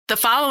The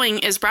following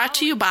is brought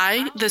to you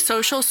by the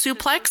Social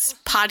Suplex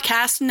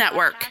Podcast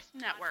Network.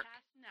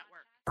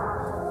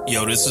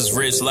 Yo, this is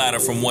Rich Latta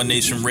from One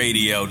Nation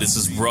Radio. This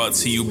is brought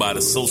to you by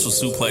the Social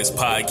Suplex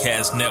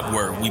Podcast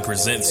Network. We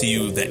present to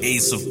you the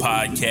Ace of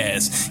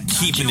Podcasts,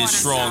 keeping it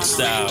strong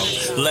style.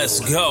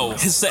 Let's go.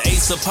 It's the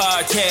Ace of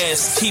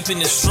Podcasts,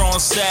 keeping it strong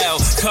style.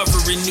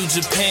 Covering New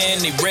Japan,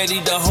 they ready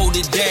to hold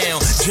it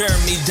down.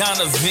 Jeremy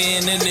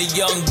Donovan and the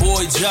young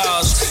boy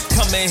Josh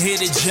come and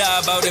hit a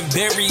job out in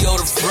Barrio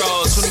the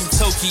Frogs. From the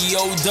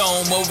Tokyo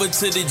Dome over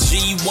to the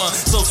G1.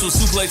 Social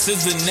Suplex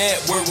is the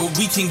network where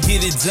we can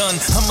get it done.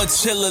 I'ma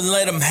chill and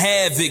let them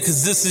have it,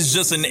 cause this is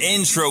just an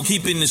intro.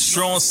 Keeping the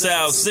strong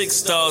style, 6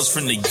 stars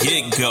from the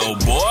get-go,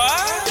 boy.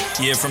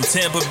 Yeah, from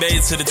Tampa Bay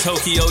to the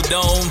Tokyo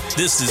Dome,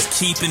 this is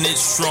Keeping It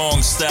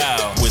Strong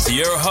Style with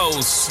your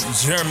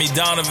hosts, Jeremy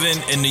Donovan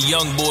and the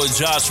young boy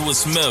Joshua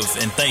Smith.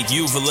 And thank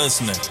you for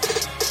listening.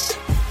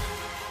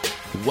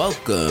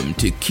 Welcome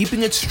to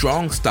Keeping It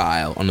Strong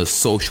Style on the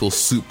Social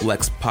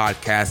Suplex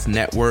Podcast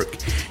Network.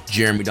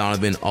 Jeremy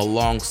Donovan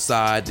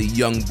alongside the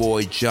young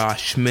boy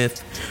Josh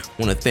Smith.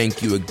 Want to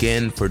thank you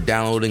again for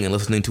downloading and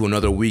listening to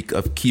another week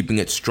of Keeping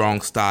It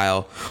Strong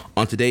Style.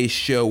 On today's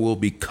show, we'll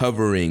be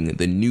covering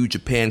the New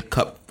Japan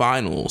Cup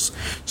Finals,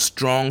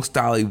 Strong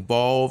Style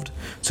Evolved,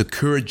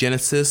 Sakura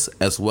Genesis,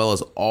 as well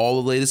as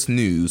all the latest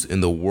news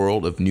in the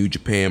world of New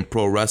Japan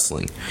Pro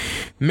Wrestling.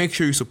 Make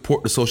sure you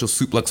support the Social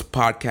Suplex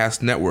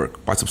Podcast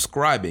Network by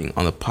subscribing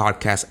on the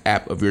podcast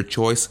app of your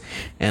choice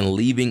and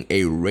leaving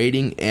a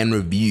rating and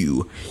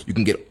review. You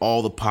can get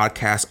all the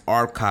podcast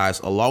archives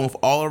along with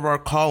all of our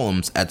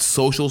columns at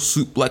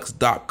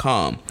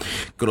socialsuplex.com.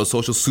 Go to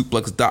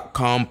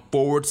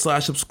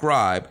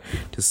socialsuplex.com/subscribe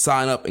to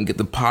sign up and get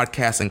the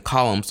podcast and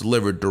columns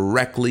delivered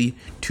directly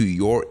to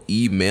your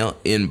email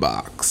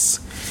inbox.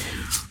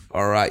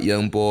 All right,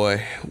 young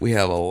boy, we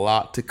have a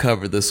lot to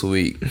cover this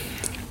week.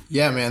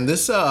 Yeah, man,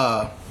 this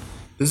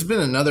has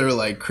been another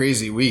like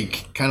crazy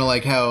week. Kind of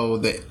like how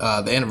the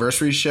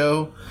anniversary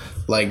show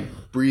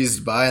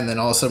breezed by, and then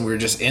all of a sudden we were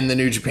just in the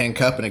New Japan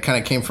Cup, and it kind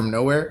of came from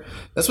nowhere.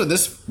 That's what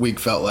this week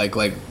felt like.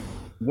 Like,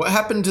 what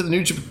happened to the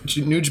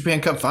New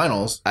Japan Cup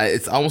Finals?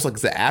 It's almost like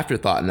it's an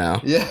afterthought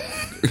now. Yeah,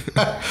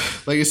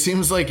 like it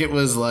seems like it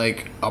was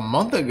like a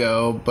month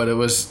ago, but it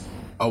was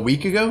a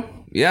week ago.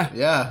 Yeah.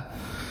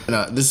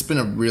 No, this has been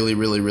a really,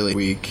 really, really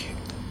week.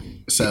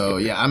 So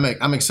yeah,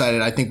 I'm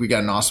excited. I think we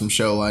got an awesome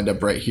show lined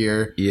up right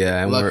here.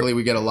 Yeah, and luckily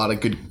we got a lot of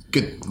good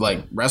like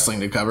wrestling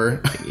to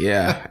cover.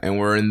 Yeah, and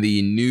we're in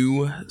the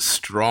new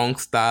Strong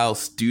Style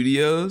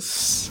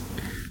Studios.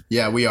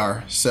 Yeah, we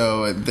are.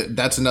 So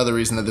that's another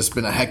reason that this has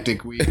been a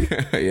hectic week.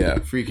 Yeah,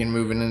 freaking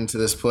moving into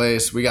this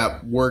place. We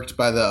got worked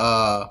by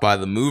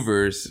the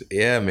movers.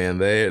 Yeah, man,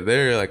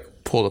 they're like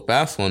pulled a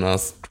fast one. I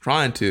was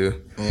trying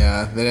to.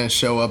 Yeah, they didn't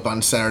show up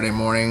on Saturday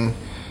morning.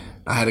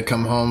 I had to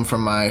come home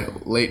from my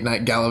late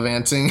night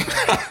gallivanting. If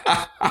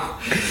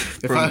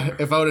I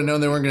would have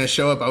known they weren't going to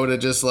show up, I would have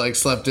just like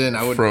slept in.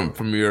 I would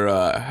from your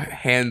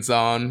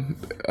hands-on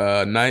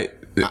night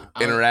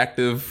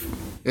interactive.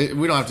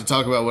 We don't have to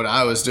talk about what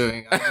I was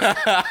doing.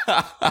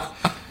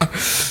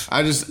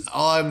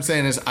 All I'm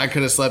saying is I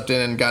could have slept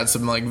in and got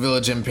some like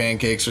Village Inn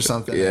pancakes or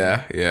something.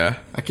 Yeah.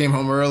 I came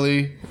home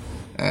early.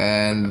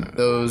 And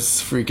those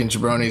freaking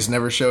jabronis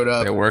never showed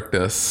up. They worked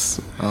us.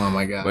 Oh,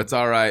 my God. But it's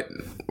all right.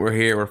 We're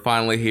here. We're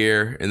finally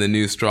here in the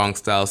new Strong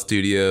Style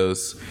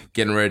Studios.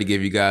 Getting ready to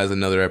give you guys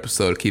another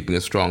episode of Keeping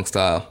It Strong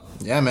Style.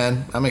 Yeah,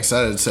 man. I'm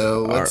excited.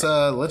 So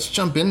let's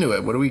jump into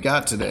it. What do we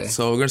got today?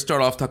 So we're going to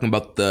start off talking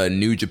about the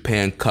New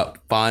Japan Cup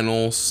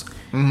Finals.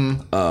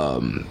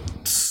 Mm-hmm.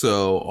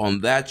 So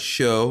on that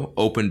show,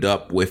 opened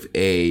up with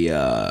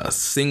a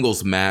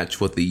singles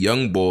match with the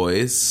Young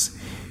Boys.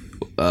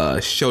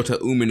 Shota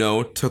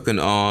Umino taking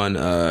on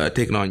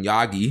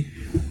Yagi.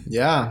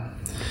 Yeah.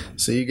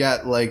 So you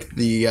got like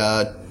the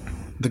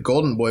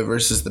Golden Boy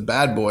versus the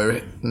Bad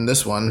Boy in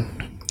this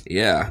one.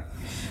 Yeah.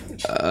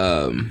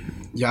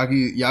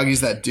 Yagi's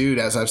that dude,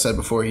 as I've said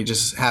before. He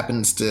just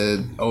happens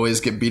to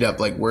always get beat up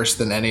like worse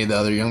than any of the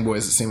other Young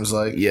Boys, it seems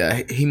like.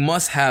 Yeah, he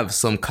must have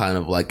some kind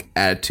of like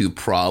attitude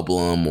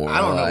problem, or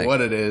I don't know what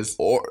it is.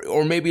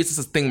 Or maybe it's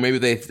just a thing. Maybe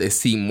they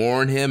see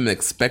more in him and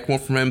expect more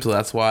from him, so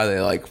that's why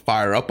they like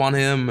fire up on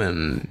him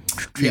and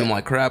treat him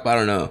like crap. I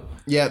don't know.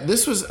 Yeah,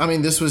 this was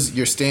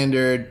your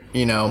standard,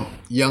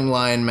 young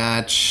lion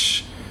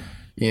match.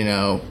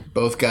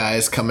 Both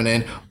guys coming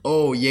in.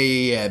 Oh,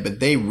 yeah. But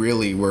they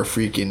really were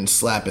freaking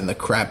slapping the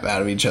crap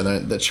out of each other.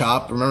 The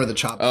chop. Remember the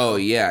chop? Oh,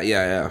 yeah.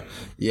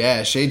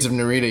 Yeah, shades of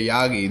Narita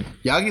Yagi.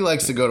 Yagi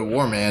likes to go to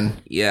war, man.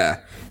 Yeah,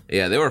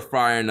 they were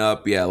firing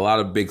up. Yeah, a lot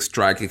of big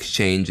strike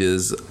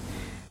exchanges.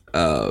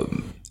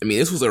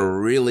 This was a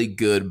really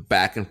good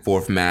back and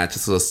forth match.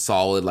 This was a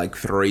solid,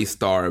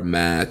 3-star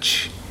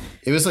match.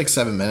 It was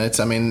 7 minutes.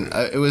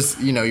 It was,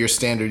 your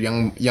standard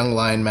young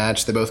lion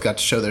match. They both got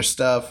to show their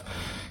stuff.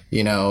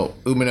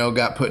 Umino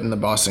got put in the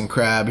Boston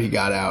Crab. He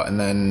got out, and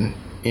then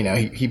he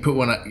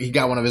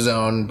got one of his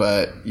own,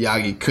 but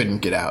Yagi couldn't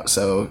get out.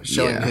 So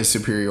showing his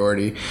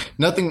superiority.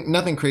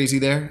 Nothing crazy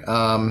there.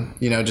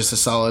 Just a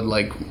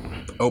solid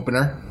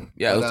opener.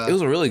 Yeah, it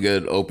was a really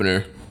good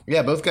opener.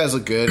 Yeah, both guys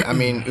look good. I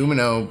mean,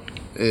 Umino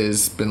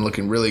has been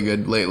looking really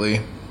good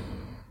lately.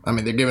 I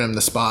mean, they're giving him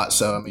the spot,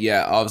 so... I mean,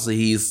 yeah, obviously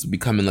he's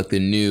becoming like the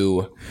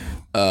new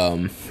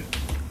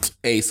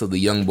ace of the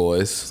young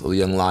boys, of the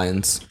young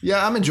lions.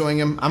 Yeah, I'm enjoying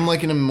him. I'm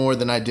liking him more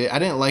than I did. I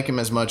didn't like him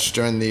as much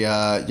during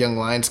the Young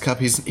Lions Cup.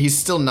 He's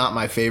still not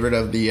my favorite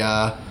of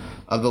the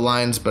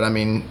Lions, but I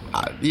mean,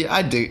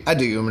 I dig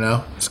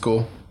Umino. It's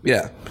cool.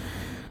 Yeah.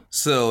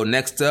 So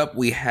next up,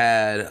 we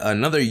had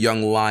another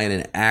young lion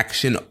in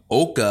action.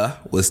 Oka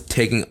was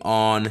taking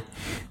on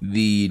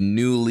the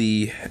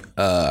newly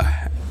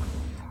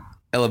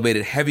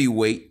elevated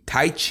heavyweight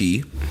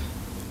Taichi.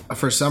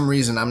 For some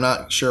reason, I'm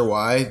not sure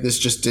why, this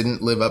just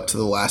didn't live up to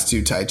the last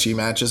two Taichi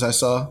matches I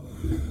saw.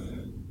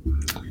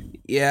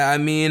 Yeah, I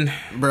mean...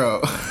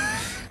 Bro,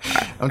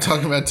 I'm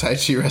talking about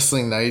Taichi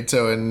wrestling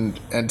Naito and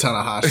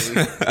Tanahashi.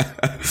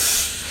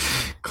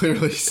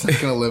 Clearly, he's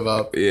not going to live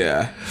up.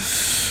 Yeah.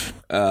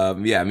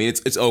 Yeah, I mean,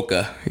 it's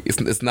Oka.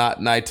 It's not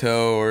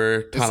Naito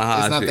or Tanahashi.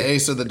 It's not the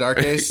ace or the dark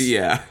ace?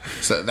 Yeah.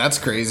 So that's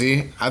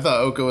crazy. I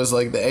thought Oka was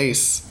like the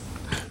ace.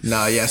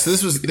 No, yeah, so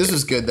this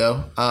was good,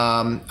 though.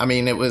 I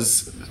mean, it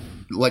was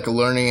like a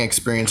learning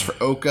experience for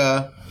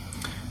Oka.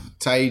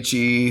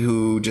 Taichi,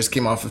 who just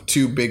came off of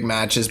two big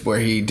matches where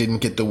he didn't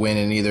get the win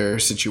in either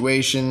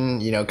situation,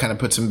 kind of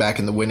puts him back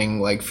in the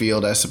winning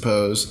field, I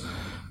suppose.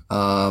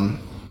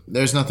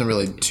 There's nothing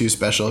really too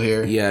special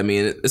here. Yeah, I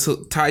mean,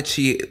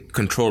 Taichi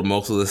controlled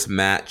most of this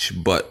match,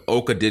 but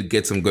Oka did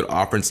get some good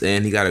offense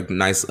in. He got a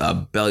nice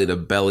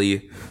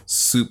belly-to-belly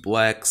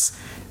suplex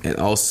and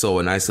also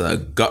a nice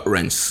gut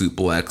wrench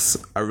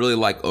suplex. I really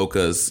like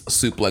Oka's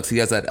suplex. He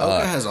has that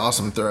Oka has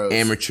awesome throws.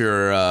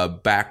 Amateur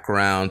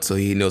background, so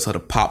he knows how to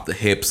pop the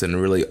hips and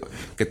really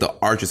get the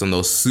arches on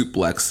those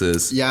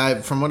suplexes.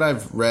 Yeah, from what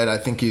I've read, I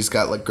think he's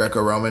got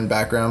Greco-Roman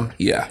background.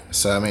 Yeah.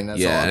 So, I mean,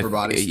 that's all upper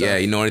body stuff. Yeah,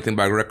 you know anything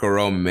about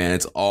Greco-Roman, man.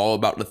 It's all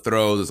about the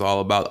throws. It's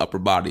all about upper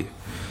body.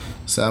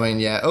 So, I mean,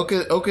 yeah,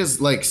 Oka's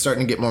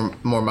starting to get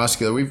more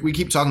muscular. We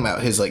keep talking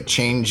about his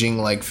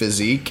pchanging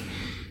physique.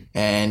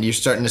 And you're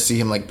starting to see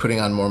him putting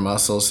on more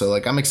muscle. So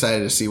I'm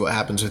excited to see what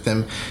happens with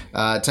him.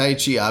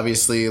 Taichi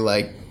obviously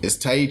is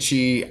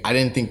Taichi. I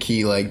didn't think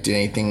he did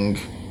anything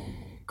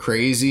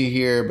crazy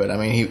here, but I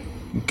mean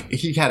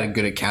he had a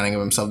good accounting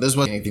of himself. This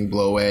wasn't anything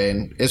blow away,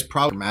 and it's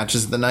probably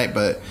matches of the night,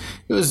 but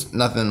it was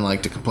nothing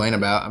to complain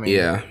about. I mean,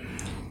 yeah,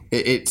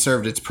 it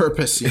served its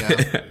purpose,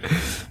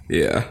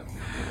 Yeah.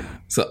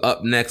 So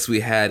up next we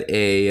had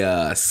a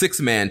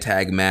 6-man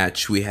tag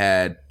match. We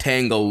had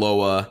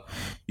Tangaloa,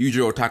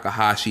 Yujiro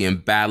Takahashi,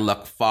 and Bad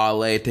Luck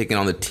Fale taking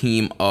on the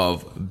team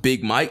of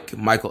Big Mike,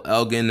 Michael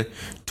Elgin,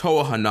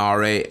 Toa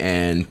Hanare,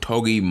 and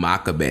Togi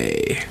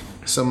Makabe.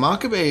 So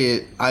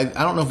Makabe, I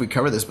don't know if we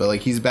covered this, but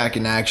he's back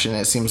in action.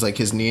 It seems like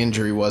his knee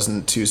injury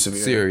wasn't too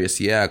severe. Serious,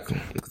 yeah.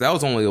 That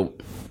was only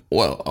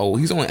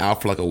he's only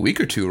out for a week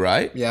or two,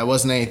 right? Yeah, it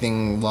wasn't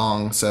anything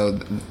long, so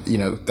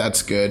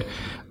that's good.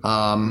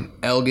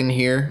 Elgin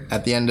here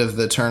at the end of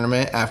the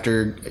tournament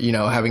after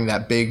having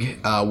that big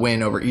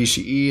win over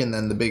Ishii and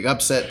then the big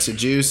upset to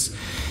Juice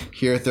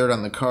here, third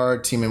on the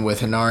card, teaming with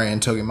Hanare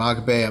and Togi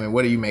Makabe. I mean,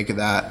 what do you make of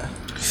that?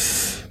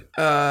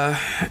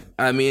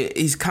 I mean,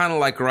 he's kind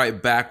of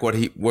right back where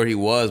he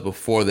was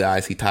before the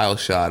IC title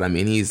shot. I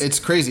mean, it's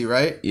crazy,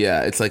 right?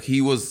 Yeah, it's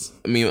he was.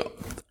 I mean,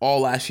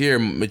 all last year,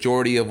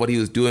 majority of what he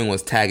was doing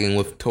was tagging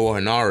with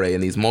Toa Hanare in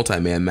these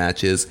multi-man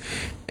matches,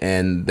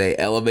 and they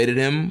elevated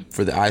him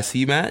for the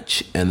IC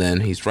match, and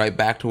then he's right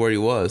back to where he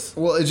was.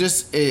 Well,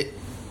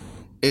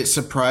 it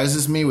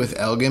surprises me with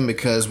Elgin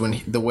because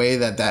the way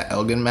that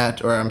Elgin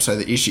match, or I'm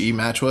sorry, the Ishii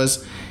match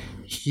was,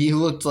 he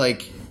looked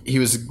like he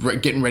was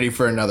getting ready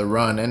for another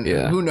run, and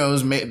who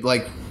knows,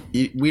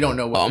 we don't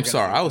know what. Oh, I'm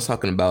sorry, I was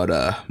talking about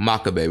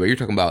Makabe, but you're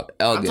talking about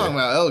Elgin. I'm talking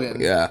about Elgin.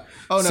 Yeah.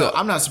 Oh no, so,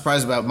 I'm not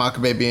surprised about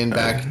Makabe being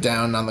back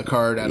down on the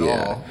card at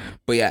all.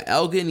 But yeah,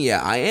 Elgin,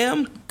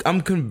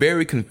 I'm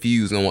very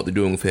confused on what they're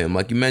doing with him.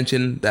 Like you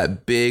mentioned,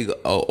 that big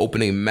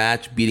opening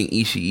match beating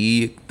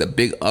Ishii, the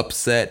big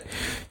upset.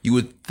 You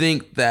would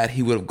think that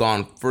he would have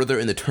gone further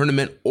in the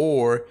tournament,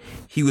 or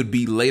he would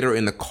be later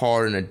in the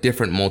card in a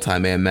different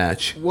multi-man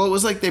match. Well, it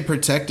was they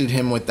protected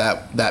him with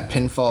that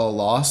pinfall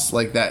loss,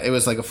 that it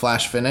was a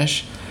flash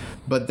finish,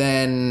 but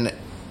then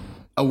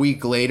a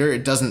week later,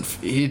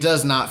 he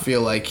does not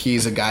feel like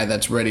he's a guy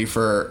that's ready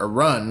for a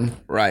run.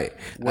 Right.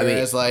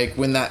 Whereas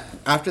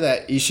after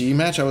that Ishii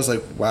match, I was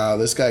like, wow,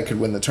 this guy could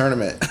win the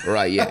tournament.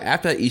 Right. Yeah.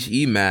 After that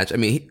Ishii match, I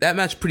mean, that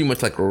match pretty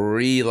much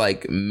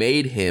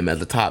made him as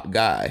the top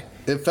guy.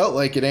 It felt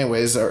like it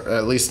anyways, or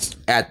at least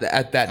at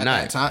that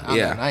night. That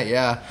night,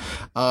 yeah.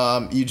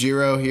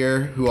 Yujiro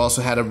here, who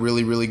also had a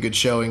really, really good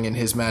showing in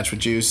his match with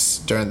Juice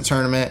during the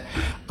tournament.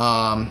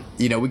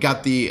 We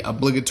got the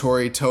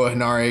obligatory Toa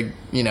Hanare,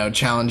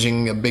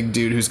 challenging a big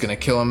dude who's going to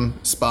kill him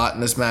spot in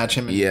this match,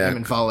 him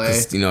and Fale.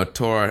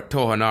 Toa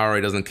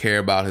Hanare doesn't care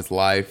about his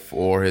life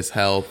or his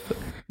health.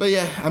 But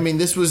yeah, I mean,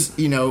 this was,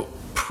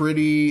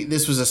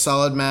 this was a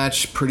solid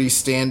match, pretty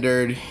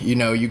standard.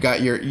 You got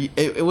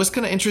it was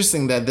kind of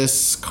interesting that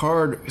this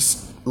card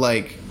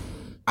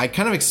I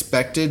kind of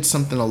expected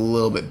something a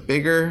little bit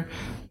bigger.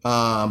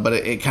 But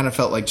it kind of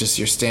felt like just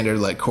your standard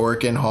like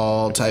Korakuen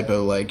Hall type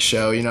of like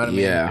show, you know what I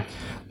mean? Yeah.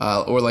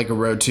 Or like a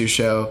Road 2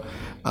 show.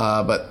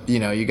 But you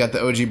know, you got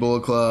the OG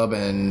Bullet Club,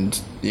 and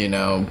you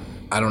know,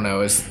 I don't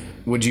know,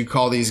 would you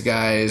call these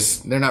guys?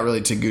 They're not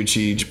really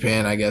Taguchi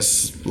Japan, I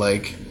guess.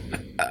 Like,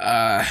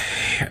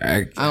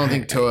 I don't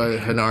think Toa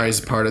Hinare is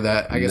part of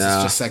that. I guess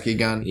it's just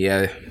Sekigun.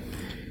 Yeah.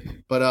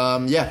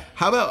 But yeah,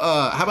 how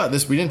about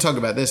this? We didn't talk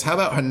about this. How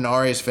about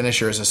Hinare's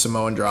finisher as a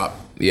Samoan drop?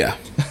 Yeah.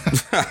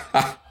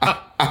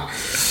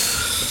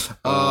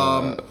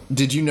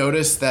 Did you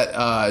notice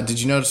that?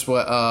 Did you notice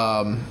what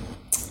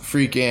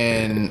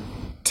freaking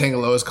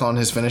Tangaloa is calling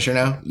his finisher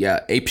now? Yeah,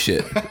 ape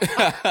shit.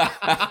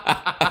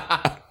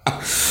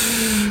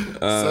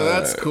 So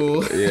that's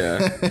cool.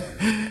 Yeah.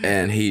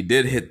 And he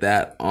did hit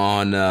that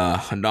on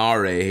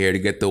Hinare here to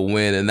get the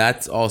win, and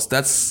that's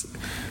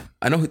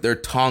I know they're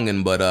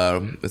Tongan, but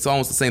it's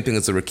almost the same thing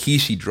as the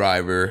Rikishi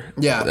driver.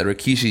 Yeah. That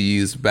Rikishi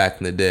used back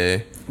in the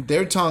day.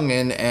 They're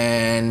Tongan,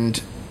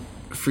 and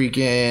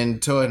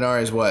freaking Toa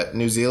Hinare is what?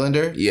 New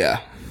Zealander?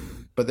 Yeah.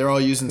 But they're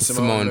all using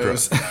Samoan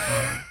moves.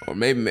 Or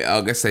maybe,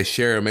 I guess they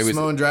share. Maybe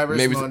Samoan driver,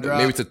 maybe Samoan drop.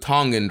 Maybe it's a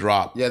Tongan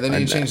drop. Yeah, they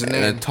need to change the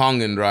name. And a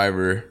Tongan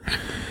driver.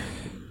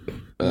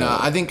 No,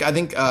 I think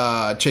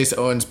Chase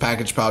Owens'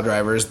 package pile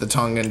driver is the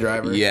Tongan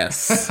driver.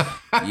 Yes.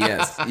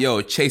 Yes.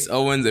 Yo, Chase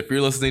Owens, if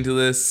you're listening to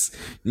this,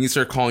 you need to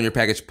start calling your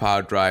package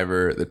pod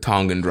driver the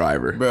Tongan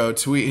driver. Bro,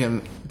 tweet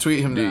him.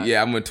 Dude, that.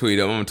 Yeah, I'm going to tweet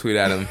him. I'm going to tweet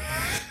at him.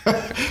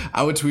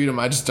 I would tweet him.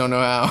 I just don't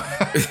know how.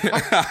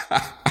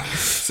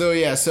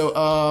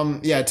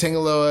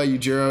 Tangaloa,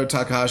 Yujiro,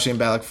 Takahashi, and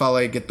Balak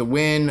Fale get the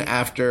win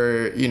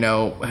after, you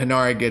know,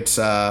 Hinare gets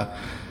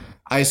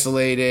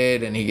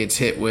isolated and he gets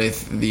hit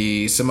with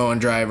the Samoan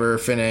driver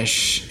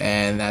finish,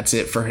 and that's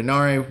it for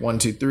Hinare. 1,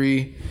 2,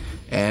 3,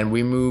 and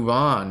we move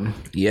on.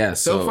 Yeah.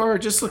 So far,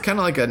 just kind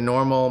of like a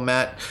normal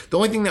match. The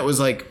only thing that was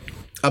like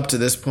up to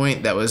this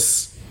point that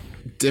was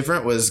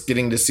different was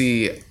getting to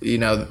see, you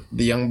know,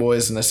 the Young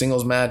Boys in a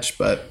singles match,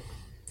 but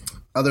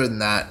other than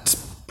that, it's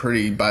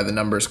pretty by the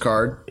numbers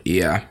card.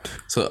 Yeah.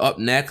 So up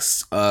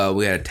next,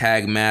 we had a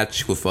tag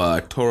match with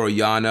Toru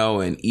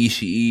Yano and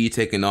Ishii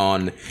taking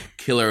on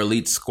Killer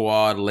Elite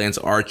Squad, Lance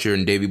Archer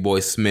and Davey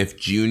Boy Smith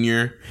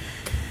Jr.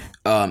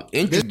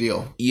 Good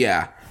deal.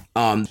 Yeah.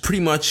 Pretty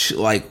much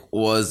like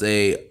was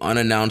a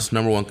unannounced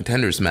number one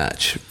contenders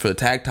match for the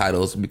tag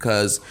titles,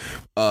 because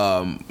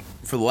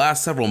for the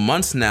last several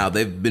months now,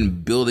 they've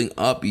been building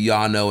up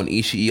Yano and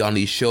Ishii on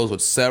these shows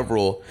with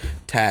several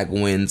tag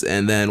wins.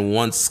 And then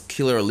once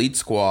Killer Elite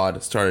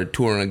Squad started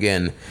touring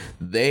again,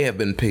 they have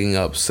been picking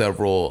up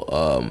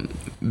several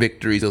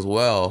victories as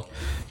well.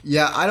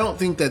 Yeah, I don't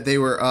think that they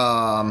were...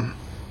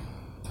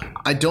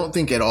 I don't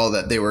think at all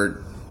that they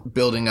were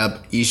building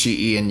up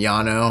Ishii and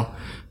Yano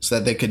so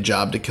that they could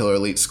job to Killer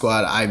Elite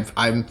Squad.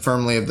 I'm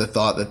firmly of the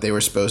thought that they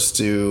were supposed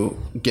to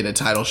get a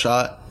title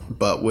shot,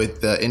 but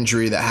with the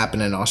injury that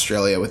happened in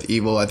Australia with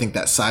Evil, I think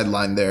that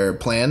sidelined their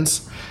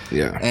plans.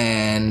 Yeah.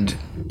 And,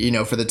 you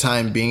know, for the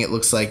time being, it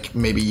looks like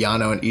maybe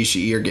Yano and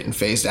Ishii are getting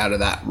phased out of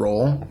that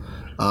role.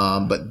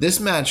 But this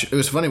match, it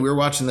was funny. We were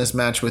watching this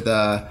match with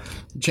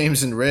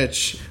James and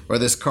Rich, or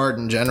this card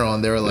in general,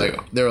 and they were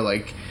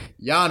like,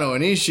 Yano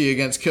and Ishii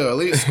against Killer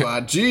Elite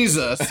Squad.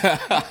 Jesus.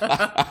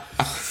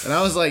 And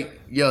I was like,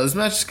 yo, this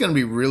match is going to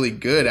be really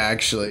good,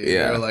 actually.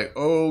 Yeah. And they were like,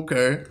 oh,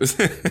 okay.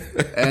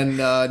 And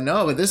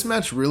no, but this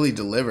match really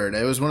delivered.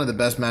 It was one of the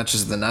best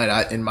matches of the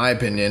night, in my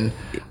opinion.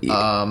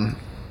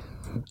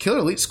 Killer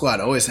Elite Squad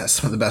always has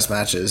some of the best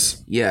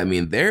matches. Yeah, I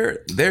mean,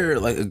 they're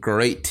like a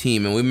great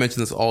team, and we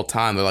mention this all the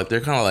time. They're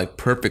kind of like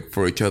perfect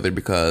for each other,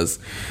 because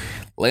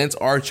Lance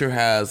Archer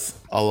has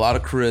a lot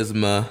of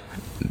charisma,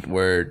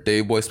 where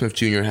Dave Boy Smith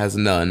Jr. has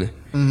none.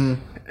 Mm-hmm.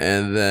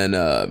 And then,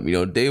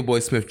 Dave Boy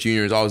Smith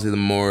Jr. is obviously the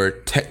more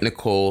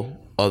technical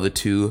of the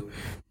two,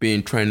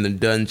 being trained in the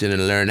dungeon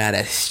and learn how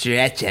to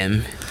stretch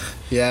him.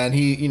 Yeah, and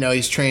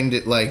he's trained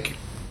at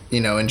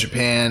in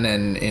Japan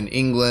and in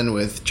England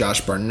with Josh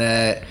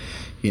Barnett.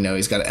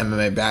 He's got an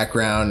MMA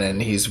background,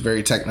 and he's a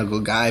very technical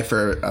guy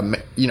for a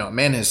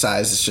man his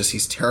size. It's just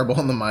he's terrible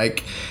on the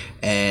mic,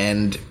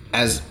 and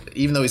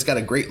even though he's got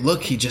a great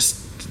look,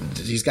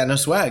 he's got no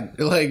swag.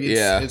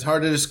 It's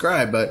hard to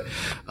describe. But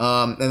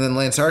and then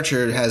Lance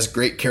Archer has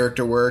great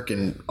character work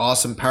and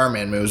awesome Power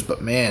Man moves,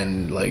 but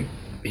man,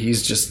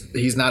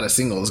 he's not a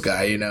singles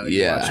guy. You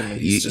watch him and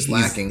he's just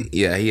lacking.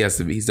 Yeah, he has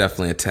to be. He's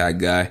definitely a tag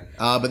guy.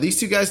 But these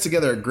two guys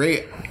together are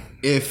great.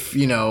 If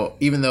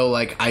even though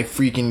I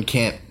freaking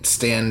can't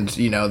stand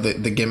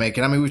the gimmick,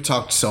 and I mean we've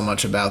talked so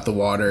much about the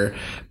water,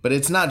 but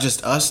it's not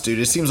just us, dude.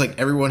 It seems like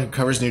everyone who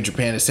covers New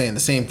Japan is saying the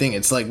same thing.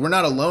 It's like we're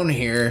not alone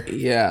here.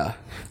 Yeah,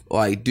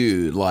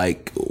 dude,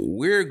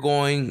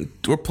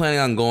 we're planning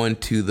on going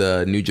to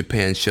the New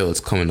Japan show that's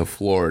coming to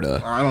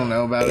Florida. I don't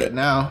know about it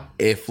now.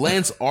 If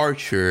Lance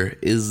Archer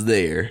is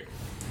there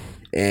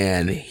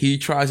and he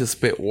tries to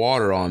spit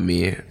water on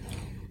me,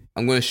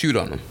 I'm going to shoot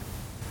on him.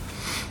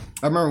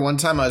 I remember one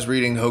time I was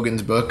reading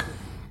Hogan's book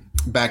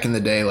back in the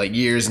day,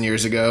 years and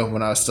years ago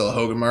when I was still a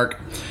Hogan mark,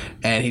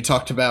 and he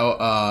talked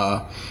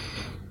about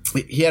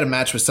he had a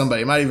match with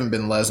somebody. It might have even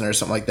been Lesnar or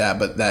something like that,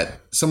 but that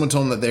someone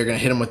told him that they were going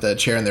to hit him with a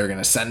chair and they were going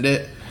to send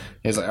it.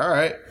 He was like, all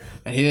right.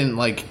 And he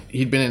didn't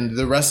he'd been in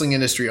the wrestling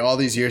industry all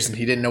these years and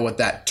he didn't know what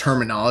that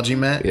terminology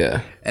meant.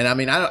 Yeah. And I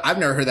mean, I've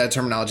never heard that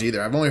terminology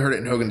either. I've only heard it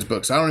in Hogan's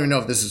book. So I don't even know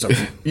if this is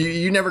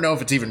you never know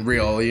if it's even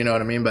real. You know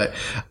what I mean? But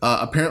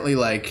apparently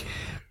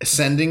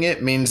sending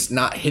it means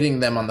not hitting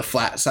them on the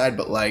flat side,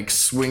 but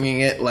swinging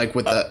it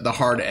with the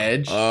hard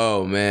edge.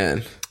 Oh,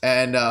 man.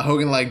 And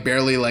Hogan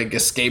barely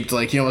escaped.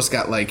 He almost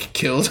got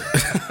killed.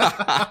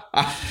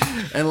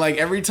 And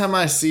every time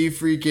I see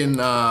freaking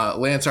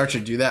Lance Archer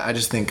do that, I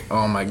just think,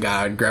 oh my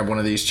god, I'd grab one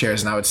of these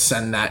chairs and I would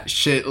send that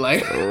shit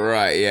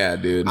right, yeah,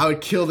 dude. I would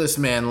kill this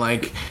man.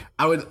 I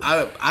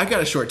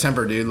got a short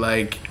temper, dude.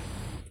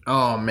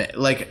 Oh man,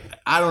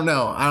 I don't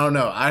know.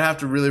 I'd have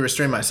to really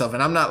restrain myself,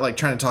 and I'm not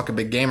trying to talk a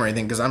big game or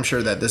anything because I'm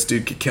sure that this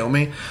dude could kill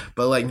me.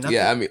 But nothing,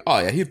 yeah, I mean,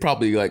 he'd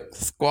probably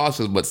squash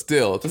us, but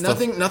still,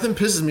 nothing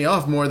pisses me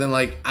off more than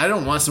I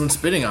don't want someone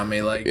spitting on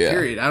me.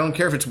 Period. I don't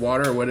care if it's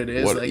water or what it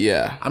is.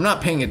 Yeah, I'm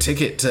not paying a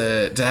ticket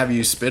to have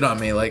you spit on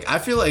me. I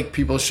feel like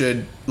people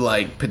should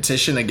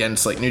petition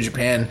against New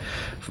Japan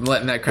from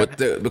letting that crap.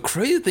 But the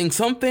crazy thing,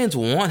 some fans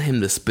want him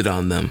to spit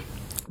on them.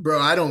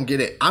 Bro, I don't get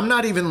it. I'm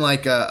not even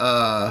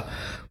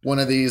one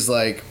of these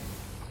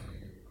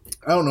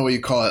I don't know what you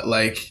call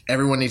it.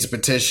 Everyone needs a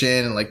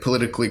petition and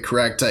politically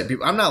correct type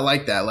people. I'm not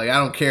like that. I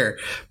don't care.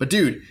 But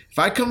dude, if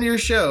I come to your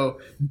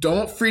show,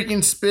 don't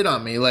freaking spit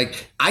on me.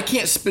 I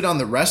can't spit on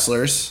the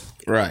wrestlers.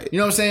 Right. You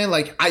know what I'm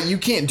saying? You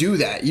can't do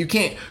that. You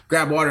can't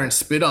grab water and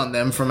spit on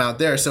them from out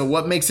there. So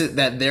what makes it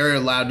that they're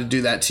allowed to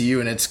do that to you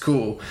and it's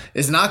cool?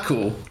 It's not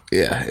cool.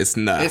 Yeah, it's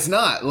not. It's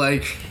not.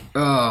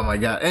 Oh my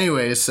God.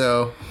 Anyway,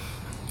 so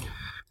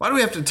why do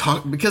we have to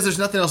talk? Because there's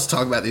nothing else to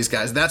talk about these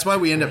guys. That's why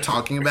we end up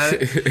talking about it.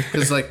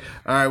 Because all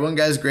right, one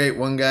guy's great.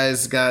 One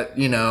guy's got,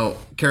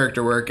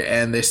 character work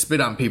and they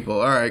spit on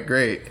people. All right,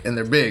 great. And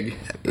they're big.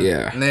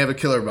 Yeah. And they have a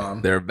killer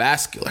bomb. They're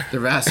vascular.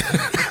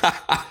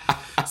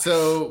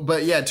 So,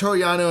 but yeah, Toru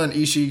Yano and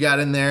Ishii got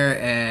in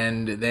there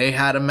and they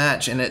had a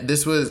match. And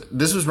this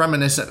was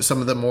reminiscent of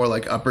some of the more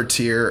upper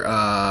tier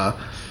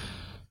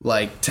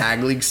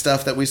tag league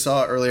stuff that we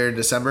saw earlier in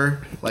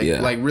December.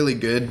 Really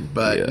good,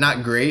 but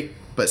not great.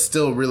 But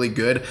still really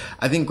good.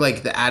 I think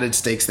the added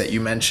stakes that you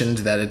mentioned,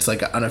 that it's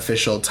an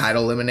unofficial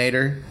title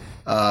eliminator,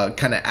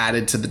 kind of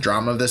added to the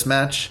drama of this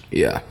match.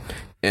 Yeah,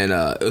 and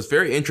it was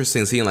very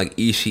interesting seeing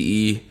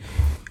Ishii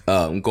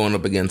going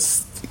up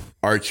against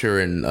Archer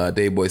and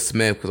Dave Boy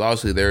Smith, because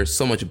obviously they're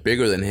so much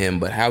bigger than him,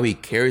 but how he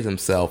carries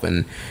himself,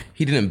 and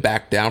he didn't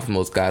back down from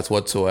those guys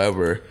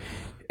whatsoever,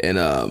 and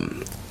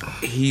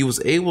he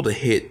was able to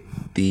hit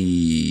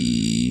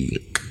the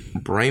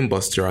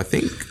Brainbuster, I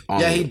think.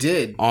 He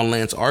did. On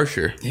Lance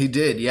Archer. He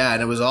did, yeah,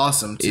 and it was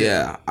awesome, too.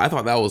 Yeah, I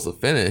thought that was the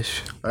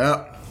finish.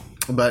 Well,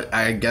 but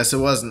I guess it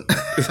wasn't.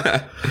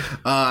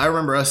 I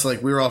remember us, we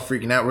were all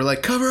freaking out. We're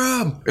cover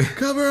him!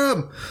 Cover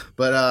him!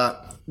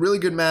 But, really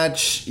good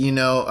match.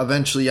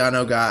 Eventually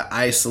Yano got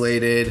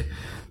isolated.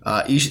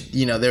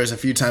 There was a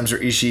few times where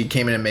Ishii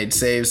came in and made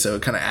saves, so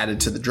it kind of added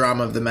to the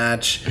drama of the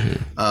match.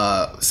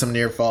 Some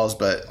near falls,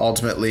 but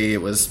ultimately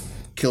it was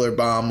Killer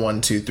Bomb 1,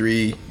 2,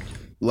 3.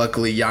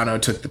 Luckily,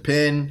 Yano took the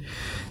pin,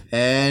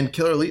 and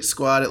Killer Elite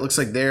Squad, it looks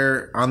like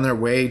they're on their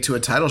way to a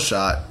title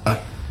shot.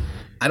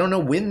 I don't know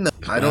when, though.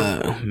 I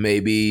don't.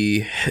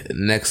 Maybe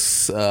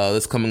next,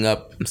 this coming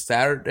up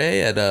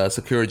Saturday at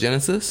Sakura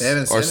Genesis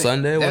or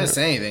Sunday. They haven't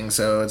said anything,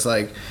 so it's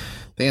they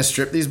gonna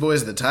strip these boys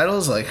of the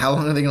titles. How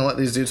long are they gonna let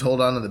these dudes hold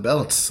on to the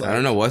belts? I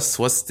don't know.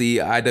 What's the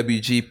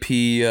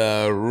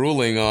IWGP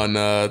ruling on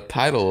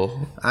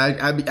title?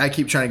 I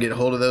keep trying to get a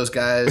hold of those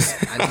guys.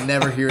 I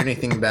never hear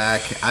anything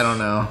back. I don't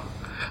know.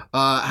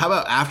 How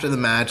about after the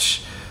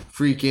match,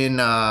 freaking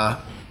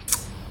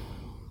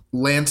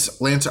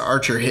Lance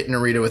Archer hit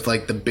Narita with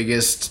the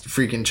biggest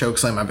freaking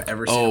chokeslam I've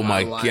ever seen. Oh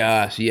my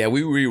gosh. Yeah,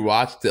 we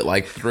rewatched it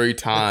 3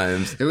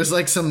 times. It was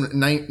some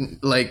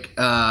 911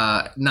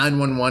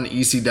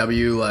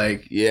 ECW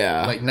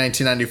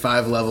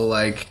 1995 level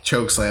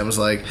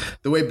chokeslams,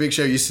 the way Big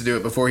Show used to do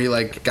it before he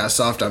got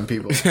soft on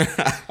people.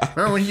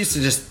 Remember when he used to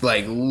just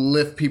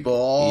lift people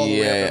all the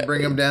way up and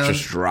bring them down?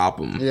 Just drop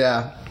them.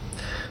 Yeah.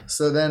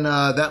 So then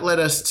that led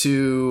us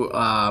to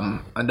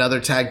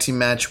another tag team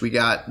match. We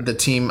got the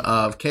team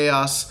of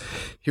Chaos,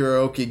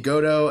 Hiroki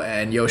Goto,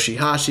 and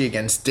Yoshihashi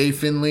against Dave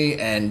Finlay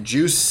and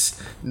Juice.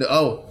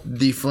 Oh,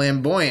 the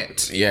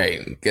Flamboyant. Yeah,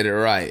 get it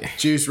right.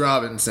 Juice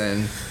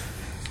Robinson.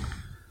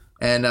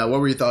 And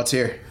what were your thoughts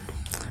here?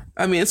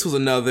 I mean, this was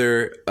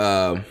another,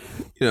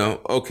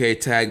 okay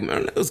tag.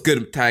 It was a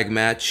good tag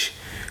match.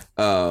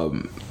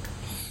 I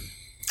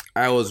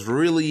was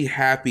really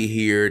happy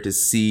here to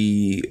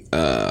see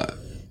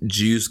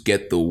Juice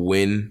get the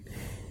win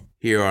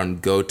here on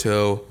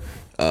Goto.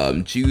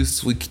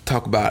 Juice, we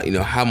talk about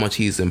how much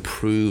he's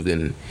improved,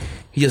 and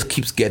he just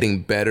keeps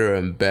getting better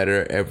and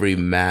better every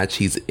match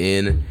he's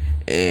in,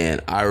 and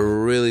I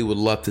really would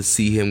love to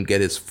see him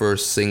get his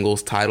first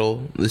singles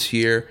title this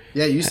year.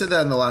 Yeah, you said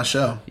that in the last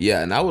show.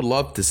 Yeah, and I would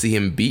love to see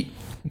him beat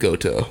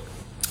Goto.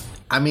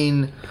 I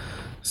mean,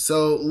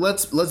 so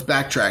let's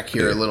backtrack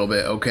here a little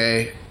bit,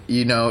 okay?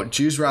 You know,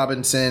 Juice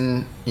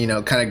Robinson, you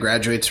know, kind of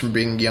graduates from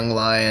being Young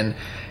Lion,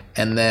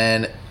 and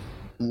then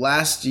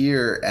last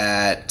year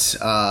at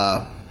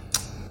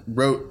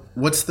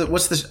what's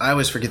the I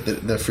always forget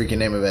the freaking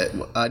name of it.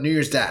 New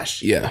Year's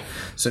Dash. Yeah.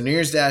 So New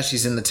Year's Dash,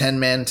 he's in the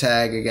 10-man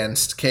tag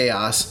against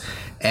Chaos,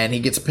 and he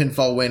gets a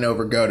pinfall win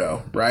over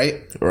Goto,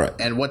 right? Right.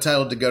 And what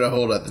title did Goto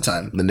hold at the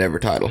time? The Never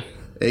title.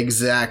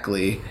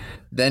 Exactly.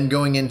 Then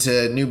going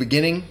into New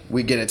Beginning,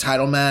 we get a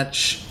title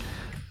match.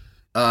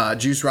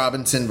 Juice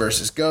Robinson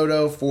versus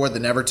Goto for the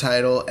Never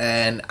title.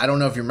 And I don't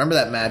know if you remember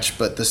that match,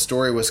 but the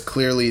story was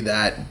clearly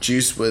that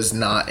Juice was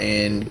not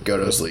in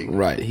Goto's league.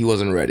 Right. He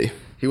wasn't ready.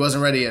 He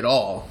wasn't ready at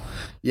all.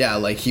 Yeah,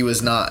 like he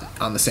was not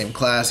on the same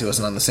class. He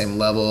wasn't on the same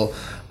level.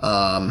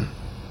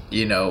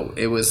 You know,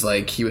 it was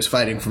like he was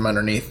fighting from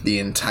underneath the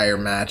entire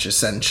match,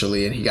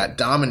 essentially, and he got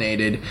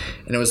dominated.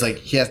 And it was like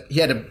he had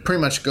to pretty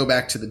much go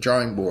back to the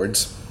drawing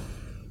boards.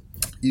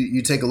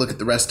 You take a look at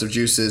the rest of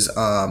Juice's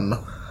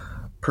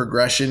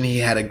progression. He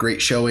had a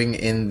great showing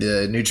in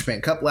the New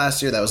Japan Cup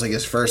last year. That was like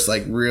his first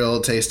like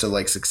real taste of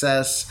like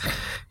success.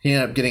 He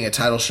ended up getting a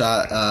title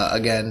shot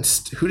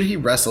against, who did he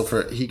wrestle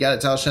for? He got a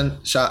title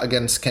shot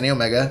against Kenny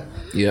Omega.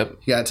 Yep.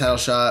 He got a title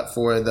shot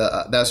for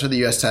that was for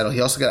the US title.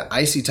 He also got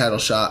an IC title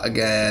shot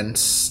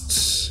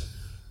against,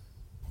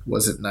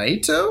 was it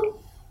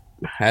Naito?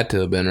 Had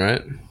to have been,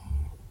 right?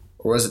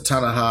 Or was it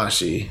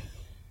Tanahashi?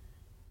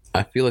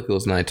 I feel like it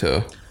was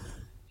Naito.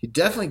 He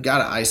definitely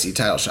got an IC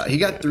title shot. He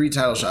got 3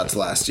 title shots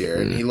last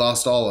year, and he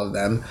lost all of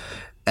them.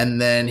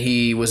 And then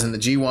he was in the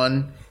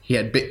G1. He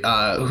had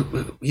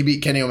he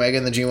beat Kenny Omega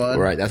in the G1.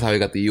 Right, that's how he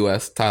got the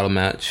U.S. title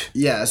match.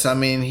 Yeah, so I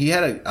mean, he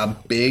had a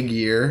big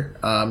year,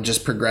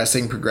 just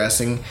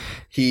progressing.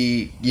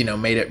 He, you know,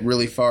 made it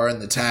really far in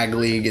the tag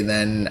league, and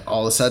then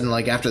all of a sudden,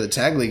 like after the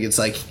tag league, it's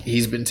like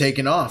he's been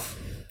taken off.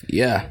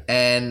 Yeah.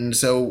 And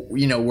so,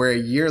 you know, we're a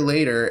year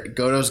later,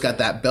 Goto's got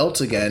that belt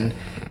again,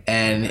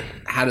 and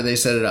how do they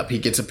set it up? He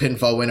gets a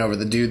pinfall win over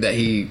the dude that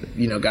he,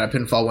 you know, got a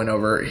pinfall win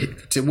over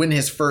to win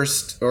his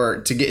first,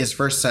 or to get his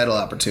first title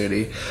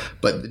opportunity.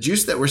 But the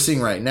Juice that we're seeing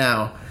right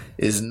now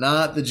is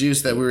not the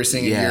Juice that we were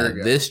seeing a year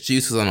ago. This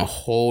Juice is on a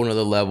whole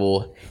nother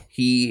level.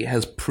 He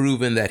has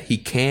proven that he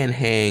can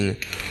hang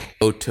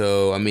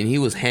Goto. I mean, he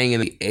was hanging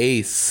the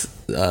Ace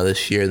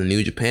this year in the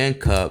New Japan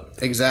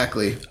Cup.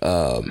 Exactly.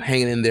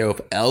 Hanging in there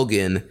with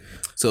Elgin.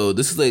 So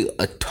this is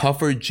a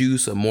tougher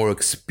Juice, a more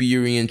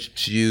experienced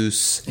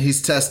Juice.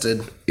 He's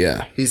tested.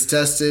 Yeah. He's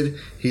tested.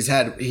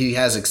 He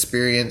has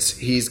experience.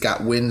 He's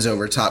got wins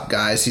over top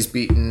guys. He's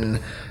beaten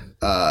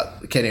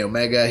Kenny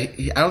Omega.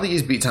 I don't think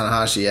he's beat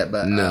Tanahashi yet,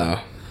 but no.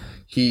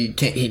 He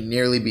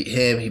nearly beat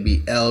him. He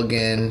beat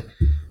Elgin.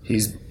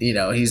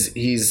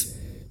 He's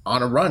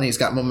on a run. He's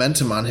got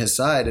momentum on his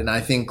side, and I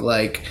think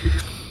like,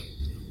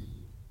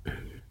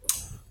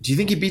 do you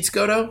think he beats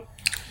Goto?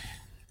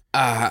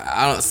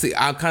 I don't see.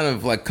 I'm kind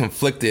of like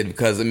conflicted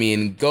because I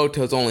mean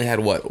Goto's only had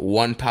what,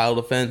 1 title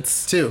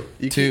defense? 2.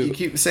 You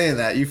keep saying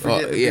that. You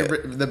forget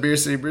the Beer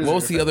City Bruiser. What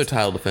was the other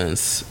title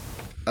defense?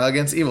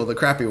 Against Evil, the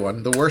crappy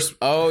one, the worst.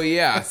 Oh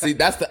yeah, see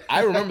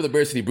I remember the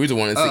Beer City Bruiser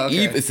one.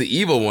 It's the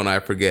evil one. I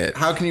forget.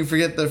 How can you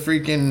forget the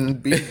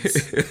freaking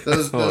beads?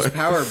 Those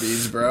power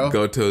beads, bro.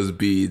 Goto's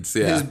beads.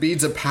 Yeah, his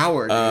beads of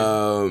power.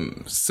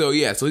 Dude. So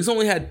he's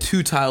only had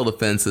 2 title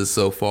defenses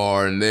so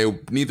far, and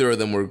neither of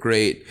them were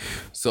great.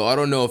 So I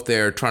don't know if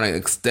they're trying to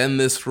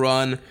extend this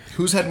run.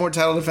 Who's had more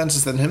title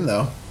defenses than him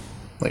though?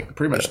 Like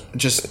pretty much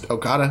just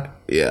Okada.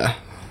 Yeah.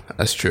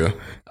 That's true.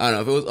 I don't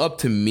know. If it was up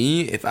to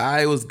me, if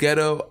I was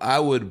Geto, I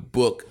would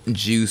book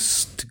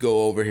Juice to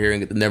go over here and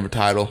get the Never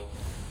title.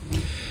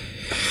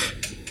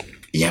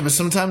 Yeah, but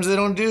sometimes they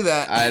don't do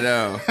that. I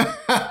know.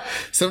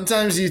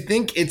 Sometimes you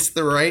think it's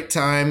the right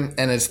time,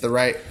 and it's the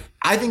right...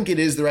 I think it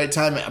is the right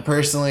time.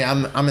 Personally,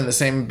 I'm in the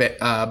same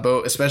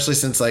boat, especially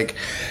since, like,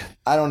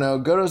 I don't know,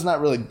 Goto's not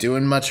really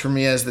doing much for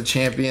me as the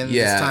champion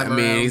this time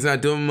around. He's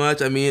not doing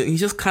much. I mean, he's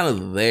just kind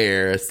of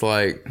there. It's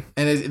like...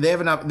 And they've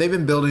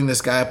been building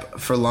this guy up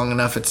for long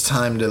enough. It's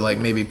time to, like,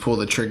 maybe pull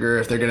the trigger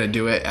if they're going to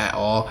do it at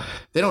all.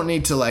 They don't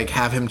need to, like,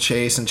 have him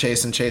chase and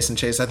chase and chase and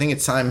chase. I think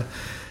it's time...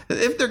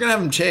 If they're going to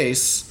have him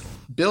chase...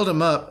 Build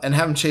him up and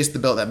have him chase the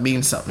belt. That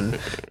means something.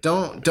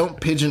 Don't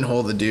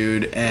pigeonhole the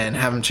dude and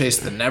have him chase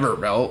the Never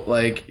belt.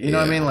 Like, you know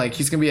what I mean? Like,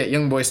 he's gonna be at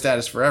young boy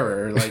status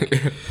forever. Like,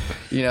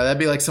 you know, that'd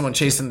be like someone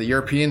chasing the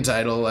European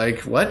title. Like,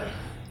 what?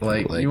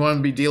 Like you want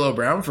to be D'Lo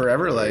Brown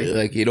forever?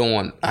 Like you don't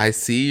want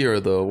IC or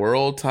the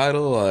world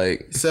title?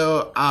 Like,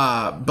 so,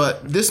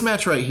 but this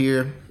match right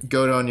here,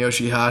 Goto and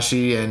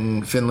Yoshihashi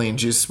and Finlay and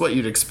Juice, is what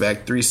you'd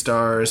expect. 3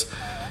 stars.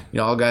 You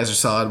know, all guys are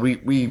solid.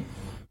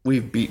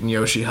 We've beaten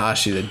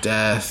Yoshihashi to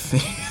death.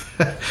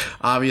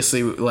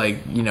 Obviously, like,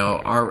 you know,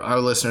 our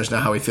listeners know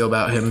how we feel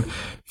about him.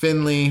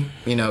 Finlay,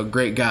 you know,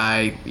 great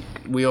guy.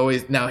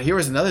 Now, here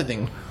was another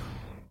thing.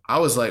 I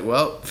was like,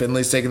 well,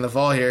 Finlay's taking the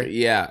fall here.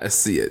 Yeah, I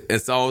see it.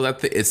 It's all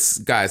that. It's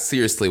guys.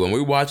 Seriously, when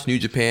we watch New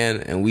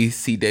Japan and we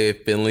see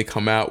David Finlay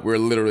come out, we're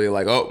literally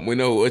like, oh, we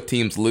know what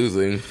team's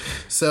losing.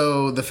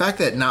 So the fact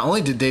that not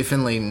only did Dave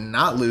Finlay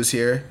not lose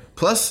here,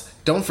 plus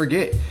don't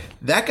forget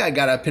that guy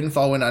got a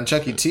pinfall win on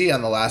Chucky T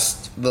on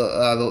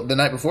the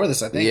night before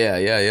this, I think.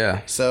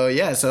 Yeah. So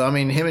I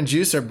mean, him and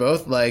Juice are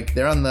both like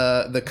they're on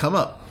the come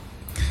up.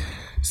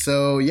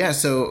 So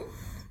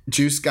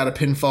Juice got a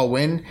pinfall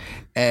win,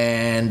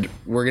 and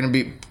we're going to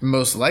be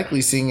most likely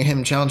seeing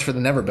him challenge for the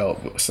Never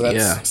Belt. So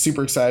that's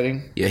super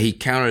exciting. Yeah, he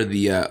countered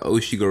the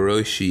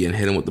Oshigoroshi and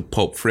hit him with the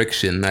Pulp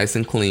Friction, nice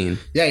and clean.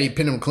 Yeah, he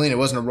pinned him clean. It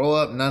wasn't a roll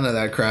up, none of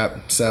that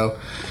crap. So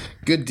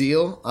good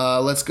deal.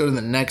 Let's go to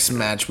the next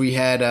match. We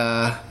had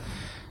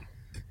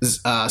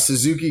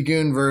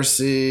Suzuki-gun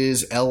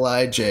versus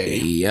LIJ.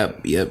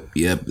 Yep.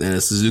 And the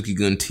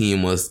Suzuki-gun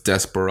team was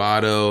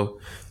Desperado,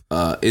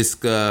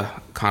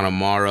 Iska,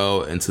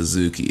 Kanemaru, and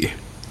Suzuki.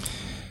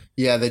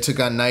 Yeah, they took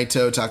on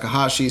Naito,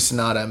 Takahashi,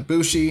 Sanada, and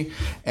Bushi.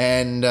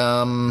 And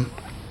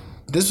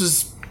this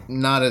was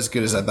not as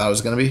good as I thought it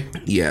was going to be.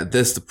 Yeah,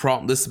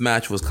 this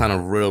match was kind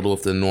of riddled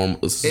with the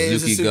normal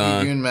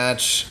Suzuki-gun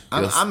match.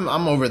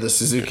 I'm over the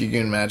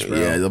Suzuki-gun match, bro.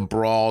 Yeah, the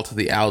brawl to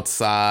the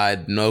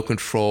outside, no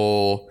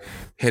control,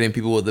 hitting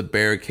people with the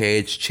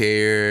barricades,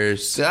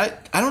 chairs. I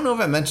don't know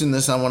if I mentioned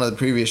this on one of the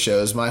previous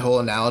shows, my whole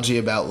analogy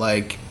about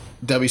like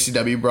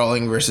WCW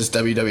brawling versus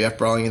WWF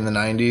brawling in the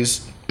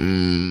 90s.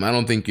 I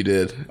don't think you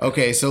did.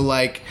 Okay, so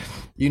like,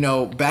 you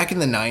know, back in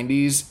the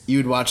 90s, you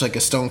would watch like a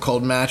Stone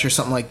Cold match or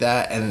something like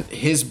that, and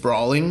his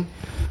brawling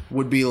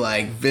would be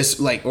like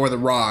or The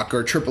Rock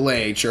or Triple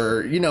H,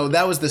 or, you know,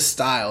 that was the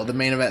style, the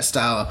main event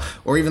style,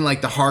 or even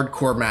like the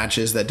hardcore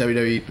matches that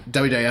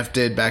WWF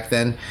did back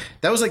then.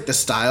 That was like the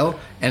style,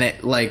 and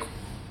it like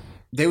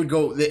they would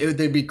go,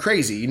 they'd be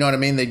crazy, you know what I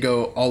mean? They'd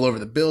go all over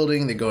the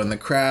building, they'd go in the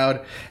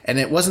crowd, and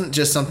it wasn't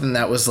just something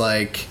that was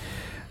like,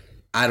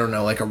 I don't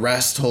know, like a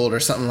rest hold or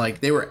something.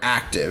 Like, they were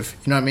active,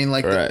 you know what I mean?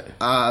 Like, right.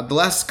 The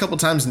last couple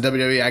times in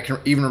WWE, I can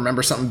even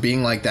remember something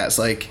being like that. It's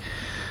like,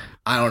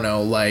 I don't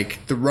know,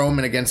 like the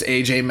Roman against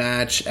AJ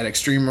match at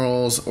Extreme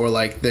Rules, or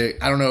like the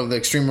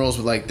Extreme Rules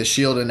with like the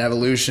Shield and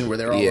Evolution where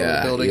they're all over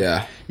the building.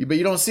 Yeah. But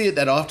you don't see it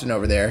that often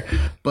over there.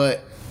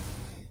 But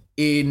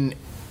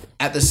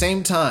at the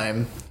same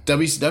time,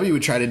 WCW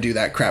would try to do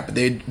that crap, but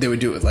they would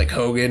do it with like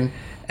Hogan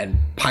and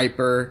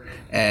Piper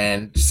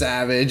and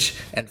Savage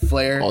and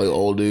Flair. All the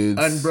old dudes.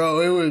 And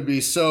bro, it would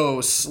be so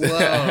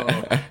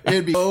slow.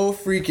 It'd be so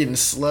freaking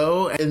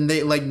slow. And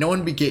they like no one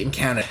would be getting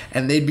counted.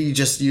 And they'd be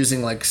just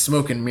using like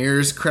smoke and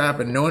mirrors crap,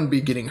 and no one would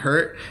be getting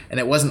hurt. And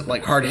it wasn't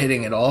like hard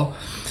hitting at all.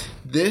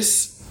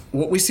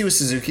 What we see with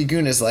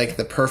Suzuki-gun is like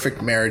the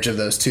perfect marriage of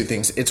those two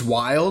things. It's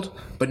wild,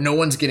 but no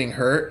one's getting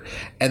hurt.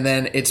 And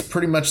then it's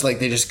pretty much like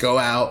they just go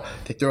out,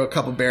 they throw a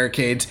couple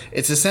barricades.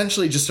 It's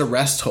essentially just a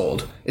rest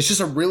hold. It's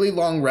just a really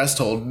long rest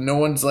hold. No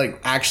one's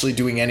like actually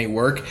doing any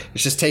work.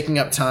 It's just taking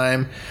up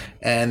time.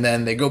 And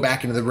then they go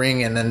back into the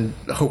ring and then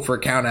hope for a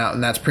count out.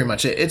 And that's pretty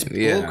much it. It's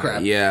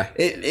bullcrap. Yeah.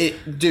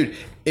 Dude,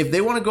 if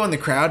they want to go in the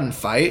crowd and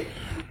fight,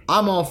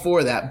 I'm all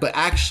for that, but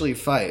actually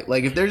fight.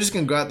 Like, if they're just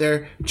going to go out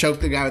there, choke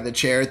the guy with the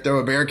chair, throw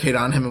a barricade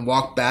on him, and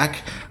walk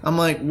back, I'm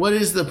like, what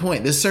is the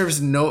point?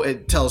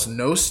 It tells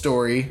no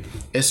story.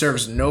 It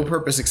serves no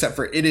purpose except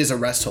for it is a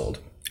rest hold.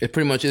 It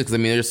pretty much is, because, I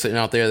mean, they're just sitting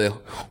out there, they're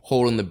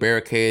holding the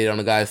barricade on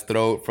the guy's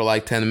throat for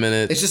like 10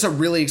 minutes. It's just a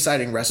really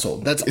exciting wrestle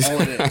hold. That's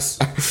all it is.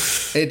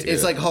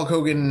 It's like Hulk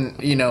Hogan,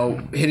 you know,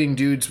 hitting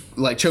dudes,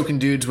 like choking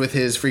dudes with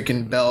his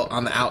freaking belt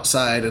on the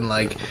outside, and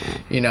like,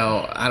 you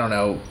know, I don't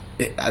know,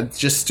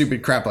 just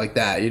stupid crap like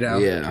that, you know?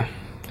 Yeah.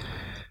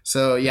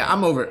 So, yeah,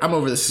 I'm over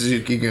the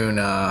Suzuki-gun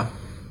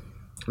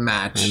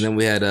match. And then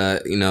we had,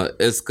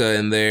 Iska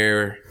in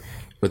there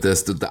with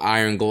the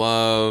iron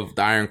glove,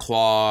 the iron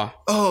claw.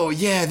 Oh,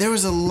 yeah, there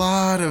was a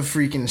lot of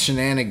freaking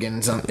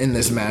shenanigans in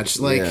this match.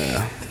 Like,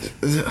 yeah.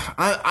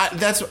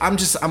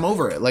 I'm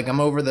over it. Like, I'm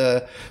over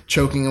the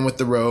choking them with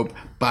the rope,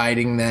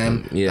 biting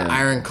them, the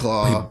iron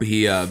claw.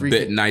 He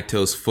bit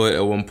Naito's foot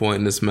at one point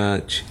in this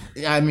match.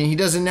 I mean, he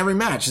does it in every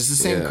match. It's the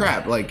same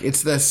crap. Like,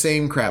 it's the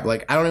same crap.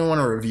 Like, I don't even want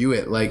to review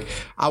it. Like,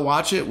 I'll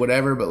watch it,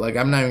 whatever, but like,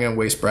 I'm not even gonna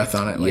waste breath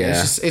on it. Like,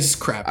 it's just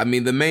crap. I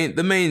mean, the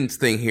main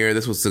thing here,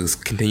 this was to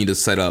continue to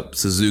set up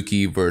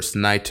Suzuki versus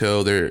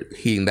Naito. They're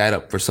heating that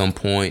up for some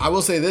point. I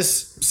will say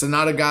this: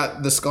 Sanada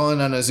got the skull on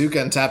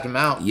Azuka and tapped him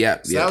out.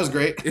 Yep. So that was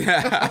great.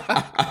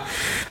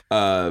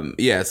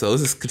 So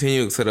let's just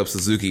continue to set up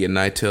Suzuki and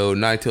Naito.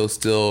 Naito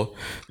still...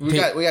 We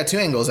got two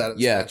angles out of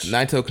this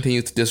match. Naito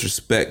continues to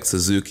disrespect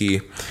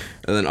Suzuki.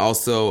 And then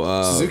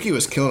also... Suzuki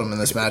was killing him in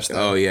this match,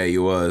 though. Oh, yeah, he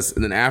was.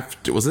 And then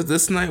after... Was it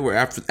this night where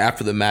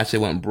after the match they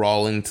went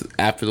brawling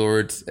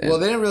afterwards? Well,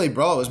 they didn't really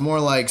brawl. It was more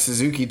like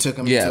Suzuki took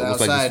him to the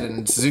outside,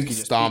 and Suzuki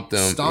just stomped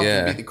him.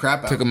 And beat the crap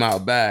out of him. Took him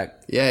out back.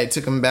 Yeah, he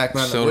took him back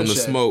behind the woodshed.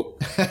 Showed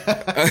him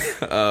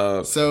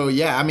the smoke. So,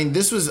 yeah, I mean,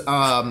 this was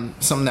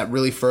something that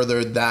really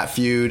furthered that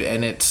feud,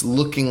 and it's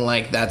looking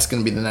like that's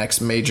going to be the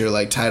next major,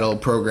 like, title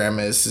program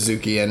is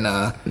Suzuki and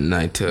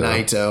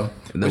Naito.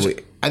 And then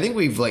I think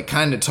we've like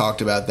kind of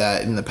talked about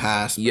that in the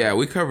past. Yeah,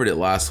 we covered it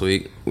last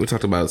week. We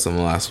talked about some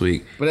last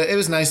week. But it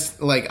was nice,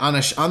 like on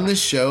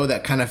this show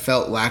that kind of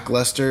felt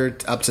lackluster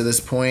up to this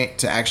point,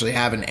 to actually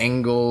have an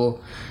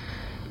angle,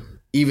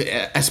 even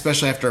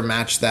especially after a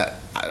match that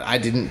I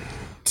didn't,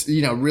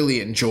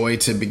 really enjoy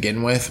to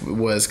begin with,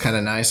 was kind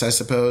of nice, I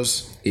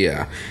suppose.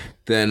 Yeah.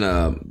 Then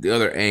the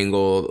other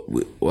angle,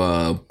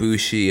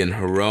 Bushi and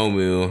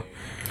Hiromu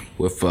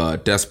with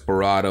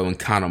Desperado and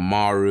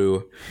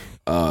Kanemaru.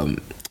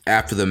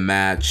 After the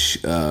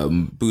match,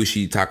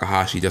 Bushi,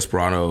 Takahashi,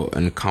 Desperado,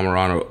 and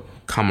Kanemaru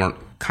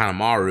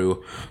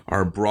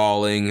are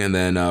brawling, and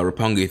then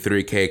Roppongi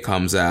 3K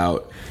comes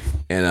out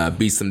and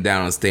beats them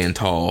down and Stand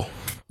Tall.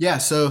 Yeah,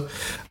 so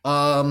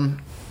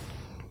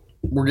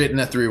we're getting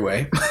a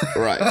three-way.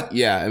 Right.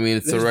 Yeah, I mean,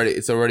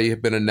 it's already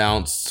been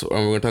announced, and we're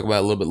going to talk about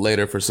it a little bit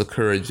later, for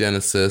Sakura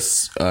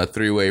Genesis,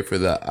 three-way for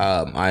the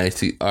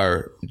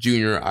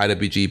Junior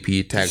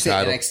IWGP tag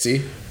title.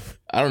 NXT?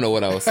 I don't know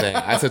what I was saying.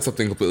 I said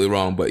something completely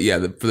wrong, but yeah,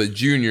 for the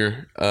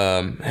junior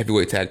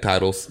heavyweight tag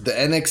titles. The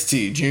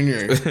NXT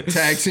junior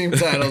tag team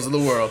titles of the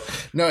world.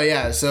 No,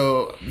 yeah,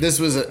 so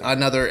this was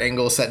another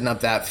angle setting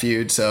up that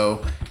feud.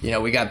 So,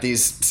 we got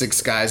these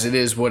 6 guys. It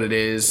is what it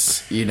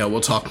is.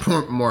 We'll talk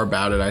more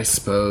about it, I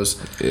suppose.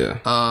 Yeah.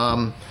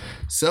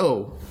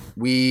 So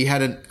we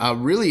had a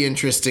really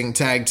interesting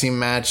tag team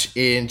match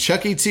in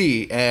Chucky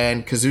T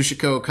and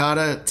Kazuchika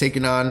Okada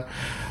taking on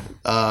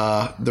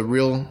the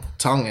real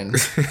Tongan,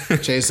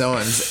 Chase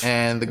Owens,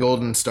 and the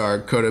Golden Star,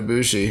 Kota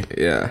Ibushi.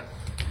 Yeah.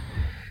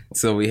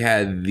 So we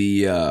had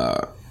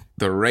the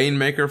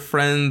Rainmaker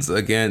friends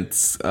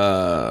against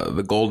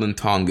the Golden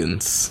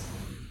Tongans.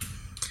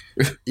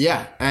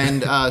 Yeah,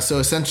 and so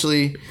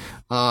essentially,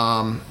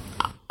 I'm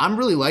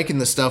really liking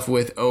the stuff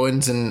with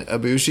Owens and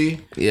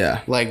Ibushi.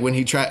 Yeah. Like when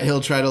he'll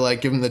try to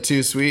like give him the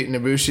too sweet, and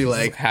Ibushi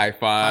like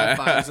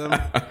high-fives him.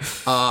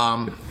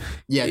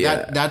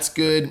 That's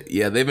good.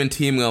 Yeah, they've been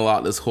teaming a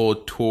lot this whole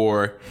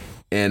tour,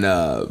 and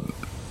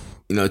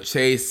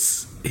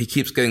Chase, he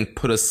keeps getting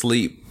put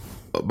asleep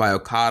by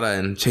Okada,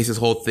 and Chase's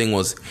whole thing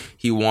was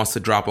he wants to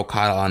drop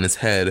Okada on his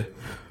head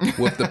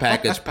with the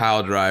package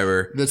pile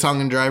driver. The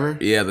Tongan driver?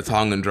 Yeah, the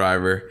Tongan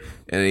driver.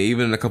 And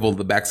even in a couple of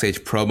the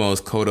backstage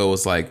promos, Kota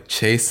was like,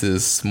 Chase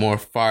is more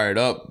fired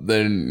up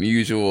than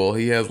usual.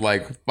 He has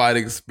like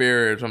fighting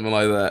spirit or something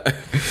like that.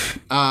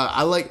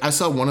 I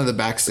saw one of the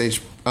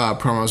backstage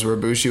promos where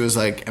Ibushi was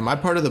like, am I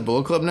part of the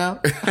Bullet Club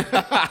now?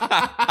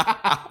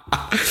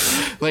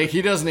 Like,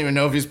 he doesn't even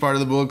know if he's part of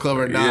the Bullet Club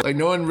or not. Yeah. Like,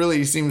 no one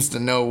really seems to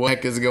know what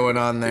heck is going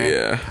on there.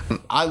 Yeah.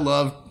 I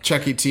love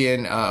Chucky T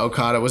and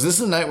Okada. Was this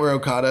the night where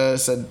Okada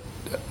said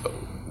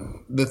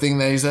the thing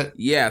that he said?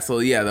 Yeah, so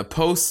yeah, the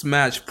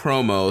post-match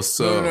promo.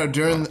 So No,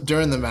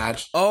 during the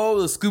match. Oh,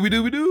 the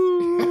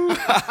Scooby-Dooby-Doo!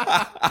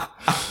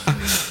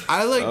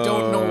 I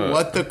don't know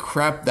what the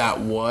crap that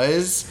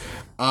was.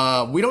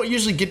 We don't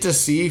usually get to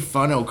see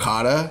fun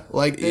Okada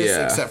like this,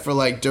 except for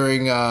like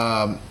during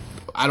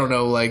I don't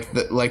know, like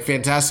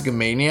Fantastica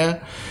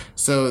Mania.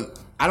 So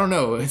I don't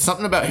know. It's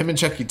something about him and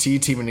Chucky T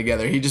teaming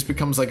together. He just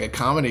becomes like a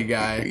comedy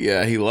guy.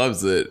 Yeah, he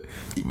loves it.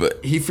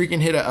 But he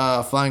freaking hit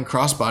a flying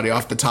crossbody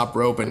off the top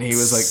rope, and he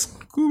was like,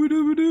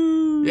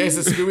 Scooby-Dooby-Doo. Yeah, it's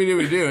a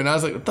Scooby-Dooby-Doo. And I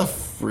was like, what the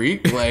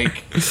freak?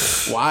 Like,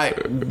 why?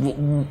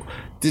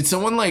 Did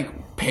someone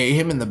like pay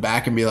him in the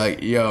back and be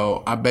like,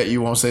 yo, I bet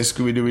you won't say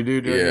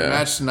Scooby-Dooby-Doo during your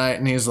match tonight?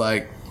 And he's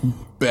like,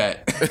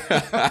 bet.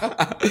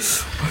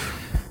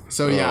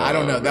 So yeah, I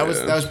don't know. That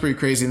was pretty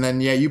crazy. And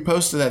then you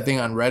posted that thing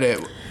on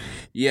Reddit.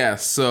 Yeah,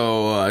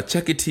 so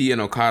Chucky T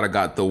and Okada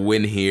got the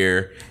win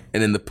here,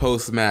 and in the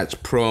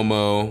post-match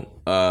promo,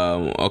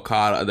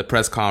 Okada at the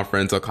press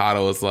conference,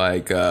 Okada was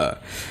like,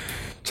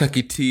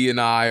 Chucky T and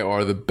I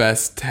are the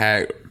best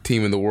tag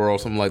team in the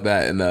world, something like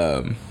that,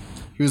 and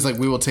he was like,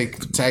 we will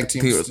take tag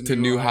teams to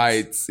new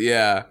heights.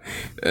 Yeah.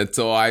 And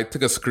so I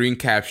took a screen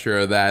capture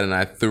of that and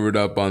I threw it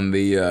up on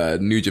the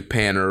New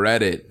Japan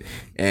Reddit,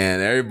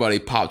 and everybody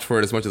popped for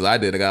it as much as I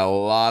did. I got a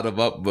lot of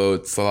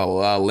upvotes, a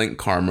lot of link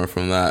karma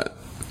from that.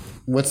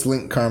 What's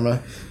link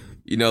karma?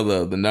 You know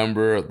the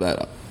number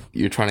that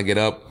you're trying to get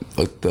up,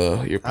 like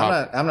your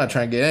pop. I'm not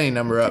trying to get any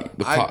number up.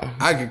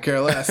 I could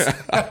care less.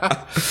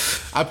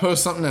 I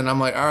post something and I'm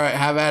like, all right,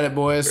 have at it,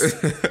 boys.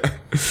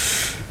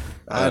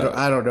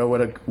 I don't know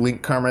what a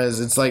link karma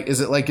is. It's like,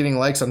 is it like getting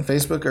likes on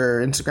Facebook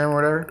or Instagram or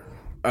whatever?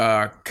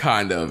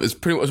 Kind of. It's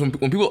pretty much when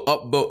people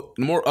upvote,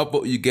 the more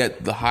upvote you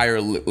get, the higher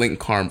link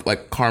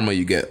karma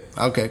you get.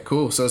 Okay,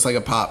 cool. So it's like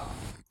a pop.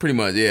 Pretty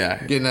much,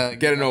 yeah. Getting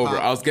over.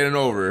 Pop. I was getting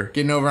over.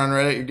 Getting over on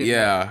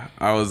Reddit?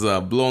 I was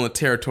blowing the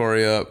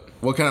territory up.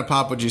 What kind of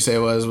pop would you say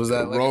was? Was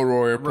that like Road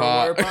Warrior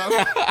pop?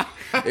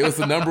 It was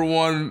the number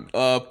one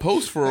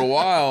post for a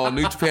while on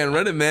New Japan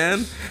Reddit,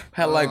 man.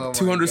 Had like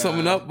 200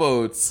 something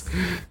upvotes.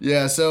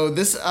 Yeah, so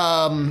this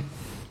I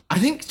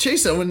think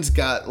Chase Owens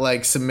got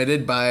like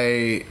submitted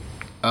by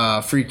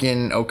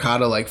freaking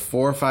Okada like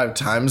 4 or 5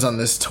 times on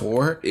this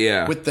tour.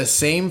 Yeah. With the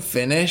same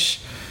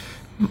finish.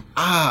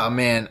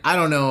 Man, I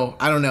don't know.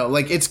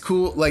 Like, it's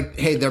cool. Like,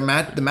 hey, the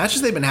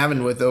matches they've been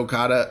having with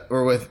Okada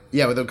with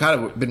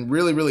Okada have been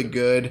really, really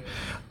good.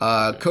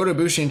 Kota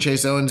Ibushi and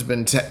Chase Owens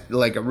been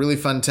like a really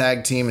fun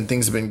tag team, and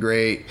things have been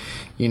great.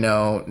 You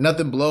know,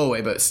 nothing blow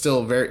away, but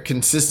still very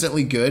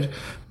consistently good.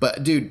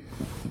 But dude,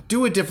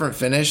 do a different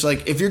finish.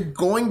 Like, if you're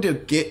going to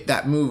get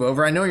that move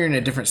over, I know you're in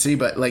a different city,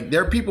 but like,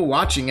 there are people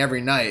watching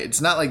every night.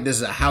 It's not like this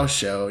is a house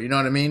show. You know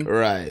what I mean?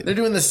 Right. They're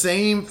doing the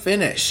same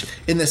finish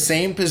in the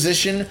same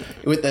position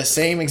with the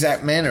same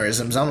exact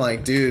mannerisms. I'm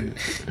like, dude,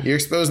 you're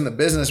exposing the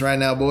business right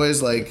now,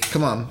 boys. Like,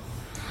 come on.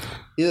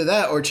 Either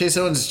that or Chase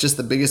Owens is just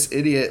the biggest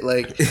idiot.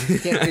 Like, he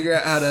can't figure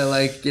out how to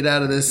like get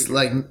out of this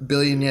like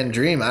billion yen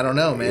dream. I don't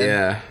know, man.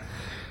 Yeah.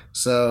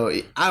 So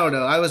I don't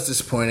know. I was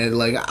disappointed.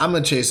 Like, I'm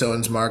a Chase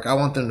Owens mark. I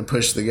want them to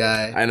push the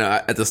guy. I know.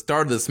 At the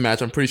start of this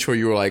match, I'm pretty sure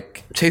you were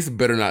like, Chase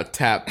better not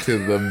tap to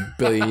the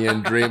billion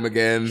yen dream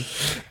again.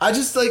 I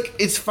just like,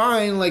 it's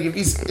fine. Like,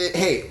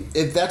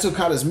 if that's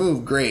Okada's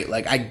move, great.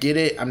 Like, I get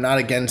it. I'm not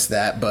against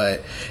that.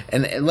 But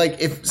and like,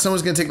 if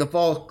someone's gonna take the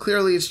fall,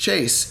 clearly it's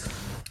Chase.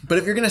 But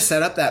if you're gonna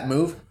set up that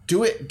move,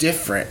 do it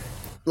different.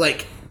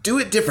 Like, do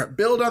it different.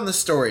 Build on the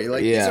story.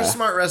 Like, these are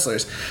smart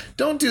wrestlers.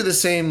 Don't do the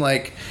same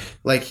like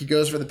he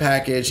goes for the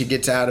package, he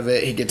gets out of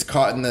it, he gets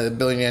caught in the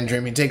billion yen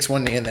dream, he takes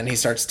one knee, and then he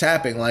starts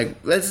tapping. Like,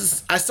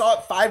 I saw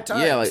it 5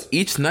 times. Yeah, like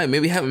each night,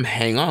 maybe have him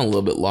hang on a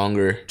little bit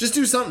longer. Just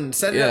do something,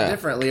 set it up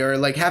differently, or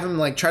like have him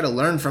like try to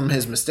learn from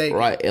his mistake.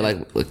 Right,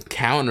 and like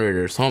counter it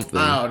or something.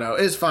 I don't know.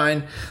 It's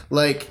fine.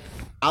 Like,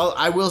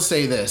 I will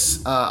say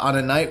this. On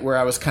a night where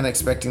I was kind of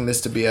expecting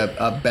this to be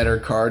a better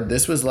card,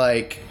 this was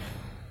like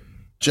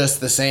just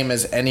the same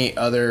as any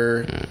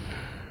other...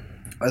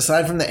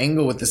 Aside from the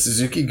angle with the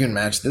Suzuki-Gun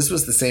match, this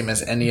was the same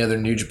as any other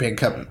New Japan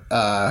Cup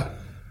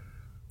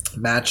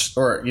match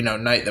or, you know,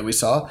 night that we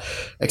saw,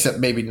 except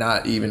maybe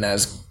not even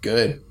as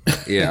good.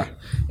 Yeah.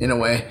 In a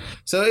way.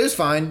 So it was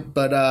fine,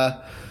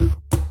 but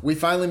we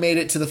finally made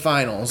it to the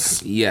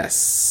finals.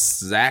 Yes.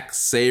 Zack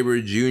Sabre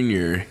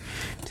Jr.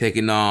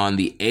 taking on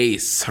the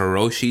ace,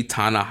 Hiroshi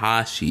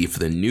Tanahashi, for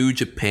the New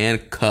Japan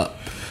Cup.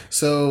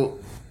 So...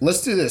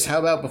 let's do this. How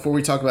about before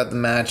we talk about the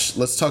match,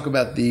 let's talk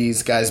about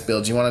these guys'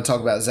 builds. You want to talk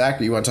about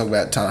Zack or you want to talk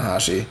about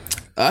Tanahashi?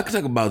 I can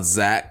talk about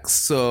Zack.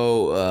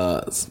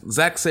 So,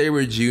 Zack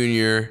Sabre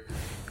Jr.,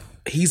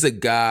 he's a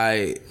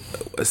guy,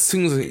 as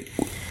soon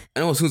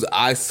as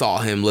I saw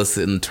him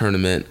listed in the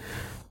tournament,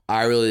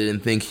 I really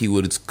didn't think he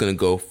was going to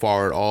go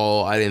far at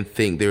all. I didn't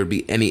think there would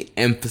be any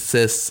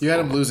emphasis. You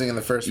had him losing in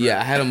the first round. Yeah,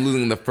 I had him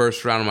losing in the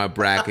first round of my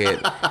bracket.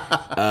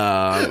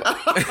 I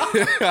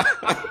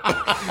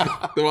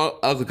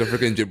was like a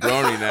freaking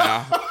jabroni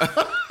now.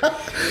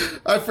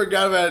 I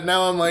forgot about it.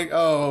 Now I'm like,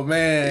 oh,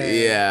 man.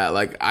 Yeah,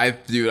 like, I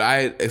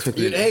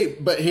expected... Hey,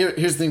 but here's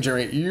the thing,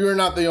 Jeremy. You're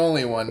not the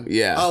only one.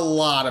 Yeah. A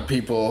lot of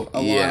people.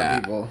 A lot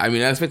of people. I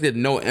mean, I expected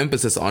no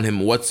emphasis on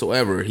him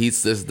whatsoever.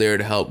 He's just there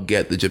to help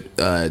get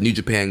the New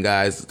Japan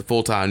guys, the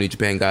full-time New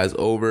Japan guys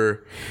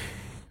over.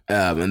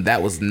 And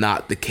that was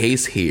not the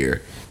case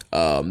here.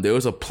 There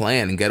was a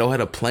plan. Gedo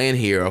had a plan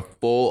here, a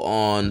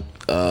full-on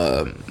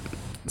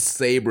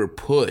Sabre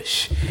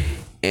push.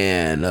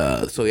 And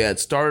so, yeah, it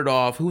started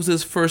off... Who was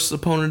his first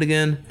opponent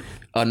again?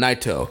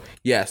 Naito.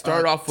 Yeah,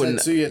 started off with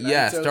Naito.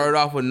 Yeah, started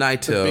off with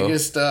Naito. The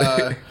biggest,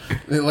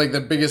 like the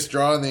biggest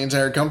draw in the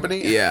entire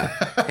company. Yeah.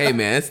 Hey,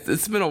 man,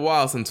 it's been a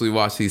while since we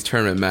watched these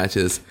tournament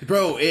matches.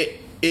 Bro,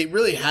 it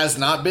really has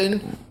not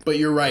been, but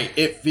you're right.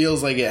 It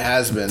feels like it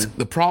has been.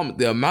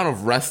 The amount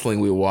of wrestling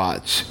we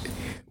watch,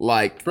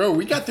 like... Bro,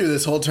 we got through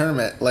this whole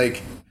tournament,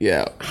 like...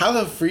 Yeah. How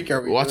the freak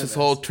are we watch this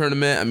whole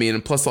tournament? I mean,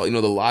 and plus all, you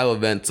know, the live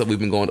events that we've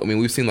been going... I mean,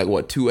 we've seen, like,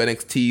 what, 2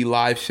 NXT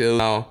live shows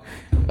now.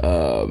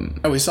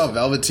 We saw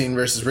Velveteen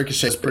versus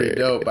Ricochet. It's pretty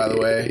dope, by the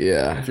way.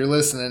 Yeah. If you're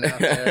listening out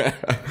there,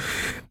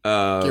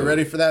 get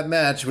ready for that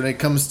match. When it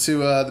comes to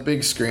the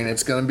big screen,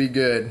 it's going to be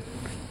good.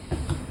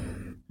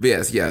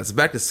 Yes. So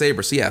back to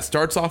Sabre. So, yeah, it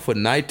starts off with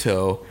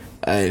Naito,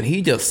 and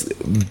he just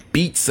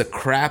beats the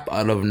crap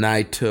out of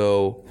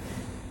Naito,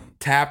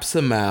 taps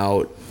him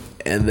out,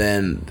 and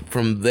then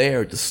from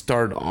there, that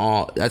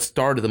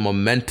started the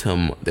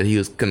momentum that he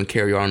was going to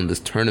carry on in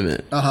this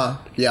tournament.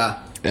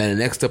 Yeah. And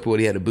next up,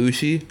 he had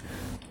Ibushi.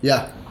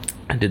 Yeah.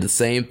 And did the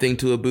same thing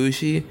to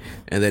Ibushi.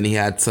 And then he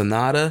had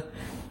Sanada.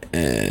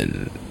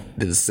 And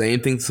did the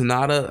same thing to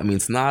Sanada. I mean,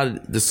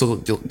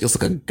 Sanada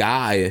just like a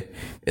guy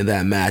in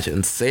that match.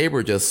 And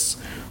Sabre just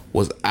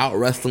was out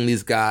wrestling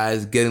these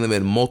guys, getting them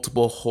in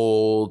multiple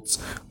holds,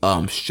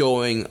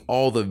 showing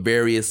all the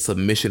various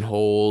submission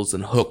holds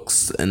and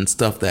hooks and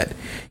stuff that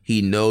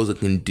he knows it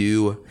can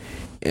do,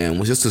 and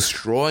was just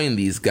destroying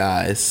these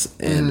guys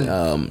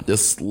and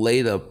just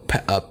laid a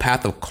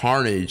path of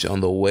carnage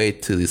on the way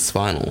to these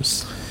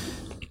finals.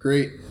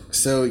 Great.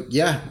 So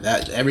yeah,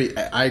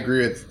 I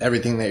agree with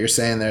everything that you're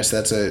saying there.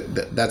 So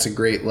that's a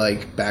great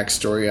like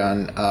backstory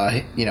on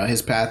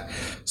his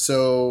path.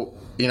 So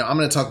I'm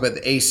going to talk about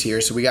the ace here.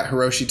 So we got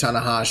Hiroshi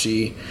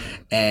Tanahashi,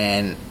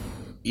 and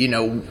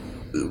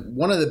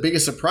one of the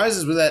biggest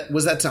surprises was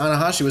that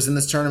Tanahashi was in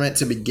this tournament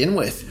to begin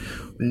with.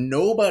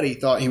 Nobody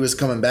thought he was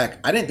coming back.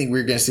 I didn't think we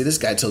were going to see this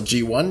guy till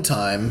G1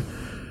 time.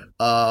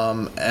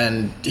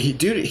 And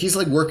he's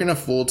like working a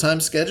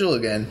full-time schedule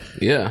again.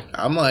 Yeah.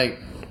 I'm like,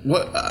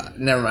 what?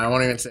 Never mind. I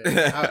won't even say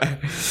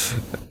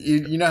it.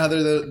 You know how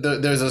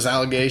there's those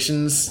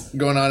allegations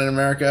going on in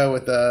America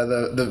with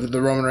the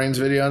Roman Reigns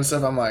video and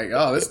stuff. I'm like,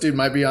 oh, this dude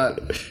might be on.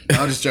 No,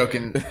 I'm just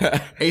joking.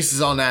 Ace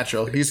is all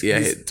natural. He's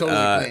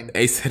totally clean.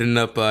 Ace hitting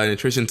up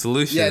Nutrition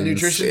Solutions. Yeah,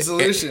 Nutrition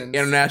Solutions.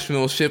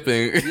 International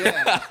shipping.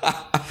 Yeah.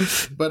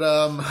 But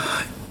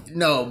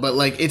no, but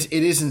like it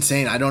is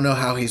insane. I don't know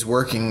how he's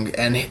working,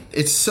 and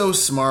it's so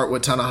smart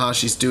what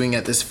Tanahashi's doing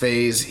at this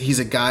phase. He's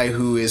a guy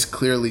who is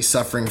clearly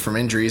suffering from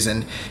injuries,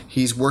 and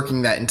he's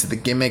working that into the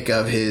gimmick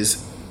of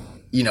his,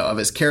 of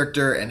his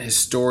character and his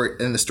story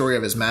and the story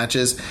of his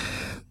matches.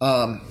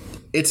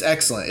 It's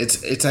excellent.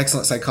 It's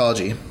excellent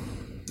psychology.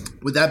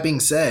 With that being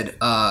said,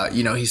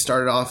 he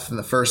started off in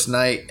the first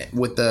night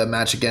with the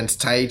match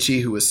against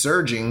Taichi, who was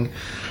surging,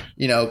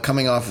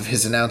 coming off of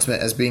his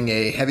announcement as being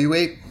a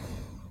heavyweight.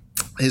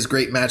 His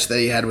great match that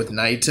he had with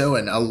Naito,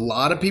 and a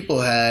lot of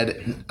people had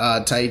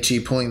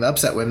Taichi pulling the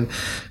upset win,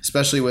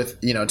 especially with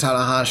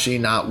Tanahashi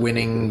not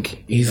winning.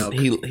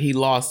 He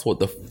lost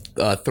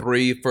the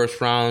 3 first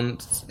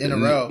rounds in a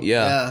row.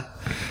 Yeah.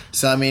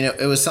 So I mean,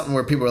 it was something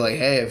where people were like,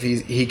 "Hey, if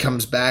he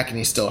comes back and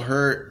he's still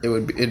hurt,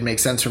 it'd make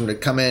sense for him to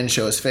come in,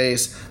 show his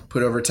face,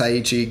 put over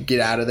Taichi, get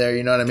out of there."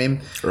 You know what I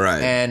mean?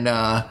 Right. And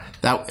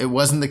that it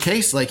wasn't the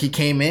case. Like, he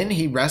came in,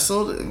 he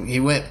wrestled, he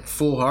went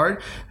full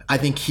hard. I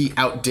think he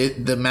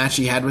outdid the match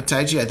he had with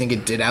Taichi. I think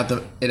it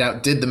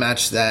outdid the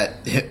match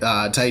that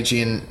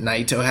Taichi and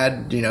Naito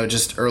had,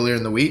 just earlier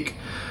in the week.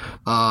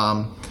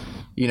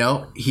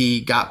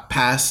 He got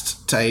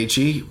past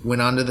Taichi,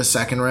 went on to the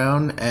second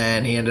round,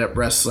 and he ended up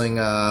wrestling,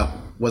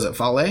 was it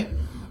Fale?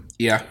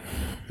 Yeah.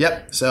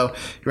 Yep. So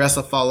he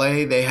wrestled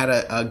Fale. They had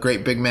a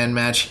great big man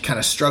match. He kind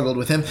of struggled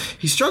with him.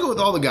 He struggled with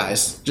all the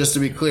guys, just to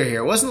be clear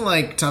here. It wasn't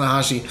like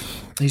Tanahashi.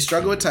 He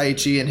struggled with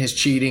Taichi and his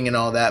cheating and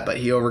all that, but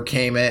he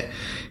overcame it.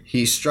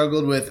 He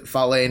struggled with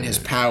Fale and his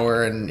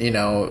power and,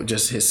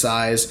 just his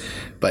size,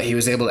 but he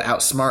was able to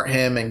outsmart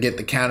him and get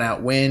the count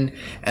out win.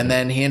 And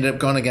then he ended up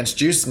going against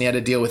Juice, and he had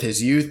to deal with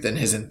his youth and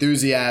his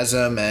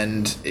enthusiasm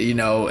and,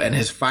 and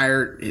his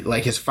fiery,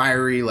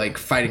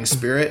 fighting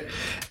spirit.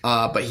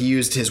 But he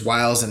used his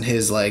wiles and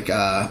his,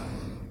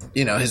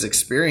 his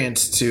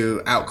experience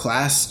to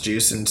outclass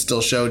Juice and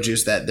still show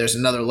Juice that there's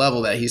another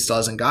level that he still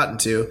hasn't gotten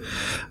to.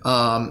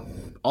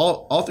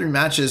 All 3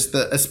 matches,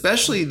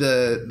 especially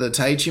the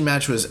Taichi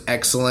match was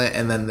excellent,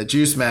 and then the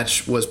Juice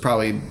match was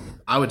probably,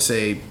 I would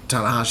say,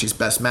 Tanahashi's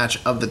best match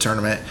of the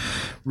tournament.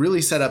 Really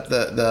set up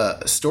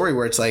the story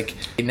where it's like,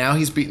 now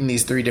he's beaten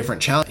these 3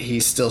 different challenges.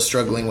 He's still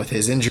struggling with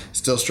his injury,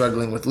 still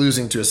struggling with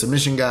losing to a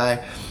submission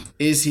guy.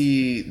 Is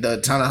he the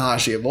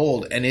Tanahashi of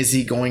old, and is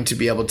he going to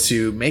be able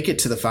to make it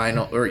to the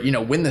final or,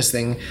 win this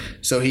thing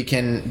so he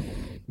can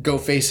go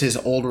face his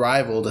old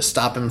rival to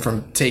stop him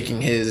from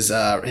taking his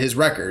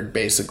record,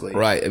 basically?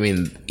 Right. I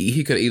mean,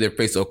 he could either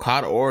face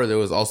Okada, or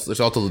there's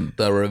also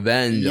the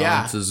revenge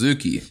on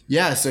Suzuki.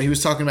 Yeah, so he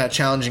was talking about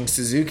challenging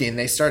Suzuki, and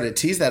they started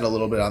to tease that a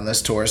little bit on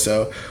this tour,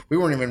 so we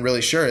weren't even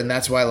really sure, and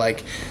that's why,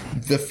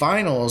 the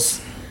finals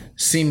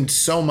seemed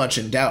so much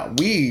in doubt.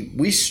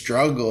 We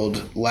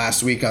struggled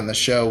last week on the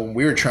show when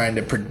we were trying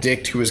to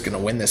predict who was going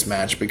to win this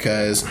match,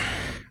 because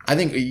I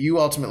think you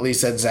ultimately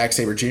said Zack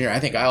Sabre Jr. I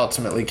think I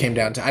ultimately came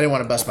down to, I didn't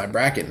want to bust my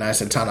bracket, and I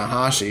said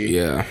Tanahashi.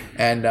 Yeah.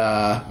 And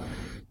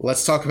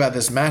let's talk about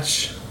this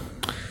match.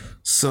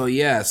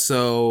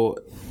 So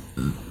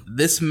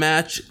this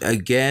match,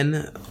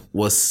 again,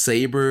 was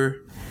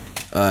Sabre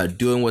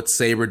doing what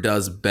Sabre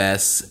does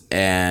best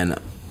and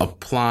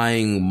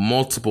applying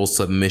multiple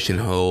submission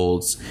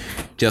holds,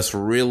 just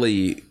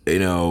really,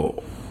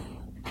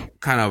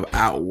 kind of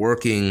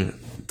outworking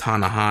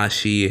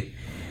Tanahashi.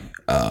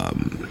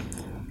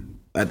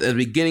 At the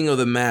beginning of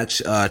the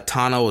match,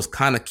 Tana was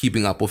kind of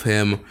keeping up with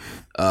him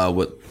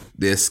with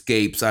the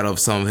escapes out of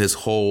some of his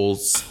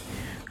holds.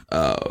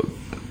 But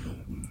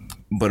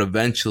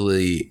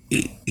eventually,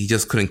 he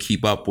just couldn't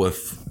keep up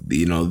with,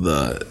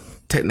 the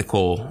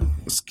technical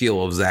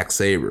skill of Zack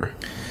Sabre.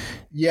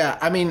 Yeah,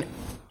 I mean,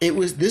 it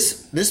was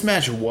this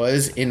match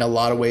was in a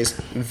lot of ways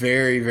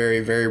very,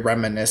 very, very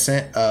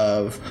reminiscent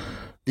of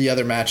the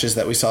other matches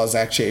that we saw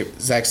Zack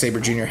Sabre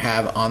Jr.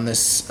 have on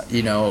this,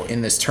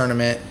 in this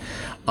tournament.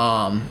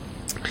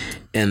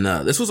 And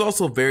this was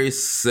also very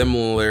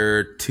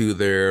similar to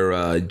their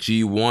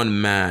G1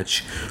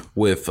 match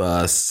with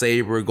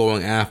Sabre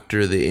going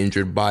after the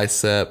injured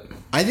bicep.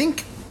 I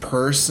think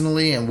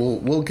personally, and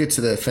we'll get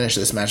to the finish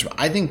of this match, but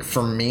I think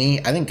for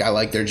me, I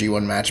like their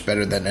G1 match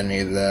better than any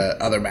of the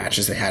other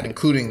matches they had,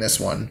 including this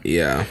one.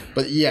 Yeah.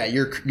 But yeah,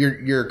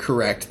 you're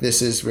correct.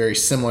 This is very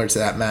similar to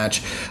that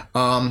match.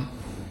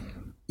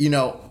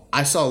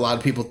 I saw a lot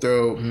of people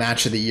throw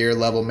match of the year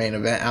level main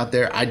event out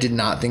there. I did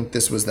not think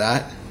this was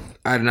that.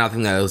 I did not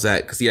think that it was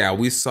that, because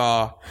we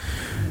saw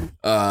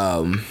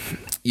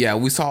Yeah,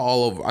 I saw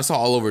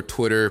all over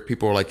Twitter.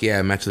 People were like,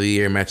 yeah, match of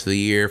the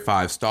year,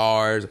 5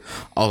 stars.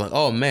 I was like,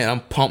 oh man,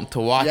 I'm pumped to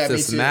watch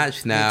this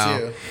match now. Me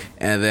too.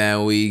 And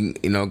then we,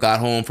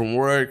 got home from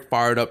work,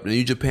 fired up the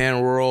New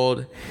Japan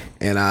World.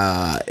 And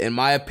in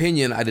my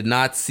opinion, I did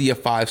not see a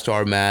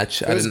 5-star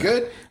match. It was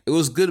good. It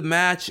was a good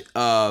match.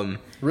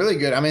 Really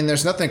good. I mean,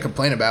 there's nothing to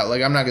complain about.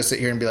 Like, I'm not going to sit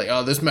here and be like,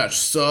 oh, this match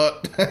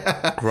sucked.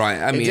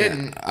 Right. I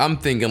mean, I'm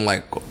thinking,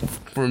 like,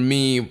 for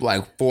me,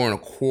 like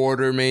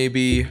 4.25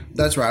 maybe.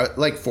 That's right.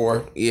 Like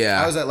 4.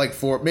 Yeah. I was at like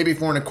 4, maybe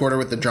 4.25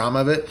 with the drama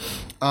of it.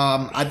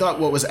 I thought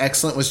what was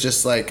excellent was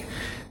just, like,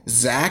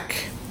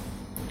 Zack,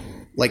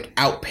 like,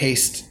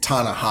 outpaced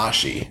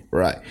Tanahashi.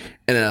 Right.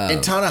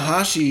 And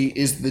Tanahashi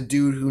is the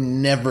dude who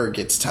never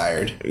gets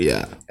tired.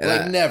 Yeah.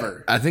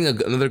 Never. I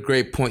think another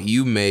great point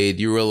you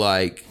made, you were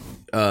like,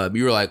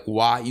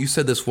 why? You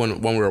said this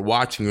when we were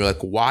watching. You're like,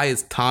 why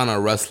is Tana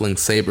wrestling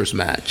Saber's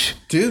match?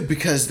 Dude,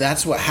 because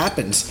that's what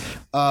happens.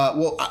 That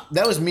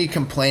was me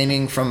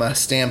complaining from a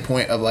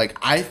standpoint of, like,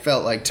 I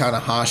felt like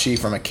Tanahashi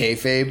from a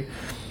kayfabe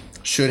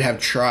should have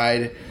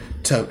tried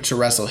to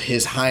wrestle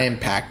his high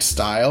impact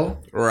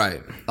style.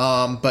 Right.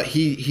 But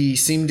he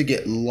seemed to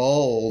get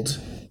lulled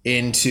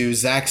into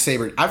Zack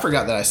Sabre. I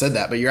forgot that I said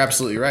that, but you're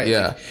absolutely right.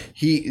 Yeah.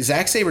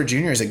 Zack Sabre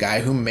Jr. is a guy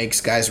who makes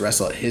guys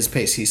wrestle at his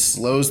pace. He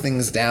slows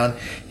things down.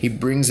 He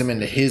brings them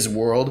into his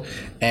world,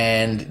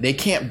 and they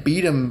can't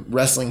beat him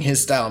wrestling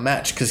his style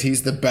match because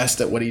he's the best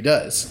at what he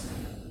does.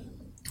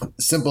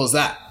 Simple as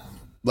that.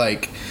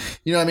 Like,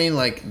 you know what I mean?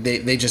 Like,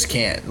 they just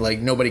can't. Like,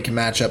 nobody can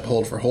match up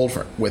hold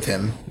for with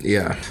him.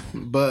 Yeah.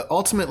 But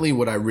ultimately,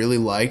 what I really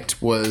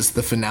liked was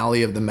the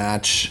finale of the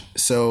match.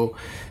 So,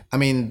 I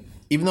mean,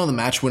 even though the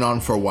match went on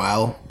for a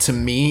while, to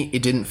me,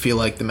 it didn't feel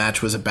like the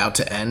match was about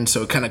to end.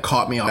 So it kind of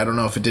caught me off. I don't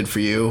know if it did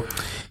for you.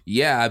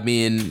 Yeah, I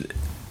mean,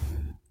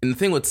 and the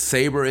thing with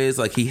Sabre is,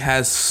 like, he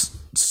has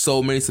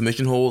so many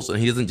submission holds, and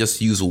he doesn't just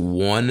use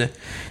one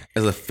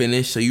as a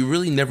finish. So you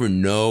really never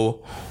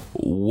know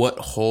what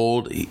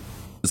hold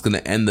is going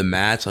to end the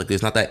match. Like,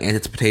 there's not that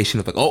anticipation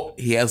of, like, oh,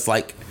 he has,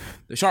 like,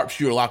 the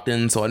sharpshooter locked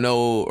in, so I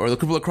know, or the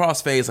crippler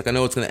crossface, like, I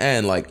know it's going to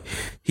end. Like,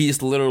 he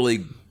just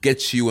literally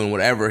gets you in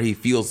whatever he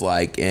feels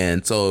like,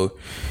 and so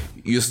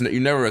you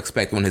never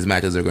expect when his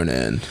matches are going to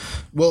end.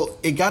 Well,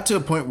 it got to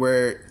a point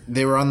where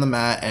they were on the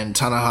mat, and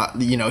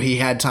he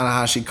had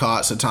Tanahashi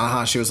caught, so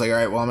Tanahashi was like, all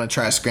right, well, I'm going to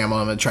try a scramble,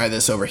 I'm going to try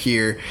this over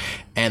here,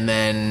 and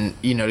then,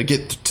 to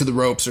get to the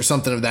ropes or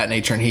something of that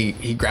nature, and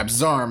he grabs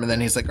his arm, and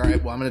then he's like, all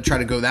right, well, I'm going to try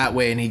to go that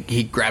way, and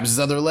he grabs his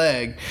other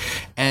leg,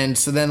 and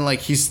so then, like,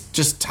 he's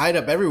just tied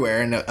up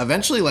everywhere, and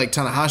eventually, like,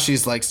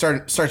 Tanahashi's, like,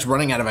 starts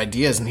running out of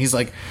ideas, and he's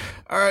like,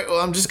 all right, well,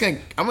 I'm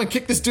gonna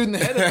kick this dude in the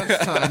head a bunch of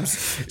times,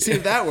 see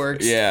if that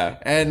works. Yeah.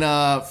 And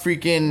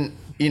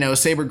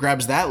Sabre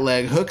grabs that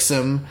leg, hooks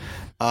him,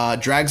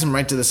 drags him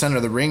right to the center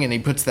of the ring, and he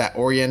puts that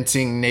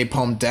orienting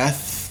napalm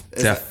death.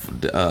 Is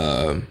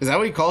that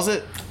what he calls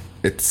it?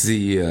 It's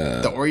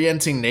the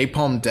orienting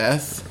napalm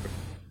death.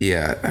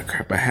 Yeah,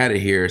 crap, I had it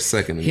here a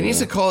second ago. He needs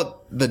to call it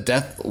the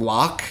death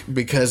lock,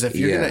 because if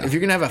you're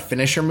gonna have a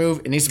finisher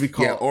move, it needs to be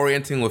called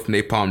orienting with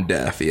napalm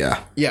death.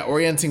 Yeah,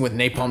 orienting with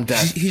napalm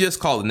death. He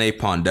just called it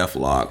napalm death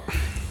lock.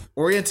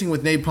 Orienting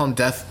with napalm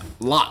death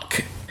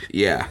lock.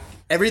 Yeah.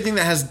 Everything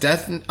that has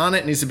death on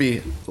it needs to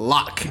be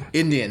lock.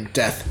 Indian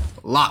death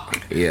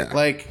lock. Yeah.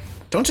 Like,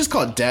 don't just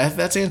call it death.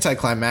 That's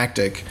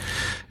anticlimactic.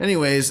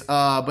 Anyways,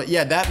 but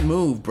yeah, that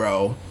move,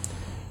 bro.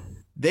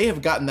 They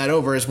have gotten that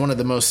over as one of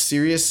the most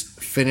serious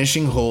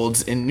finishing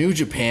holds in New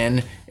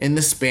Japan in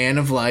the span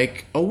of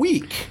like a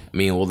week. I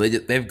mean, well,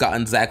 they've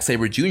gotten Zack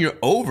Sabre Jr.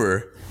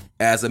 over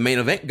as a main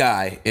event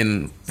guy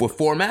with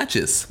 4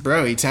 matches.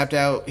 Bro, he tapped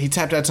out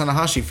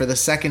Tanahashi for the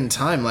second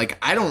time. Like,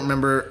 I don't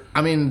remember.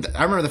 I mean,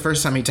 I remember the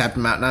first time he tapped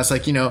him out, and I was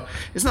like,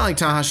 it's not like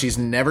Tanahashi's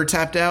never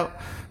tapped out,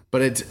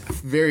 but it's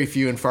very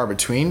few and far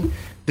between.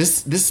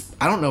 This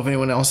I don't know if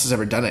anyone else has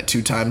ever done it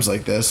 2 times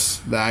like this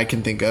that I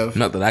can think of.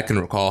 Not that I can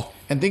recall.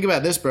 And think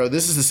about this, bro.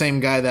 This is the same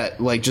guy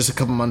that, like, just a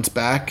couple months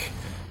back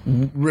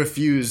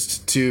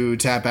refused to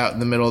tap out in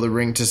the middle of the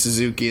ring to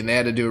Suzuki, and they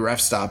had to do a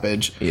ref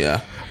stoppage.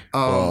 Yeah.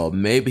 Well,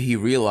 maybe he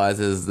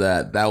realizes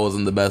that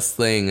wasn't the best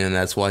thing, and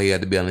that's why he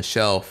had to be on the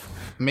shelf.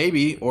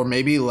 Maybe, or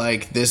maybe,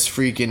 like, this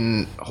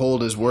freaking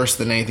hold is worse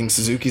than anything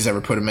Suzuki's ever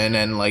put him in,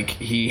 and, like,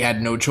 he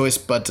had no choice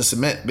but to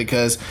submit,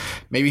 because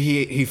maybe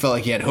he felt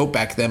like he had hope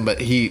back then,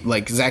 but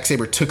Zack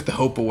Sabre took the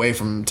hope away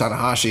from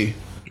Tanahashi.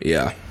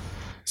 Yeah.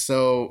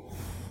 So,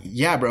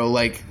 yeah, bro,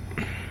 like,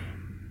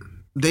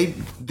 they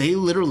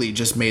literally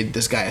just made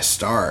this guy a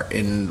star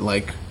in,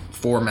 like,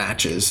 4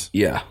 matches.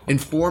 Yeah. In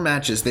 4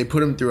 matches, they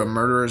put him through a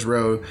murderer's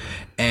row,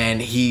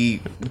 and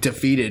he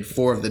defeated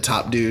 4 of the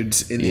top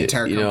dudes in the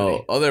entire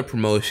company. Other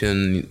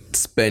promotion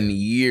spend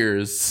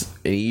years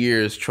and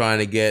years trying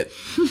to get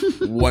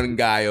one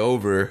guy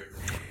over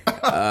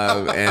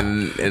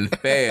and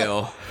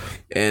fail.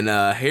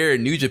 And here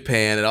in New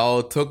Japan, it all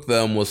it took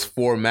them was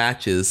 4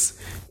 matches,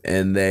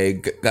 and they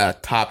got a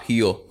top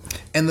heel.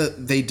 And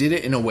they did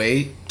it in a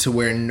way to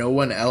where no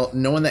one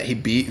that he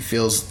beat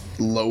feels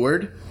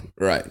lowered.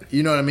 Right.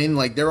 You know what I mean?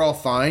 Like, they're all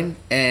fine,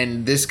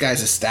 and this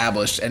guy's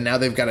established, and now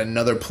they've got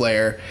another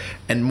player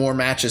and more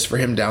matches for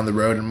him down the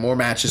road and more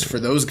matches for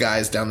those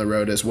guys down the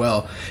road as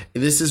well.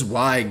 This is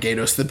why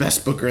Gato's the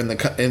best booker in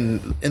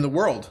the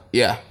world.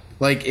 Yeah.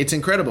 Like, it's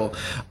incredible.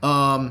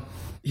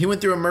 He went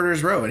through a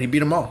murderer's row, and he beat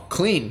them all.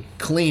 Clean.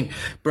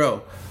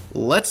 Bro,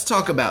 let's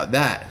talk about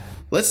that.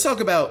 Let's talk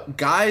about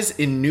guys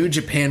in New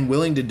Japan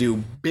willing to do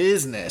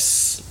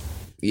business.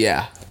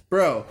 Yeah.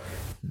 Bro.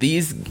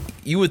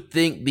 You would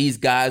think these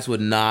guys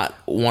would not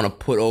want to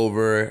put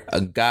over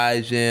a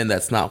Gaijin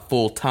that's not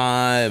full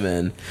time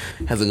and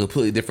has a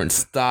completely different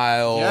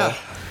style. Yeah.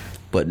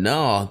 But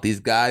no, these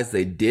guys,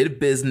 they did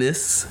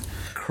business,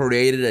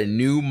 created a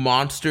new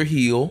monster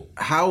heel.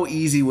 How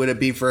easy would it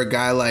be for a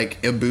guy like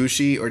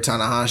Ibushi or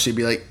Tanahashi to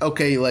be like,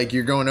 okay, like,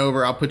 you're going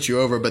over, I'll put you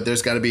over, but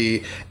there's got to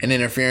be an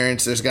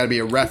interference, there's got to be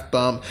a ref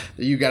bump,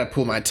 you got to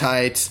pull my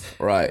tights.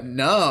 Right.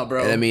 No,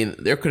 bro. And I mean,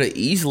 there could have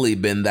easily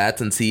been that,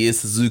 since he is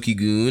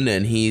Suzuki-gun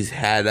and he's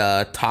had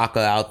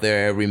Taka out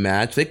there every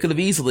match. They could have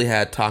easily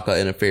had Taka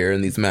interfere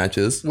in these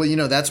matches.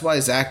 Well, that's why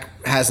Zack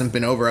hasn't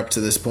been over up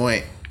to this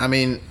point. I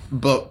mean,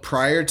 but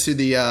prior to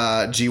the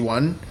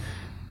G1,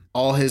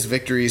 all his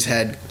victories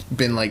had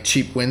been like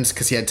cheap wins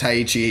because he had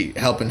Taichi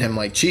helping him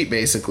like cheat,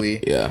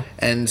 basically. Yeah.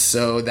 And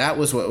so that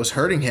was what was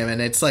hurting him.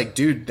 And it's like,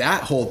 dude,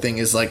 that whole thing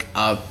is like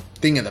a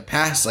thing of the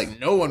past.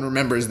 Like, no one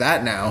remembers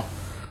that now.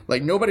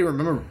 Like, nobody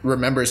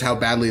remembers how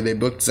badly they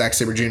booked Zack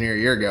Sabre Jr. a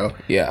year ago.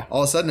 Yeah.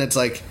 All of a sudden, it's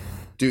like,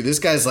 dude, this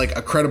guy's like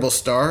a credible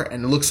star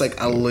and looks like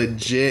a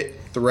legit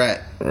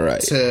threat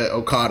to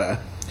Okada.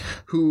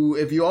 Who,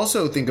 if you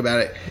also think about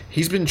it,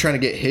 he's been trying to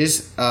get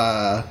his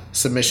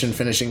submission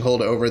finishing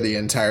hold over the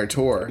entire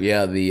tour.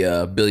 Yeah,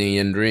 the billion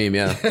yen dream,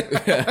 yeah.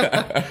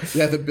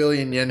 Yeah, the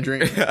billion yen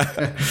dream.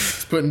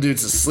 He's putting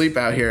dudes to sleep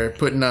out here,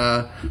 putting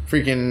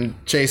freaking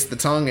Chase the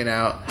Tongan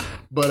out.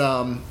 But,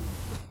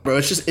 bro,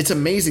 it's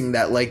amazing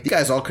that, like, these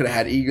guys all could have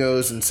had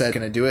egos and said,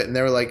 can I do it? And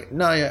they were like,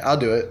 no, yeah, I'll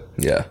do it.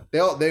 Yeah.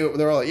 They're all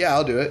like, yeah,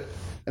 I'll do it.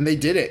 And they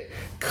did it.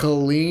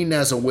 Clean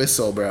as a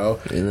whistle, bro.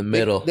 In the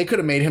middle. They could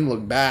have made him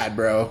look bad,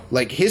 bro.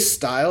 Like, his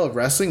style of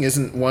wrestling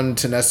isn't one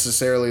to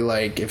necessarily,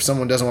 like, if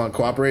someone doesn't want to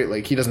cooperate,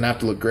 like, he doesn't have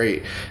to look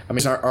great. I mean,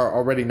 it's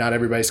already not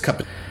everybody's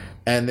cup.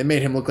 And they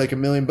made him look like $1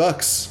 million.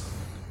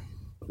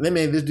 They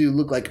made this dude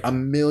look like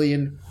 $1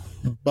 million.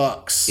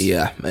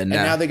 Yeah. And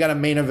now they got a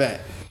main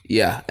event.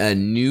 Yeah, a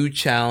new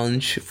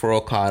challenge for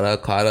Okada.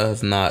 Okada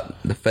has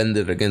not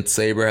defended against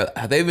Sabre.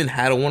 Have they even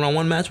had a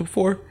one-on-one match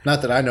before?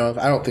 Not that I know of.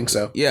 I don't think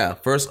so. Yeah,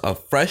 first a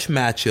fresh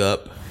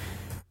matchup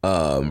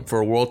for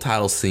a world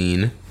title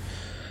scene.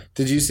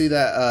 Did you see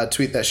that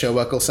tweet that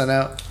Showbuckle sent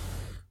out?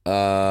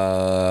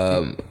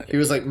 He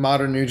was like,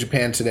 modern New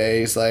Japan today.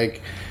 He's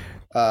like,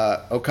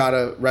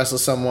 Okada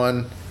wrestles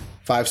someone,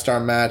 5-star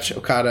match.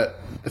 Okada,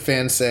 the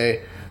fans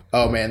say,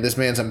 oh man, this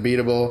man's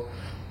unbeatable.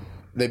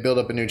 They build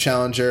up a new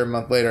challenger. A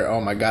month later,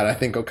 oh my god, I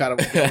think Okada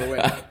will be able to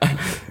win.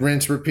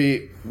 Rinse,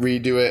 repeat,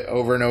 redo it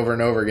over and over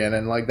and over again.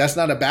 And like, that's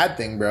not a bad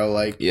thing, bro.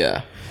 Like,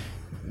 yeah,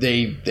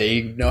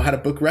 they know how to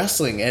book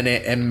wrestling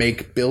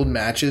and build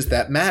matches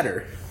that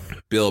matter.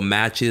 Build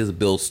matches,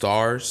 build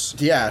stars.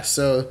 Yeah.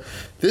 So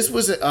this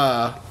was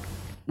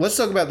let's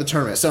talk about the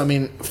tournament. So I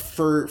mean,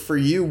 for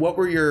you, what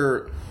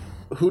were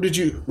who do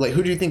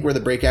you think were the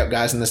breakout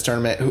guys in this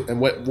tournament? And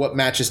what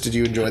matches did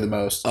you enjoy the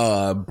most?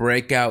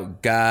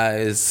 Breakout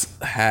guys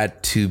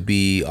had to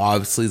be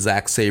obviously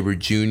Zack Sabre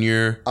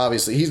Jr.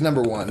 Obviously, he's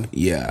number one.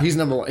 Yeah, he's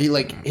number one. He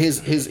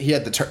he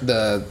had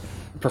the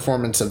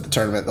performance of the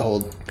tournament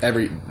all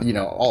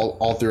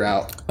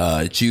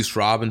throughout. Juice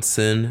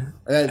Robinson.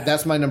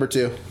 That's my number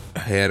 2.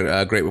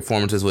 Had great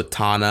performances with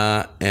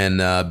Tana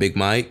and Big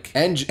Mike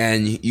and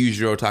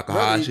Yujiro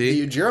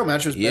Takahashi. The Yujiro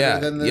match was better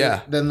than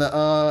the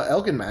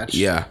Elgin match.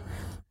 Yeah.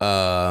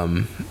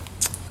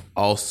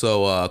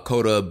 Also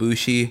Kota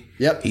Ibushi.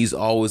 Yep. He's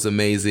always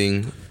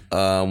amazing.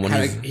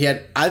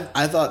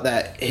 I thought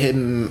that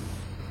him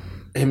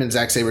and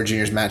Zack Sabre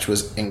Jr.'s match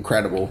was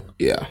incredible.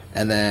 Yeah.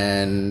 And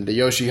then the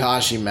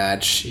Yoshihashi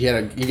match, he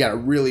got a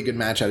really good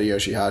match out of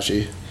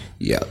Yoshihashi.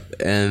 Yeah,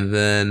 and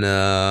then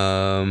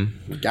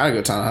gotta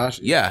go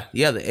Tanahashi. Yeah,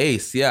 the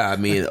ace. Yeah, I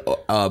mean,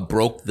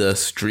 broke the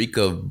streak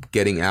of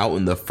getting out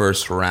in the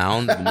first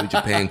round of the New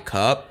Japan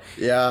Cup.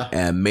 Yeah,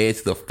 and made it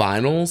to the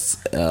finals.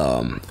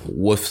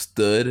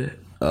 Withstood.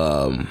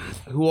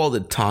 Who all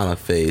did Tana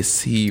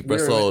face? He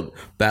wrestled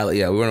Bad.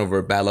 Yeah, we went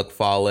over Bad Luck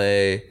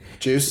Fale,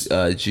 Juice,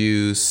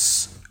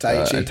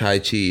 Taichi. And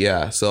Taichi,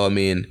 yeah. So, I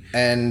mean...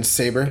 And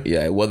Sabre.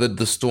 Yeah, weathered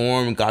the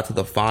storm, got to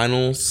the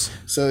finals.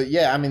 So,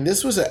 yeah, I mean,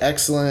 this was an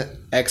excellent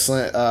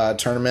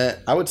tournament.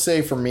 I would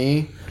say, for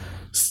me,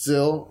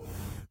 still,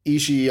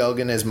 Ishii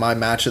Elgin is my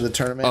match of the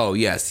tournament. Oh,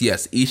 yes.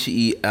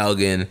 Ishii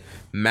Elgin,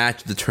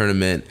 match of the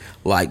tournament.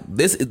 Like,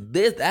 that's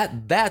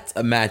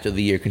a match of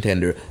the year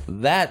contender.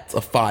 That's a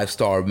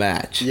 5-star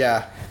match.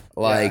 Yeah.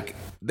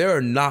 There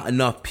are not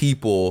enough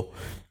people...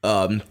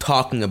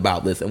 talking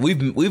about this, and we've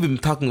been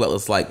talking about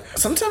this. Like,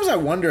 sometimes I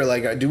wonder,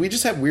 like, do we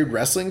just have weird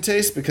wrestling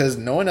taste because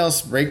no one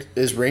else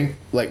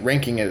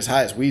ranking it as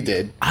high as we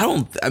did?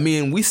 I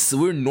mean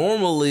we're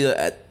normally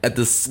at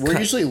we're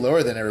usually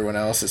lower than everyone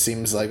else. It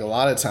seems like a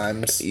lot of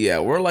times. Yeah,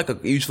 we're like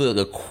usually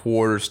like a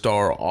quarter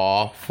star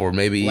off, or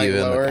maybe like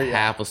even lower, like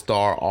half a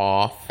star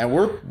off.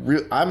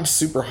 And I'm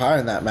super high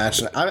in that match.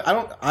 And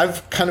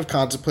I've kind of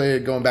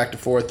contemplated going back to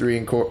 4-3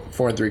 and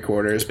 4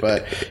 3/4,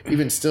 but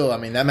even still, I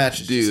mean, that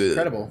match is just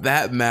incredible.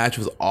 That match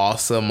was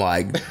awesome.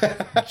 Like,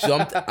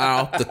 jumped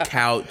out the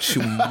couch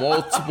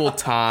multiple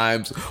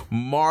times,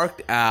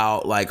 marked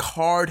out, like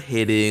hard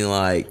hitting.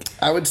 Like,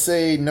 I would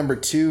say number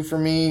 2 for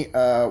me.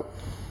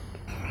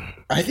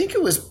 I think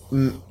it was.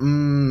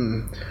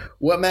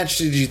 What match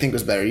did you think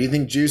was better? You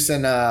think Juice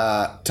and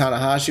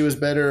Tanahashi was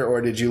better,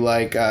 or did you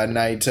like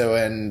Naito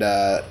and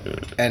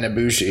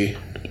Ibushi?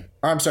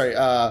 Or, I'm sorry,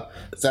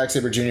 Zack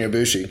Sabre Jr.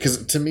 Ibushi,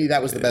 because to me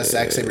that was the best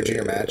Zack Sabre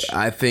Jr. match.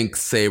 I think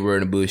Sabre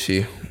and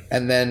Ibushi.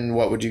 And then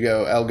what would you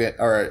go, Elgin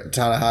or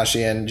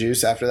Tanahashi and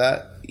Juice after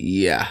that?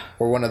 Yeah,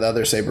 or one of the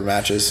other Sabre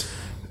matches.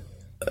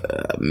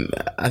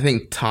 I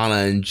think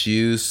Tana and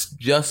Juice,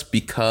 just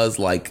because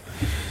like.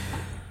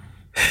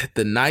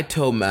 The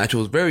Naito match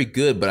was very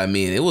good, but I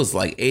mean, it was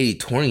like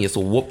 80-20. It's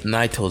a whoop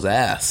Naito's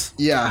ass.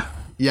 Yeah,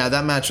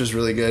 that match was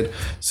really good.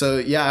 So,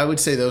 yeah, I would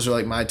say those are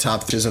like my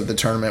top matches of the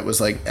tournament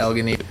was like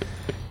Elgin,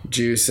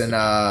 Juice, and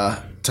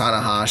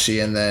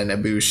Tanahashi, and then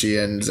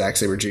Ibushi and Zack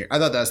Sabre Jr. I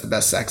thought that was the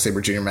best Zack Sabre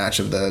Jr. match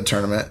of the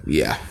tournament.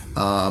 Yeah.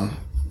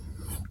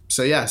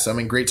 So I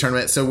mean, great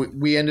tournament. So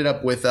we ended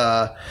up with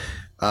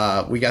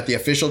we got the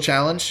official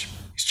challenge.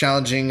 He's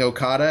challenging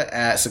Okada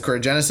at Sakura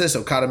Genesis.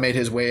 Okada made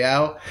his way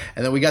out,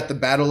 and then we got the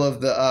battle of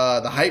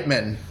the hype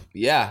men.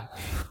 Yeah,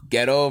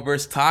 Gedo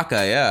versus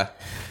Taka. Yeah.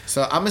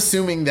 So I'm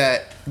assuming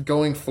that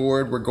going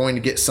forward, we're going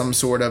to get some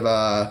sort of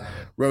a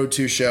Road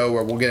 2 show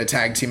where we'll get a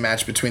tag team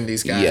match between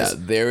these guys. Yeah,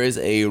 there is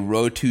a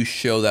Road 2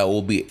 show that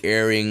will be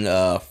airing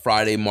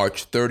Friday,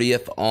 March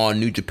 30th on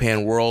New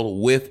Japan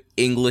World with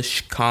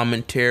English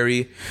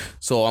commentary.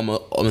 So I'm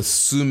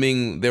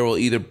assuming there will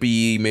either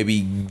be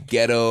maybe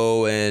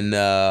Gedo and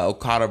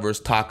Okada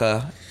versus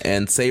Taka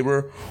and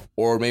Sabre,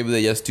 or maybe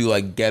they just do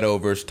like Gedo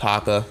versus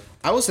Taka.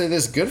 I will say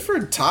this, good for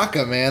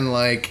Taka, man.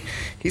 Like,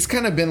 he's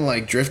kind of been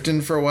like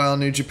drifting for a while in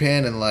New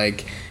Japan, and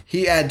like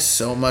he adds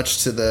so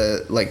much to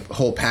the like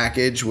whole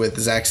package with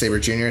Zack Sabre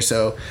Jr.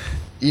 So,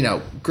 you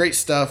know, great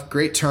stuff,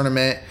 great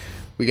tournament.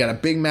 We got a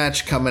big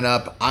match coming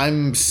up.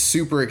 I'm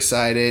super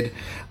excited.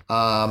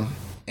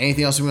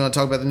 Anything else we want to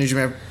talk about the New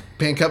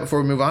Japan Cup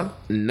before we move on?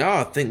 No,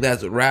 I think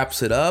that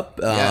wraps it up.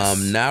 Yes.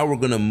 Now we're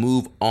going to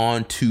move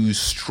on to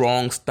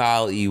Strong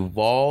Style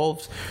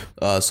Evolved.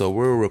 So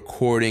we're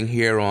recording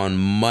here on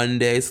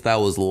Monday. So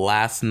that was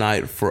last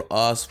night for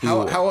us.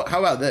 How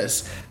about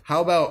this?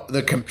 How about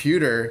the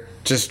computer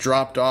just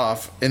dropped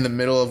off in the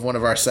middle of one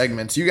of our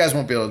segments? You guys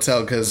won't be able to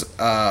tell because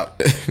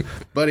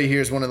Buddy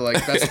here is one of the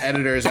like best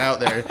editors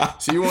out there.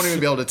 So you won't even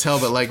be able to tell.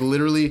 But like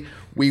literally,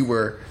 we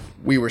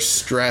were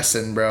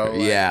stressing, bro.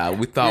 Like, yeah,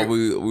 we thought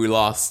we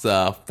lost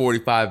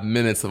 45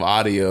 minutes of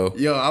audio.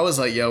 Yo, I was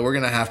like, we're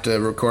going to have to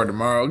record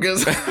tomorrow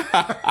because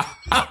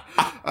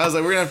I was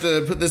like, we're going to have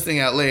to put this thing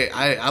out late.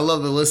 I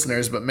love the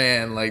listeners, but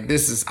man, like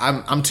this is,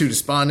 I'm too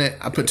despondent.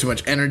 I put too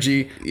much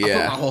energy. Yeah. I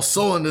put my whole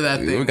soul into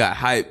that thing. We got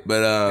hype,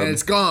 but and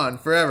it's gone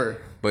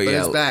forever. But yeah,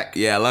 it's back.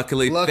 Yeah,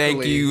 luckily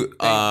thank you. Thank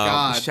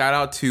God. Shout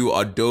out to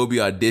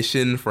Adobe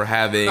Audition for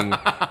having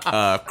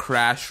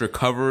crash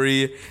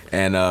recovery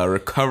and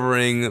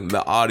recovering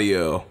the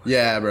audio.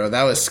 Yeah, bro,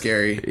 that was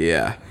scary.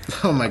 Yeah.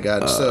 Oh my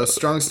God. So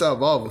Strong Style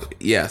Evolved.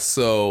 Yeah,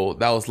 so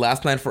that was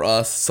last night for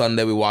us.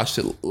 Sunday we watched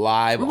it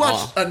live. We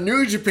watched a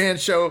New Japan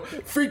show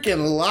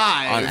freaking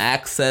live on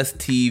Access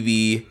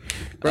TV.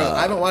 Bro,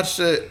 I haven't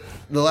watched it.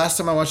 The last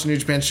time I watched a New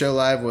Japan show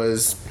live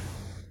was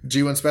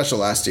G1 Special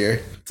last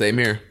year. Same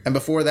here. And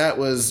before that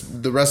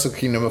was the Wrestle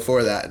Kingdom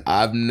before that.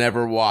 I've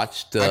never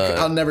watched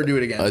I'll never do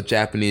it again. A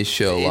Japanese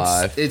show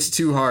live. It's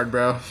too hard,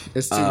 bro.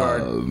 It's too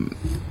hard.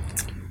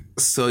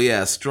 So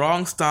yeah,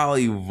 Strong Style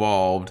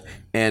Evolved.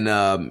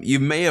 And you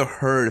may have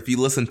heard, if you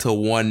listen to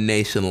One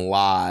Nation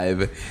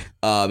Live, it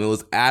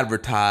was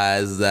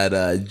advertised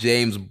that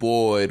James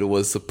Boyd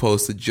was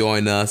supposed to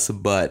join us,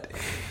 but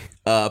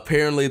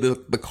apparently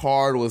the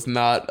card was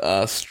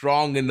not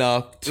strong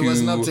enough to... It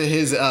wasn't up to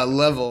his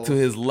level. To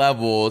his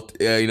level.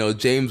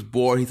 James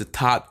Boyd, he's a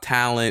top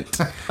talent.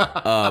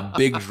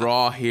 Big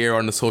draw here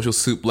on the Social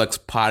Suplex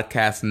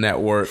Podcast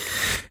Network.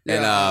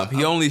 And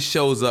he only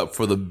shows up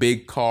for the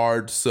big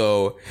card.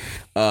 So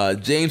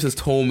James has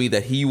told me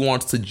that he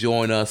wants to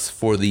join us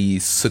for the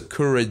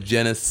Sakura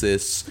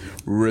Genesis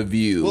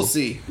review. We'll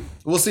see.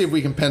 We'll see if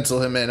we can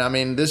pencil him in. I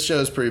mean, this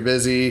show's pretty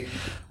busy.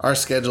 Our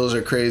schedules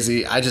are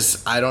crazy. I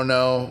don't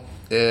know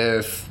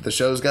if the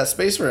show's got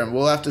space for him.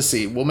 We'll have to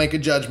see. We'll make a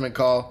judgment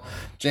call.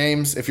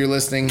 James, if you're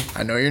listening,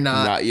 I know you're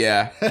not. Not,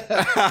 yeah.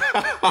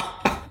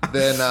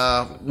 Then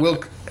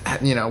we'll,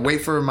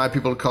 wait for my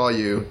people to call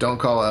you. Don't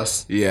call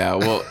us. Yeah,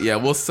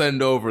 we'll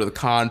send over the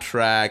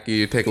contract.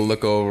 You take a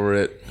look over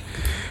it.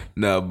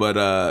 No,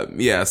 but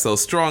so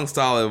Strong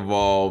Style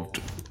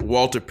Evolved,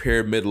 Walter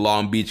Pyramid,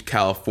 Long Beach,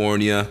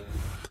 California.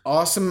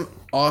 Awesome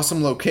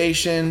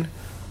location,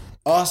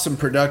 awesome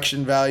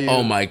production value.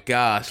 Oh my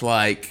gosh,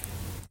 like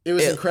It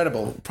was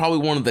incredible. Probably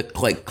one of the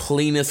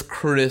cleanest,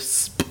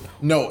 crisp.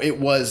 No, it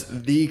was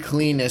the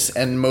cleanest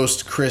and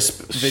most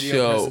crisp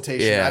video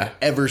presentation I've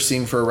ever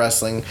seen for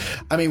wrestling.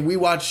 I mean, we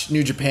watch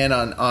New Japan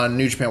on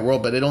New Japan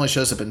World, but it only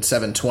shows up in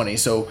 720,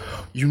 so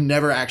you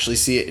never actually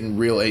see it in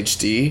real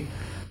HD,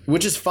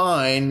 which is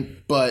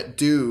fine, but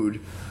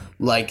dude,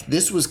 like,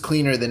 this was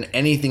cleaner than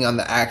anything on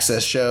the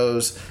Access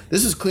shows.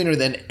 This is cleaner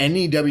than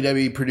any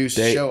WWE produced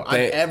show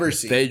I've ever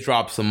seen. They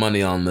dropped some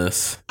money on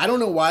this. I don't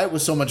know why it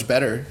was so much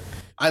better.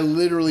 I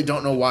literally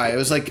don't know why. It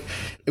was like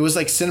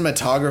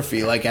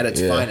cinematography, like at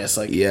its finest.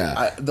 Like,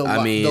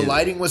 the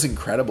lighting was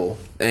incredible.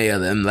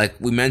 Yeah, and like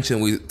we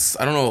mentioned,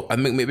 I don't know. I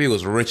think maybe it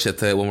was Rich that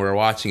said when we were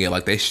watching it,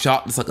 like they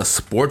shot this like a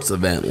sports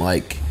event.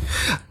 Like,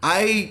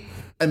 I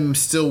am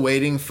still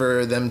waiting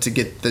for them to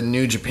get the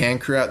New Japan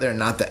crew out there,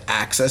 not the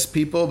Access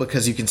people,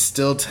 because you can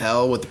still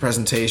tell with the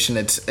presentation.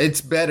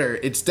 It's better.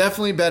 It's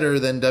definitely better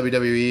than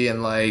WWE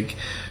and like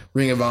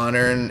Ring of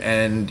Honor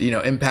and you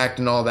know, Impact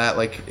and all that.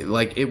 Like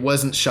it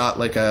wasn't shot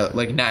like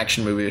an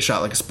action movie. It was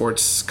shot like a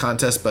sports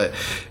contest, but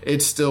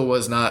it still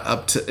was not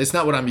up to. It's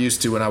not what I'm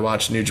used to when I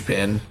watch New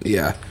Japan.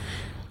 Yeah.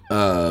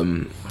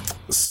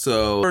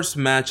 So first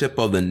matchup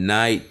of the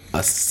night, a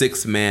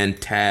 6-man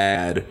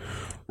tag.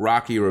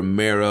 Rocky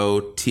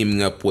Romero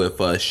teaming up with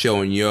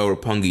Sho and Yo,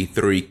 Roppongi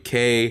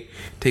 3K,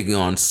 taking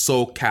on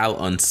SoCal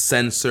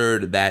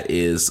Uncensored. That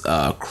is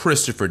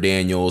Christopher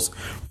Daniels,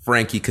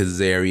 Frankie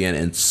Kazarian,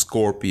 and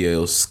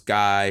Scorpio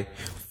Sky.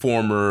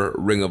 Former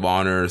Ring of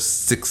Honor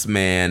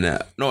 6-man,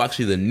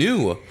 the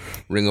new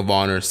Ring of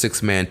Honor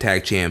 6-man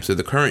tag champs. They're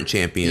the current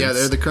champions. Yeah,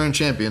 they're the current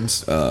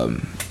champions. They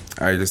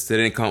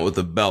didn't come out with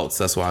the belts.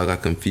 That's why I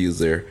got confused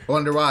there. I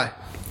wonder why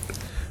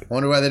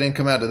they didn't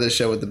come out to this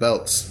show with the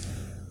belts.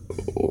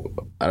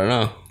 I don't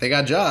know. They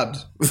got jobbed.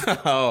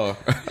 Oh,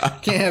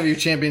 can't have your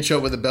champion show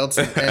up with the belts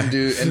and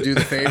do the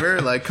favor.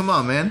 Like, come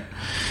on, man.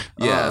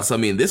 Yeah. So I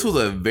mean, this was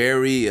a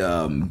very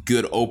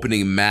good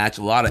opening match.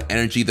 A lot of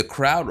energy. The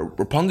crowd,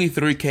 Roppongi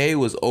 3K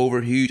was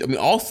over huge. I mean,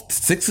 all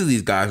 6 of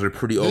these guys are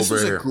pretty over. This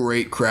was a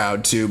great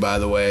crowd too, by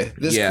the way.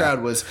 This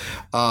crowd was.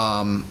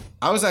 I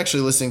was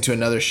actually listening to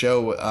another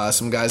show.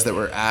 Some guys that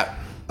were at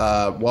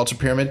Walter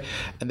Pyramid,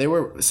 and they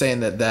were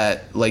saying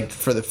that like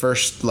for the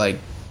first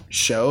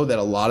show that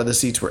a lot of the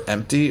seats were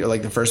empty, or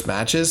like the first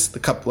matches,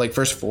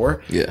 first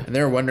 4, and they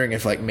were wondering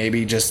if like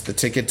maybe just the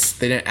tickets,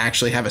 they didn't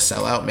actually have a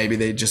sellout, maybe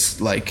they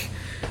just like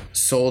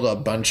sold a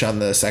bunch on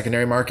the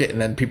secondary market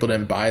and then people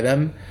didn't buy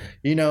them,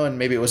 you know, and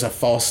maybe it was a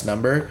false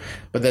number.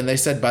 But then they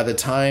said by the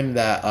time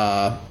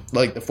that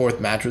like the 4th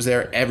match was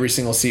there, every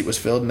single seat was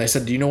filled, and they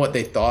said, do you know what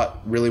they thought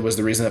really was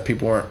the reason that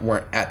people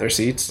weren't at their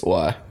seats?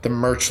 Why? The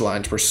merch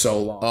lines were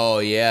so long. Oh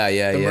yeah.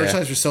 The merch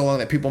lines were so long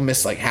that people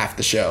missed like half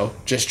the show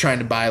just trying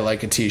to buy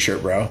like a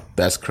t-shirt, bro.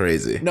 That's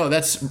crazy. No,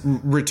 that's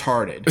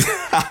retarded.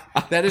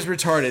 That is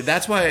retarded.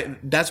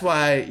 That's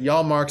why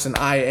y'all marks and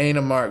I ain't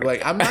a mark.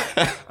 Like, I'm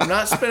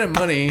not spending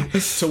money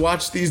to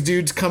watch these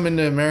dudes come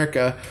into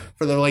America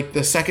for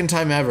the second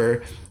time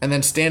ever and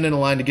then stand in a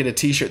line to get a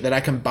t-shirt that I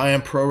can buy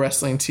on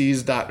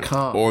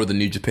ProWrestlingTees.com or the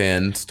New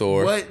Japan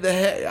store. What the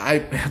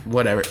heck?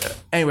 Whatever.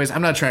 Anyways,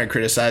 I'm not trying to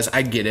criticize.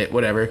 I get it.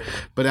 Whatever.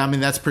 But I mean,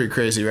 that's pretty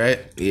crazy, right?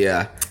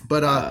 Yeah.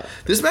 But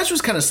this match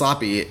was kind of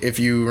sloppy, if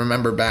you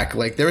remember back.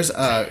 Like, there was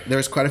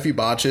quite a few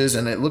botches,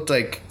 and it looked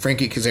like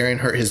Frankie Kazarian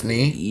hurt his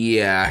knee.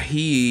 Yeah,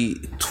 he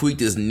tweaked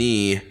his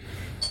knee,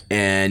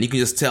 and you can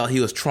just tell he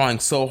was trying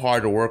so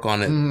hard to work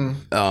on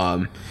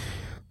it.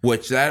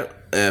 Which that,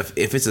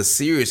 if it's a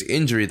serious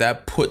injury,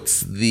 that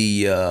puts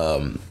the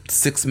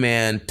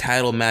 6-man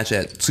title match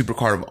at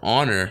Supercard of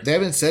Honor. They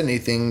haven't said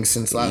anything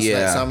since last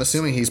night, so I'm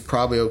assuming he's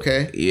probably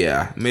okay.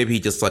 Yeah, maybe he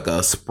just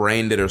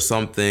sprained it or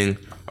something,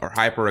 or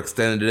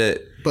hyperextended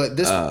it. But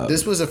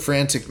this was a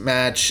frantic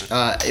match.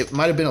 It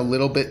might have been a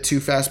little bit too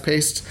fast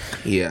paced.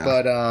 Yeah.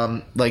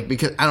 But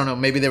because I don't know,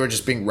 maybe they were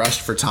just being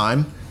rushed for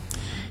time.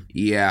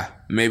 Yeah,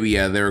 maybe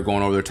they were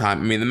going over their time.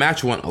 I mean, the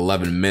match went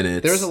 11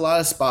 minutes. There was a lot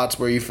of spots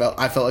where I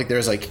felt like there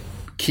was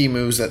key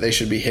moves that they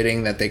should be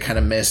hitting that they kind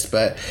of missed,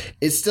 but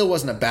it still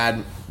wasn't a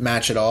bad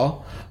match at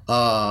all.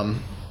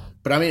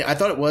 But I mean, I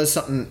thought it was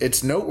something.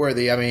 It's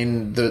noteworthy. I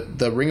mean,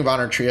 the Ring of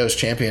Honor Trios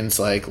champions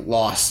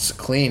lost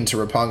clean to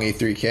Roppongi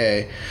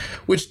 3K,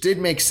 which did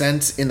make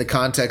sense in the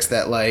context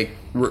that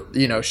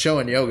Sho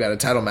and Yo got a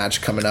title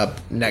match coming up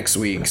next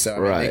week, so I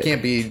mean, they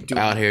can't be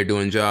out here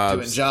doing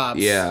jobs.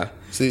 Yeah.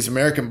 So these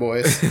American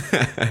boys.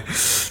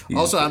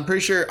 Also, I'm pretty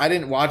sure I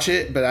didn't watch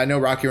it, but I know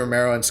Rocky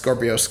Romero and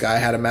Scorpio Sky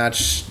had a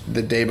match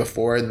the day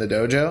before in the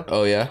dojo.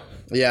 Oh yeah.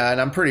 Yeah, and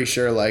I'm pretty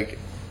sure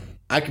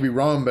I could be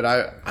wrong, but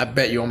I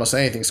bet you almost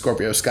anything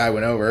Scorpio Sky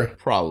went over.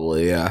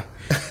 Probably, yeah.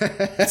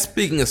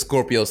 Speaking of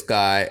Scorpio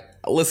Sky,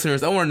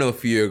 listeners, I want to know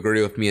if you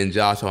agree with me and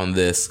Josh on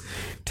this.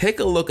 Take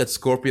a look at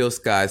Scorpio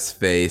Sky's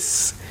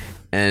face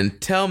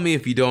and tell me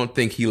if you don't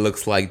think he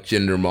looks like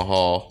Jinder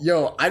Mahal.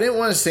 Yo, I didn't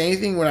want to say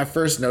anything when I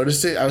first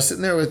noticed it. I was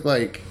sitting there with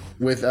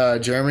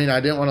Jeremy, and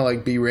I didn't want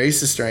to be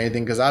racist or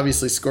anything because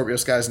obviously Scorpio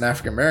Sky is an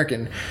African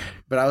American.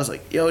 But I was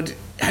like, yo,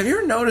 have you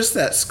ever noticed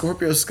that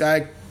Scorpio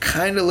Sky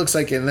kind of looks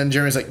like it? And then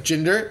Jeremy's like,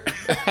 Jinder?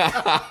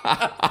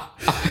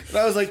 And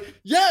I was like,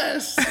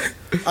 yes.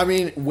 I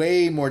mean,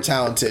 way more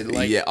talented.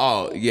 Like, yeah.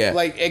 Oh, yeah.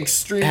 Like,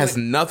 extremely. It has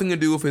nothing to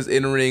do with his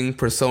in-ring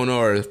persona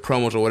or his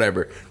promos or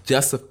whatever.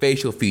 Just the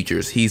facial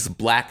features. He's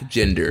black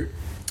gender.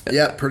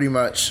 Yeah, pretty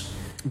much.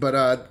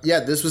 But, yeah,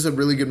 this was a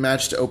really good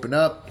match to open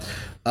up.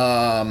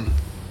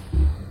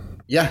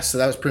 Yeah, so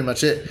that was pretty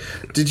much it.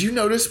 Did you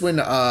notice when,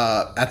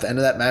 at the end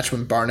of that match,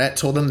 when Barnett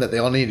told them that they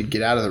all needed to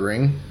get out of the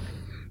ring?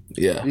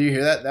 Yeah. Did you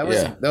hear that?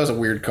 That was a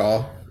weird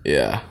call.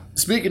 Yeah.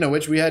 Speaking of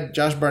which, we had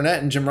Josh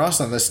Barnett and Jim Ross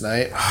on this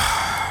night.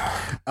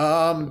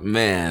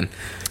 Man.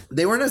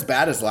 They weren't as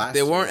bad as last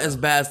year. They weren't as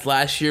bad as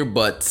last year,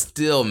 but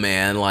still,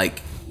 man,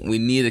 like, we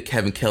needed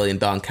Kevin Kelly and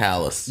Don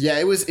Callis. Yeah,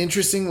 it was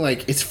interesting.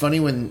 Like, it's funny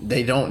when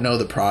they don't know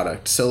the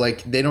product. So,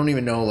 like, they don't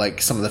even know,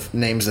 like, some of the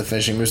names of the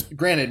finishing moves.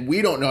 Granted,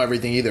 we don't know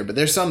everything either, but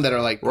there's some that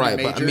are, like, right,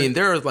 major. But, I mean,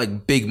 there are,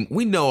 like, big...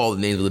 We know all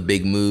the names of the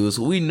big moves.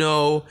 We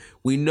know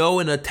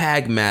in a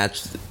tag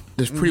match...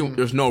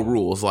 There's no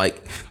rules.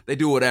 Like, they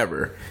do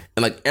whatever.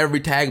 And, like,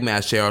 every tag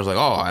match there, I was like,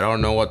 oh, I don't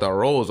know what the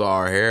rules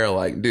are here.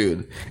 Like,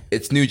 dude,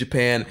 it's New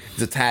Japan.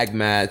 It's a tag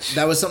match.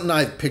 That was something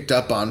I picked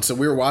up on. So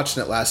we were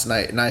watching it last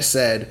night, and I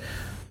said,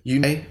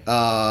 Jim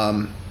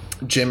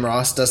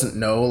Ross doesn't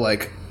know,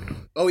 like...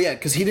 Oh, yeah,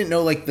 because he didn't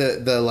know, like,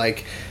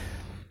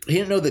 he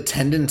didn't know the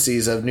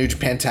tendencies of New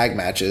Japan tag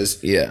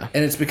matches. Yeah.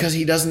 And it's because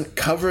he doesn't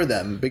cover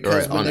them.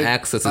 Because right. On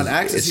Access,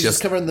 he's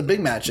just covering the big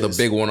matches.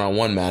 The big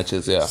one-on-one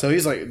matches, yeah. So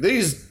he's like,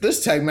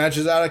 this tag match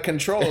is out of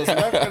control. So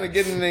I'm going to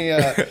get in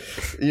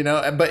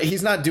the, but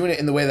he's not doing it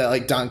in the way that,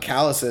 like, Don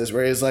Callis is,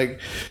 where he's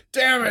like,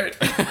 damn it.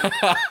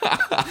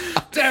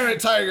 Damn it,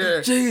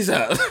 Tiger.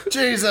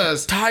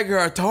 Jesus. Tiger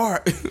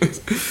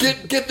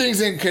Atart. Get things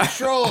in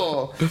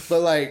control.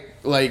 But,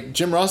 like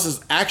Jim Ross is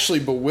actually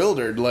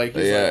bewildered. Like,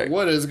 he's like,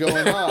 what is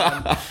going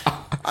on?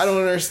 I don't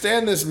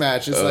understand this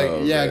match. It's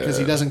because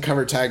he doesn't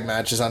cover tag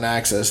matches on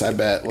Access, I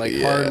bet. Like,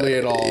 hardly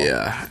at all.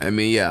 Yeah. I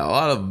mean, a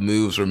lot of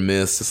moves were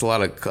missed. Just a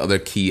lot of other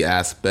key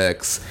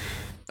aspects.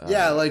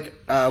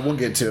 We'll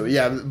get to it.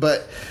 Yeah,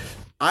 but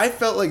I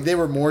felt like they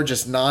were more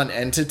just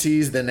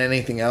non-entities than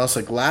anything else.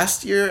 Like,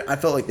 last year, I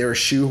felt like they were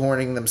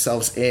shoehorning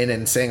themselves in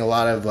and saying a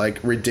lot of,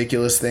 like,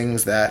 ridiculous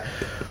things that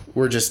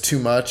were just too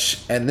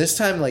much. And this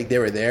time, like, they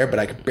were there, but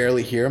I could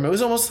barely hear them. It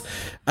was almost,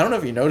 I don't know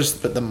if you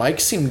noticed, but the mic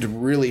seemed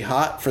really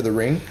hot for the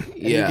ring.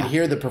 And you could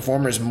hear the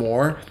performers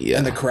more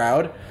and the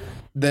crowd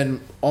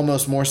than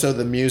almost more so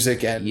the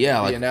music and the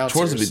announcers.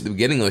 Towards the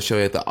beginning of the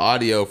show, the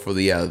audio for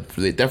the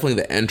definitely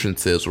the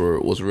entrances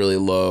was really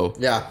low.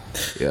 Yeah.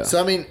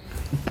 So, I mean,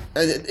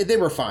 they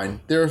were fine.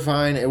 They were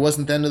fine. It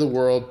wasn't the end of the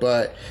world,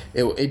 but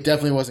it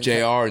definitely wasn't.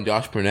 JR and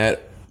Josh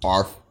Burnett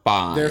are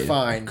fine. They're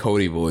fine.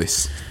 Cody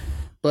voice.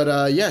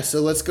 But,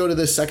 so let's go to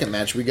this second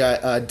match. We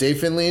got Dave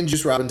Finlay and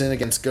Juice Robinson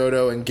against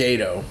Goto and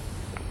Gato.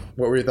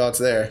 What were your thoughts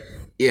there?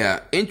 Yeah,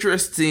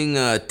 interesting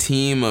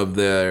team of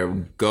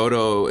the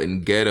Goto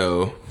and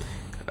Gato.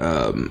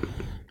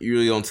 You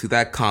really don't see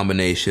that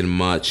combination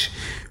much.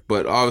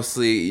 But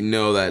obviously, you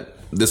know that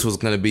this was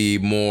going to be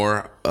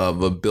more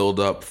of a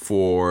build-up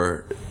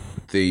for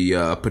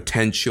the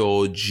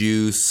potential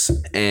Juice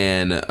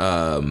and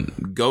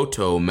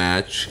Goto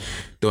match.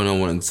 Don't know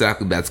when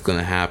exactly that's going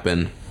to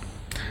happen.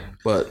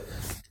 But,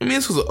 I mean,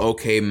 this was an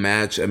okay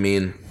match. I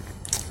mean,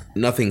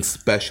 nothing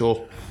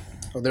special.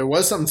 Well, there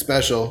was something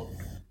special.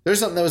 There's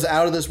something that was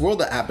out of this world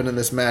that happened in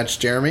this match,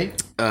 Jeremy.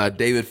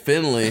 David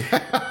Finlay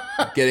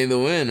getting the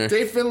winner.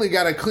 Dave Finlay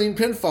got a clean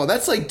pinfall.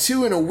 That's like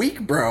 2 in a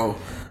week, bro.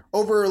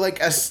 Over, like,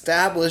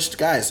 established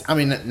guys. I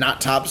mean, not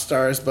top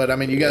stars, but, I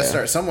mean, you got to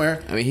start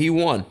somewhere. I mean, he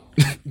won.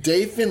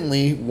 Dave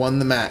Finlay won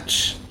the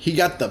match. He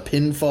got the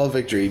pinfall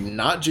victory.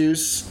 Not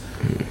Juice.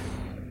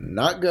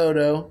 Not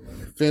Goto.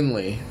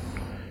 Finlay.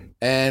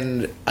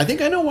 And I think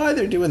I know why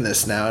they're doing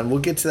this now, and we'll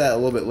get to that a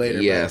little bit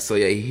later. Yeah, so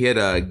he hit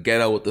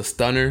Gato with the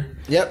stunner.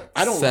 Yep,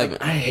 I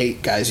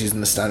hate guys using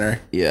the stunner.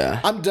 Yeah.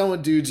 I'm done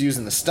with dudes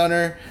using the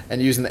stunner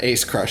and using the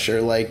ace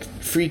crusher. Like,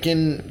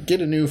 freaking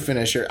get a new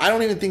finisher. I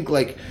don't even think,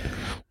 like...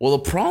 Well,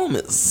 the problem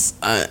is,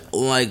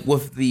 like,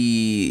 with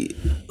the...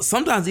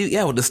 Sometimes,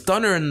 with the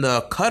stunner and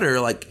the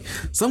cutter, like,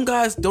 some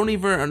guys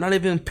are not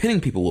even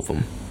pinning people with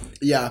them.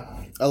 Yeah.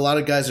 A lot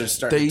of guys are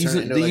starting to turn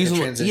into a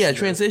transition.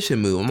 Transition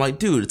move. I'm like,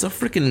 dude, it's a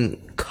freaking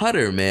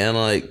cutter, man.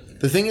 Like,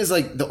 the thing is,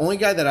 like, the only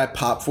guy that I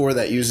pop for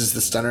that uses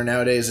the stunner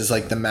nowadays is,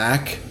 like, the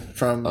Mac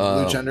from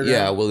Lucha Underground.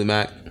 Yeah, Willie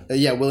Mack.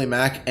 Willie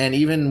Mack. And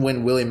even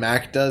when Willie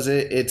Mack does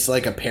it, it's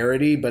like a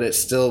parody, but it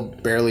still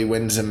barely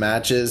wins in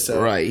matches.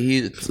 So right.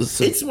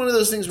 It's one of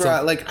those things where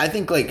I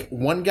think, like,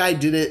 one guy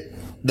did it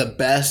the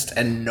best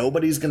and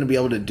nobody's going to be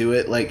able to do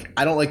it. Like,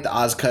 I don't like the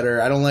Oz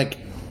cutter. I don't like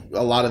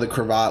a lot of the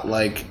cravat,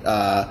 like,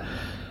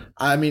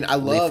 I mean, I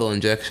love... Lethal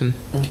Injection?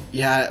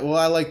 Yeah, well,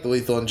 I like the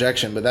Lethal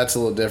Injection, but that's a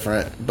little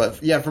different. But,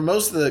 yeah, for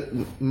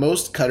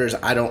most cutters,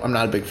 I'm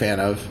not a big fan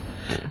of.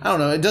 I don't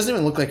know. It doesn't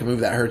even look like a move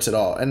that hurts at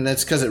all. And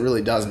that's because it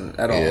really doesn't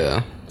at all.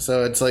 Yeah.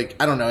 So it's like,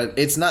 I don't know.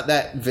 It's not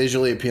that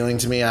visually appealing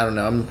to me. I don't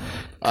know.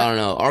 I don't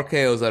know.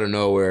 RKO's out of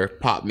nowhere.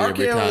 Pop me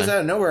every time. RKO's out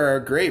of nowhere are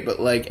great, but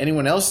like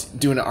anyone else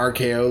doing an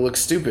RKO looks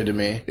stupid to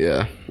me.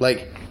 Yeah.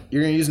 Like,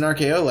 you're going to use an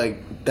RKO,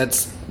 like,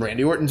 that's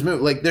Randy Orton's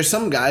move. Like, there's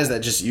some guys that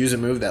just use a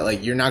move that,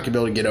 like, you're not going to be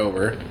able to get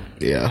over.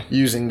 Yeah.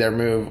 Using their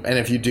move. And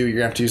if you do, you're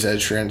going to have to use that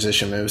as a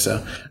transition move.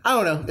 So, I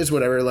don't know. It's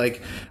whatever.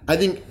 Like, I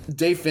think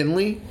Dave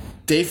Finlay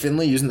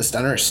using the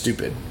stunner is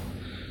stupid.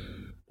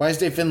 Why is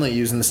Dave Finlay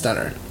using the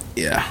stunner?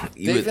 Yeah.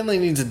 Dave Finlay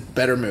needs a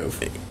better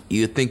move.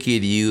 You'd think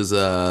he'd use,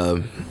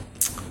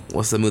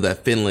 what's the move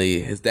that Finlay,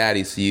 his dad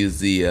used to use,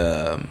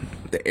 the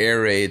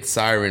air raid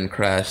siren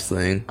crash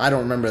thing. I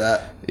don't remember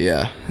that.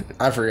 Yeah.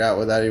 I forgot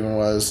what that even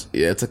was.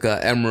 Yeah, it's like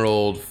a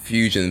emerald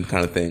fusion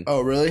kind of thing.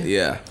 Oh, really?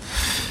 Yeah.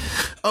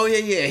 Oh,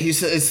 yeah.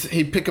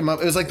 He'd pick him up.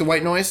 It was like the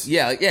white noise?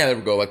 Yeah, there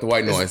we go. Like the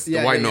white noise.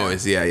 Yeah, the white yeah,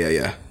 noise.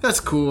 Yeah. That's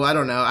cool. I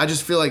don't know. I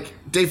just feel like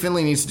Dave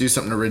Finlay needs to do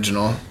something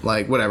original.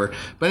 Like, whatever.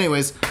 But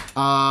anyways,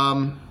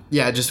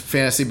 yeah, just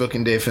fantasy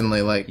booking Dave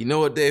Finlay. Like, you know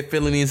what Dave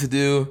Finlay needs to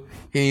do?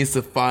 He needs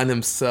to find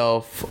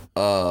himself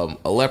a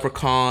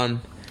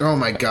leprechaun. Oh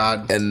my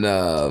God. And,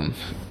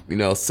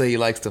 say he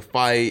likes to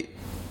fight.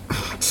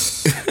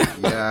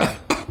 Yeah.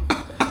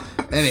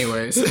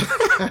 Anyways.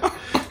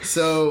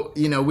 So,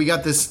 we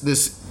got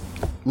this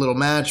little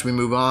match. We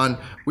move on.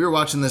 We were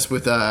watching this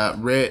with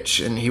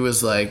Rich, and he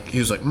was like,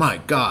 my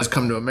God,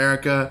 come to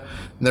America.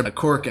 And they're a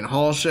Cork and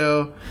Hall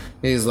show.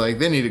 He's like,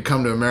 they need to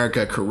come to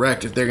America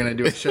correct if they're going to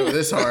do a show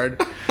this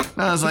hard.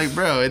 And I was like,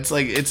 bro, it's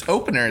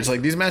openers.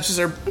 Like, these matches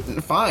are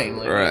fine.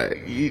 Like,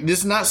 right. This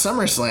is not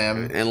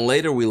SummerSlam. And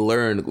later we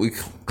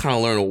kind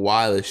of learned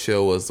why the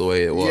show was the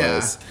way it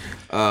was.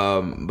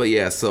 Yeah. But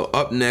yeah, so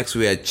up next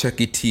we had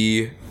Chucky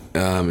T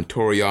and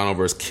Toriano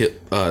versus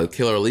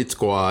Killer Elite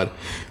Squad.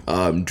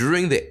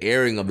 During the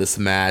airing of this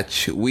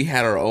match, we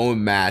had our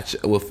own match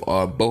with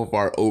both of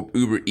our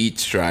Uber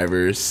Eats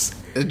drivers.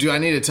 Do I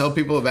need to tell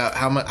people about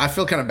how much? I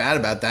feel kind of bad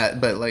about that,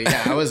 but like,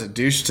 yeah, I was a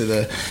douche to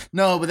the.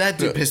 No, but that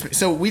did piss me.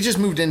 So we just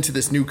moved into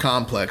this new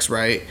complex,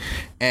 right?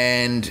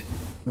 And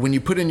when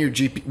you put in your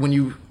when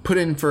you put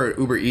in for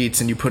Uber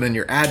Eats and you put in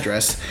your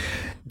address,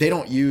 they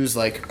don't use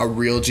like a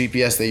real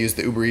GPS. They use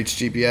the Uber Eats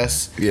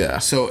GPS. Yeah.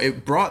 So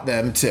it brought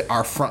them to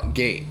our front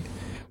gate.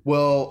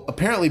 Well,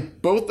 apparently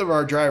both of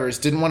our drivers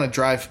didn't want to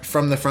drive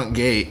from the front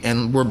gate,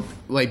 and we're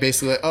like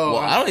basically like, oh.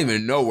 Well, I don't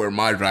even know where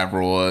my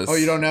driver was. Oh,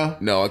 you don't know?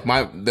 No, like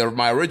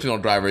my original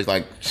driver is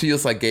like, she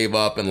just like gave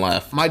up and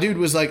left. My dude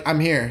was like,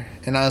 I'm here,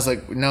 and I was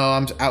like, no,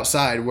 I'm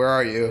outside. Where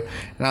are you?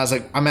 And I was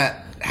like, I'm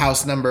at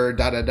house number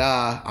da da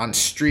da on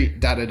street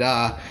da da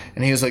da,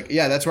 and he was like,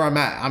 yeah, that's where I'm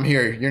at. I'm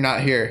here. You're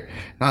not here.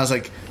 And I was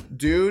like,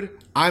 dude,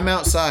 I'm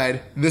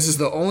outside. This is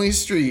the only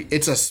street.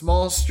 It's a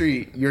small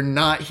street. You're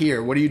not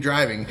here. What are you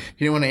driving?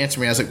 He didn't want to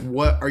answer me. I was like,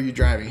 what are you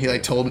driving? He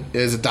like told me it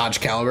was a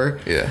Dodge Caliber.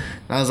 Yeah.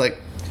 And I was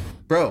like,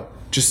 bro,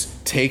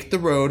 just take the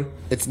road.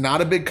 It's not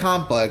a big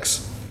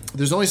complex.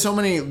 There's only so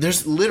many.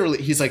 There's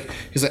literally, he's like,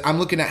 I'm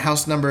looking at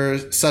house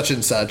number such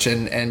and such,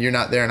 and you're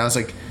not there. And I was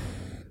like,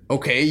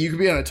 okay, you could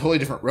be on a totally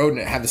different road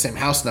and have the same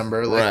house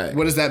number. Like, right.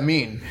 What does that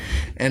mean?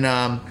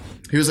 And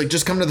he was like,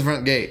 just come to the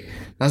front gate.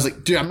 I was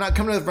like, dude, I'm not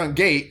coming to the front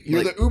gate.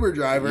 You're like, the Uber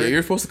driver. Yeah,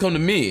 you're supposed to come to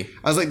me.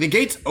 I was like, the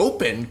gate's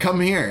open. Come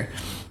here.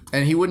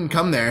 And he wouldn't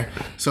come there.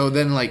 So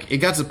then, like, it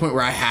got to the point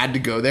where I had to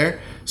go there.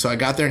 So I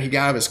got there, and he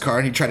got out of his car,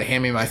 and he tried to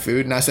hand me my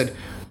food. And I said,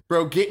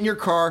 bro, get in your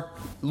car.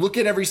 Look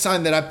at every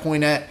sign that I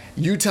point at.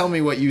 You tell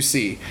me what you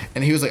see.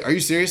 And he was like, are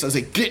you serious? I was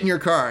like, get in your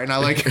car. And I,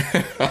 like...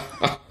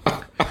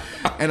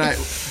 And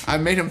I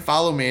made him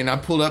follow me, and I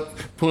pulled up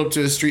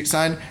to a street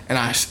sign, and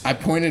I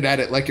pointed at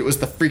it like it was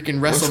the freaking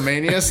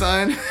WrestleMania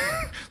sign.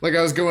 Like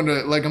I'm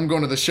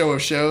going to the show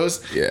of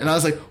shows. Yeah. And I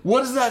was like,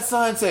 what does that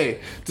sign say?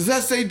 Does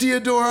that say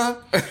Diodora?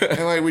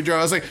 And like we drove,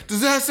 I was like,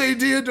 does that say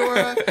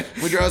Diodora?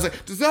 We drove, I was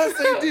like, does that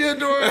say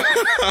Diodora?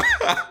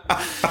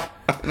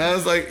 And I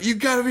was like, you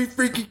gotta be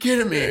freaking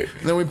kidding me. And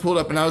then we pulled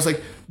up, and I was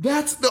like,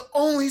 that's the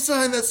only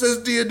sign that says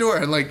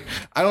Diodora. And like,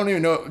 I don't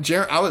even know.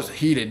 I was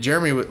heated.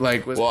 Jeremy was.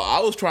 Well, I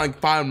was trying to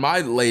find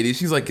my lady.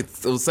 She's like, it's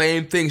the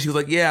same thing. She was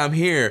like, yeah, I'm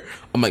here.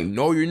 I'm like,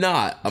 no, you're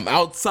not. I'm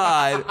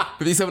outside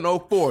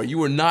 5704. You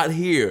were not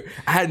here.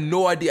 I had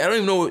no idea. I don't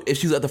even know if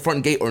she was at the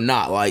front gate or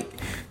not. Like,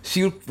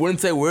 she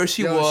wouldn't say where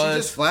she was. She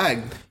just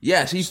flagged.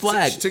 Yeah, she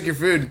flagged. She took your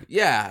food.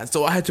 Yeah,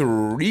 so I had to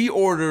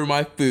reorder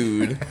my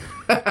food.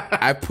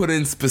 I put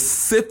in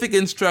specific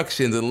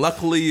instructions, and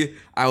luckily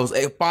I was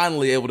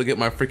finally able to get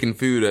my freaking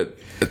food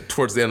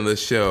towards the end of the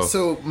show.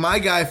 So my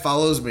guy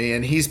follows me,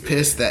 and he's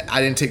pissed that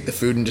I didn't take the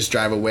food and just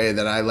drive away,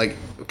 that I like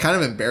kind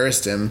of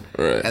embarrassed him.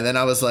 Right. And then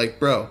I was like,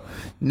 bro,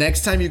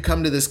 next time you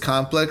come to this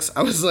complex,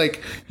 I was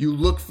like, you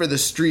look for the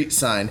street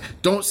sign.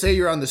 Don't say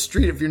you're on the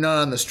street if you're not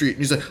on the street. And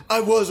he's like,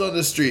 I was on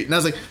the street. And I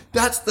was like,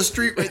 that's the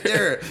street right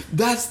there.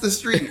 That's the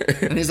street.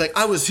 And he's like,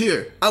 I was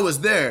here. I was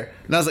there.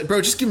 And I was like,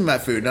 bro, just give me my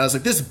food. And I was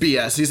like, this is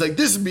BS. He's like,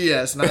 this is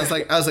BS. And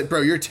I was like,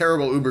 bro, you're a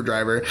terrible Uber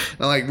driver.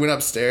 And I like went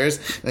upstairs,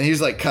 and he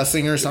was like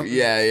cussing or something.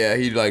 Yeah,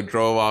 he like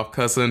drove off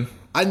cussing.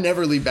 I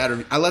never leave bad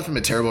review. I left him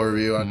a terrible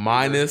review on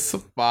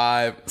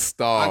 -5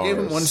 stars. I gave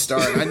him 1 star.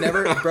 I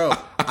never, bro.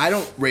 I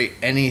don't rate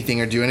anything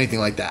or do anything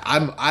like that.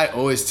 I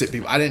always tip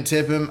people. I didn't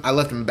tip him. I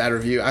left him a bad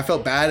review. I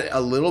felt bad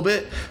a little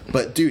bit,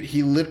 but dude,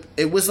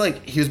 it was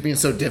like he was being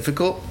so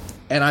difficult,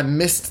 and I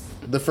missed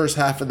the first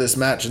half of this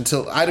match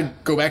until I had to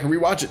go back and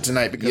rewatch it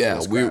tonight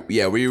because we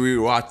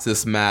rewatched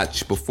this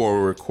match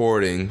before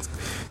recording,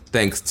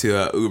 thanks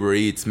to Uber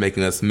Eats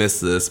making us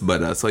miss this.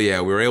 But so yeah,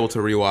 we were able to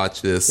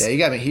rewatch this. Yeah, you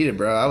got me heated,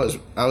 bro. I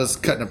was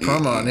cutting a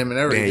promo on him and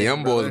everything. Man,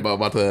 Young Boy's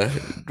about to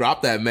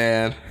drop that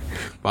man,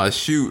 about to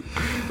shoot.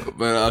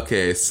 But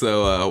okay,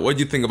 so what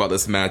do you think about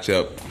this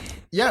matchup?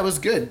 Yeah, it was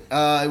good.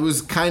 It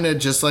was kind of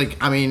just like,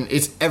 I mean,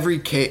 it's every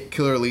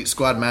Killer Elite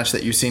Squad match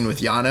that you've seen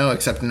with Yano,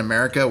 except in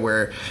America,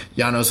 where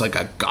Yano's like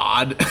a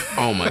god.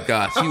 Oh my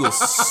gosh, he was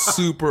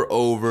super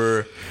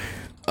over.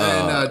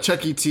 And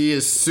Chucky T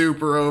is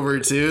super over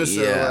too.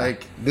 So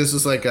like, this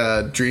was like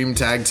a dream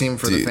tag team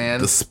for the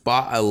fans. The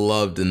spot I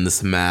loved in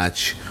this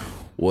match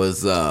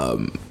was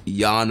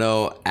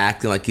Yano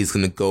acting like he's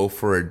gonna go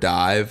for a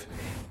dive,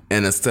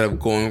 and instead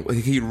of going,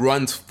 he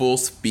runs full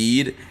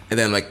speed and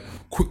then like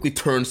quickly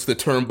turns to the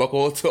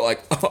turnbuckle to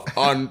like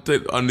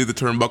undo the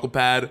turnbuckle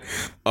pad.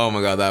 Oh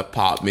my god, that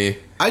popped me.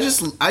 I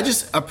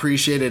just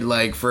appreciated,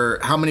 like, for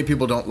how many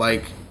people don't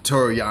like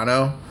Toru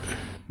Yano,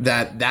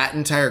 that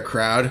entire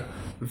crowd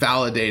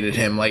validated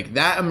him. Like,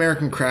 that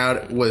American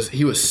crowd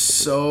he was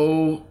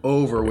so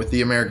over with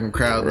the American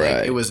crowd. Like,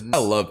 Right. it was. I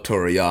love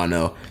Toru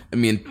Yano. I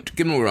mean,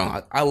 get me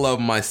wrong, I love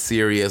my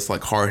serious,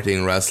 like,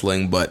 hard-hitting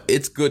wrestling, but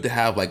it's good to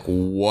have, like,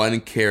 one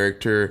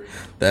character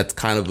that's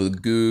kind of a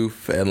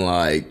goof and,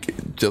 like,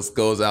 just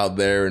goes out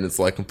there and it's,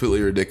 like,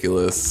 completely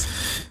ridiculous.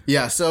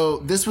 Yeah, so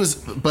this was,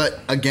 but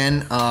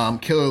again,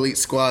 Killer Elite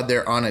Squad,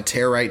 they're on a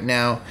tear right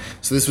now.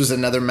 So this was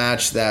another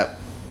match that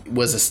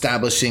was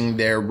establishing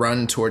their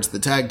run towards the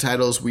tag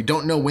titles. We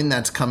don't know when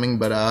that's coming,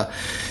 but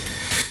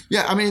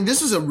yeah, I mean,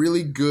 this was a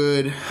really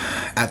good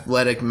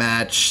athletic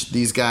match.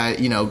 These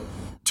guys, you know,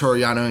 Toru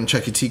Yano and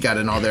Chucky T got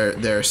in all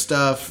their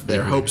stuff,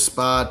 their hope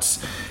spots.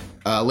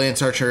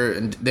 Lance Archer,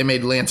 and they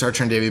made Lance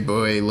Archer and Davey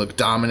Boy look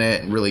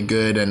dominant and really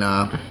good,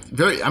 and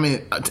very. I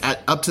mean,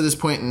 up to this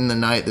point in the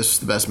night, this was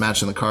the best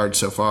match on the card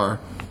so far.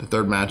 The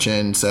third match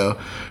in, so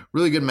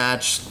really good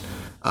match.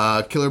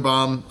 Killer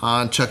Bomb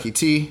on Chucky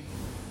T,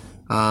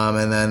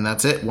 and then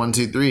that's it. 1,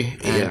 2, 3,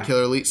 and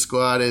Killer Elite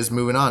Squad is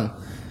moving on.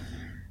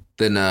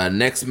 Then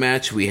next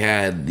match, we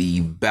had the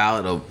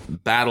Battle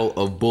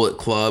of Bullet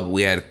Club.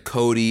 We had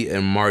Cody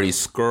and Marty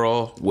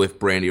Scurll with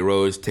Brandy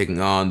Rhodes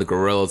taking on the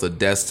Gorillas of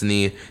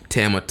Destiny,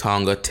 Tama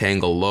Tonga,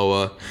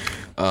 Tangaloa.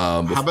 How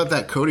about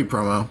that Cody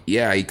promo?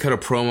 Yeah, he cut a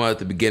promo at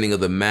the beginning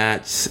of the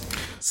match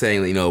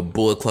saying that, you know,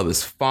 Bullet Club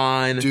is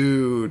fine.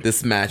 Dude,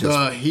 this match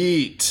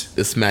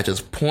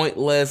is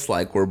pointless.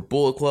 Like, we're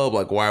Bullet Club.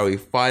 Like, why are we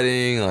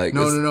fighting? Like,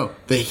 no.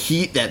 The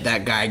heat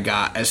that guy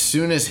got as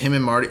soon as him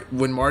and Marty,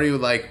 when Marty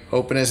would like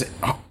open his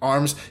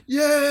arms,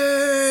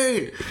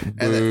 yay!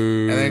 And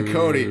then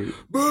Cody,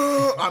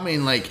 boo! I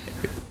mean, like,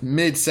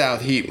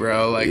 Mid-South heat,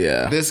 bro. Like,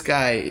 this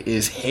guy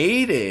is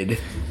hated.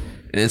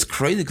 And it's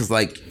crazy because,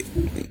 like,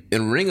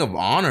 in Ring of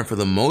Honor, for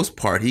the most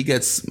part, he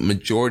gets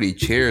majority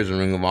cheers in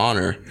Ring of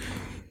Honor.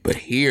 But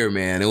here,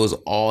 man, it was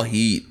all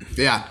heat.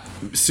 Yeah,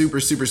 super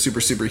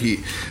heat.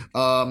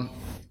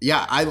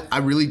 Yeah, I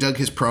really dug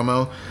his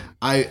promo.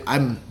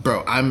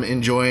 I'm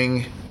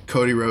enjoying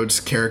Cody Rhodes'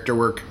 character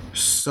work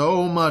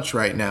so much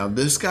right now.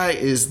 This guy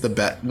is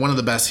one of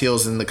the best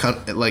heels in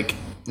the like,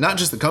 not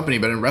just the company,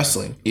 but in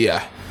wrestling.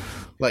 Yeah.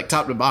 Like,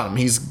 top to bottom,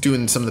 he's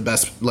doing some of the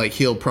best, like,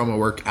 heel promo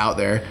work out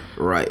there.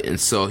 Right, and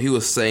so he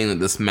was saying that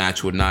this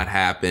match would not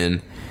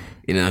happen.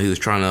 You know, he was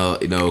trying to,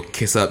 you know,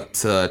 kiss up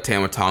to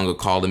Tama Tonga,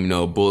 called him, you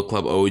know, Bullet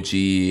Club OG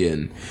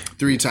and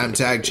 3-time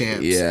tag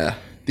champs. Yeah.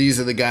 These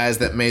are the guys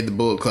that made the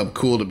Bullet Club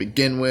cool to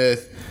begin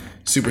with.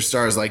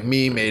 Superstars like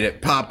me made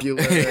it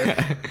popular.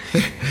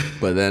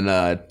 But then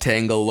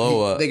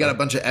Tangaloa... They got a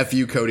bunch of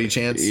FU Cody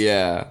chants.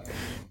 Yeah.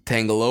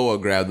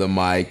 Tangaloa grabbed the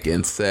mic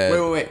and said...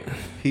 Wait.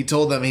 He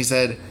told them, he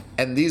said...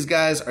 And these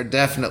guys are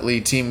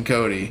definitely Team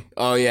Cody.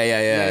 Oh,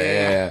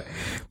 yeah.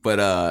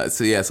 But,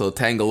 so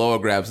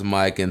Tangaloa grabs the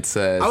mic and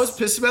says... I was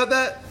pissed about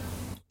that.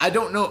 I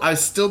don't know. I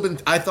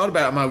thought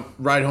about it on my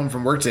ride home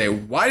from work today.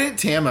 Why didn't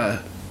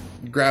Tama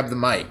grab the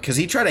mic? Because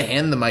he tried to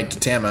hand the mic to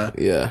Tama.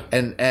 Yeah.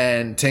 And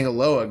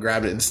Tangaloa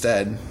grabbed it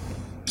instead.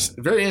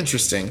 Very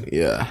interesting.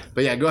 Yeah.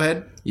 But yeah, go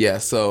ahead. Yeah,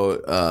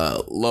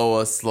 so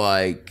Lois,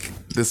 like,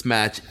 this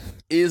match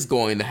is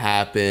going to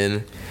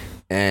happen...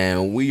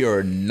 And we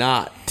are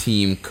not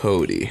Team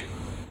Cody.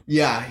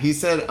 Yeah, he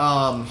said,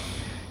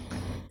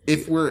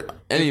 if we're...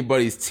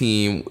 anybody's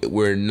team,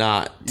 we're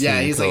not Team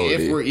Cody. He's like,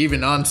 if we're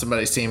even on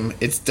somebody's team,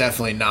 it's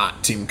definitely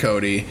not Team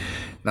Cody.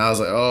 And I was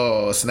like,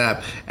 oh,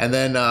 snap. And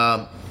then,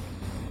 I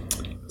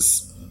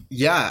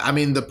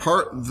mean, the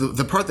part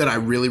that I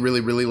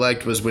really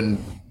liked was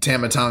when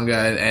Tama Tonga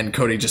and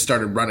Cody just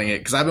started running it,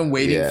 because I've been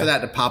waiting for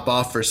that to pop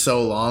off for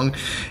so long,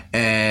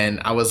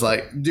 and I was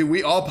like, dude,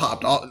 we all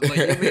popped.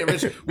 Like me and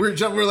Rich, we were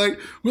jumping. We're like,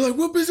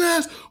 whoop his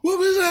ass,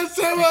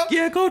 Tama.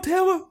 Yeah, go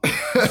Tama.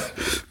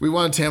 We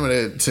wanted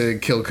Tama to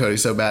kill Cody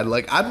so bad.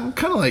 Like, I'm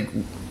kind of like,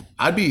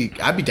 I'd be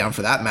down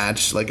for that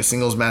match, like a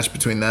singles match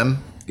between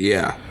them.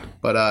 Yeah.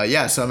 But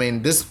so I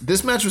mean,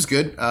 this match was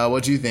good.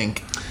 What do you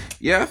think?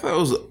 Yeah, I thought it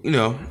was,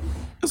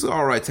 it's an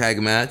all right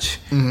tag match.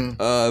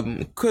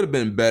 Mm-hmm. Could have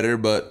been better,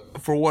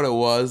 but for what it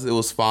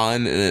was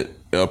fine, and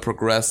it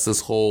progressed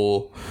this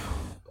whole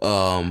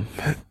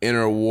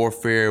Inner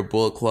Warfare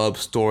Bullet Club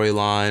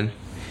storyline.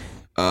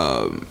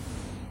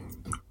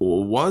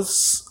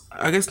 Was,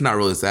 I guess, not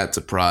really that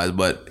surprised,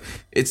 but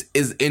it's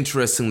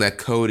interesting that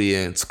Cody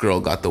and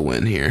Skrull got the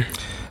win here.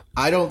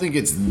 I don't think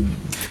it's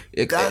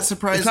that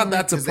surprising. It's not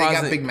that surprising.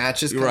 They got big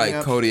matches coming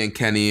up. Cody and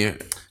Kenny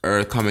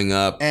are coming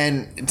up.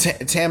 And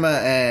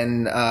Tama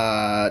and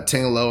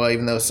Tangaloa,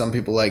 even though some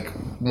people like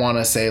want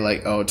to say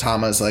like, oh,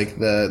 Tama's like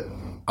the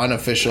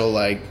unofficial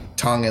like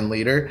Tongan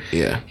leader.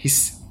 Yeah.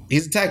 He's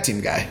a tag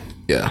team guy.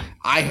 Yeah.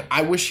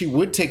 I wish he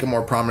would take a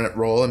more prominent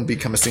role and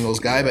become a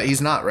singles guy, but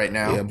he's not right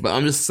now. Yeah, but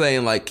I'm just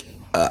saying, like,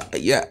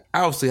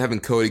 obviously having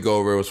Cody go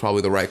over was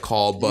probably the right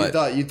call,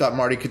 but you thought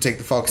Marty could take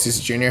the fall because he's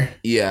a junior?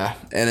 Yeah,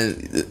 and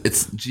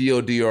it's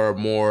GOD are a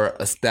more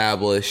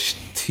established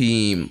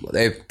team.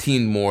 They've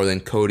teamed more than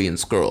Cody and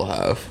Skrull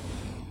have.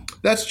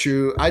 That's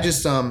true. I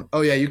just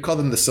you call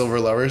them the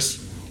Silver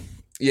Lovers.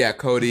 Yeah,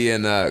 Cody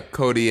and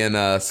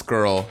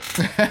Skrull,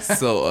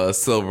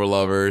 Silver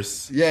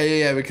Lovers.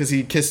 Yeah, because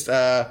he kissed.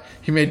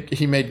 He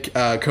made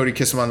Cody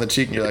kiss him on the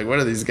cheek, and you're like, what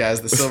are these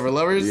guys? The Silver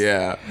Lovers?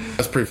 Yeah,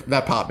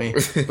 that popped me.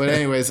 But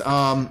anyways,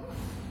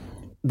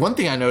 one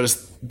thing I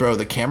noticed, bro,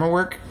 the camera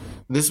work.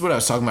 This is what I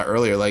was talking about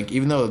earlier. Like,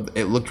 even though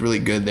it looked really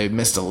good, they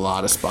missed a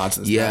lot of spots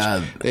in this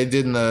match. They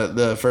did in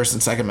the first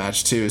and second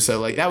match too. So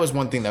like that was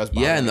one thing that was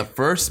bothering me. In the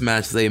first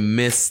match they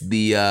missed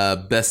the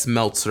best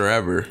Meltzer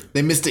ever.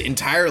 They missed it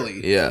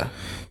entirely. Yeah.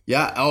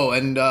 Yeah. Oh,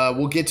 and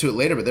we'll get to it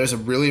later, but there's a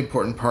really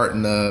important part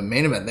in the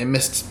main event they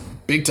missed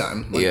big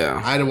time. Like, yeah.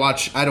 I had to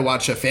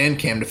watch a fan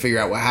cam to figure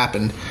out what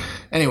happened.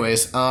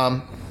 Anyways,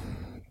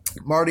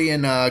 Marty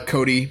and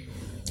Cody,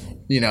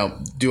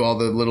 do all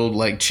the little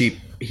like cheap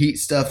heat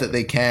stuff that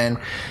they can,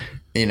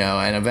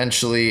 and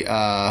eventually,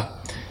 the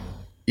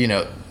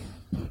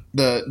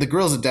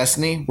Guerrillas of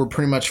Destiny were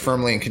pretty much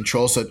firmly in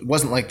control, so it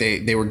wasn't like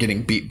they were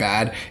getting beat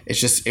bad. It's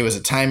just, it was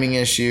a timing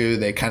issue.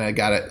 They kind of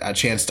got a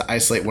chance to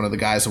isolate one of the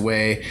guys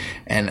away,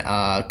 and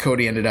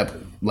Cody ended up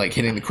like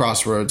hitting the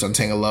crossroads on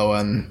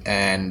Tangaloa,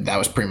 and that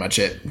was pretty much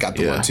it. Got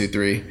the 1, 2,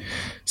 3.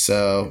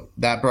 So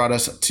that brought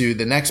us to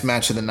the next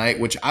match of the night,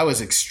 which I was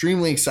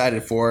extremely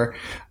excited for.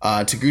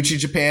 Taguchi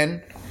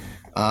Japan.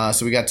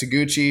 So we got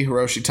Taguchi,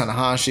 Hiroshi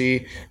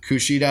Tanahashi,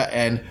 Kushida,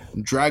 and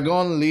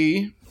Dragon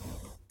Lee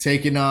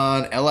taking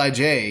on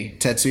LIJ,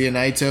 Tetsuya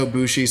Naito,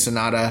 Bushi,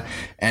 Sanada,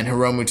 and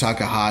Hiromu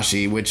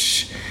Takahashi,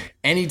 which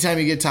anytime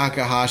you get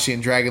Takahashi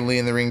and Dragon Lee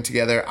in the ring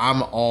together,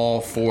 I'm all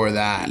for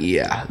that.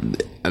 Yeah,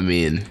 I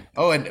mean...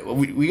 Oh, and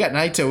we got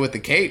Naito with the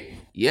cape.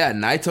 Yeah,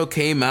 Naito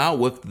came out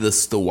with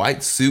the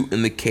white suit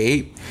and the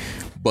cape,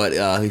 but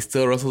he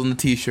still wrestled in the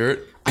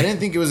t-shirt. I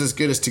didn't think it was as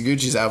good as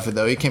Taguchi's outfit,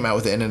 though. He came out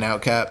with the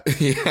In-N-Out cap.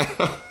 Yeah.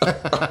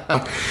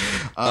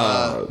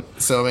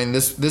 So, I mean,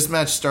 this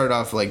match started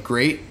off, like,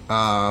 great.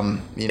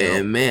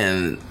 And,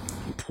 man,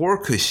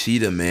 poor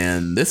Kushida,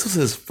 man. This was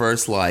his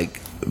first, like,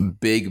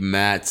 big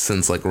match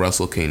since, like,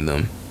 Wrestle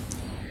Kingdom.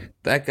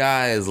 That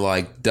guy has,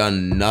 like,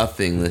 done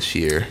nothing this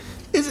year.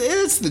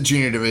 It's the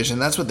junior division.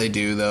 That's what they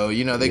do, though.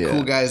 They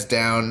cool guys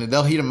down.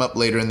 They'll heat them up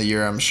later in the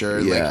year, I'm sure.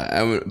 Yeah,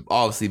 I mean,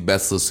 obviously,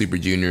 Best of Super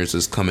Juniors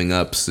is coming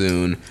up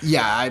soon.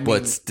 Yeah,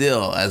 but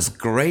still, as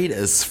great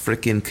as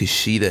freaking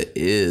Kushida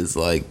is,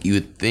 like, you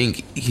would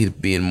think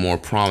he'd be in more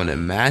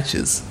prominent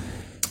matches.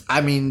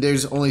 I mean,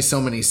 there's only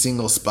so many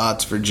single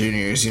spots for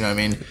juniors, you know what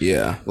I mean?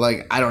 Yeah.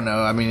 Like, I don't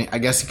know. I mean, I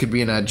guess he could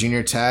be in a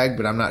junior tag,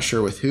 but I'm not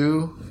sure with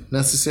who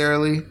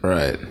necessarily.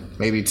 Right.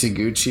 Maybe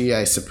Taguchi,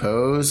 I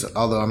suppose.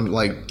 Although I'm,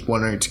 like,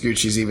 wondering if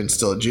Taguchi's even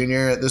still a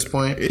junior at this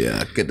point.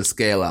 Yeah, get the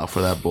scale out for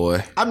that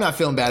boy. I'm not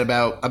feeling bad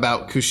about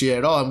Kushida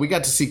at all. And we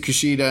got to see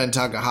Kushida and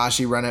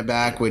Takahashi run it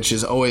back, which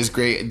is always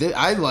great.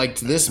 I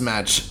liked this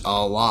match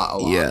a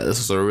lot. Yeah, this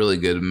was a really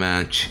good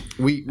match.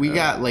 We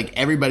got, like,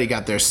 everybody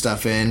got their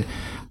stuff in.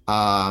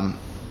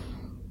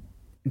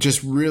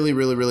 Just really,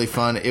 really, really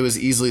fun. It was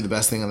easily the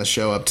best thing on the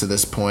show up to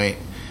this point.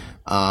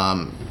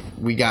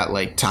 We got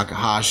like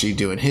Takahashi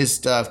doing his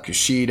stuff,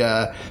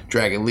 Kushida,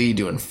 Dragon Lee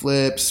doing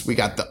flips. We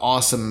got the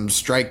awesome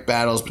strike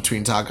battles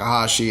between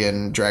Takahashi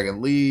and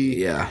Dragon Lee.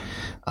 Yeah.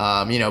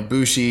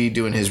 Bushi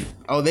doing his.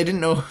 Oh, they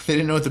didn't know what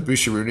the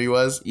Bushiruni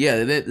was.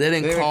 Yeah, they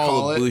didn't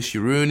call it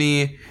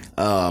Bushiruni.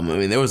 I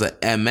mean, there was a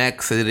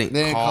MX. They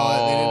didn't call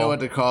it. They didn't know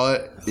what to call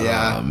it.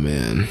 Yeah, oh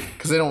man,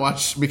 because they don't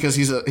watch. Because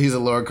he's a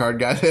lower card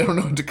guy. They don't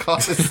know what to call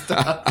this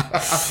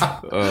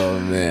stuff. Oh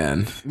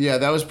man. Yeah,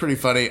 that was pretty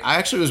funny. I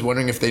actually was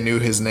wondering if they knew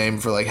his name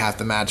for like half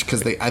the match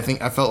because I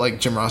felt like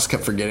Jim Ross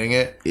kept forgetting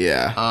it.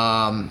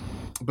 Yeah.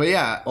 But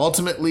yeah,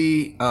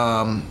 ultimately,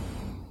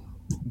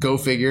 go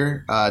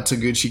figure.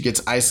 Taguchi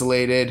gets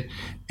isolated,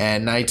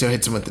 and Naito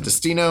hits him with the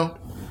Destino,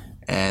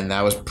 and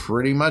that was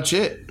pretty much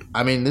it.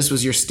 I mean, this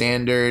was your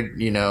standard,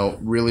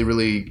 really,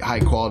 really high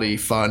quality,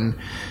 fun,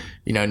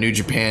 New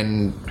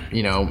Japan,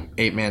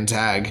 8-man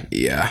tag.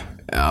 Yeah.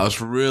 I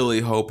was really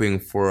hoping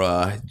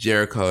for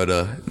Jericho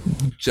to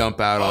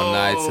jump out on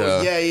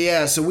Naito.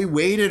 Yeah. So we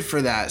waited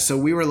for that. So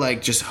we were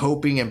like just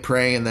hoping and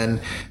praying, and then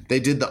they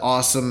did the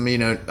awesome,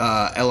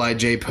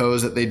 LIJ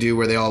pose that they do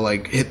where they all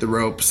like hit the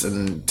ropes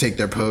and take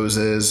their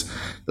poses.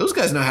 Those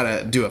guys know how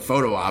to do a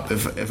photo op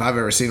if I've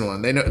ever seen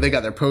one. They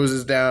got their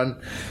poses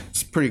down.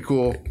 It's pretty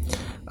cool.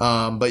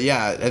 But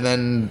yeah, and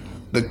then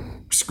the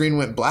screen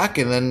went black,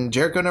 and then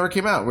Jericho never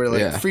came out. We're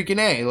like, freaking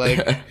A.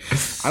 Like,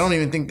 I don't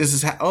even think this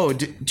is...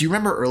 do you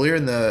remember earlier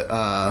in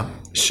the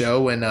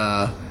show when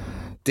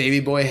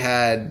Davey Boy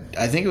had...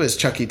 I think it was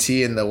Chuck E.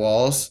 T in the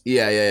walls?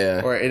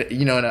 Yeah. Or,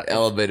 in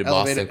Elevated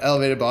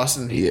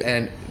Boston. Yeah.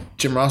 And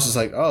Jim Ross is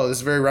like, this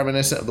is very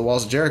reminiscent of the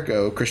Walls of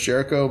Jericho. Chris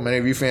Jericho, many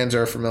of you fans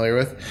are familiar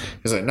with.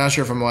 He's like, not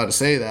sure if I'm allowed to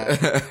say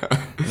that.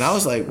 And I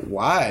was like,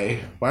 why?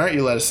 Why aren't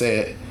you allowed to say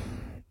it?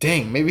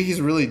 Dang, maybe he's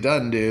really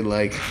done, dude.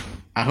 Like...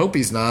 I hope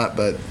he's not,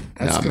 but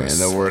that's man,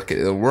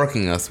 they're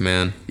working us,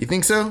 man. You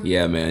think so?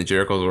 Yeah, man,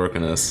 Jericho's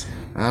working us.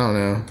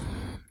 I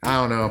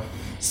don't know.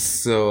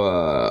 So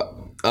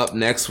up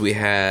next we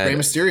had Rey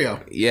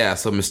Mysterio. Yeah,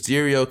 so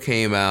Mysterio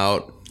came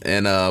out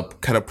and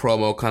cut a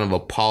promo, kind of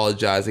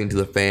apologizing to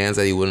the fans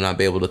that he would not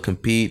be able to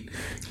compete.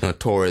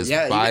 Tore his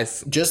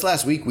bicep. Just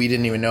last week, we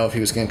didn't even know if he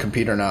was going to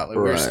compete or not. Like,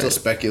 we were still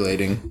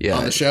speculating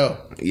on the show.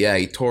 Yeah,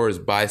 he tore his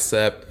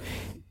bicep.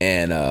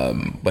 And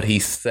but he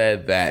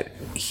said that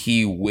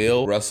he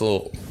will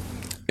wrestle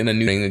in a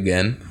new ring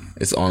again.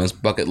 It's on his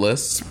bucket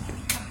list.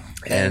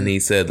 And he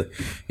said,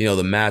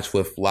 the match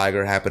with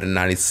Liger happened in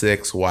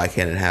 '96. Why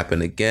can't it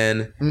happen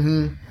again?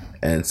 Mm-hmm.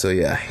 And so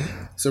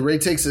So Ray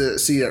takes a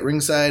seat at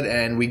ringside,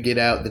 and we get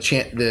out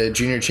the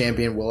junior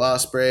champion Will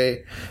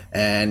Ospreay,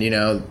 and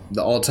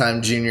the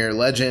all-time junior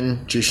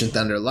legend Jushin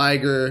Thunder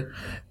Liger,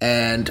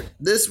 and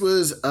this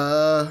was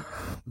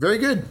very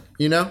good.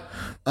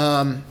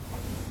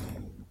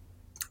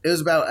 It was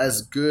about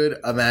as good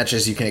a match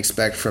as you can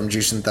expect from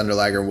Jushin Thunder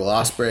Liger and Will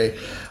Ospreay.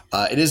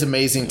 It is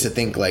amazing to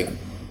think like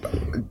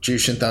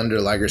Jushin Thunder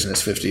Liger's in his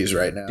 50s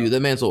right now. Dude, that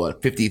man's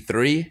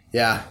 53?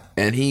 Yeah.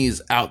 And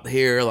he's out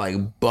here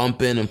like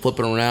bumping and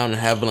flipping around and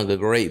having like a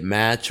great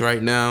match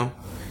right now.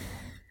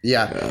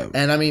 Yeah.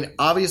 And I mean,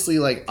 obviously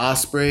like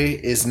Ospreay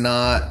is on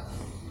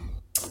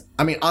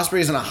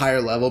a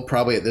higher level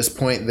probably at this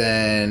point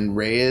than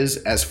Ray is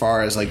as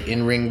far as like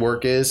in-ring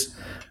work is.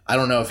 I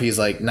don't know if he's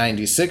like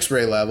 96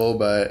 Ray level,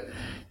 but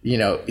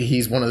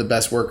he's one of the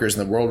best workers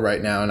in the world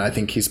right now, and I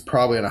think he's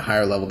probably on a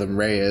higher level than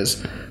Ray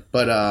is.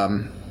 But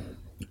I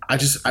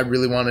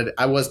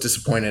was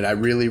disappointed. I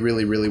really,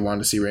 really, really wanted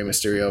to see Rey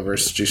Mysterio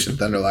versus Jushin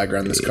Thunder Liger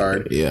on this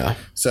card. Yeah.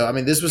 So I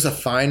mean, this was a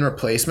fine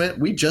replacement.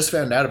 We just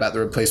found out about the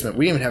replacement.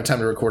 We didn't even have time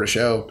to record a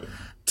show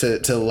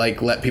to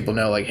like let people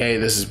know like, hey,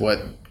 this is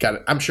what got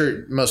it. I'm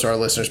sure most of our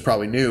listeners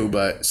probably knew,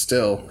 but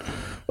still.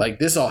 Like,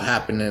 this all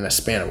happened in a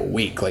span of a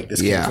week. Like,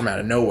 this came from out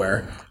of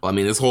nowhere. Well, I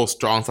mean, this whole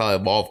Strong Style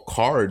Evolved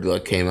card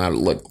came out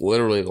like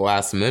literally the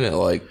last minute.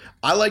 Like,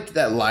 I liked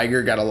that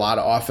Liger got a lot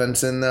of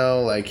offense in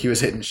though. Like, he was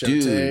hitting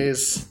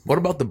shotes. What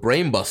about the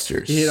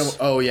Brainbusters? He hit him.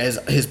 Oh yeah,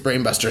 his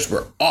Brainbusters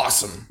were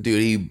awesome.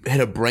 Dude, he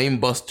hit a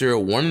Brainbuster,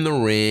 one in the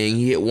ring.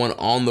 He hit one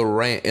on the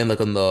ramp and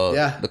like on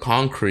the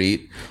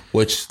concrete,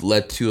 which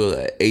led to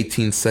an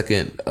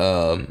 18-second.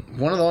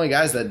 One of the only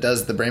guys that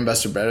does the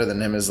Brainbuster better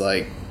than him is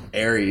like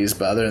Aries,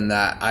 but other than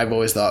that, I've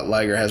always thought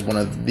Liger has one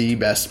of the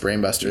best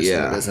Brainbusters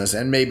in the business,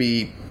 and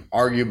maybe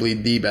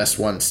arguably the best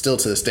one still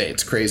to this day.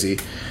 It's crazy.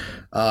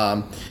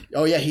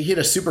 He hit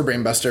a super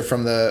Brainbuster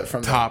from the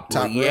top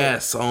rope.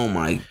 Yes, oh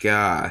my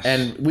gosh.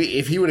 And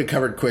if he would have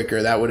covered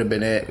quicker, that would have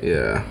been it.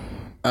 Yeah.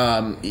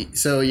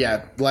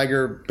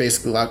 Liger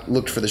basically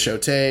looked for the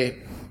Shote.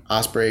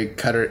 Ospreay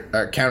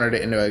countered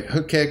it into a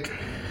hook kick.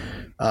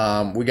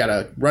 We got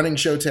a running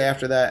Shote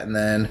after that, and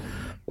then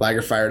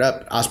Liger fired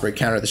up. Ospreay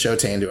countered the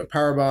Shote into a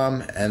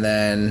powerbomb, and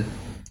then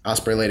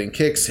Ospreay laid in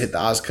kicks, hit the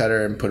Oz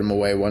Cutter, and put him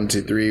away 1,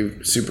 2,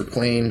 3, super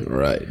clean.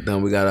 Right.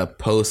 Then we got a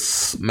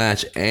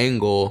post-match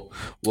angle.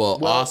 Well,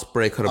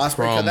 Ospreay cut that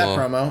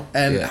promo.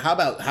 And how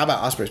about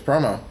Ospreay's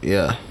promo?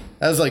 Yeah.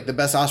 That was like the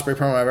best Ospreay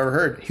promo I've ever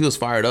heard. He was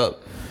fired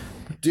up.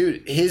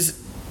 Dude,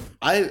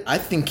 I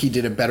think he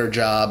did a better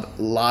job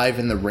live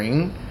in the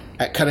ring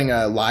at cutting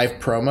a live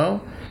promo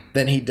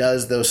than he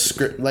does those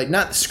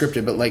not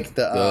scripted, but like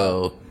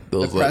the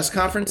press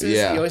conferences.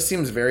 He always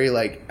seems very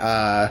like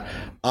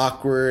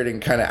awkward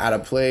and kind of out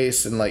of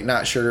place and like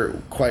not sure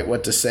quite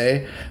what to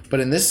say. But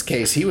in this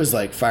case, he was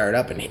like fired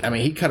up, and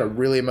he cut a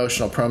really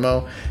emotional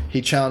promo.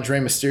 He challenged Rey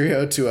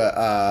Mysterio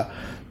to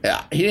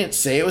he didn't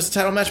say it was a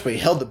title match, but he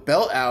held the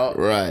belt out,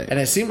 right? And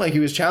it seemed like he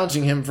was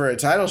challenging him for a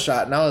title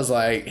shot, and I was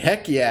like,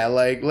 heck yeah,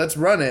 like let's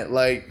run it,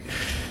 like.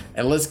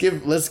 And let's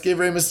give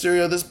Rey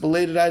Mysterio this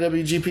belated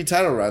IWGP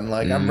title run.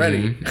 Like, I'm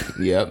ready.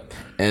 Yep.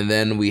 And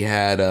then we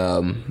had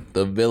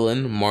the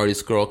villain, Marty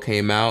Scurll,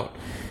 came out.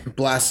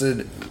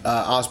 Blasted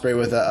Ospreay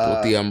with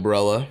the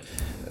umbrella.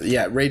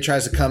 Yeah, Ray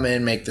tries to come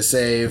in, make the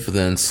save. But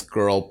then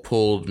Scurll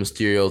pulled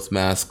Mysterio's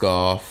mask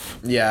off.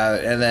 Yeah,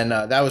 and then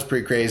that was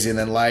pretty crazy. And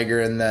then Liger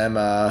and them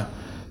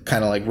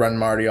kind of like run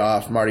Marty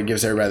off. Marty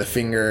gives everybody the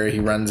finger. He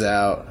runs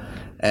out.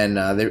 And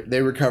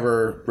they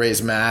recover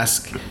Ray's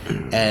mask.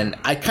 And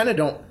I kind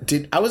of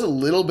I was a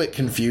little bit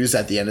confused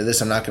at the end of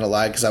this, I'm not going to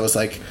lie, because I was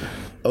like,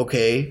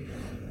 okay,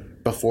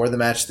 before the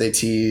match they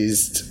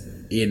teased,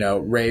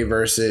 Ray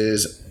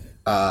versus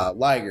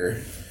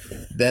Liger.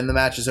 Then the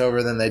match is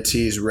over, then they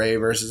tease Ray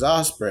versus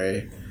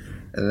Ospreay.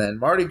 And then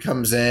Marty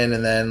comes in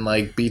and then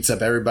like beats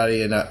up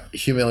everybody and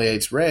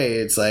humiliates Ray.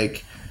 It's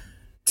like,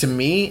 to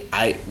me,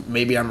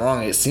 maybe I'm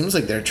wrong, it seems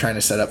like they're trying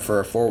to set up for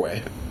a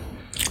 4-way.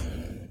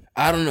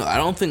 I don't know. I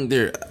don't think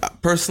they're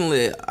setting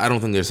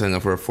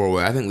up for a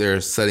 4-way. I think they're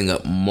setting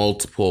up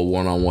multiple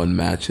one-on-one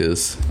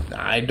matches.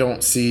 I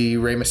don't see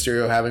Rey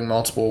Mysterio having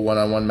multiple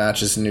one-on-one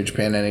matches in New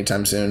Japan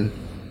anytime soon.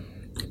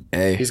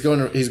 Hey, he's going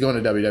to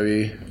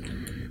WWE.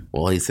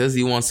 Well, he says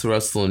he wants to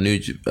wrestle a New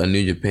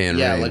Japan.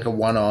 Yeah, reign. like a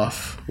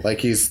one-off. Like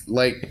he's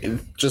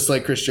just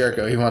like Chris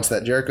Jericho. He wants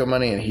that Jericho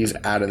money, and he's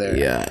out of there.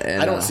 Yeah,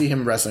 and, I don't see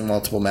him wrestling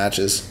multiple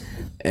matches.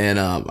 And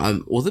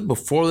was it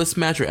before this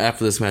match or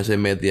after this match they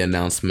made the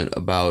announcement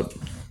about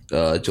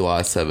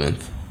July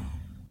 7th?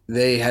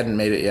 They hadn't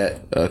made it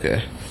yet.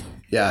 Okay.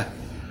 Yeah.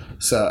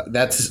 So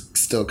that's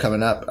still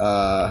coming up.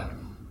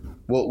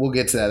 We'll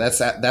get to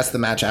that. That's the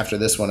match after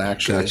this one,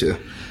 actually. Gotcha.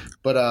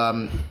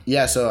 But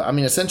yeah. So I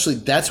mean, essentially,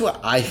 that's what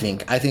I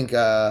think. I think.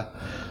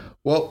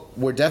 Well,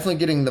 we're definitely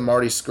getting the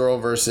Marty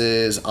Scurll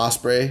versus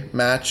Ospreay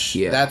match.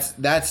 Yeah.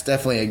 That's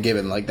definitely a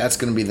given. Like that's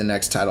going to be the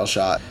next title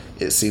shot.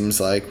 It seems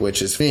like,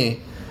 which is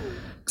me,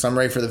 because I'm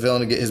ready for the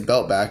villain to get his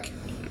belt back.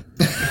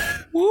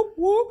 Whoop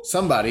whoop.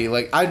 Somebody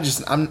like I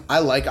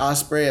like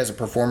Ospreay as a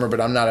performer, but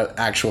I'm not an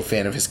actual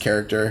fan of his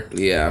character.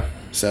 Yeah.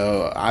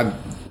 So I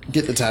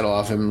get the title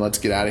off him. Let's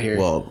get out of here.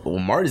 Well,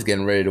 Marty's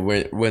getting ready to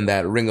win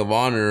that Ring of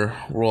Honor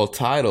World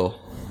Title.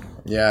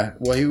 Yeah.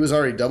 Well, he was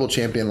already double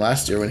champion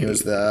last year when he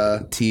was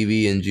the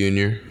TV and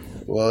Junior.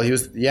 Well, he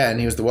was and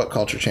he was the What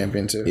Culture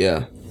champion too.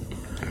 Yeah.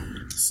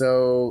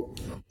 So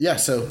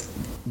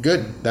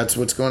good. That's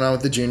what's going on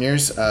with the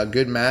juniors.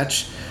 Good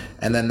match.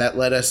 And then that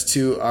led us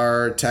to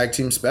our tag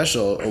team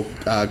special,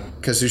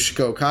 Kazuchika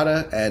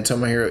Okada and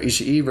Tomohiro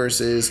Ishii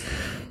versus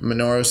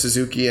Minoru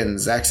Suzuki and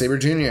Zack Sabre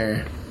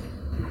Jr.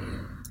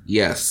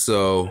 Yes,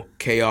 so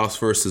Chaos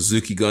versus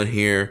Suzuki Gun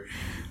here.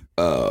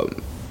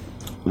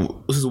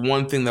 This is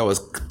one thing that was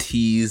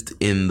teased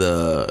in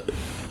the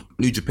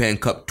New Japan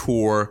Cup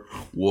tour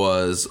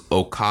was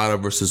Okada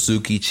versus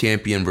Suzuki,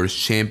 champion versus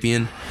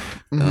champion.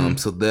 Mm-hmm.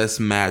 So this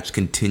match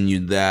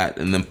continued that,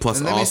 and then plus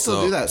and they also may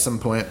still do that at some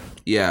point.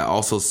 Yeah,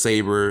 also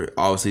Sabre,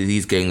 obviously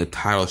he's getting the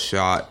title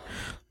shot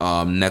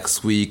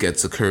next week at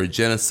Sakura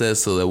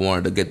Genesis, so they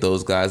wanted to get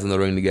those guys in the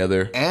ring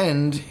together.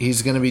 And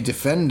he's going to be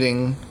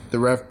defending the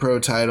Rev Pro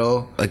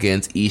title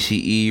against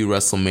Ishii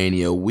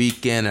WrestleMania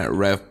weekend at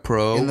Rev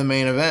Pro. In the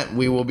main event,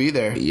 we will be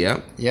there.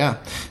 Yep. Yeah.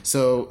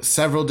 So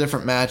several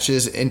different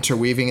matches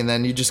interweaving, and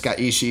then you just got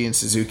Ishii and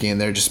Suzuki,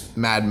 and they're just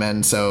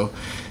madmen. So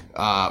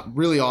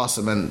really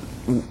awesome. And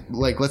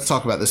let's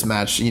talk about this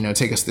match.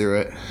 Take us through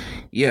it.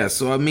 Yeah.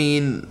 So I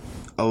mean,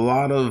 a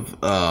lot of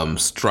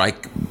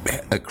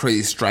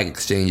crazy strike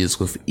exchanges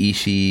with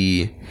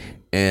Ishii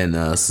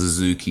and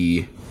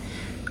Suzuki.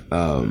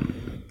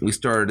 We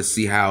started to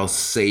see how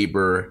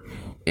Sabre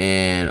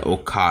and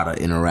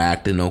Okada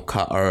interact, and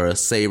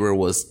Sabre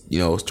was,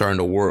 starting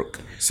to work.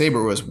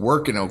 Sabre was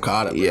working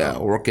Okada, bro. Yeah,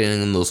 working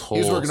in those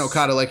holes. He was working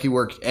Okada like he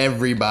worked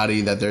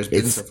everybody that there's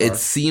been so far. It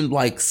seemed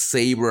like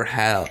Sabre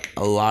had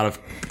a lot of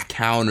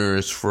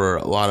counters for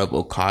a lot of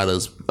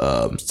Okada's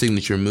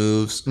signature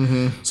moves.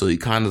 Mm-hmm. So he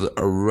kind of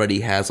already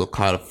has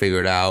Okada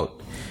figured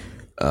out.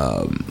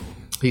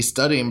 He's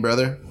studying,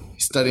 brother.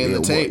 He's studying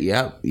the tape.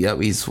 Yep.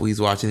 He's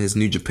watching his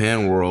New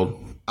Japan World.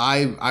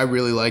 I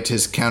really liked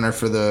his counter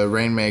for the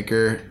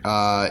Rainmaker.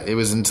 It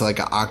was into like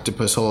an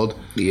octopus hold.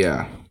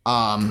 Yeah.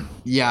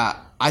 Yeah.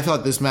 I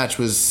thought this match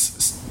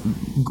was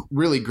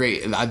really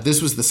great.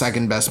 This was the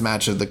second best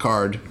match of the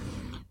card.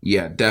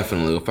 Yeah,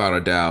 definitely, without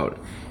a doubt.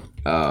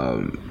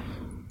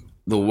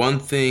 The one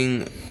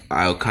thing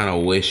I kind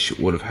of wish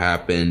would have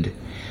happened.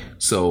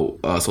 So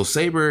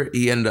Sabre,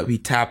 he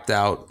tapped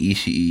out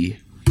Ishii.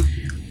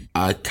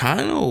 I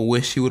kind of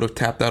wish he would have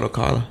tapped out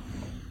Okada.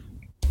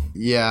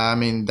 Yeah, I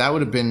mean that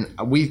would have been.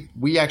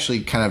 We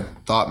actually kind of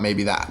thought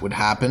maybe that would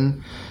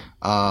happen,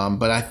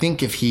 but I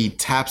think if he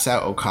taps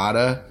out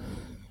Okada.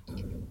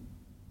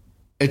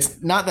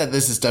 It's not that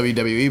this is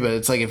WWE, but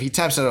it's like if he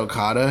taps out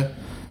Okada,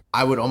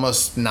 I would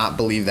almost not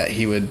believe that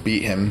he would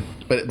beat him.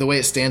 But the way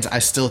it stands, I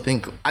still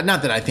think,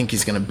 not that I think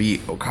he's going to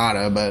beat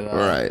Okada, but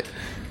right.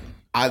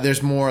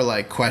 There's more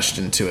like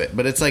question to it.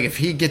 But it's like if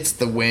he gets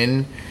the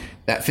win,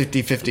 that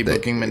 50-50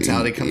 booking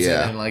mentality comes in,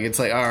 and like it's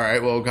like, all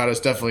right, well, Okada's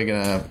definitely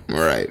going to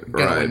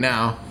win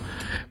now.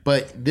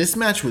 But this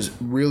match was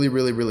really,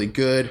 really, really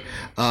good.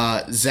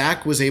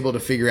 Zack was able to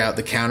figure out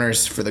the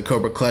counters for the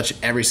Cobra Clutch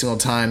every single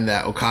time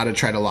that Okada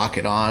tried to lock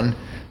it on.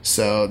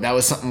 So that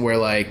was something where,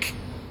 like,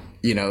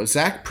 you know,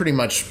 Zack pretty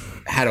much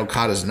had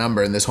Okada's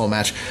number in this whole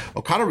match.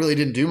 Okada really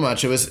didn't do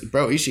much. It was,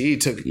 bro, Ishii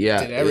did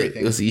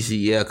everything. It was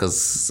Ishii,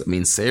 because, I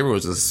mean, Sabre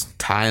was just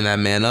tying that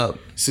man up.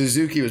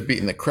 Suzuki was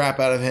beating the crap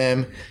out of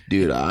him.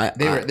 Dude,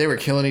 they were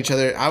killing each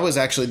other. I was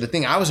actually, the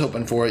thing I was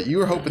hoping for, you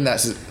were hoping that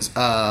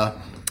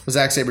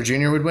Zack Sabre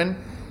Jr. would win?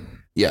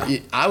 Yeah.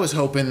 I was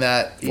hoping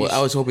that...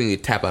 I was hoping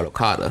he'd tap out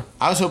Okada.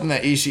 I was hoping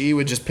that Ishii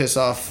would just piss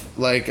off,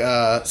 like,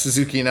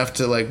 Suzuki enough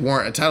to, like,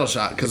 warrant a title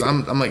shot, because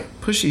I'm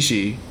like, push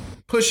Ishii.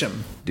 Push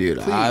him. Dude,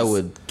 please. I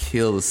would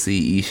kill to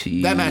see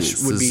Ishii. That match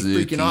would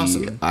Suzuki, be freaking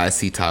awesome.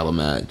 IC title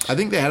match. I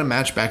think they had a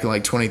match back in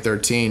like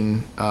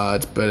 2013,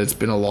 but it's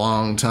been a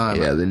long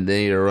time. Yeah, then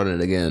they need to run it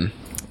again.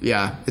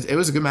 Yeah, it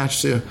was a good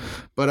match too.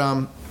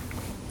 But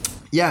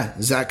yeah,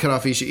 Zack cut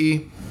off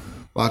Ishii,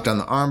 locked on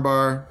the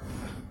armbar,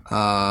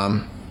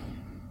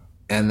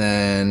 and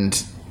then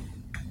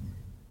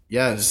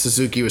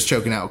Suzuki was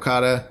choking out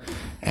Okada,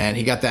 and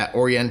he got that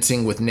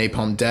orienting with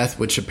Napalm Death,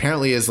 which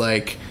apparently is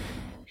like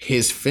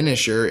his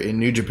finisher in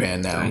New Japan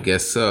now. I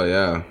guess so,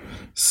 yeah.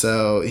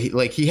 So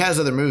he has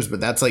other moves, but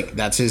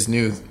that's his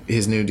new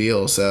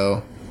deal.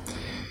 So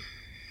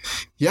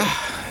yeah,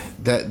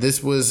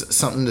 this was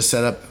something to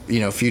set up, you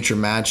know, future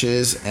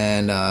matches,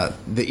 and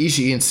the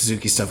Ishii and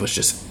Suzuki stuff was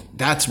just,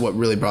 that's what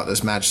really brought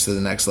this match to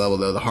the next level,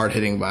 though. The hard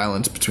hitting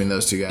violence between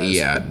those two guys.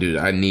 Yeah, dude,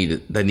 I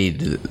need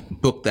to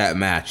book that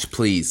match,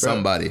 please,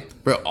 somebody.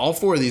 Bro, all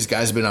four of these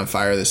guys have been on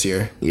fire this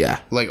year. Yeah,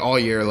 like all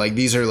year. Like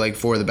these are like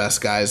four of the best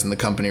guys in the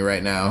company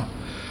right now.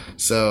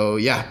 So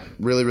yeah,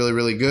 really, really,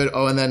 really good.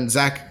 Oh, and then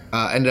Zack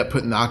ended up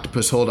putting the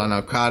octopus hold on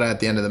Okada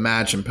at the end of the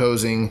match and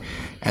posing,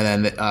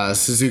 and then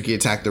Suzuki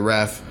attacked the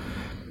ref,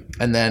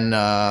 and then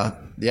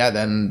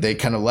then they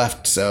kind of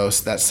left. So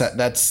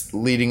that's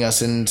leading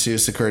us into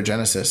Sakura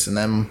Genesis, and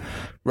then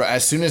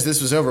as soon as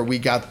this was over, we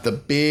got the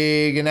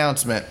big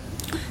announcement.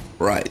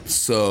 Right.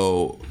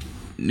 So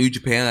New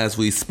Japan, as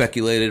we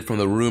speculated from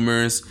the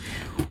rumors,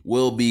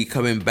 will be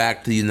coming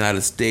back to the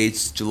United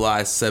States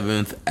July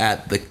 7th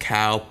at the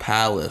Cow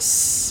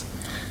Palace.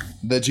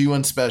 The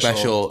G1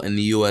 special in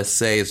the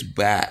USA is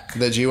back.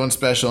 The G1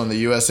 special in the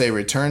USA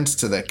returns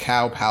to the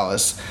Cow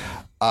Palace.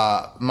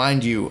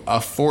 Mind you, a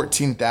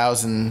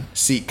 14,000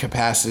 seat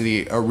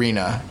capacity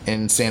arena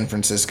in San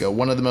Francisco,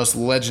 one of the most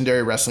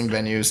legendary wrestling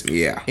venues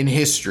in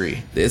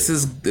history. This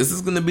is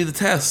going to be the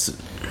test.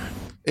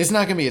 It's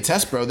not going to be a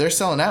test, bro. They're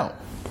selling out.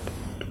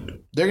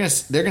 They're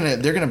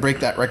gonna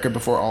break that record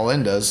before All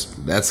In does.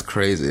 That's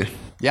crazy.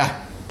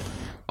 Yeah.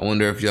 I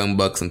wonder if Young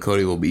Bucks and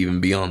Cody will even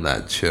be on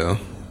that show.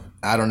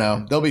 I don't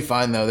know. They'll be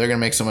fine though. They're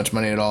gonna make so much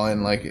money at All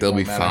In. Like they'll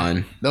be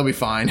fine. They'll be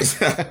fine.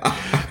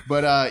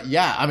 But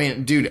yeah, I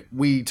mean, dude,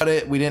 we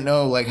didn't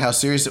know like how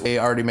serious they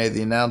already made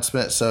the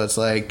announcement. So it's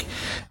like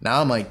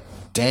now I'm like,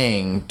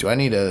 dang, do I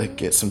need to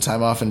get some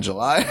time off in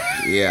July?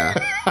 Yeah.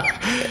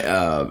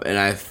 And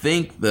I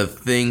think the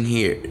thing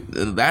here,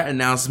 that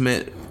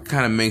announcement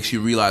kind of makes you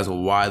realize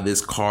why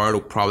this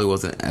card probably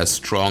wasn't as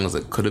strong as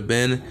it could have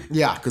been.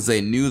 Yeah. Because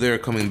they knew they were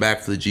coming back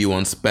for the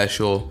G1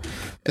 special.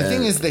 The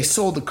thing is, they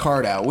sold the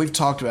card out. We've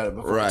talked about it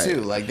before,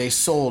 too. Like, they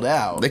sold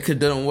out. They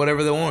could have done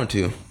whatever they wanted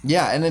to.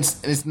 Yeah, and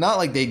it's not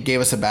like they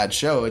gave us a bad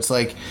show. It's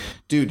like,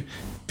 dude,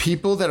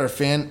 people that are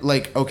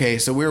like, okay,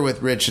 so we were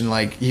with Rich, and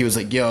like he was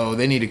like, yo,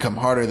 they need to come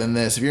harder than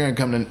this. If you're gonna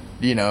come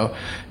to,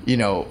 you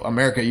know,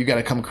 America, you got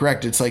to come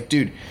correct. It's like,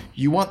 dude,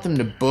 you want them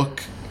to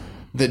book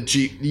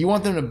you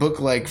want them to book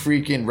like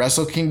freaking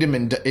Wrestle Kingdom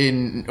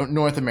in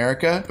North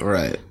America,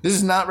 right? This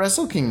is not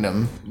Wrestle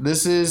Kingdom.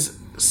 This is,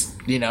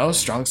 you know,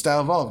 Strong Style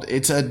Evolved.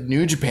 It's a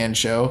New Japan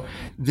show.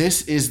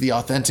 This is the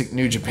authentic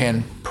New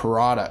Japan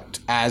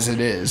product as it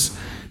is.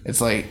 It's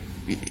like,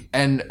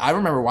 and I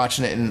remember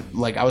watching it and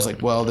like I was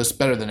like, well, this is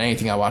better than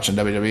anything I watch on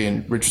WWE.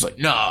 And Rich was like,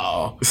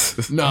 no,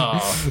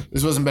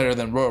 this wasn't better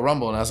than Royal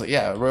Rumble. And I was like,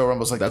 yeah, Royal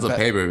Rumble's like that's a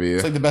pay-per-view.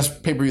 It's like the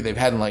best pay-per-view they've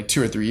had in like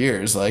 2 or 3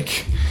 years.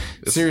 Like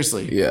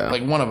seriously, yeah,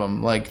 like one of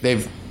them. Like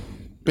they've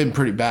been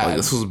pretty bad. Like,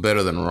 this was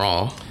better than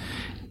Raw.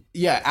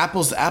 Yeah,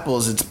 apples to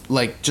apples. It's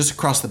like just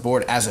across the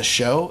board as a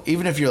show.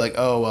 Even if you're like,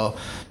 oh well,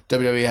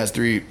 WWE has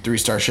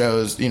three-star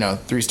shows, you know,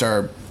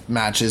 3-star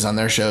matches on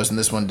their shows, and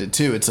this one did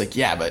too. It's like,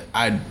 yeah, but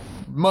I'd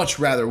much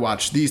rather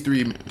watch these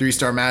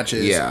three-star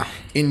matches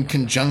in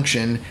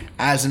conjunction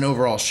as an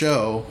overall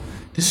show.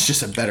 This is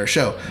just a better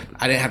show.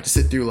 I didn't have to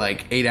sit through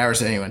like 8 hours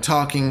of anyone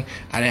talking.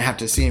 I didn't have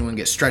to see anyone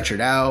get stretchered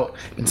out.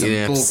 And you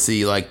didn't have to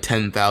see like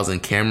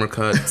 10,000 camera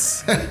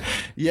cuts.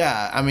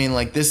 Yeah, I mean,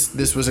 like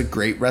this was a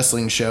great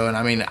wrestling show, and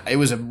I mean, it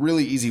was a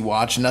really easy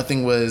watch.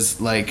 Nothing was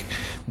like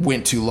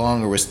went too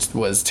long or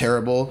was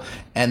terrible.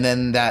 And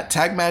then that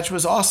tag match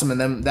was awesome,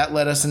 and then that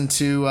led us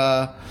into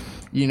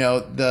you know,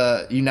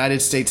 the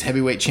United States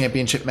Heavyweight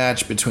Championship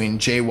match between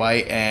Jay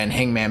White and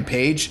Hangman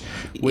Page,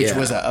 which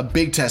was a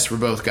big test for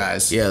both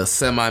guys. Yeah, the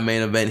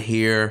semi-main event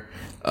here.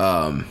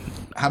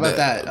 How about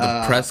that?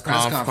 The press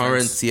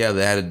conference. Yeah,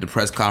 they had a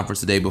press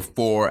conference the day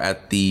before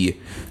at the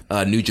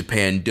New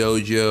Japan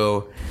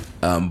Dojo.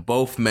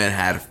 Both men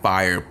had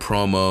fire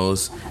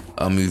promos.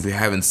 If you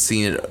haven't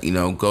seen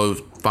it, go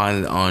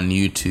find it on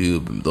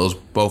YouTube.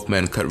 Both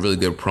men cut really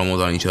good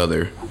promos on each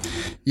other.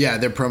 Yeah,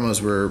 their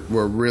promos were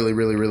really,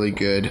 really, really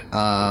good.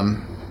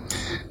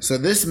 So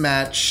this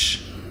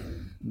match,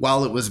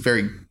 while it was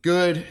very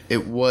good,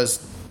 it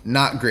was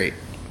not great.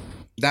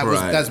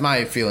 That's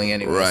my feeling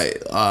anyway. Right.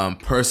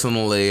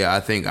 Personally, I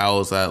think I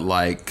was at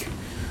like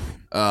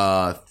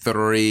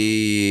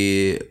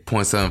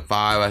 3.75.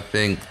 I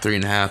think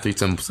 3.5,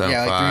 3.75.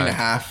 Yeah, like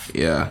 3.5.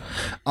 Yeah.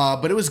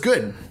 But it was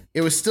good. It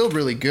was still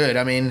really good.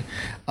 I mean,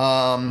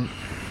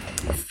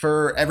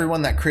 for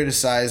everyone that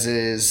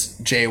criticizes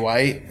Jay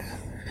White,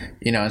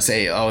 and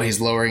say, oh, he's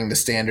lowering the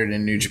standard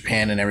in New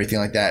Japan and everything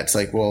like that. It's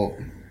like, well,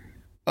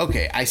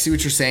 okay, I see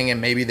what you're saying,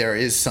 and maybe there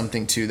is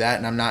something to that,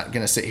 and I'm not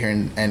going to sit here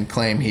and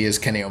claim he is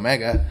Kenny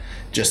Omega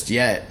just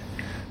yet.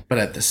 But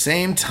at the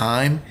same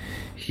time,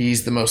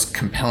 he's the most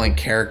compelling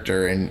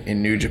character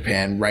in New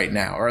Japan right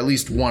now, or at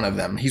least one of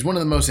them. He's one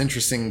of the most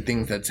interesting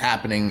things that's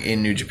happening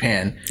in New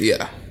Japan.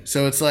 Yeah.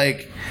 So it's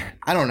like,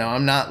 I don't know,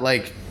 I'm not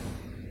like,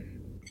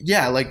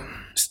 yeah, like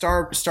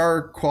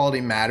star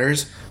quality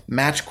matters,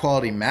 match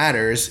quality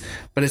matters,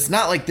 but it's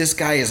not like this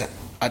guy is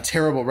a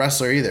terrible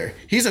wrestler either.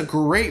 He's a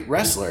great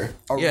wrestler.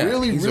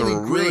 Really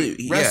great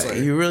wrestler.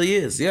 Yeah, he really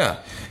is, yeah.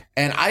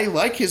 And I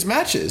like his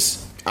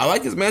matches. I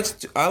like his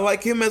match. I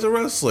like him as a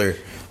wrestler.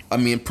 I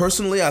mean,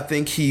 personally, I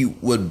think he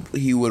would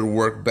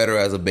work better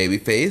as a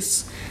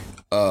babyface.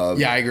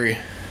 Yeah, I agree.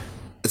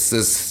 It's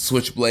this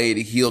Switchblade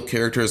heel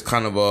character is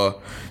kind of a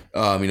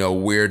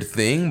weird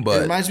thing, but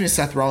it reminds me of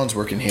Seth Rollins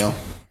working heel.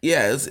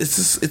 Yeah,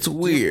 it's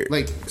weird.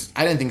 Like,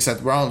 I didn't think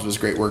Seth Rollins was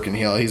great working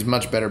heel. He's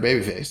much better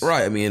babyface.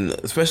 Right. I mean,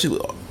 especially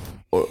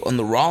on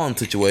the Rollins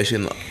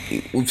situation,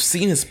 we've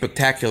seen his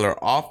spectacular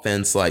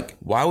offense. Like,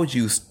 why would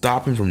you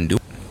stop him from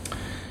doing?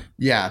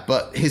 Yeah,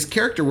 but his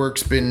character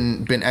work's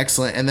been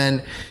excellent. And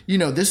then,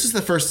 this is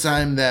the first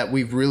time that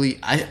we've really,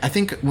 I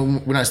think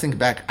when I was thinking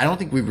back, I don't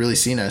think we've really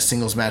seen a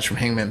singles match from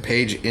Hangman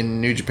Page in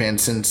New Japan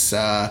since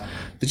the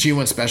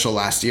G1 special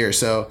last year.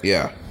 So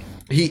yeah.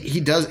 He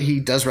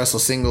does wrestle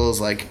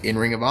singles like in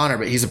Ring of Honor,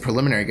 but he's a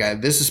preliminary guy.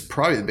 This is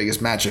probably the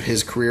biggest match of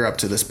his career up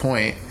to this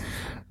point.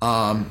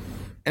 And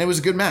it was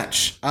a good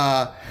match.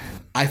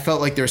 I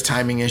felt like there was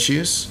timing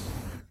issues.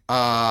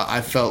 I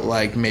felt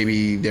like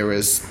maybe there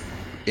was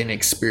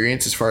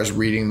inexperience as far as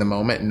reading the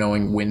moment,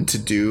 knowing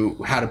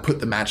how to put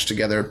the match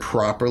together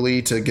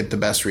properly to get the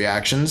best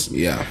reactions.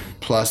 Yeah.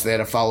 Plus, they had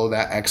to follow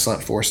that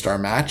excellent 4-star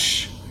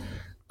match.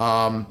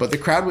 But the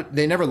crowd,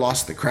 they never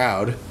lost the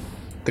crowd.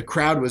 The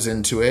crowd was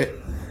into it.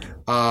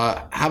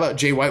 How about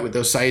Jay White with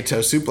those Saito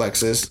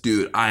suplexes?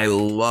 Dude, I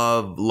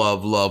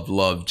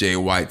love Jay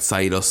White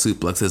Saito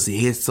suplexes. He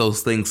hits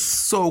those things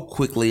so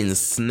quickly and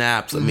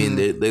snaps. I mean,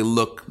 they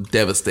look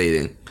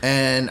devastating.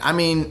 And, I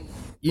mean,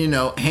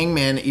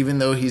 Hangman, even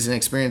though he's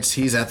inexperienced,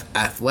 he's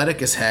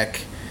athletic as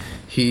heck.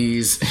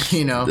 He's,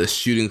 The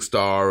shooting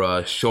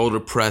star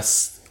shoulder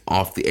press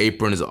off the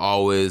apron is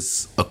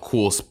always a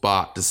cool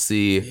spot to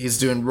see. He's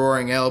doing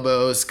roaring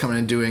elbows, coming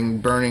and doing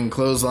burning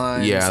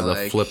clotheslines. Yeah,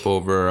 the flip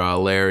over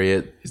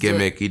lariat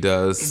gimmick he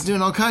does. He's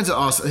doing all kinds of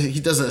awesome.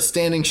 He does a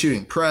standing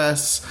shooting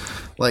press.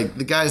 Like,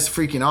 the guy's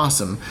freaking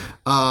awesome.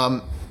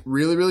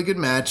 Really, really good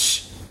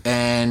match.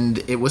 And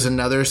it was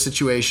another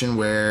situation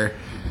where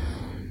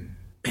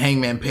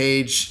Hangman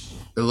Page,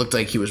 it looked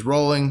like he was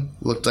rolling,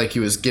 looked like he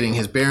was getting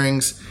his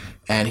bearings,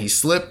 and he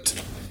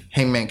slipped.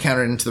 Hangman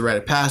countered into the rite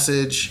of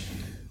passage.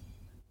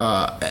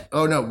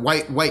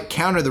 White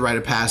countered the rite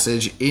of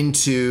passage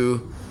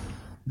into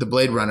the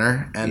Blade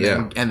Runner,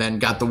 and then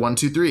got the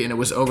 1-2-3, and it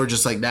was over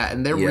just like that.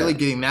 And they're really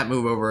getting that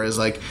move over as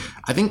like,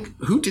 I think,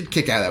 who did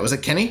kick out of that? Was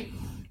it Kenny?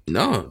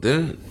 No,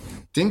 didn't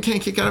Kenny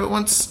kick out of it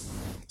once?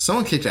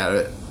 Someone kicked out of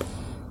it.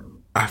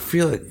 I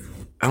feel like,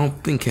 I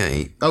don't think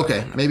Kenny.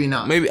 Okay, maybe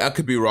not. Maybe I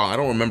could be wrong. I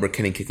don't remember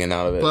Kenny kicking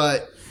out of it.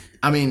 But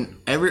I mean,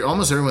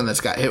 almost everyone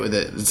that's got hit with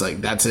it, it's like,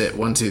 that's it,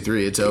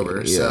 1-2-3, it's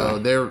over. Yeah. So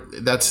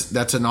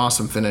that's an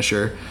awesome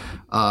finisher.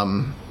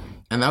 And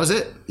that was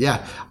it.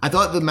 Yeah, I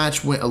thought the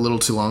match went a little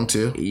too long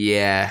too.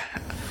 Yeah,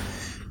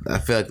 I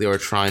feel like they were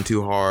trying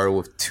too hard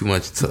with too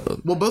much.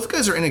 Well, both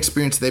guys are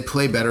inexperienced. They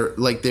play better.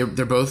 Like they're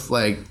both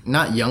like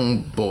not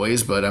young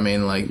boys, but I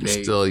mean like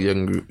they still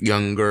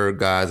younger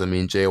guys. I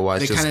mean Jay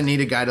White. They kind of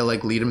need a guy to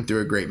like lead them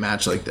through a great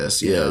match like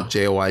this. You know?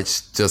 Jay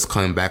White's just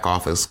coming back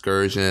off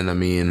excursion. I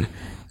mean,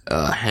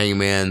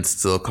 Hangman's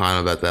still kind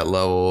of at that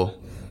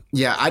level.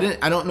 Yeah, I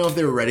don't know if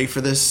they were ready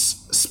for this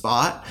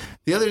spot.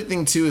 The other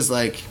thing too is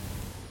like,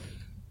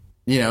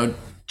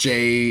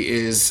 Jay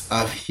is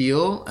a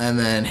heel and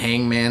then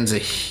Hangman's a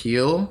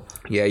heel.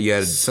 Yeah, you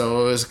had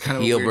so it was kind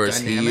of heel a weird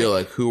versus dynamic. heel.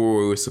 Like, who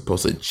were we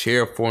supposed to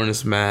cheer for in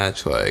this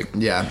match? Like,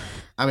 yeah,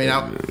 I mean,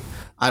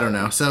 I don't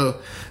know. So,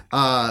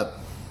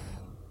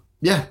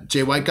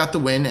 Jay White got the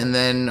win, and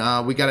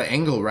then we got an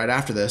angle right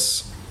after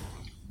this.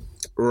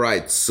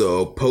 Right.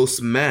 So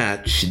post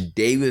match,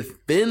 David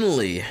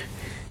Finlay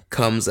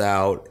comes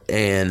out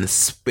and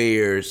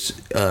spares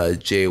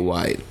Jay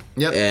White.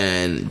 Yep.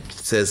 And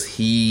says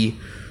he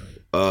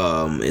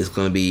is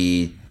going to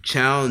be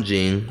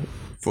challenging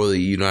for the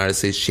United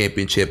States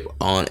Championship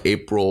on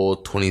April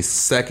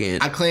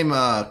 22nd. I claim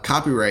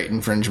copyright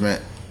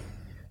infringement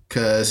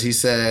because he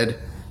said,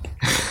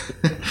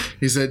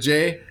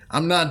 Jay,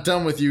 I'm not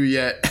done with you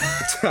yet.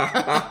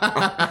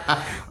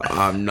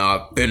 I'm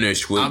not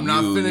finished with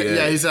you yet.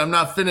 Yeah, he said, I'm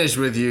not finished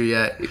with you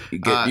yet. You're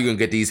going to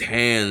get these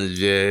hands,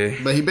 Jay.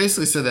 But he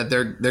basically said that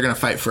they're going to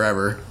fight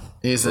forever.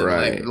 He said,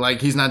 right. like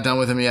he's not done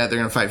with him yet. They're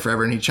going to fight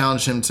forever. And he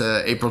challenged him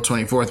to April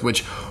 24th,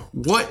 which,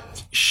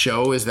 what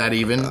show is that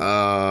even?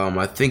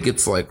 I think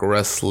it's like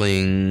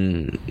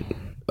wrestling.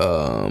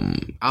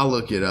 I'll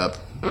look it up.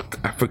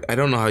 I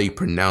don't know how you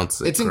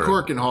pronounce it. It's in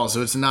Cork and Hall,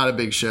 so it's not a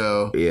big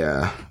show.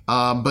 Yeah.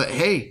 But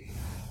hey,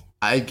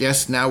 I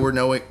guess now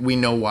we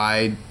know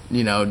why,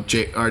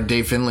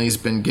 Dave Finlay's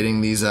been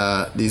getting these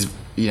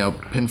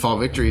pinfall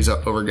victories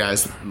over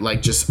guys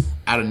like just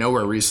out of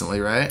nowhere recently,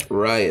 right?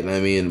 Right.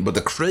 I mean, but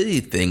the crazy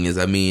thing is,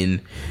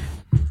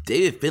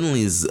 David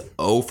Finlay's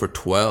 0 for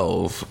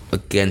 12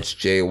 against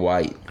Jay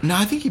White. No,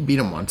 I think he beat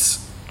him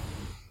once.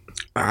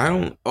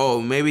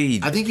 Maybe.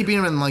 I think he beat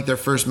him in like their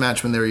first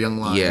match when they were young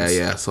lions.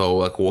 Yeah. So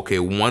like, okay,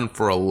 1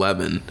 for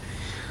 11.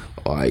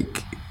 I'm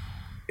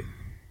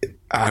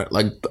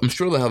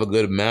sure they'll have a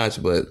good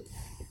match, but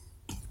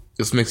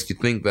this makes you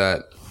think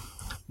that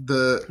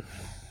the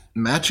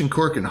match in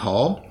Cork and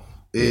Hall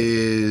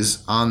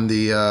is on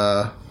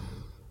the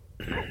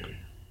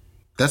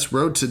that's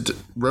Road to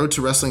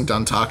Wrestling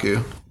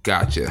Dontaku.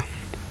 Gotcha.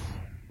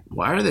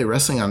 Why are they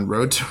wrestling on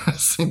Road to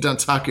Wrestling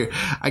Dontaku?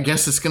 I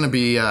guess it's going to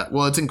be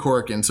it's in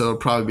Cork, and so it'll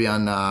probably be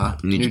on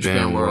New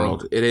Japan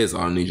World. It is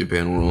on New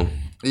Japan World.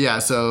 Yeah,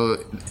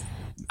 so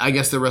I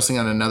guess they're wrestling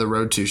on another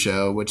Road 2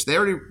 show, which they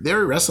already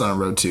wrestled on a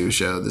Road 2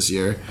 show this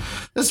year.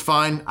 That's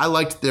fine. I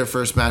liked their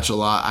first match a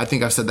lot. I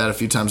think I've said that a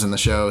few times in the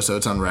show, so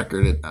it's on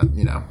record.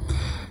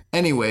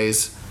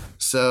 Anyways,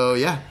 so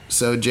yeah,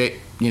 so Jay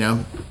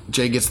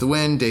gets the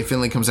win. Dave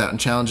Finlay comes out and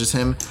challenges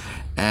him,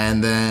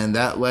 and then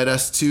that led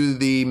us to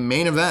the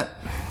main event.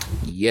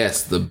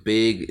 Yes, the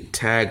big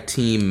tag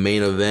team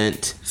main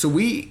event. So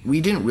we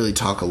didn't really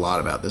talk a lot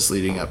about this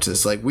leading up to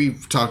this. Like,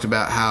 we've talked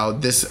about how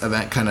this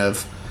event kind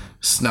of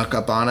snuck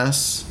up on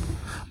us.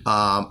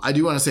 I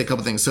do want to say a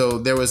couple things. So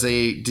there was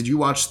did you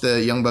watch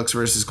the Young Bucks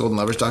versus Golden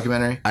Lovers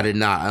documentary? I did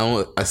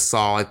not. I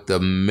saw like the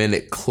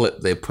minute clip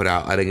they put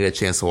out. I didn't get a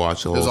chance to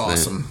watch the whole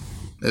thing.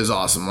 It was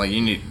awesome. Like,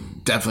 you need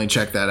definitely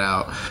check that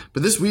out.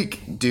 But this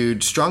week,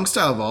 dude, Strong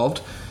Style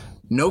Evolved,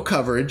 no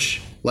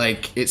coverage.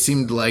 Like, it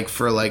seemed like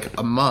for like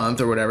a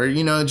month or whatever,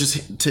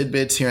 just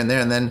tidbits here and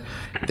there. And then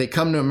they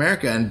come to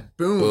America and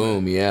boom.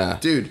 Boom, yeah.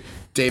 Dude,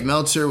 Dave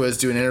Meltzer was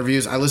doing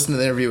interviews. I listened to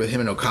the interview with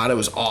him and Okada. It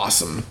was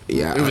awesome.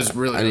 Yeah. It was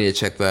really I need to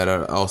check that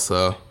out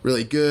also.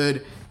 Really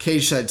good.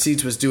 Cage Side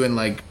Seats was doing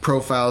like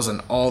profiles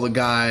on all the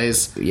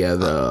guys. Yeah,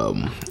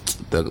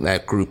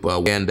 that group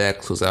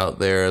Wandex was out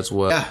there as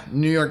well. Yeah,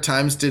 New York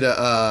Times did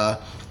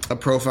a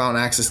profile on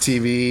Access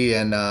TV,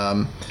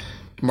 and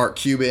Mark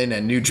Cuban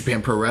and New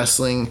Japan Pro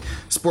Wrestling,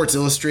 Sports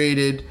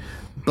Illustrated,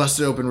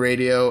 Busted Open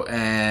Radio,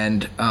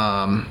 and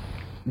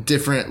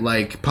different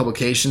like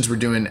publications were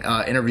doing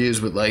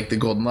interviews with like the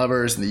Golden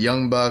Lovers and the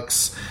Young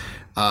Bucks.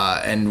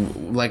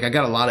 And like I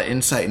got a lot of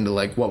insight into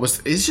like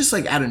it's just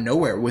like out of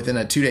nowhere within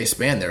a 2-day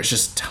span. There's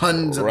just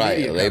tons of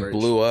media they coverage.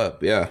 blew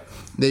up. Yeah,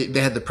 they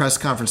had the press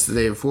conference the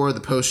day before,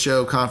 the post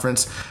show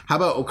conference. How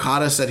about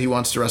Okada said he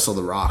wants to wrestle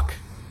The Rock?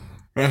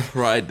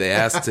 Right. They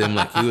asked him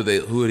like who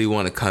would he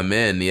want to come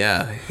in?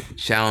 Yeah,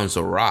 challenge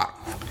The Rock.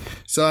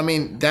 So I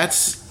mean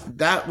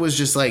that was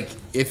just like,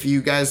 if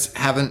you guys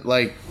haven't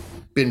like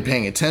been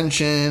paying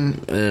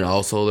attention. And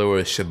also there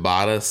was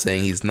Shibata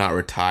saying he's not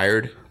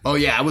retired. Oh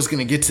yeah, I was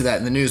going to get to that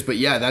in the news, but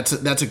yeah,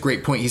 that's a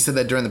great point. He said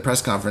that during the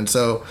press conference.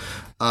 So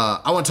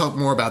I want to talk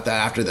more about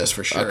that after this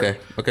for sure.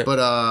 Okay. But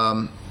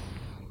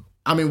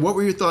I mean, what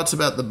were your thoughts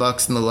about the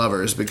Bucks and the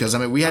Lovers? Because I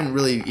mean, we hadn't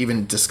really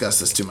even discussed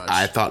this too much.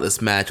 I thought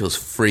this match was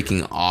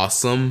freaking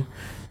awesome.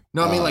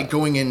 No, I mean like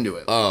going into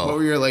it. What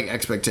were your like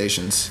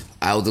expectations?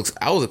 I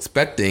was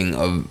expecting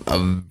a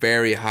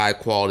very high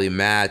quality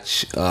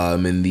match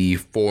in the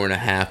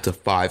 4.5 to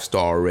 5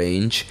 star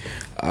range.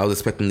 I was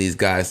expecting these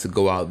guys to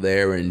go out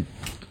there and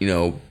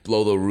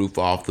blow the roof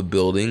off the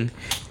building,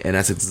 and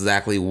that's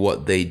exactly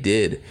what they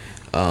did.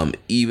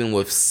 Even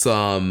with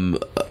some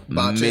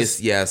botches,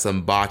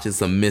 some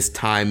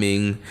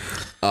mistiming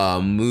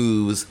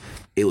moves,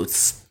 it was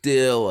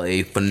still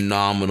a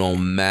phenomenal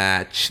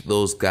match.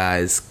 Those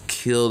guys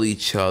killed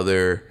each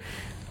other.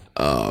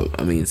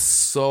 I mean,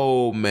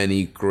 so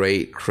many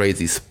great,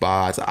 crazy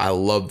spots. I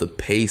love the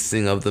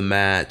pacing of the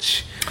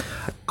match.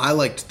 I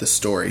liked the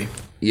story.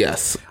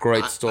 Yes,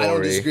 great story. I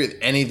don't disagree with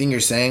anything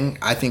you're saying.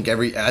 I think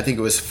it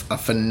was a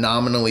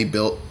phenomenally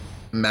built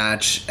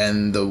match,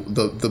 and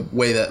the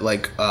way that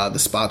like the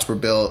spots were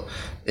built,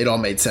 it all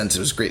made sense. It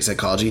was great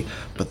psychology,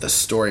 but the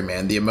story,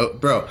 man,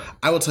 bro.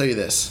 I will tell you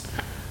this.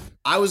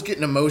 I was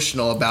getting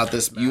emotional about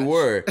this match. You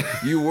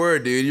were,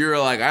 dude. You were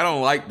like, I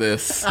don't like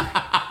this.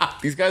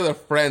 These guys are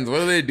friends.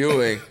 What are they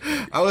doing?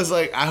 I was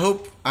like, I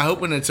hope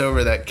when it's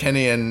over that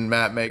Kenny and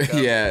Matt make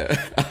up.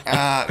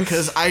 Yeah.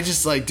 Because I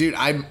just like, dude,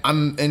 I'm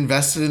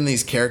invested in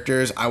these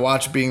characters. I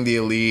watch Being the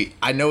Elite.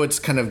 I know it's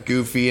kind of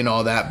goofy and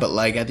all that, but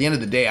like at the end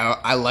of the day,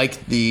 I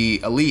like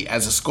the Elite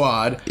as a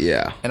squad.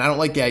 Yeah. And I don't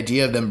like the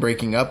idea of them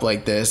breaking up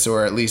like this,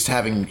 or at least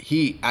having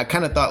heat. I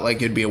kind of thought like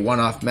it'd be a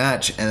one-off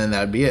match and then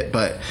that'd be it.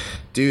 But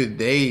dude,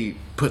 they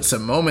put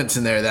some moments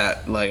in there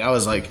that like I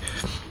was like,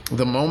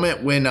 the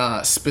moment when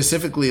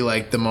specifically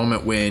like the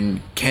moment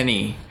when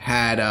Kenny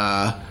had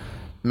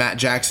Matt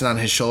Jackson on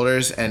his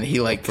shoulders and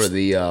he like For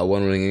the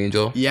One Wing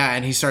Angel. Yeah,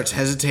 and he starts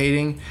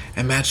hesitating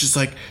and Matt's just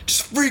like,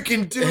 just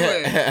freaking do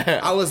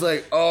it. I was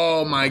like,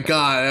 oh my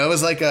god. It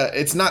was like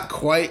it's not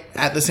quite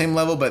at the same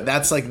level, but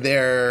that's like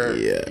their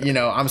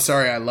I'm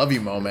sorry I love you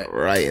moment.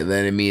 Right. And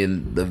then I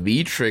mean the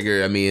V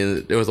trigger, I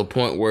mean there was a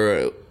point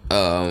where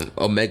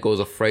Omega was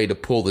afraid to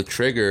pull the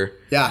trigger.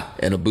 Yeah.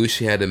 And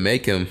Ibushi had to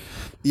make him.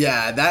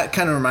 Yeah, that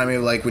kind of reminded me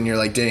of like when you're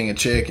like dating a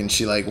chick and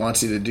she like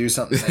wants you to do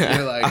something and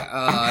you're like,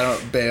 I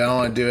don't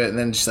want to do it, and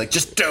then she's like,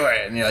 just do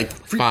it, and you're like,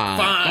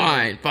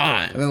 fine.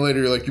 And then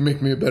later you're like, you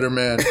make me a better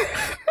man.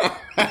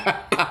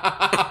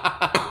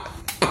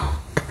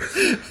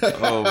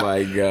 Oh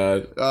my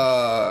god.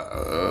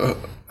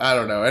 I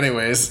don't know.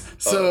 Anyways,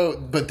 so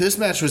but this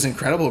match was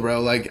incredible, bro.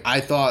 Like I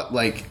thought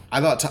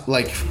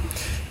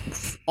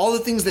all the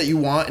things that you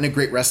want in a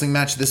great wrestling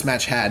match, this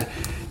match had.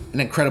 An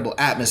incredible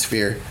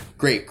atmosphere,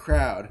 great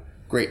crowd,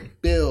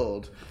 great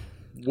build,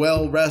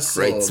 well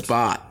wrestled, Great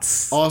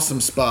spots, awesome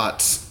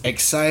spots,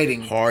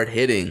 exciting, hard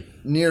hitting,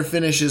 near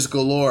finishes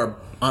galore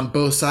on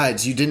both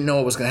sides. You didn't know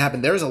what was going to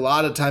happen. There was a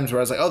lot of times where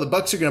I was like, oh, the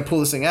Bucks are going to pull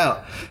this thing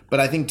out. But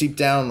I think deep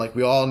down, like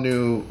we all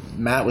knew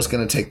Matt was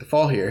going to take the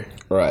fall here.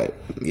 Right.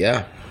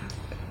 Yeah.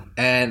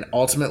 And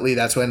ultimately,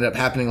 that's what ended up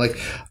happening. Like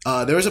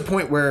there was a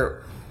point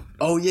where,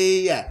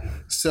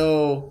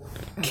 so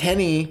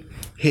Kenny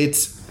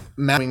hits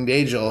Matt Winged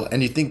Angel,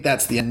 and you think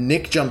that's the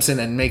Nick jumps in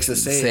and makes a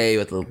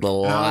save at the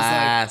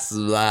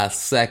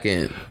last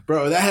second.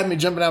 Bro, that had me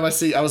jumping out of my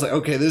seat. I was like,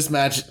 okay, this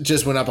match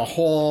just went up a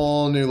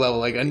whole new level.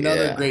 Like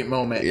another great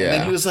moment. Yeah. And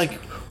then he was like,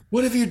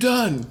 what have you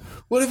done?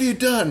 What have you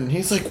done?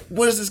 He's like,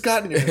 what has this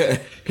gotten you?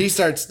 He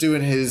starts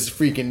doing his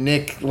freaking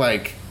Nick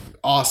like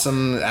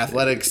awesome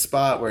athletic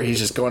spot where he's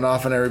just going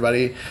off on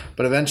everybody,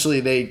 but eventually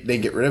they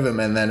get rid of him,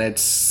 and then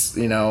it's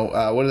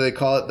what do they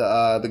call it,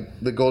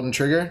 the golden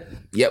trigger?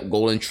 Yep,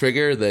 golden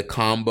trigger, the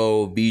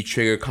combo V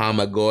trigger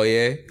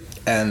Kamagoye,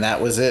 and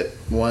that was it.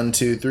 1,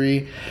 2,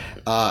 3.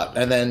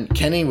 And then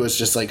Kenny was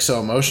just like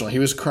so emotional. He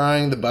was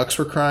crying. The Bucks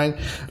were crying.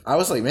 I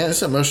was like, man, this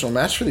is an emotional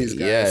match for these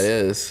guys. Yeah, it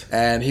is.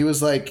 And he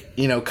was like,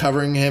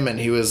 covering him, and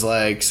he was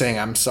like saying,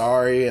 I'm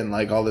sorry, and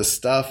like all this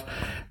stuff.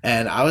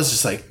 And I was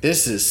just like,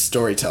 this is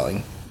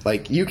storytelling.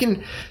 Like you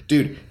can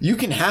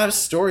have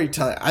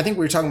storytelling. I think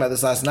we were talking about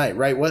this last night,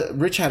 right?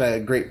 Rich had a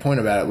great point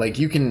about it. Like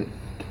you can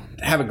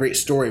have a great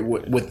story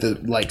with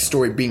the like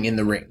story being in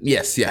the ring.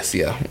 Yes, yeah.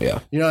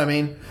 You know what I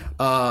mean?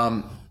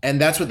 And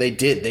that's what they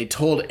did. They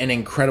told an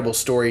incredible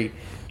story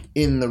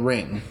in the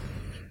ring.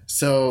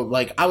 So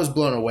like I was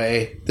blown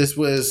away. This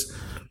was.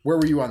 Where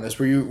were you on this?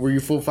 Were you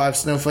full 5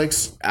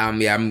 snowflakes?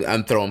 Yeah,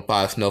 I'm throwing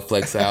 5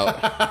 snowflakes out.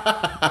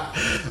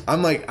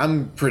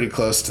 I'm pretty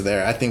close to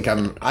there. I think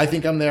I'm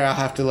there. I'll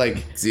have to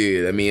like.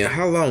 Dude, I mean,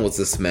 how long was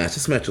this match?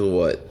 This match was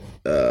what?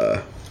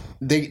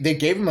 They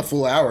gave him a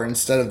full hour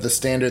instead of the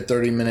standard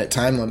 30-minute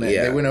time limit.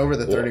 Yeah. They went over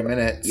the 30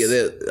 minutes.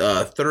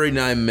 Yeah,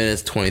 39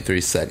 minutes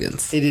 23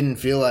 seconds. It didn't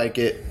feel like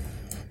it.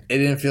 It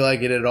didn't feel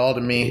like it at all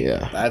to me.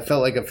 Yeah. I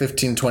felt like a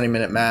 15-20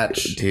 minute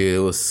match. Dude, it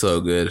was so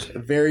good.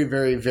 Very,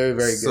 very, very,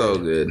 very good. So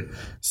good.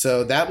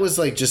 So that was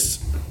like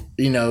just,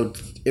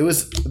 it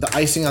was the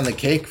icing on the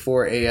cake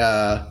for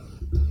a,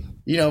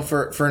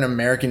 for an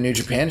American New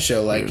Japan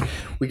show. Like,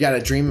 we got a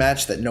dream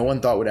match that no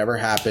one thought would ever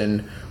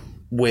happen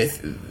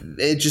with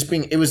it just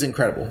being, it was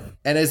incredible.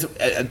 And as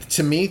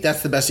to me,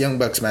 that's the best Young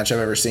Bucks match I've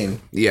ever seen.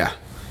 Yeah.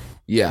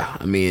 Yeah.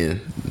 I mean,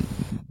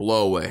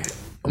 blow away.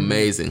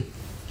 Amazing.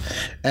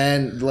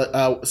 And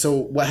so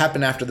what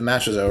happened after the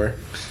match was over?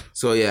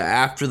 So yeah,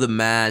 after the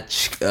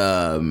match,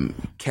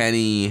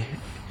 Cody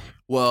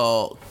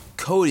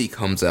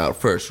comes out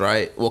first,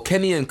 right? Well,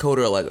 Kenny and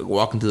Cody are like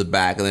walking to the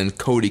back, and then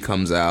Cody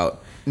comes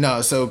out.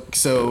 No,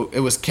 so it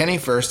was Kenny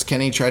first.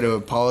 Kenny tried to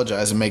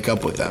apologize and make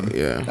up with them.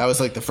 Yeah, that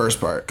was like the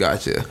first part.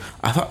 Gotcha.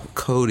 I thought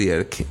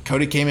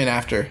Cody came in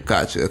after.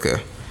 Gotcha.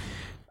 Okay.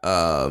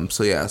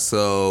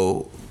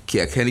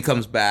 Kenny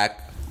comes back.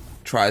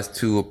 Tries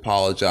to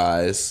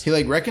apologize. He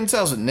like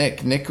reconciles with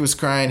Nick. Nick was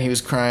crying. He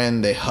was crying.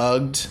 They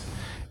hugged,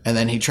 and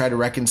then he tried to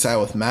reconcile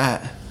with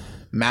Matt.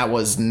 Matt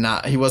was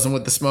not. He wasn't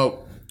with the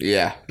smoke.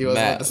 Yeah, he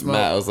wasn't with the smoke.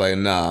 Matt was like,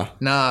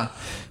 nah.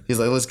 He's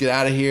like, let's get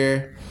out of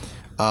here.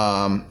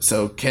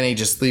 So Kenny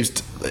just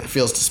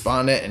feels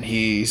despondent, and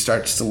he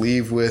starts to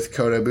leave with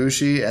Kota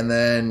Ibushi, and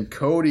then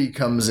Cody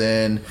comes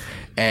in,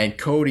 and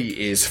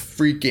Cody is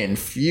freaking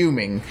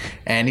fuming,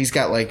 and he's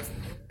got like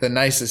the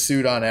nicest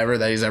suit on ever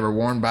that he's ever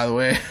worn, by the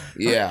way.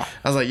 Yeah.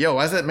 I was like, yo,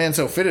 why is that man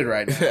so fitted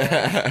right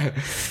now?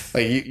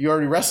 Like, you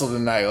already wrestled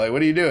tonight. Like,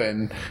 what are you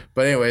doing?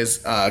 But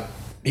anyways,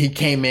 he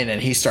came in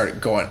and he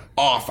started going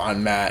off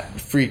on Matt,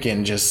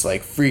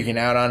 freaking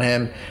out on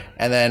him.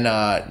 And then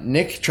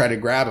Nick tried to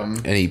grab him.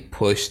 And he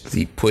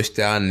pushed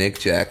down Nick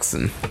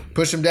Jackson.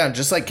 Pushed him down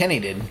just like Kenny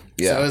did.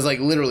 Yeah. So it was like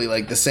literally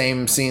like the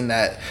same scene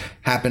that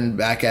happened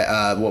back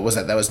at, what was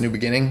that? That was New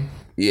Beginning?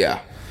 Yeah.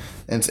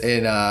 In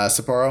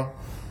Sapporo?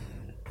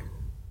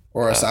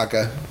 Or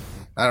Osaka?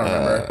 I don't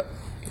remember.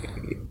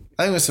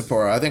 I think it was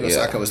Sapporo. I think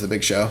Osaka was the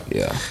big show.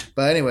 Yeah.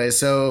 But anyway,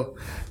 so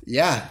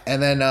yeah.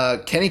 And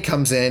then Kenny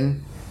comes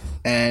in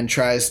and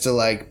tries to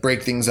like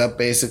break things up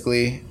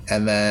basically.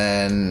 And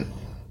then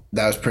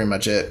that was pretty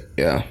much it.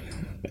 Yeah.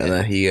 And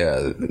then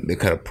they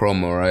cut a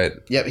promo, right?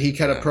 Yep. He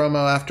cut a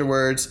promo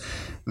afterwards.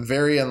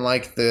 Very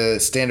unlike the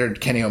standard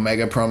Kenny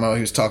Omega promo.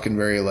 He was talking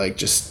very like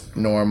just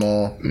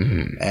normal.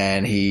 Mm-hmm.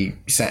 And he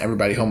sent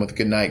everybody home with a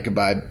good night,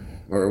 goodbye.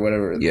 Or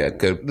whatever. Yeah,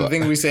 good. The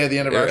thing we say at the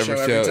end of our show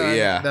every time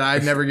that I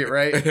never get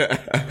right.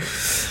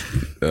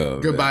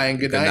 Goodbye and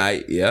good night. Good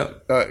night,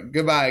 yep.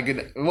 Goodbye, good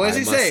night. What does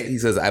he say? He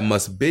says, I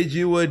must bid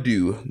you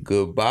adieu.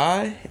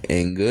 Goodbye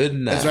and good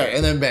night. That's right.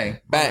 And then bang.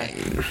 Bang.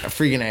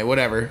 Freaking A,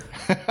 whatever.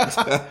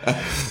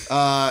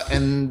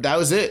 And that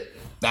was it.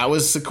 That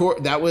was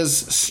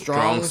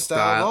Strong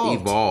Style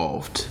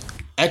Evolved.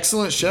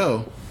 Excellent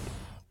show.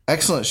 I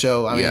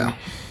mean,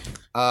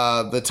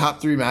 the top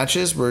 3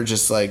 matches were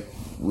just like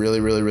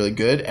really, really, really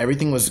good.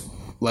 Everything was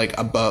like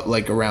about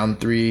like around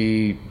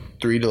 3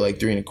 to like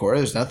 3 1/4.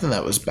 There's nothing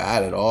that was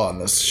bad at all on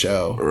this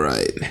show.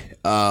 Right.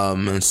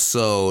 And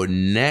so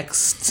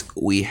next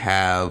we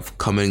have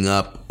coming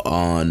up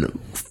on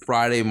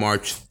Friday,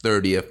 March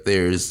 30th,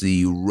 there's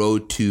the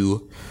Road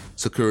to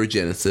Sakura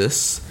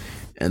Genesis.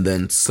 And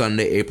then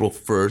Sunday, April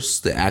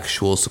 1st, the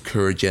actual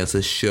Sakura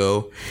Genesis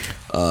show.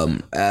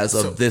 As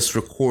of this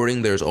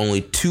recording, there's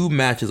only 2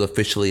 matches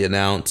officially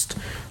announced.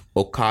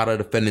 Okada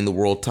defending the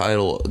world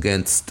title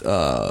against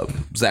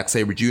Zack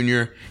Sabre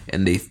Jr.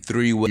 and a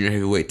 3-way junior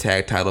heavyweight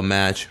tag title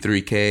match.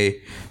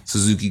 3K,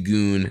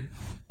 Suzuki-gun,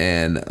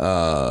 and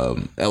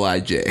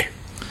LIJ.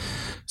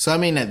 So, I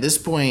mean, at this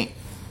point,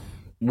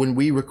 when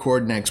we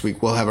record next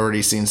week, we'll have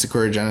already seen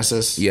Sakura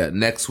Genesis. Yeah,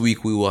 next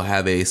week we will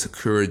have a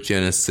Sakura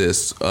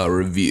Genesis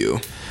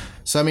review.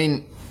 So, I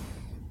mean,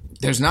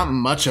 there's not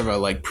much of a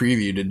like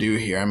preview to do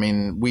here. I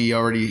mean, we've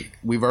already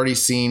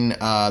seen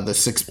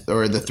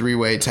the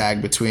 3-way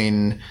tag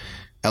between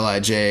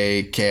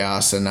LIJ,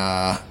 Chaos, and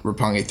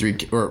Roppongi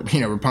 3K, or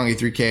Roppongi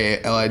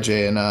 3K, LIJ,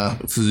 and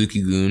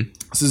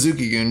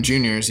Suzuki-gun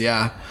Juniors.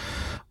 Yeah,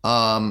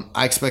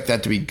 I expect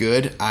that to be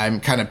good. I'm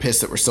kind of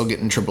pissed that we're still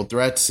getting triple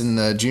threats in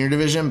the junior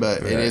division,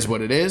 but It is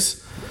what it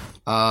is.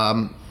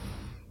 What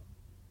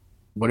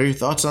are your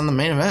thoughts on the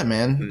main event,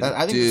 man?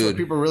 I think that's what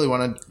people really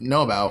want to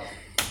know about.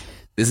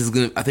 I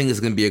think it's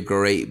gonna be a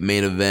great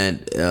main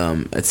event.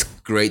 It's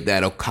great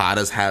that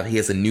he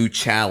has a new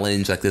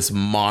challenge, like this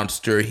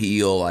monster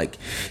heel. Like,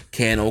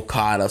 can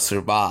Okada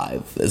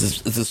survive?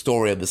 It's the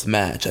story of this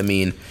match. I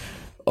mean,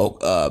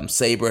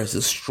 Sabre has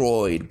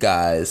destroyed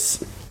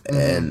guys,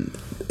 and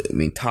I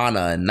mean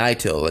Tana and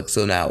Naito. Like,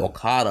 so now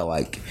Okada,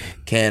 like,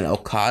 can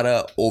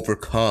Okada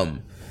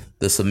overcome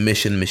the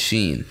submission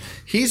machine?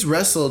 He's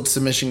wrestled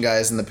submission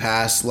guys in the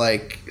past,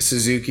 like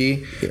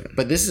Suzuki,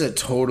 but this is a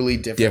totally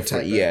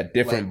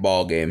different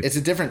ball game. It's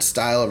a different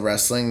style of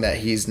wrestling that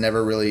he's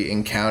never really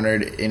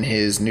encountered in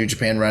his New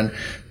Japan run.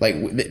 Like,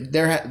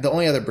 the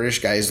only other British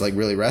guy he's like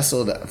really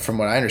wrestled, from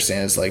what I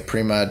understand, is like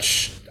pretty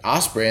much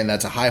Ospreay, and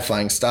that's a high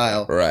flying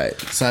style, right?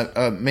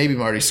 So maybe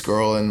Marty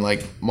Scurll in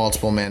like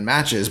multiple man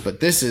matches, but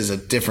this is a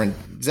different.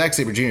 Zack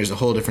Sabre Jr. is a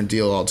whole different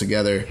deal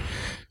altogether.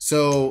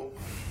 So,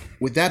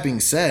 with that being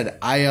said,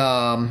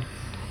 I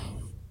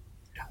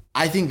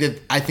think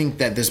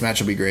that this match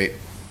will be great.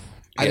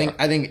 I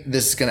think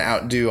this is going to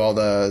outdo all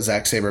the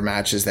Zack Sabre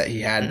matches that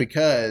he had,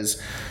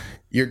 because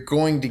you're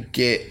going to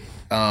get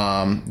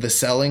the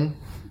selling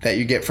that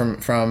you get from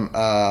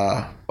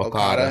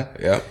Okada.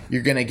 Yep.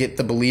 You're going to get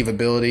the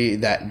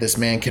believability that this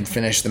man can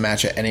finish the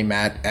match at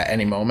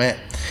any moment.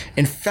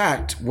 In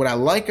fact, what I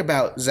like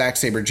about Zack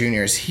Sabre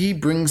Jr. is he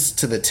brings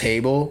to the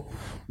table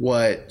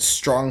what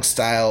strong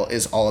style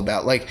is all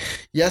about. Like,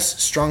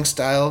 yes, strong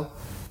style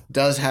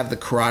does have the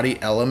karate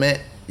element.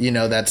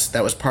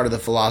 That was part of the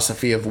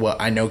philosophy of what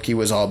Inoki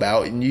was all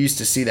about. And you used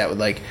to see that with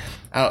like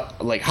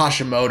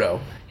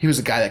Hashimoto. He was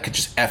a guy that could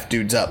just F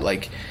dudes up.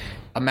 Like,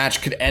 a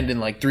match could end in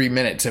like 3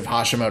 minutes if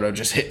Hashimoto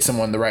just hit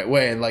someone the right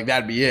way, and like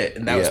that'd be it.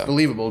 And that was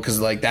believable, because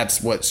like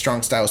that's what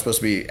strong style was supposed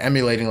to be,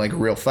 emulating like a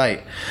real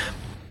fight.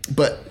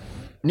 But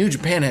New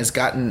Japan has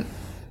gotten,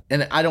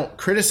 and I don't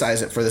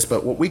criticize it for this,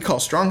 but what we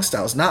call strong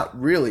style is not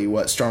really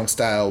what strong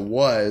style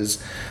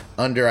was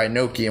under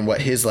Inoki and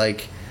what his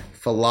like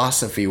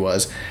philosophy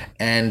was.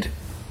 And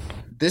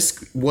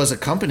this was a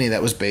company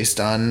that was based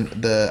on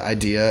the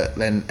idea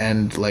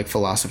and like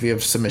philosophy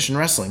of submission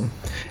wrestling,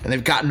 and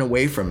they've gotten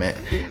away from it.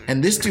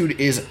 And this dude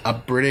is a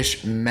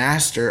British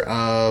master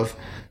of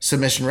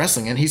submission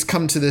wrestling, and he's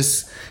come to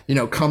this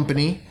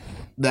company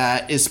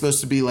that is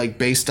supposed to be like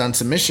based on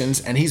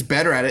submissions, and he's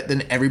better at it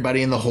than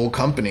everybody in the whole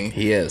company.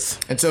 He is.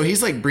 And so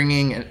he's like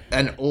bringing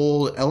an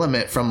old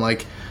element from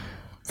like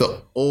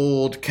the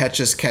old catch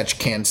as catch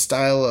can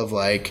style of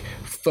like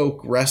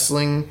folk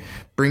wrestling,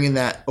 bringing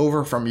that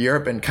over from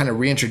Europe and kind of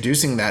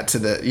reintroducing that to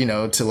the, you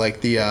know, to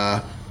like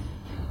the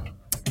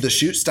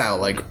shoot style,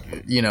 like,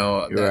 you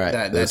know,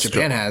 that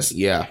Japan has.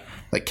 Yeah.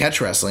 Like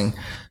catch wrestling.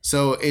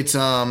 So it's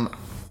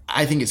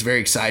I think it's very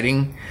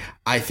exciting.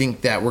 I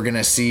think that we're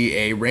gonna see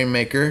a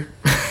Rainmaker.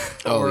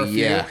 Oh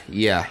yeah.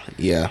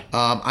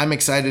 I'm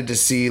excited to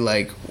see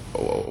like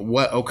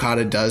what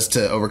Okada does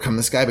to overcome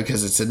this guy,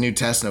 because it's a new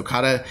test. And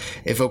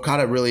if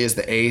Okada really is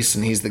the ace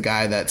and he's the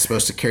guy that's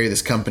supposed to carry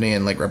this company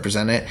and like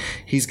represent it,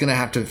 he's gonna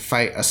have to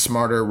fight a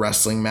smarter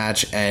wrestling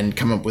match and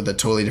come up with a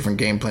totally different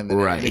game plan than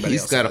anybody else.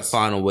 He's got to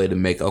find a way to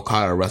make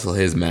Okada wrestle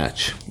his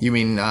match. You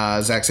mean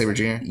Zack Sabre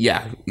Jr.?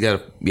 Yeah,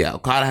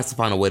 Okada has to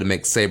find a way to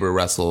make Sabre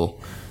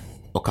wrestle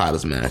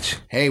Okada's match.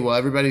 Hey, well,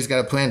 everybody's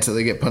got a plan until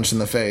they get punched in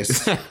the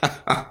face.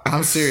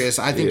 I'm serious.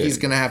 I think he's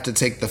going to have to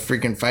take the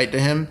freaking fight to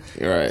him.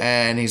 Right.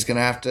 And he's going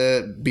to have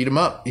to beat him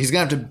up. He's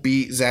going to have to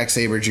beat Zack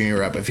Sabre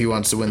Jr. up if he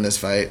wants to win this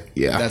fight.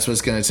 Yeah. That's what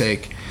it's going to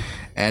take.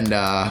 And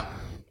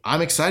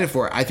I'm excited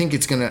for it. I think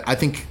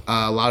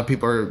a lot of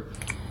people are...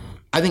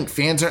 I think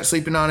fans aren't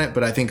sleeping on it,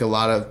 but I think a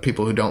lot of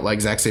people who don't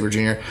like Zack Sabre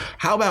Jr.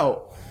 How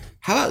about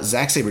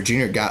Zack Sabre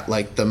Jr. got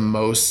like the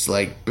most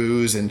like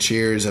boos and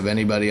cheers of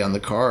anybody on the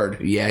card?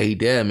 Yeah, he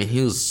did. I mean,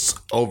 he was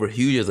over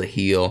huge as a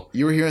heel.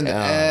 You were hearing the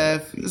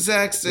F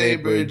Zack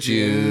Sabre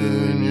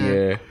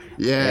Jr.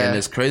 Yeah. And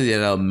it's crazy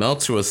that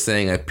Meltzer was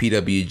saying at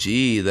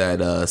PWG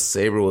that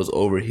Sabre was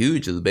over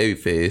huge as a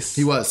babyface.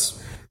 He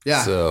was.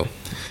 Yeah. So,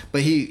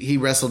 but he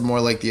wrestled more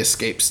like the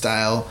Escape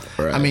style.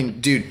 Right. I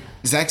mean, dude,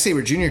 Zack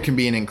Sabre Jr. can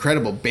be an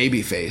incredible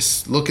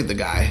babyface. Look at the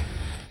guy.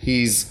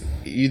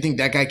 You think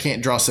that guy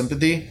can't draw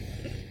sympathy?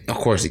 Of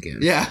course he can.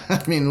 Yeah,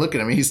 I mean, look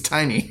at him. He's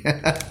tiny. So,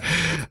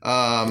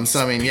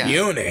 I mean, yeah.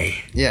 Uni.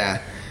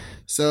 Yeah.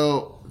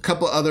 So, a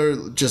couple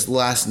other just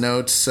last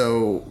notes.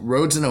 So,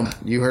 Rhodes and Omega,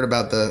 you heard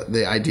about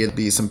the idea to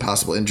be some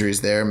possible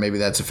injuries there. Maybe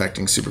that's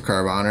affecting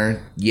Supercard of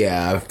Honor.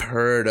 Yeah, I've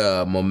heard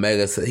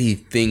Omega say he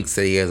thinks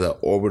that he has an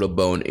orbital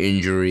bone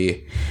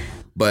injury.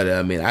 But,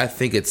 I mean, I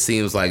think it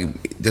seems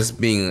like just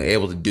being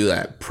able to do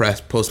that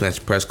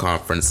post-match press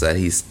conference that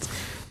he's...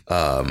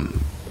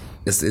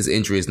 his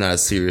injury is not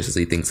as serious as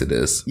he thinks it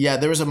is. Yeah,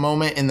 there was a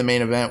moment in the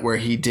main event where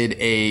he did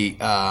a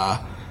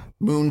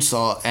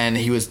moonsault, and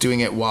he was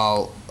doing it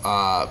while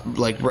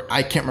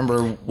I can't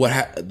remember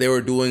what they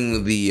were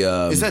doing. The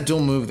is that dual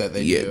move that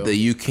they do? The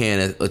you can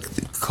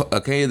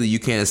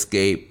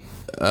escape,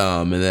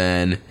 and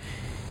then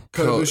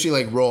Kota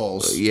Ibushi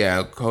rolls.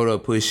 Yeah, Kota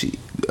Ibushi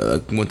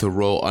went to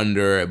roll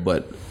under,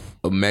 but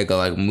Omega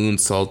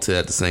moonsaulted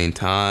at the same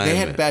time. They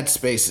had bad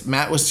space.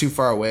 Matt was too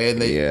far away,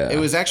 and it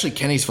was actually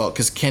Kenny's fault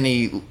because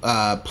Kenny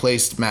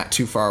placed Matt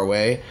too far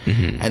away,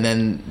 and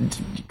then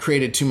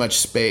created too much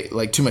space,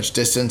 too much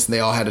distance, and they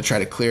all had to try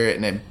to clear it,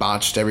 and it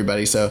botched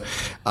everybody. So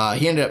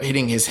he ended up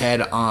hitting his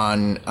head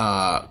on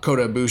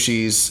Kota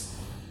Ibushi's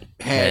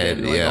head,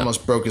 and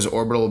almost broke his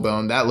orbital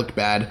bone. That looked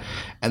bad.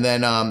 And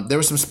then there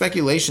was some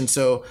speculation.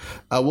 So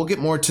we'll get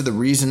more to the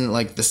reason,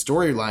 the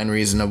storyline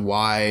reason of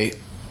why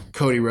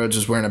Cody Rhodes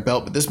was wearing a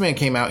belt, but this man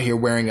came out here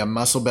wearing a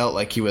muscle belt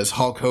like he was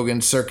Hulk Hogan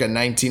circa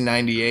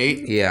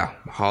 1998. Yeah,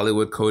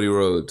 Hollywood Cody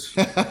Rhodes.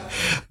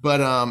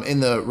 But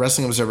in the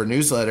Wrestling Observer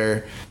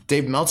newsletter,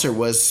 Dave Meltzer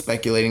was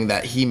speculating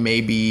that he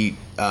may be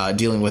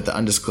dealing with the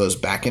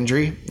undisclosed back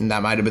injury, and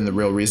that might have been the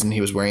real reason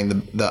he was wearing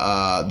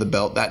the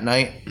belt that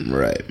night.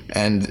 Right.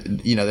 And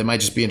they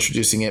might just be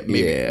introducing it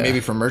maybe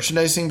for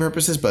merchandising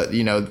purposes, but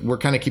we're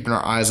kind of keeping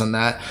our eyes on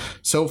that.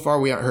 So far,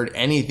 we haven't heard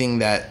anything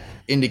that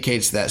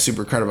indicates that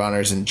Supercard of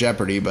Honor is in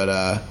jeopardy, but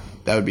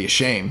that would be a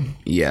shame.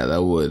 Yeah,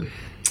 that would.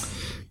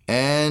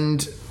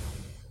 And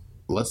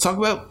let's talk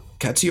about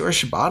Katsuyori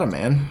Shibata,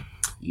 man.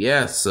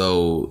 Yeah,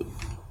 so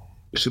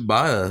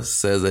Shibata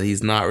says that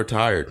he's not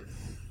retired.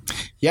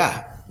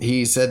 Yeah,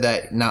 he said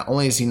that not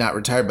only is he not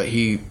retired, but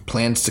he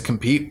plans to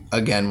compete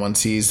again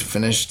once he's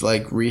finished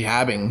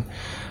rehabbing.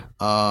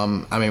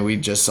 I mean, we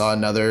just saw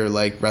another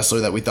wrestler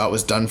that we thought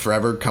was done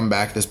forever come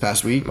back this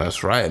past week.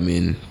 That's right. I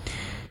mean,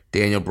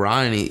 Daniel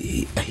Bryan,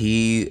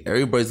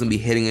 everybody's gonna be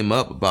hitting him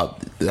up about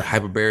the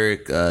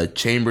hyperbaric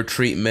chamber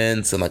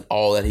treatments and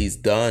all that he's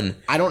done.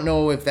 I don't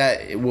know if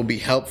that will be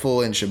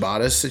helpful in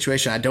Shibata's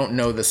situation. I don't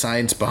know the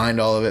science behind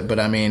all of it, but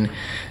I mean,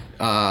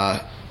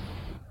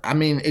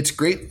 it's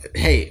great.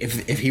 Hey,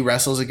 if he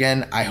wrestles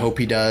again, I hope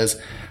he does.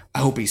 I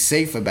hope he's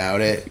safe about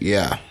it.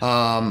 Yeah.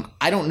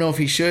 I don't know if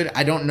he should.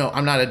 I don't know.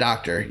 I'm not a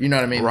doctor. You know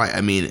what I mean? Right.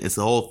 I mean, it's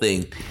the whole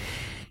thing.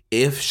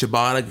 If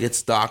Shibata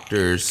gets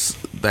doctors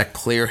that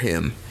clear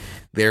him,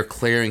 they're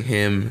clearing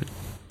him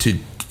to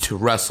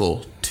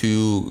wrestle,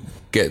 to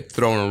get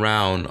thrown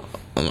around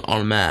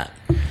on a mat.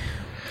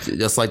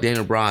 Just like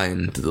Daniel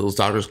Bryan, those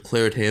doctors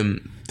cleared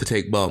him to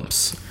take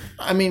bumps.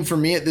 I mean, for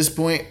me at this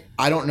point,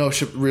 I don't know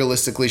if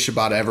realistically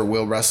Shibata ever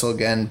will wrestle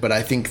again, but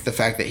I think the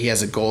fact that he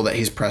has a goal that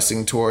he's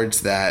pressing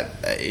towards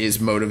that is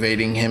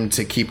motivating him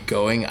to keep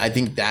going. I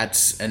think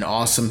that's an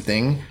awesome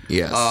thing.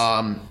 Yes.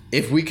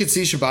 If we could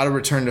see Shibata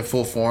return to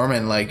full form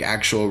and like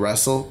actual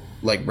wrestle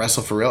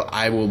for real,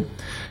 I will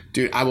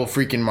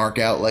freaking mark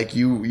out like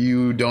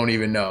you don't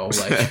even know.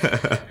 Like,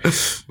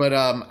 but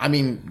I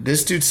mean,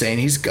 this dude's saying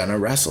he's gonna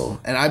wrestle,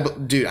 and I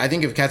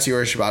think if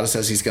Katsuyori Shibata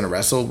says he's gonna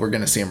wrestle, we're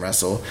gonna see him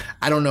wrestle.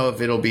 I don't know if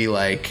it'll be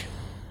like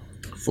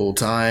full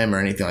time or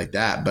anything like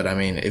that, but I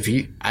mean,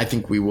 I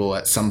think we will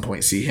at some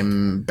point see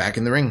him back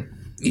in the ring.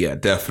 Yeah,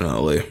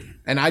 definitely.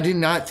 And I did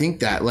not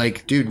think that,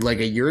 like, dude, like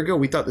a year ago,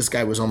 we thought this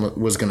guy was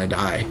gonna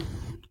die.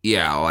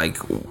 Yeah,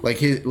 like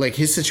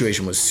his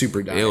situation was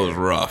super dire. It was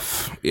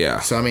rough.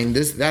 Yeah. So I mean,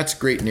 that's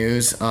great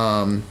news.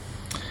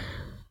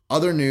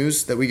 Other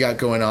news that we got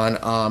going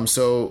on.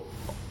 So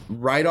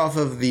right off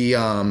of the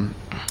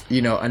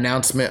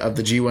announcement of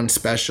the G1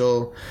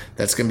 special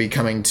that's going to be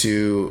coming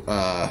to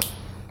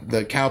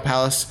the Cow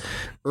Palace.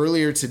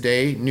 Earlier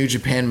today, New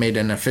Japan made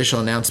an official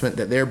announcement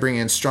that they're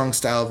bringing Strong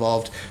Style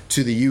Evolved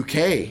to the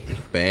UK.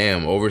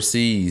 Bam,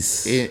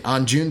 overseas.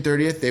 On June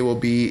 30th, they will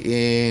be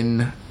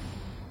in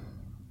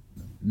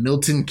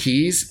Milton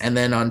Keynes, and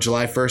then on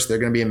July 1st they're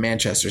going to be in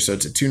Manchester, so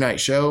it's a 2-night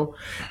show.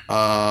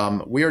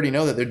 We already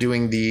know that they're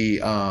doing the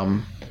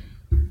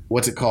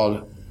what's it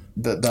called,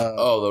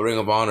 the Ring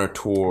of Honor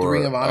tour. The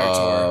Ring of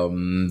Honor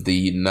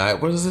tour.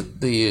 What is it,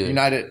 the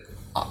United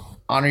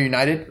Honor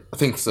United, I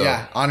think so.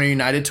 Yeah, Honor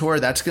United tour,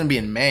 that's going to be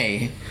in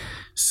May.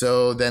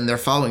 So then they're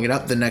following it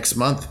up the next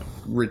month,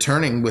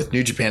 returning with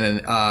New Japan,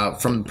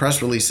 and from the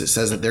press release it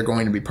says that they're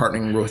going to be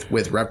partnering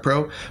with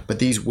RevPro, but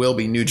these will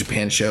be New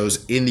Japan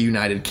shows in the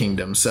United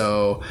Kingdom.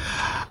 So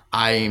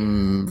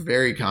I'm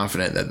very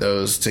confident that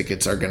those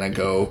tickets are going to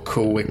go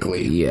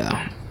quickly.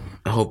 Yeah.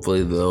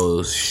 Hopefully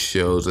those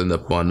shows end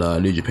up on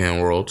New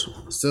Japan World.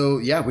 So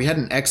yeah, we had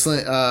an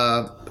excellent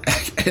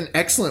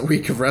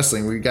week of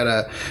wrestling. We got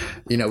a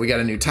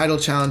new title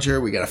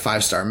challenger. We got a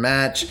 5-star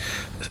match,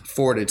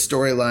 forwarded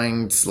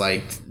storylines.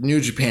 Like,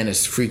 New Japan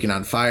is freaking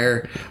on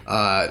fire.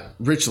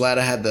 Rich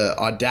Latta had the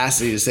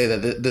audacity to say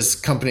that this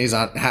company's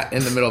in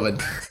the middle of a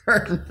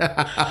turn.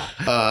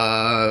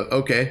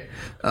 Okay.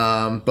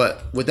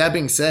 But with that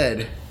being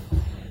said,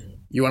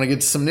 you want to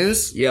get to some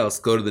news? Yeah, let's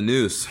go to the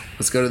news.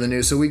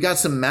 So we got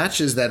some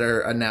matches that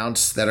are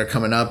announced that are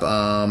coming up.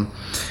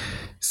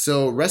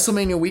 So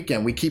WrestleMania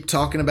weekend, we keep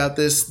talking about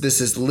this.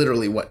 This is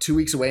literally, 2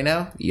 weeks away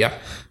now? Yeah.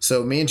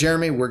 So me and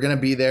Jeremy, we're going to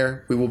be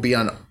there. We will be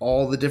on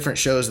all the different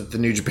shows that the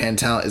New Japan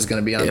talent is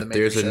going to be on. If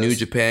there's a New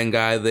Japan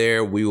guy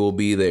there, we will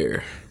be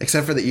there.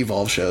 Except for the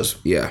Evolve shows.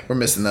 Yeah. We're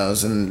missing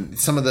those. And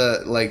some of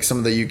the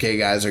UK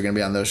guys are going to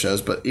be on those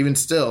shows. But even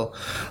still,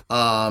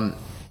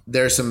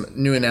 there's some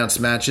new announced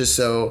matches.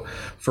 So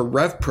for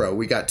RevPro,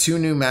 we got 2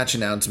 new match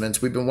announcements.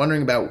 We've been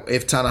wondering about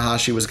if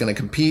Tanahashi was going to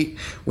compete.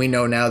 We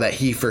know now that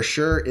he for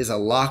sure is a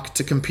lock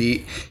to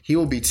compete. He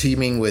will be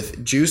teaming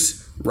with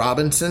Juice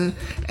Robinson,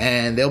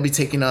 and they'll be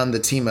taking on the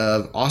team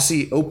of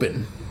Aussie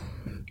Open.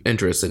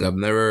 Interesting. I've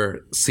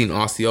never seen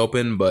Aussie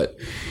Open, but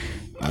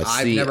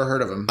I've never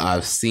heard of him.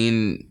 I've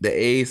seen the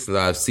Ace and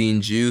I've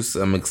seen Juice.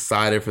 I'm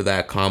excited for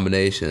that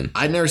combination.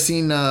 I've never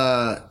seen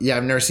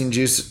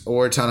Juice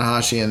or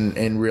Tanahashi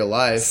in real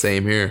life.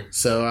 Same here.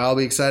 So I'll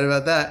be excited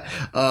about that.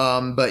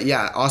 But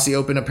yeah, Aussie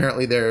Open,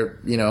 apparently they're,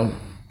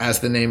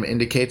 as the name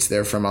indicates,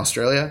 they're from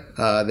Australia.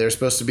 They're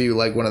supposed to be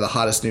like one of the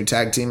hottest new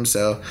tag teams.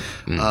 So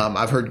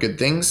I've heard good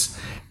things.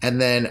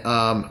 And then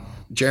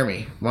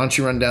Jeremy, why don't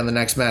you run down the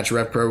next match,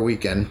 RevPro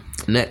weekend?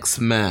 Next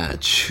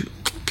match,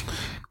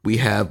 we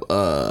have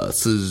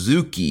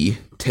Suzuki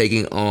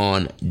taking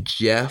on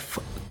Jeff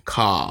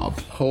Cobb.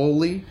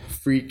 Holy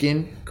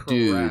freaking crap.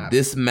 Dude,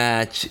 this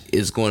match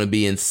is going to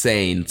be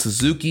insane.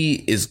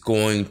 Suzuki is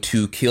going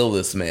to kill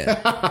this man.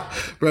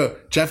 Bro,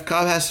 Jeff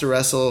Cobb has to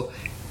wrestle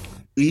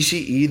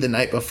Ishii the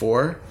night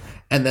before,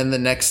 and then the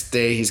next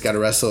day he's got to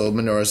wrestle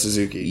Minoru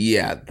Suzuki.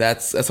 Yeah,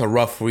 that's a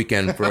rough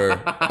weekend for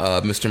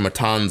Mr.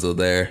 Matanza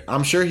there.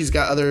 I'm sure he's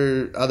got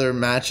other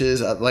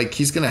matches. Like,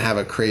 he's going to have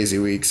a crazy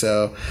week.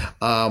 So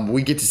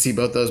we get to see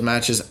both those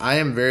matches. I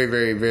am very,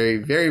 very, very,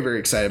 very, very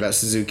excited about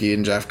Suzuki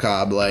and Jeff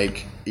Cobb.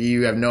 Like,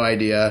 you have no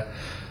idea.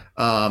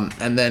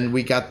 And then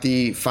we got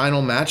the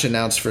final match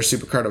announced for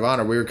Supercard of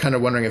Honor. We were kind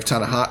of wondering if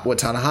what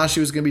Tanahashi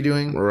was going to be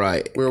doing.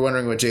 Right. We were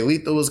wondering what Jay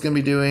Lethal was going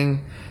to be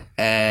doing.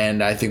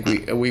 And I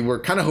think we were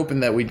kind of hoping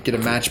that we'd get a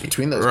match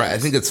between those guys. Right. I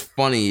think it's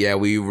funny. Yeah,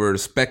 we were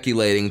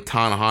speculating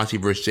Tanahashi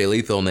versus Jay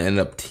Lethal, and they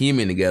ended up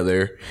teaming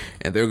together.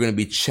 And they're going to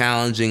be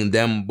challenging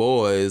them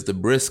boys, the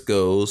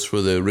Briscoes,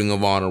 for the Ring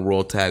of Honor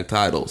World Tag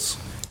Titles.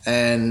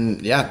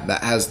 And yeah,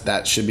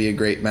 that should be a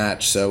great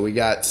match. So we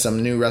got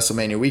some new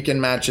WrestleMania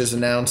weekend matches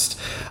announced.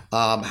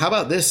 How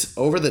about this?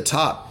 Over the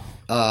Top.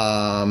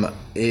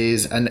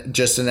 is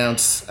just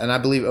announced, and I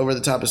believe Over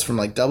the Top is from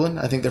like Dublin.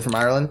 I think they're from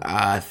Ireland.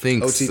 I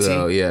think OTT?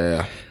 so.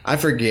 Yeah. I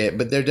forget,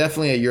 but they're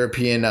definitely a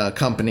European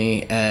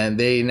company, and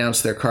they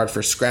announced their card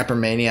for Scrapper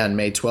Mania on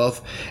May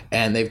 12th,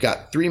 and they've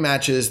got 3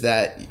 matches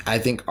that I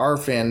think our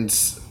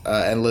fans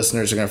and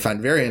listeners are going to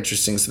find very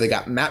interesting. So they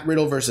got Matt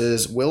Riddle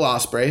versus Will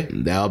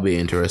Ospreay. That'll be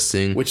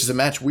interesting. Which is a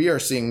match we are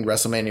seeing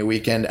WrestleMania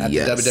weekend at the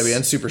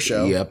WWN Super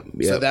Show. Yep.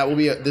 So that will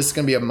be this is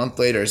going to be a month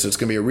later, so it's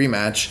going to be a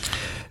rematch.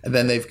 And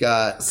then they've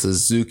got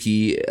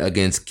Suzuki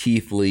against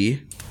Keith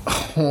Lee.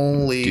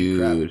 Holy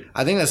dude! Crap.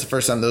 I think that's the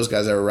first time those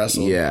guys ever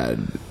wrestled. Yeah.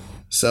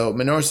 So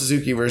Minoru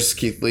Suzuki versus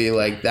Keith Lee,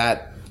 like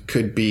that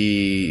could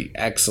be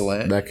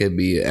excellent. That could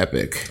be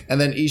epic. And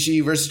then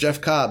Ishii versus Jeff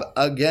Cobb,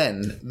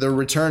 again, the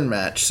return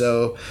match.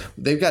 So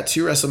they've got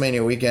 2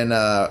 WrestleMania weekend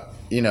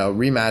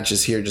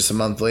rematches here just a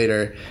month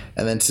later,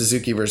 and then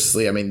Suzuki versus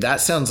Lee. I mean,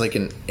 that sounds like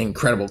an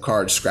incredible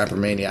card, Scrapper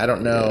Mania. I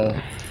don't know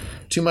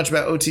too much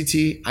about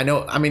OTT. I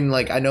know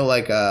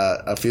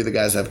a few of the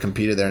guys have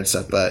competed there and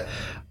stuff, but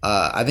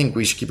I think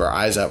we should keep our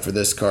eyes out for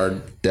this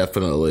card.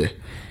 Definitely.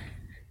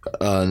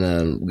 And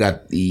then we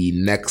got the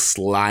next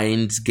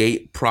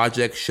Lionsgate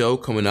Project show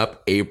coming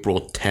up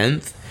April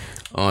 10th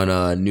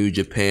on New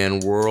Japan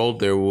World.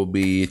 There will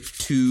be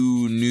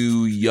 2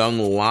 new Young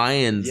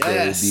Lions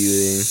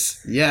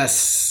debuting.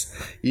 Yes.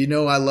 You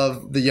know I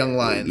love the Young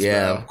Lions,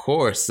 yeah, bro. Of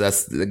course.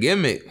 That's the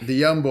gimmick. The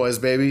Young Boys,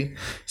 baby.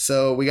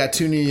 So we got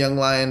 2 new Young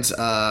Lions.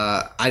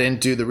 I didn't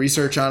do the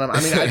research on them.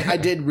 I mean, I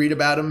did read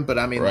about them, but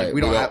I mean, right. like,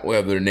 we don't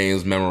have their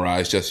names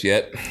memorized just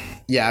yet.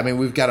 Yeah, I mean,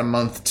 we've got a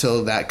month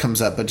till that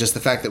comes up, but just the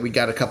fact that we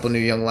got a couple new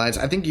Young Lions,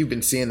 I think you've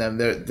been seeing them.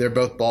 They're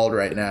both bald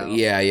right now.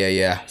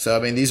 Yeah. So, I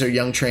mean, these are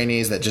young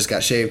trainees that just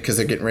got shaved because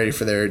they're getting ready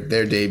for their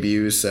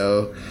debuts.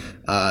 So,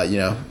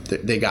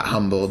 they got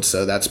humbled.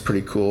 So that's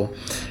pretty cool.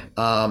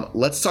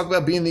 Let's talk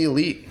about being the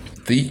Elite.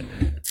 The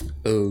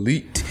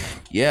Elite.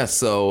 Yeah,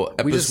 so...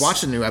 we just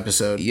watched a new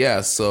episode.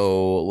 Yeah,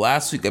 so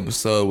last week's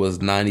episode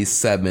was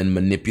 97,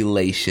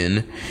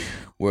 Manipulation,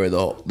 where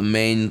the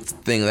main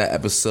thing of that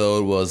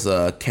episode was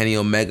Kenny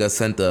Omega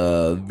sent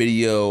a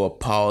video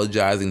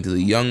apologizing to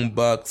the Young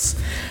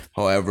Bucks.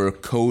 However,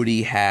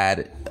 Cody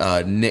had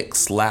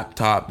Nick's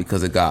laptop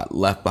because it got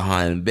left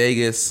behind in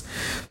Vegas.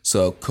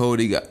 So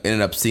Cody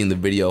ended up seeing the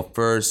video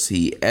first.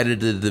 He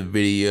edited the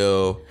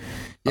video.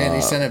 Yeah, and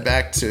he sent it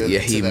back to... Yeah,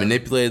 he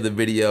manipulated the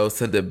video,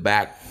 sent it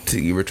back to...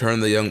 He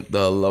returned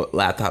the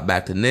laptop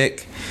back to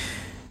Nick.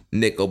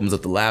 Nick opens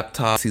up the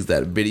laptop, sees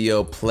that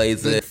video,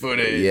 plays it.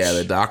 Footage. Yeah,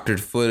 the doctored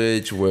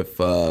footage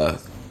with...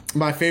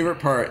 My favorite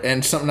part,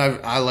 and something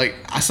I like...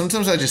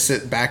 Sometimes I just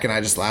sit back and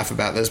I just laugh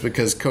about this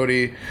because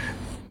Cody,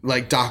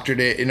 like, doctored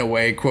it in a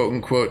way, quote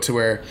unquote, to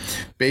where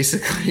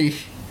basically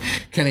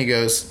Kenny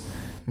goes,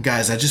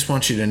 guys, I just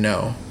want you to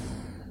know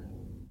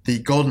the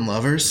Golden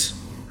Lovers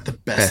are the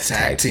best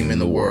tag team in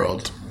the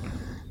world.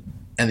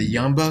 And the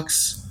Young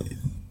Bucks...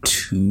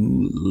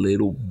 2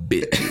 little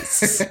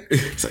bitches.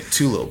 It's like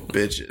 2 little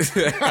bitches.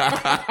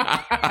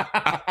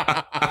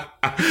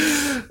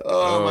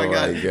 Oh my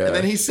god. And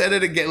then he said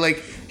it again,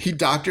 like he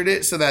doctored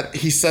it so that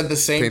he said the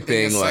same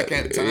thing a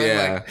second time.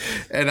 Yeah.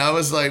 And I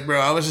was like,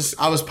 bro, I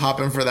was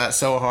popping for that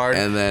so hard.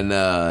 And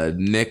then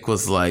Nick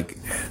was like,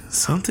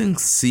 something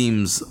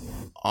seems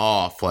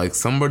off, like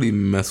somebody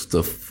messed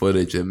with the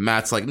footage. And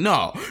Matt's like,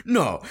 no,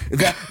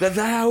 that's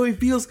how he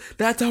feels.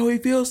 That's how he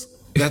feels.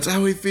 That's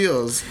how he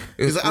feels.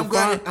 He's like, I'm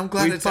glad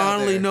we it's out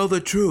finally there. know the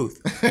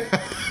truth.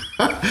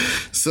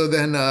 So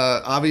then,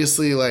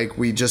 obviously, like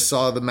we just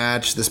saw the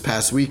match this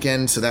past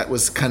weekend, so that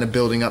was kind of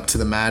building up to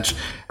the match.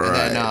 And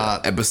then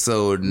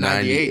episode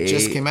 98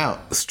 just came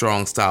out.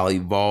 Strong Style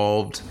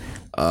Evolved.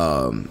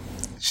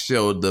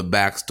 Showed the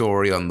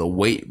backstory on the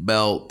weight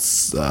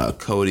belts.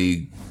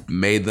 Cody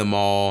made them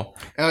all.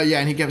 Oh yeah,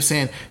 and he kept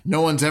saying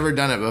no one's ever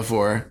done it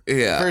before.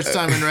 Yeah, first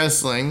time in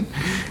wrestling.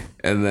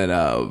 And then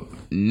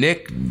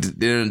Nick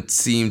didn't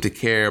seem to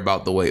care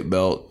about the weight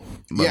belt,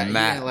 but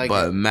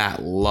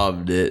Matt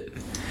loved it.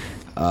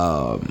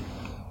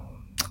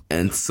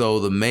 And so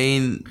the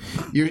main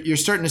you're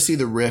starting to see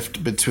the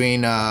rift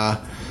between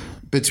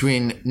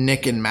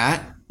Nick and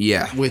Matt.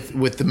 Yeah,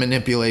 with the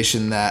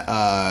manipulation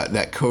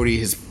that Cody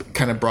has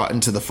kind of brought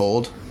into the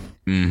fold.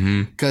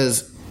 Mm-hmm.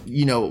 Because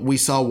we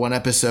saw one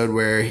episode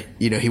where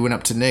he went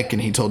up to Nick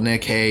and he told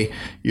Nick, "Hey,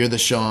 you're the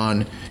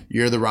Sean,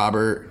 you're the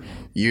Robert."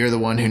 You're the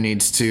one who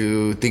needs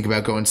to think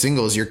about going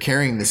singles. You're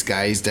carrying this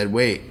guy. He's dead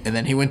weight. And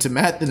then he went to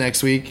Matt the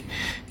next week.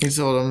 He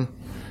told him,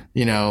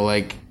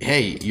 like,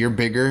 hey, you're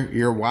bigger.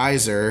 You're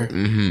wiser.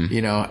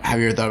 Mm-hmm. Have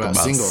you ever thought about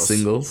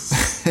singles?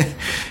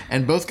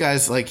 And both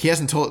guys, like, he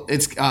hasn't told.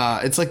 It's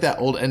like that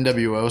old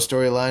NWO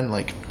storyline.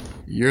 Like,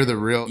 you're the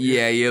real.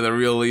 Yeah, you're the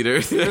real leader.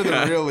 You're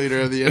the real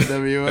leader of the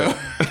NWO.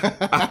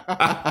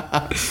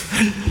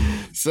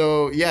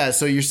 So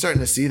you're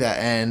starting to see that.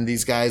 And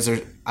these guys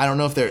are, I don't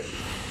know if they're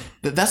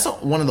That's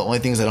one of the only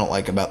things I don't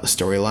like about the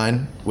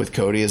storyline with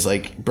Cody is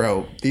like,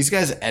 bro, these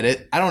guys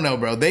edit. I don't know,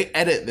 bro. They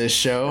edit this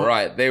show.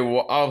 Right. They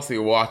obviously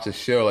watch the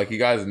show. Like, you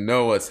guys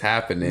know what's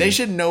happening. They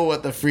should know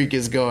what the freak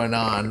is going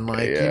on.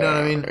 Like, you know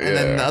what I mean? And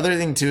then the other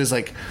thing, too, is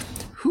like,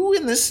 who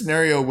in this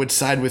scenario would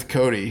side with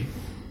Cody?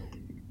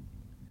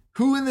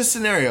 Who in this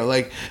scenario?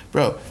 Like,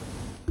 bro,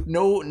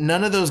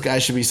 none of those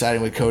guys should be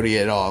siding with Cody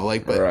at all.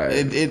 Like, but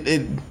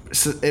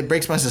it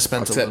breaks my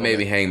suspense a little Except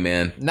maybe bit.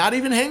 Hangman. Not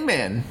even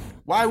Hangman.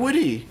 Why would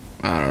he?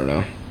 I don't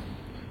know.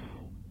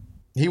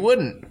 He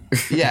wouldn't.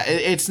 Yeah,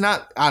 it's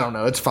not. I don't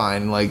know. It's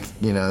fine. Like,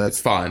 you know,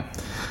 that's Fine.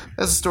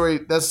 That's a story.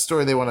 That's a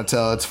story they want to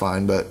tell. It's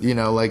fine. But you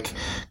know, like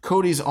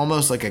Cody's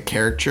almost like a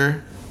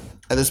caricature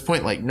at this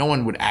point. Like no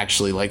one would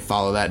actually like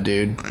follow that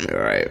dude. All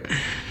right.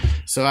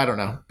 So I don't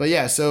know. But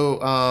yeah. So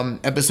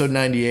episode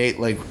 98,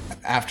 like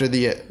after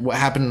what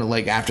happened,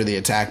 like after the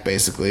attack,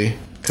 basically.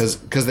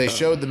 Because they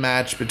showed the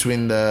match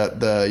between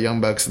the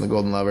Young Bucks and the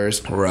Golden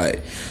Lovers.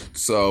 Right.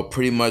 So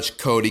pretty much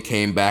Cody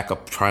came back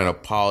up trying to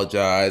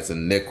apologize,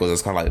 and Nick was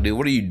just kind of like, dude,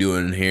 what are you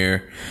doing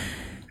here?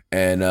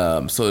 And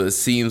so it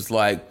seems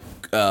like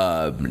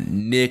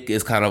Nick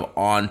is kind of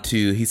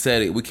onto, he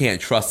said, we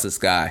can't trust this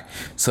guy.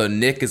 So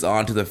Nick is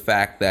onto the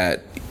fact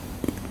that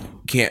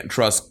can't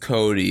trust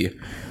Cody,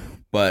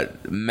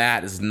 but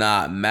Matt is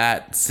not.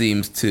 Matt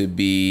seems to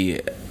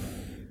be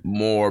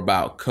more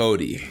about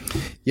Cody.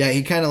 Yeah,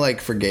 he kind of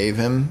like forgave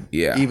him.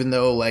 Yeah. Even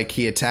though like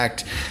he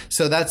attacked.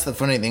 So that's the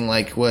funny thing,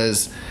 like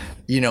was,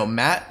 you know,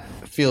 Matt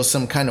feels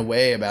some kind of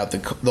way about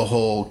the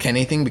whole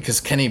Kenny thing because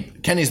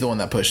Kenny's the one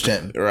that pushed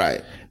him.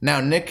 Right.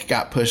 Now Nick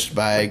got pushed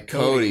by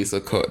Cody. So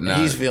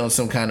he's feeling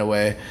some kind of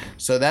way.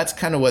 So that's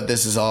kind of what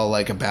this is all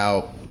like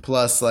about.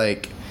 Plus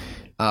like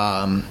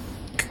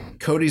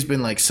Cody's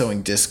been like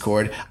sowing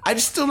discord. I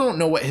just still don't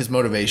know what his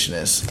motivation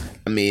is.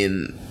 I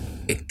mean,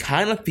 it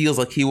kind of feels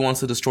like he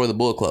wants to destroy the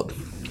Bullet Club.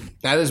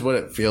 That is what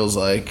it feels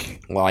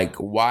like. Like,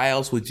 why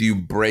else would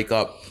you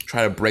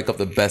try to break up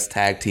the best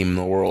tag team in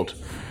the world?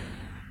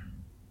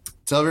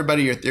 Tell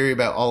everybody your theory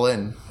about All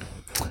In.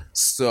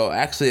 So,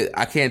 actually,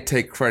 I can't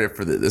take credit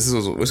for this.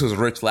 This was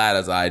Rich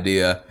Latta's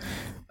idea,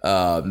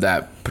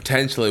 that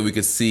potentially we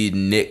could see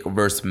Nick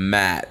versus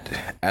Matt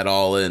at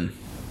All In.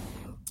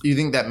 You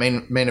think that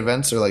main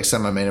events or like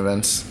semi-main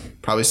events?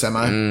 Probably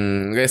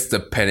semi? I guess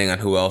depending on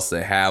who else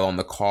they have on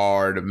the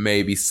card,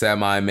 maybe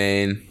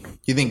semi-main.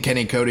 You think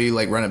Kenny Cody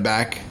like run it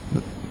back?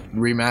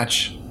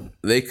 Rematch?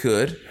 They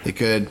could. They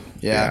could,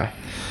 yeah.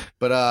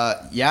 But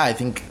I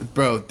think,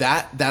 bro,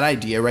 that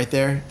idea right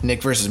there,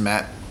 Nick versus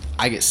Matt,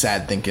 I get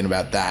sad thinking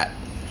about that.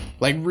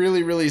 Like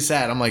really, really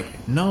sad. I'm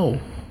like,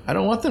 no, I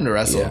don't want them to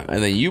wrestle. Yeah.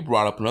 And then you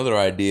brought up another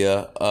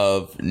idea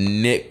of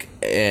Nick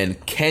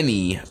and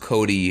Kenny,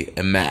 Cody,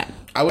 and Matt.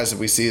 I guess if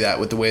we see that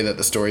with the way that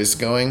the story is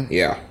going.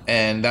 Yeah.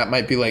 And that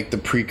might be like the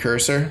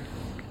precursor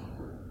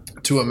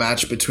to a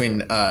match between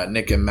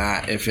Nick and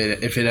Matt if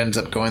it ends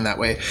up going that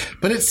way.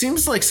 But it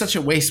seems like such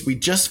a waste. We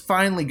just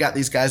finally got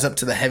these guys up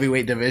to the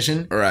heavyweight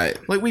division. Right.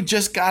 Like we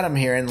just got them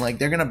here and like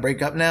they're going to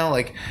break up now.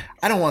 Like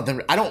I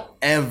don't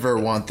ever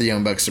want the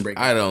Young Bucks to break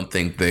up. I don't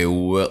think they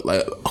will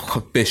like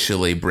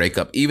officially break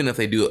up. Even if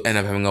they do end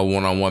up having a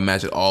one-on-one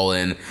match at All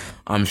In,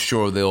 I'm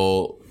sure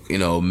they'll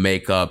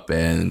make up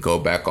and go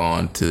back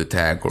on to the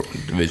tag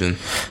division.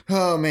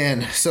 Oh,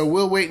 man. So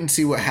we'll wait and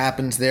see what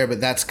happens there, but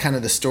that's kind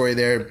of the story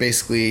there.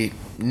 Basically,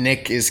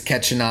 Nick is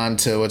catching on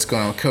to what's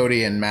going on with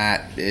Cody, and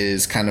Matt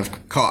is kind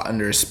of caught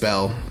under a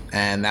spell.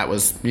 And that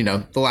was,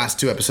 the last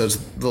two episodes,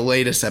 the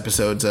latest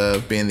episodes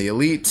of Being the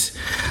Elite.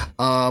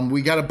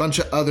 We got a bunch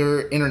of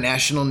other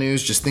international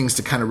news, just things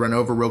to kind of run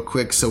over real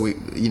quick so we,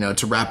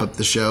 to wrap up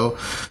the show.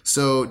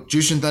 So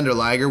Jushin Thunder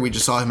Liger, we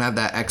just saw him have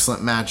that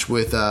excellent match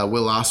with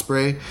Will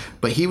Ospreay,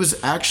 but he was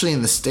actually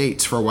in the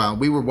States for a while.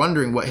 We were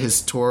wondering what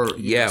his tour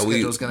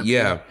schedule was going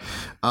to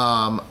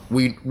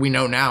be. We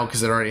know now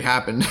because it already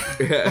happened.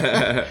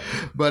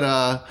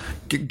 But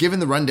given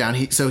the rundown,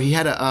 he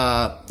had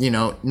a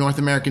North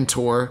American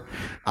tour.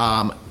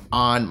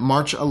 On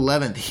March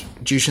 11th,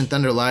 Jushin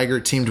Thunder Liger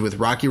teamed with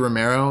Rocky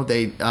Romero.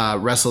 They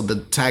wrestled the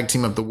tag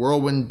team of the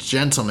Whirlwind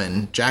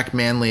Gentlemen, Jack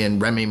Manley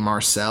and Remy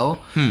Marcel,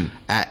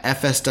 at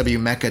FSW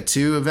Mecca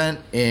 2 event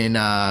in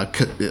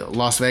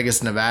Las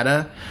Vegas,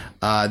 Nevada.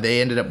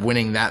 They ended up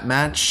winning that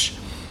match.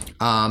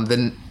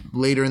 Then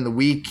later in the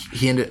week,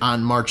 he ended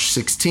on March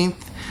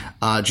 16th.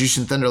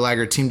 Jushin Thunder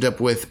Liger teamed up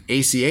with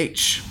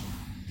ACH,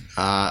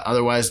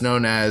 otherwise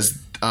known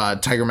as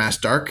Tiger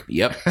Mask Dark.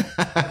 Yep.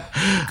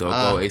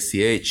 Go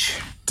ACH.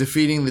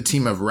 Defeating the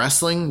team of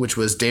wrestling, which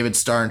was David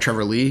Starr and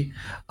Trevor Lee.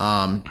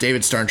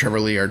 David Starr and Trevor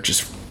Lee are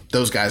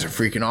those guys are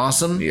freaking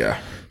awesome. Yeah.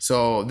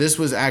 So this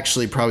was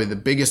actually probably the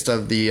biggest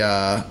of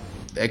the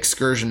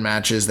excursion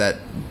matches that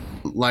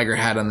Liger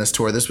had on this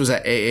tour. This was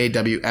at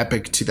AAW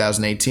Epic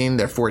 2018,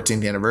 their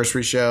 14th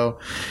anniversary show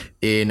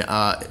in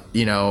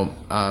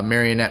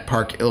Marionette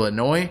Park,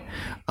 Illinois.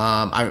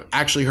 I've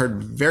actually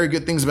heard very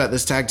good things about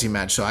this tag team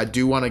match, so I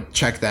do want to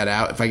check that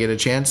out if I get a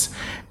chance.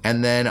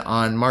 And then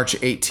on March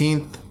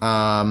 18th,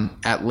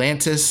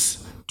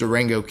 Atlantis,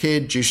 Durango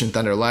Kid, Jushin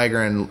Thunder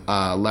Liger, and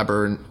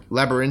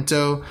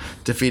Labyrinto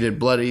defeated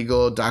Blood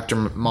Eagle, Dr.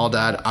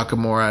 Maldad,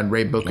 Akamora, and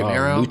Rey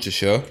Bucanero. Lucha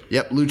Show.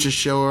 Yep,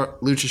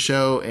 Lucha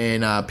Show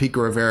in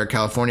Pico Rivera,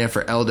 California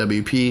for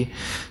LWP.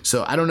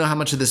 So I don't know how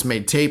much of this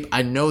made tape.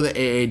 I know that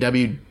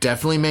AAW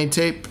definitely made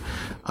tape.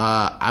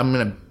 I'm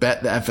going to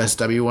bet the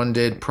FSW one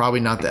did.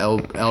 Probably not the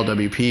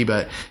LWP,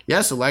 but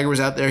yeah, so Liger was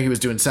out there. He was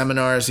doing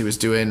seminars. He was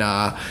doing,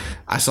 I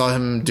saw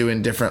him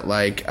doing different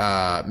like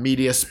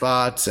media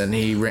spots, and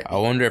I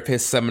wonder if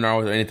his seminar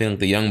was anything like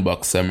the Young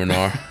Bucks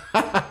seminar.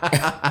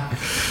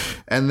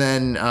 And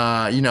then,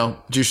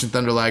 Jushin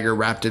Thunder Liger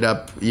wrapped it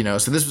up,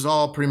 so this was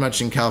all pretty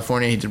much in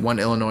California. He did one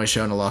Illinois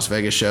show and a Las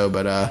Vegas show,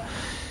 but,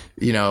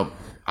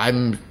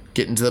 I'm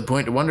getting to the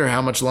point to wonder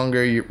how much longer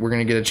we're going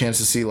to get a chance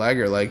to see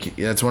Liger. Like,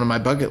 that's one of my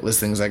bucket list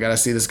things. I got to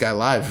see this guy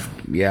live.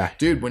 Yeah.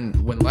 Dude, when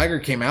Liger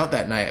came out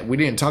that night, we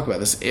didn't talk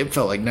about this. It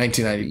felt like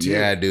 1992.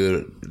 Yeah,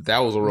 dude. That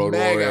was a Road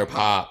Warrior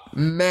pop.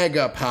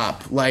 Mega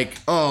pop. Like,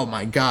 oh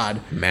my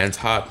God. Man's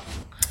hot.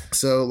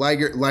 So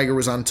Liger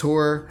was on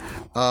tour.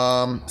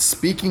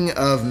 Speaking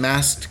of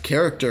masked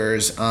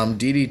characters,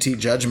 DDT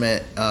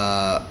Judgment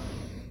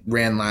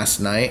ran last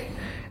night.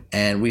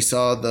 And we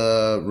saw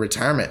the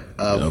retirement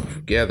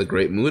of... the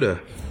Great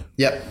Muta.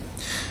 Yep.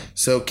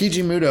 So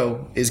Keiji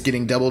Muto is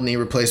getting double knee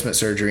replacement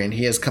surgery, and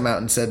he has come out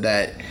and said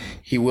that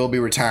he will be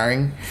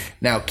retiring.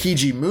 Now,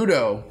 Keiji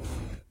Muto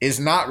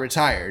is not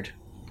retired.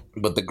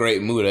 But the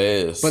Great Muta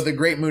is. But the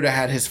Great Muta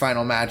had his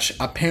final match,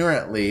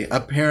 apparently.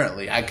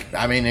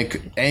 I mean,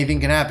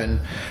 anything can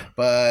happen.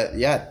 But,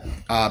 yeah,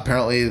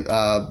 apparently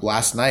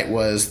last night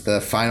was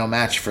the final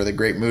match for the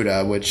Great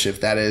Muta, which,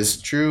 if that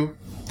is true...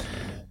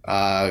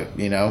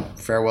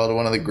 farewell to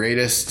one of the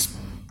greatest,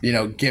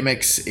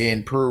 gimmicks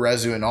in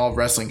Puroresu and all of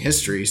wrestling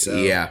history. So,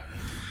 yeah.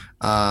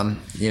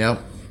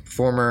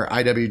 Former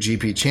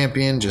IWGP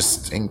champion,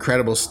 just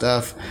incredible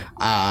stuff.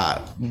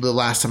 The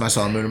last time I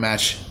saw a Muta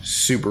match,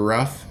 super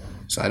rough.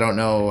 So I don't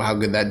know how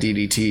good that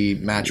DDT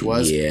match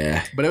was.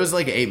 Yeah. But it was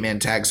like an 8-man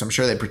tag, so I'm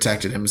sure they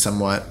protected him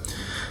somewhat.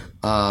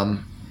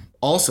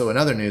 Also, in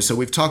other news, so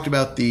we've talked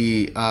about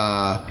the...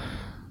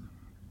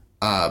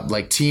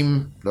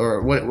 team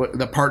or what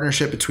the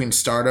partnership between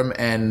Stardom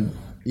and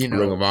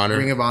Ring of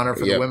Honor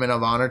for the Women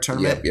of Honor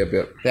tournament.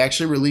 Yep. They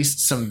actually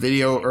released some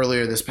video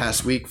earlier this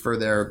past week for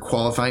their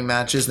qualifying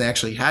matches. They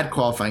actually had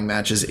qualifying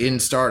matches in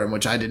Stardom,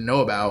 which I didn't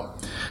know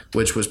about,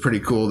 which was pretty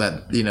cool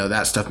that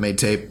that stuff made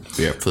tape.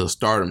 Yeah, for the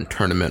Stardom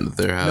tournament that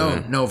they're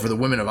having. No, for the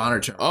Women of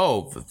Honor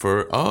tournament.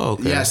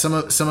 Okay. Yeah, some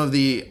of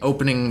the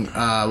opening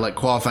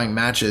qualifying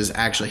matches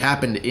actually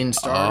happened in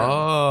Stardom.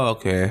 Oh,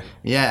 okay.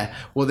 Yeah.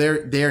 Well,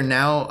 they're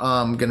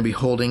now going to be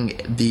holding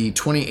the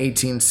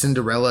 2018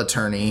 Cinderella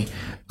tourney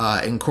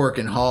in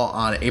Corkin Hall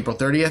on April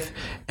 30th,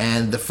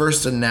 and the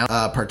first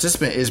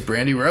participant is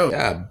Brandy Rhodes.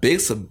 Yeah,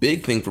 it's a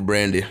big thing for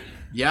Brandy.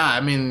 Yeah, I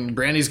mean,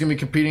 Brandy's gonna be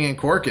competing in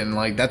Corkin,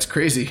 like that's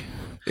crazy.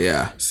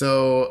 Yeah.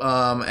 So,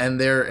 and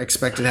they're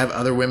expected to have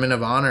other Women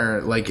of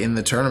Honor like in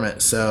the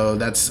tournament, so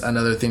that's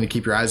another thing to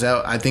keep your eyes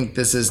out. I think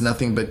this is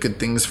nothing but good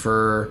things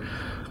for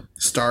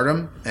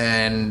Stardom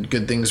and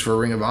good things for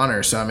Ring of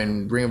Honor. So, I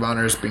mean, Ring of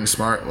Honor is being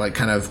smart, like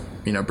kind of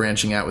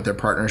branching out with their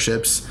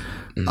partnerships.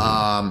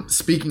 Mm-hmm.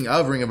 Speaking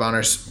of Ring of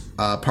Honor's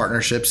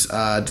partnerships,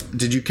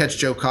 did you catch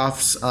Joe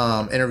Koff's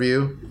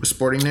interview with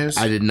Sporting News?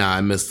 I did not.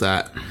 I missed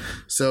that.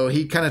 So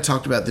he kind of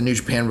talked about the New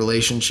Japan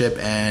relationship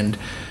and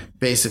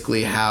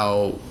basically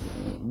how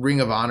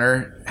Ring of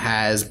Honor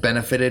has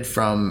benefited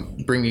from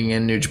bringing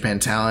in New Japan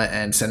talent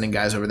and sending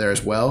guys over there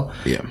as well.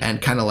 Yeah.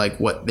 And kind of like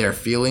what their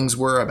feelings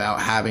were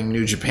about having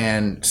New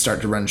Japan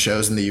start to run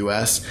shows in the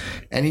U.S.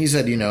 And he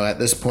said, at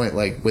this point,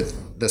 like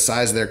with the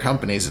size of their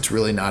companies, it's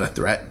really not a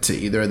threat to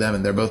either of them.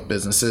 And they're both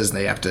businesses and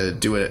they have to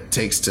do what it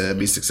takes to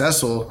be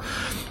successful.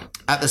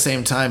 At the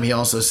same time, he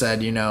also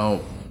said,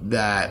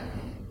 that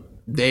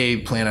they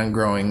plan on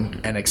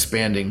growing and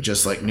expanding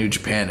just like New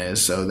Japan is.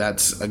 So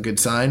that's a good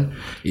sign.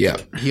 Yeah.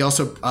 He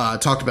also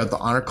talked about the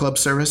Honor Club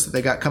service that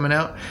they got coming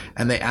out,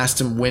 and they asked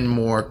him when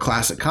more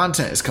classic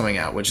content is coming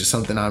out, which is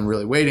something I'm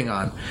really waiting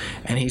on.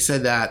 And he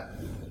said that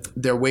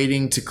they're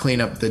waiting to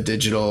clean up the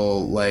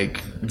digital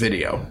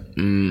video.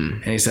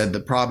 And he said the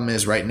problem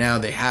is right now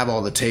they have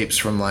all the tapes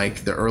from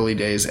like the early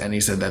days, and he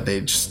said that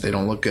they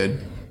don't look good,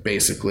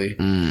 basically.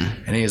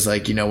 And he's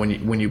like,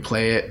 when you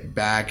play it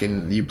back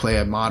and you play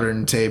a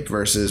modern tape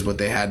versus what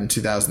they had in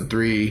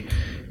 2003,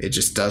 it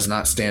just does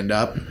not stand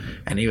up.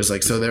 And he was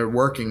like, so they're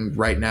working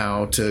right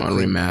now on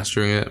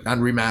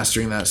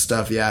remastering that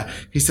stuff. Yeah.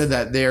 He said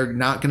that they're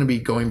not going to be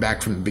going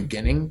back from the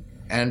beginning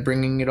and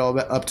bringing it all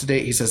up to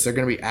date. He says they're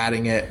going to be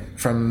adding it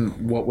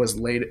from what was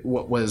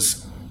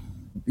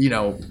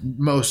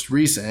most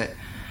recent,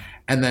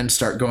 and then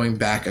start going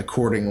back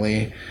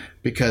accordingly,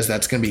 because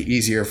that's going to be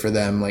easier for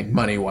them, like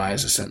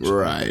money-wise, essentially.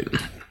 Right.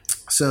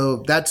 So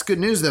that's good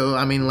news, though.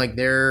 I mean, like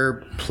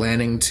they're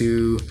planning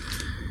to,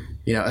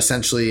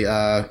 essentially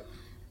add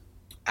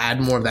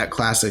more of that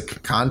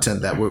classic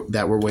content that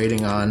we're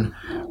waiting on.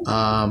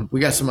 We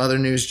got some other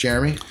news,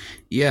 Jeremy.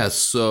 Yeah.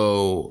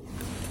 So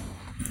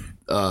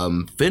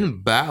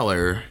Finn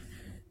Balor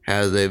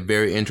has a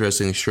very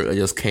interesting shirt that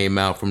just came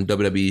out from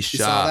WWE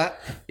Shop. saw that?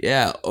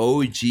 Yeah,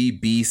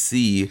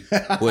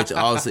 OGBC, which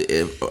also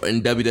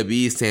in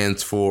WWE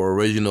stands for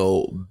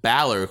Original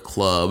Balor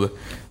Club.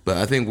 But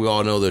I think we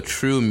all know the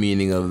true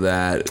meaning of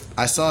that.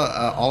 I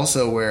saw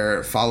also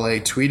where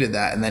Fale tweeted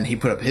that, and then he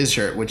put up his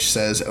shirt, which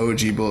says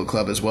OG Bullet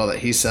Club as well, that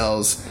he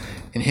sells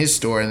in his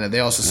store, and that they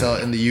also sell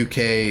it in the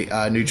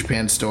UK New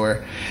Japan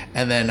store.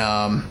 And then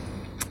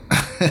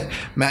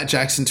Matt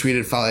Jackson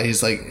tweeted Fale,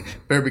 he's like,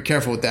 better be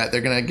careful with that.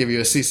 They're going to give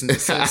you a cease and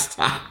desist.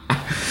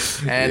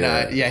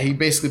 And he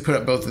basically put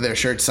up both of their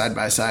shirts side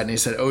by side, and he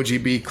said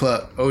OGB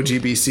Club,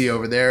 OGBC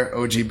over there,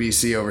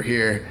 OGBC over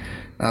here.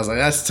 And I was like,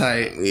 that's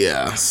tight.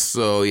 Yeah.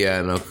 So,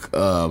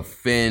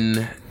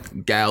 Finn,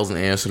 Gallows, and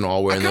Anderson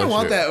all wearing those shirts. I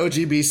kind of want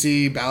that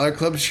OGBC Balor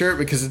Club shirt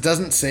because it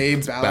doesn't say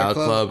Balor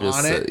Club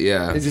on it.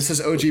 It just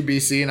says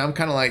OGBC, and I'm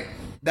kind of like,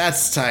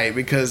 that's tight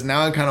because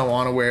now I kind of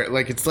want to wear it.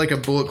 Like, it's like a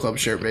Bullet Club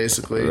shirt,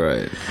 basically.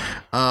 Right.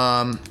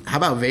 How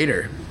about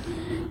Vader?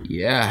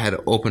 Yeah, I had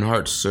open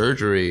heart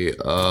surgery.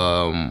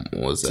 What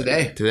was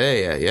that?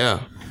 Today,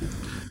 yeah.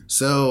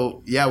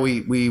 So,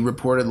 we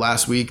reported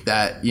last week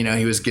that,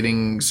 he was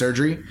getting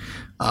surgery.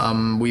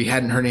 We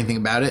hadn't heard anything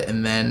about it.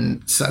 And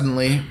then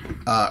suddenly,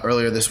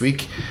 earlier this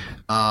week,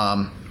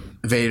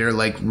 Vader,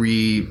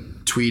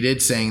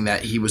 retweeted saying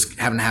that he was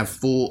having to have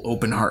full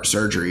open heart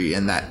surgery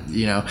and that,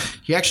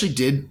 he actually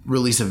did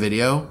release a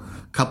video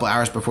a couple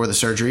hours before the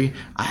surgery.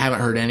 I haven't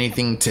heard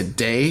anything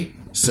today.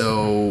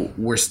 So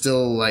we're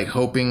still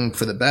hoping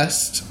for the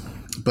best,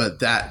 but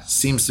that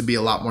seems to be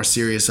a lot more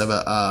serious of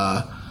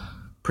a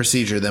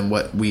procedure than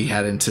what we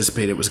had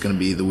anticipated was going to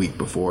be the week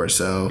before.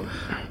 So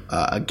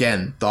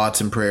again,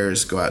 thoughts and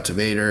prayers go out to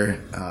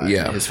Vader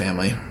and his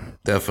family.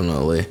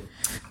 Definitely.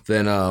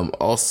 Then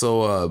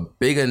also a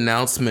big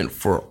announcement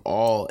for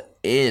All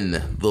In.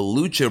 The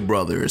Lucha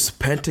Brothers,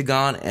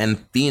 Pentagon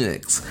and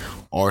Phoenix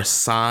are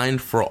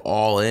signed for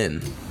All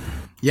In.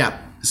 Yeah.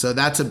 So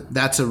that's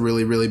a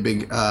really, really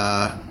big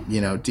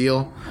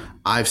deal.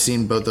 I've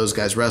seen both those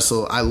guys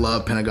wrestle. I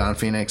love Pentagon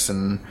Phoenix,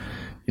 and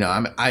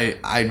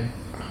I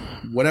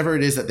whatever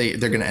it is that they're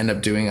going to end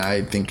up doing,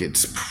 I think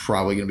it's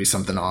probably going to be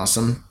something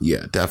awesome.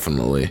 Yeah,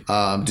 definitely.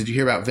 Did you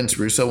hear about Vince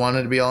Russo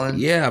wanted to be All In?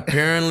 Yeah,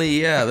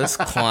 apparently, this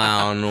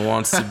clown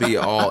wants to be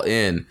All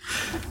In.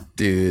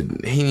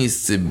 Dude, he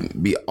needs to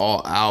be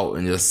all out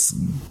and just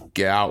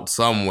get out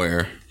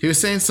somewhere. He was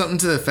saying something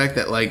to the effect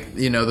that,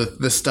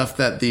 the stuff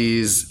that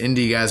these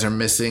indie guys are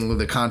missing with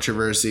the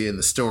controversy and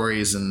the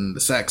stories and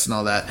the sex and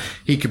all that,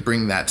 he could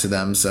bring that to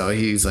them. So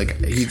he's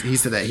he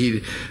said that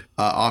he'd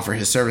offer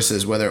his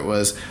services, whether it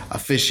was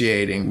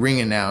officiating, ring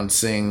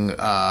announcing,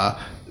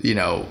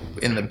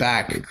 in the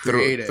back,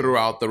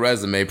 throughout the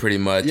resume, pretty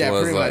much. Yeah,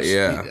 pretty much.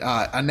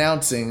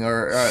 Announcing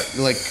or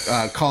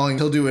calling.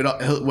 He'll do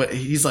it.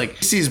 He's like,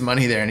 he sees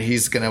money there, and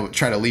he's gonna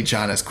try to leech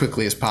on as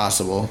quickly as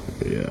possible.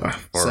 Yeah,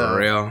 for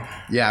real.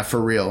 Yeah, for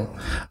real.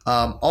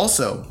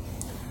 Also,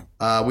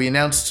 we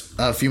announced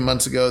a few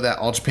months ago that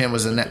All Japan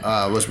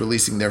was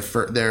releasing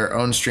their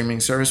own streaming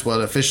service.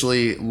 Well, it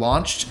officially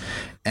launched.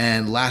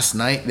 And last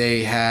night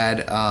they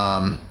had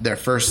their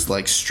first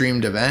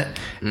streamed event,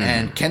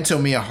 and Kento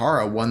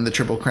Miyahara won the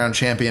Triple Crown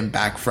champion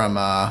back from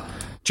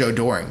Joe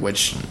Doring,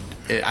 which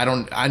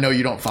I know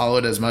you don't follow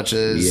it as much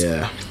as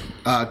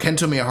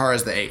Kento Miyahara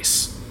is the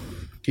ace.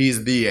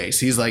 He's the ace.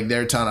 He's like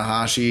their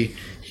Tanahashi.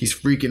 He's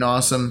freaking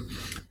awesome.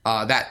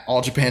 That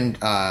All Japan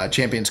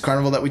Champions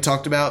Carnival that we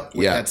talked about,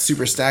 that's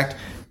super stacked.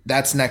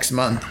 That's next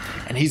month,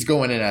 and he's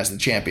going in as the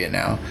champion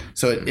now.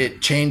 So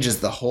it changes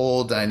the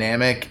whole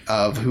dynamic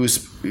of who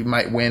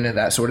might win and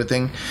that sort of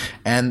thing.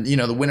 And,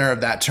 the winner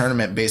of that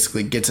tournament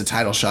basically gets a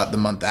title shot the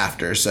month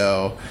after.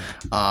 So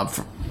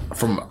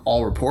from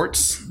all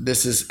reports,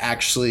 this is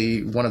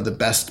actually one of the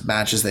best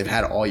matches they've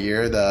had all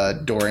year,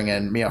 the Doring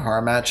and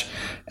Miyahara match.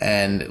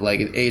 And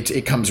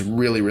it comes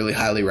really, really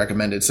highly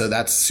recommended. So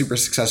that's super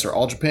success for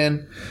All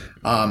Japan.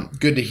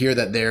 Good to hear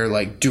that they're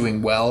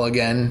doing well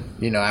again,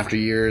 after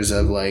years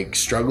of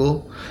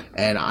struggle.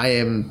 And I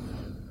am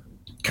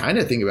kind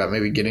of thinking about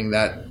maybe getting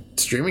that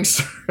streaming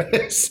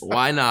service.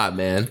 Why not,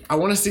 man? I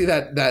want to see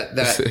that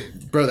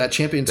bro, that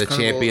Champions Carnival.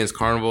 The Champions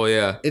Carnival,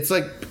 yeah.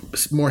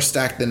 It's more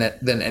stacked than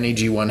any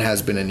G1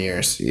 has been in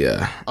years.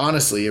 Yeah.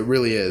 Honestly, it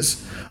really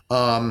is.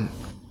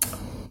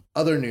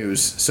 Other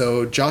news.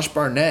 So Josh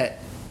Barnett,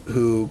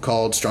 who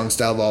called Strong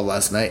Style Evolved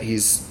last night,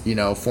 he's,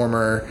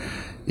 former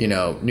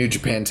New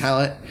Japan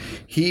talent.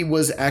 He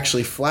was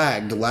actually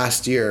flagged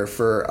last year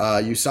for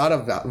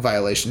USADA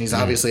violation. He's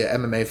obviously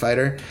an MMA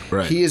fighter.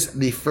 Right. He is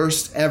the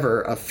first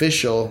ever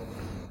official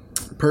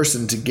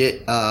person to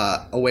get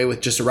away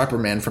with just a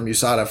reprimand from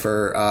USADA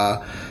for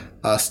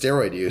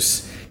steroid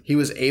use. He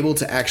was able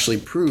to actually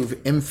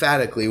prove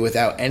emphatically,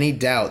 without any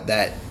doubt,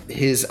 that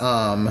his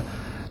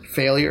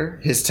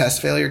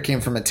test failure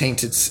came from a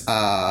tainted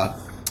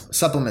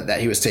supplement that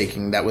he was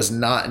taking that was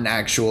not an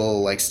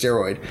actual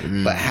steroid,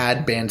 but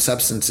had banned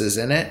substances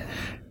in it,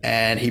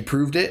 and he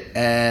proved it,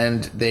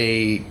 and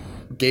they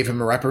gave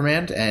him a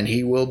reprimand, and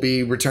he will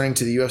be returning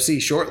to the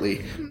UFC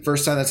shortly.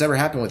 First time that's ever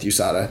happened with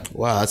USADA.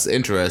 Wow, that's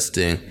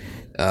interesting.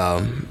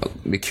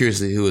 Be curious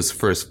to see who his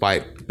first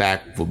fight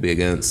back will be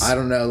against. I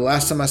don't know. The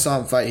last time I saw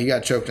him fight, he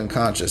got choked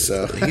unconscious.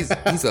 So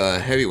he's a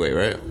heavyweight,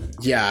 right?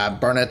 Yeah,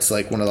 Barnett's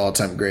like one of the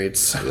all-time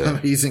greats. Yeah.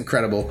 He's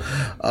incredible.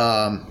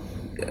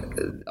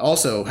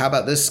 Also, how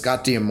about this?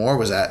 Scott D'Amore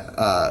was at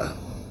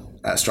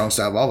Strong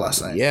Style Ball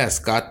last night. Yeah,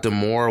 Scott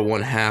D'Amore,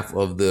 one half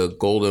of the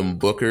Golden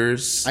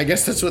Bookers. I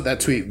guess that's what that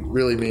tweet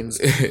really means.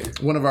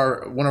 one of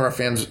our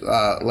fans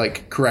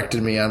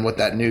corrected me on what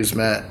that news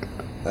meant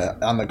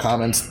on the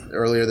comments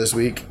earlier this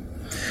week.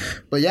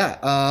 But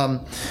yeah,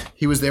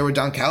 he was there with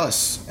Don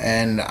Callis,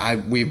 and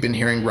we've been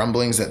hearing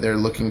rumblings that they're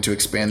looking to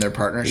expand their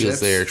partnerships.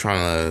 They're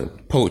trying to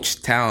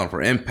poach talent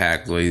for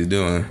Impact. What he's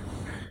doing.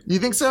 You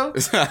think so?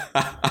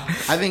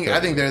 I think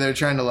they're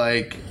trying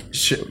to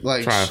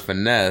trying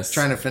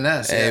to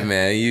finesse. Hey yeah.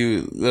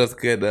 man, let's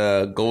get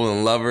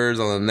Golden Lovers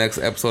on the next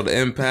episode of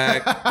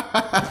Impact.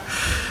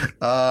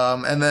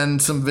 And then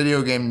some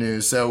video game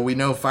news. So we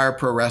know Fire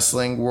Pro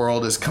Wrestling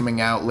World is coming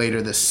out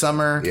later this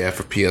summer. Yeah,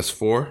 for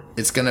PS4.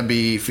 It's going to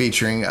be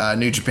featuring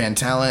New Japan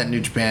talent,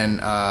 New Japan,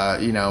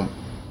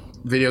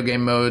 video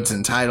game modes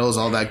and titles,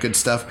 all that good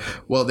stuff.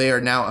 Well, they are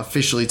now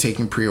officially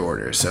taking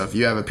pre-orders. So if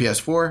you have a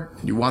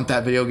PS4, you want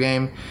that video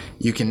game,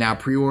 you can now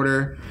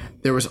pre-order.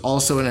 There was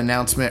also an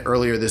announcement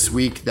earlier this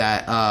week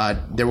that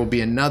there will be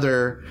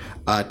another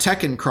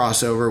Tekken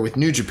crossover with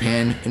New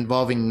Japan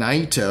involving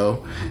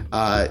Naito,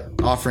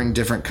 offering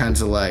different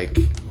kinds of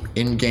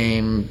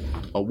in-game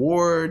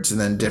awards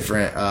and then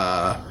different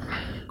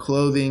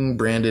clothing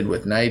branded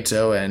with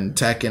Naito and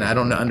Tekken. I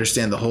don't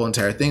understand the whole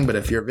entire thing, but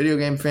if you're a video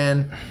game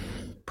fan,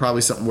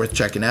 probably something worth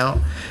checking out.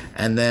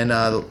 And then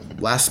the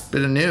last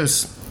bit of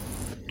news.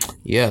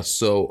 Yeah,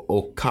 so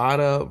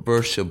Okada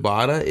versus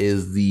Shibata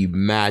is the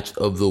match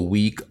of the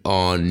week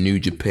on New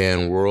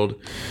Japan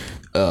World.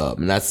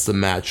 And that's the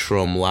match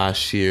from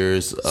last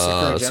year's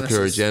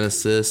Sakura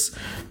Genesis.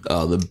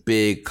 The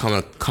big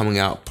coming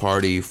out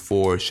party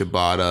for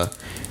Shibata.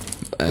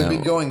 The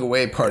big going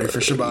away party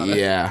for Shibata.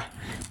 Yeah.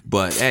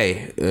 But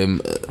hey,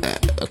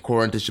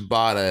 according to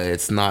Shibata,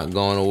 it's not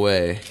going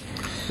away.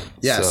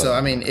 Yeah, so I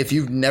mean, if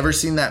you've never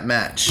seen that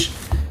match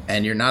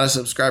and you're not a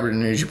subscriber to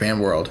New Japan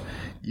World,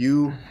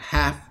 you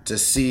have to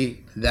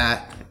see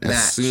that match.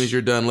 As soon as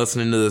you're done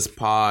listening to this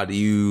pod,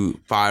 you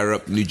fire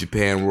up New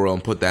Japan World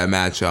and put that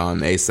match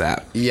on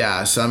ASAP.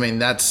 Yeah, so I mean,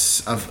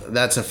 that's a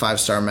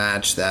 5-star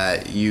match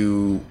that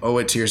you owe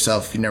it to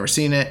yourself. If you've never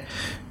seen it,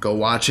 go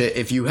watch it.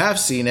 If you have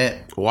seen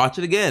it, watch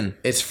it again.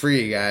 It's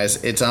free,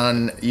 guys. It's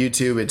on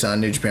YouTube. It's on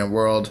New Japan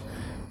World.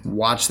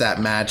 Watch that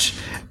match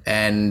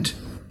and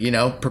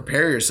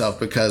prepare yourself,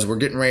 because we're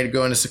getting ready to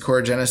go into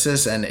Sakura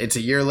Genesis, and it's a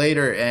year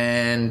later,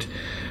 and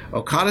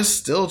Okada's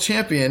still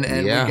champion,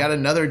 and we got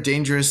another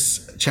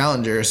dangerous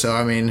challenger. So,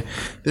 I mean,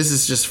 this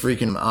is just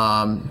freaking...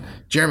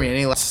 Jeremy,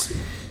 any last...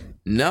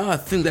 No, I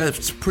think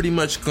that's pretty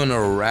much going to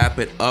wrap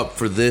it up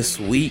for this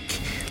week.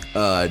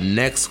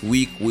 Next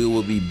week, we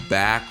will be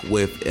back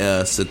with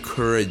a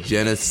Sakura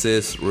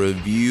Genesis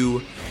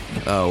review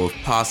with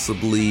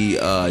possibly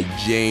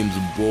James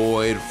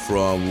Boyd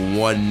from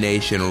One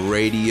Nation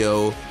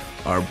Radio,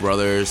 our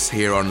brothers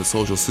here on the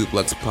Social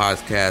Suplex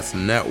Podcast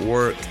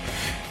Network.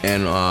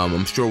 And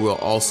I'm sure we'll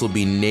also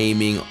be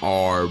naming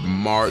our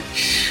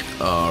March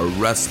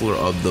Wrestler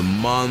of the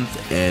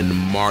Month and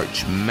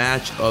March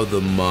Match of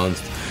the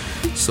Month.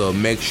 So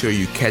make sure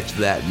you catch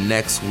that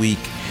next week.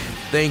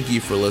 Thank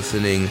you for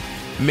listening.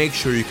 Make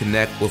sure you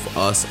connect with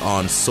us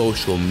on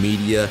social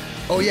media.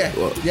 Oh, yeah.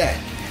 Yeah.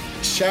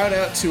 Shout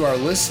out to our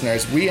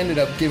listeners. We ended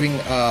up giving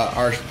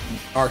our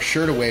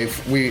shirt away.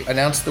 We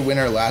announced the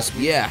winner last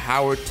week. Yeah,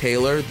 Howard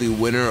Taylor, the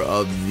winner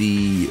of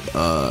the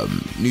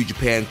New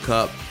Japan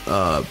Cup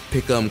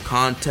Pick'em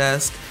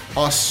contest.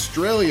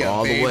 Australia,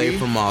 all baby. The way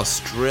from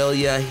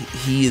Australia.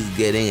 He is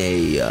getting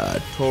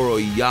a Toro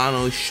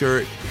Yano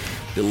shirt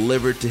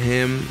delivered to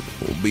him.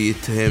 Will be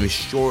to him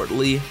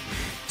shortly.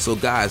 So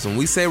guys, when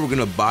we say we're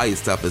gonna buy you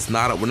stuff,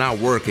 we're not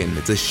working.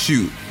 It's a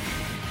shoot.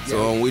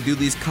 So when we do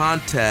these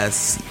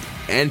contests,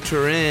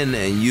 enter in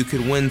and you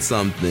could win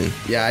something.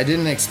 Yeah, I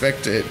didn't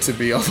expect it to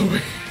be all the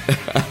way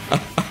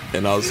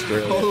in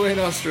Australia. All the way in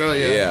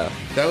Australia. Yeah.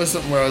 That was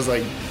something where I was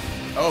like,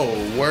 oh,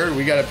 word,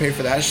 we gotta pay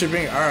for that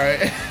shipping? All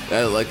right.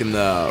 Like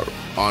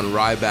on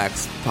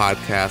Ryback's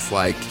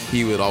podcast,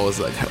 he would always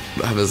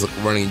have this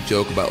running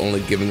joke about only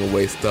giving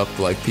away stuff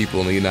to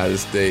people in the United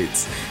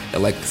States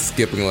and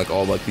skipping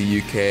all the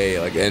UK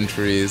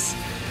entries.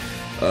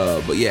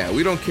 But yeah,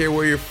 we don't care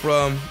where you're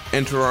from.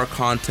 Enter our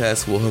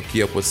contest. We'll hook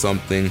you up with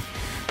something.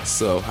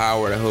 So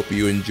Howard, I hope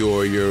you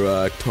enjoy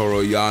your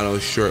Toro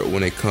Yano shirt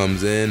when it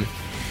comes in.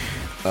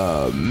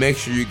 Make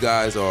sure you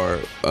guys are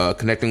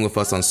connecting with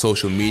us on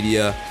social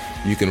media.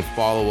 You can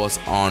follow us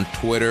on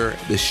Twitter.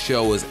 The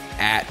show is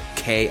at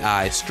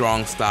KI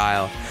Strong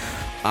Style.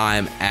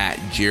 I'm at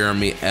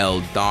Jeremy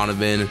L.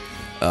 Donovan.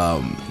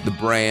 The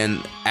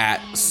brand at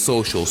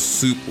Social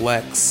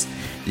Suplex.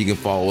 You can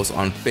follow us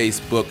on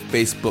Facebook,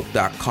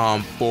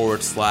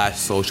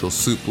 facebook.com/Social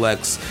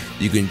Suplex.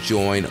 You can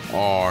join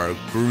our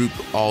group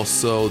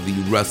also, the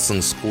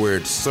Wrestling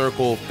Squared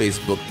Circle,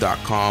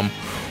 facebook.com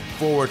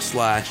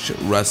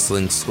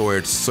Wrestling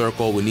Squared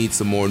Circle. We need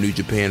some more New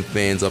Japan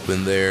fans up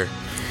in there.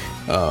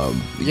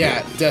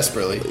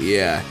 Desperately.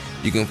 Yeah.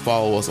 You can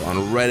follow us on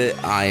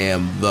Reddit. I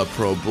am the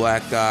Pro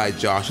Black Guy.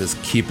 Josh is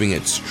Keeping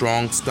It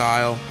Strong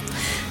Style.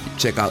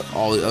 Check out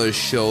all the other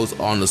shows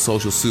on the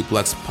Social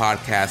Suplex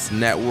Podcast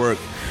Network.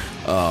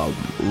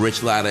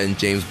 Rich Latta and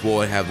James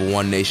Boyd have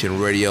One Nation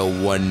Radio,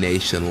 One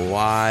Nation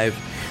Live.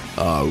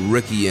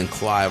 Ricky and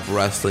Clive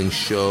Wrestling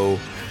Show.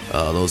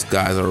 Those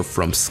guys are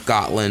from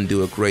Scotland,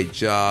 do a great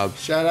job.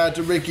 Shout out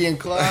to Ricky and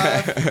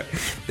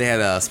Clive. They had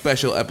a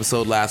special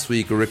episode last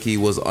week. Ricky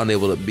was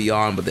unable to be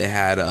on, but they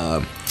had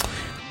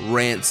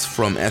rants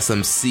from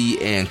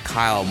SMC and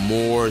Kyle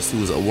Moores,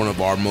 who is one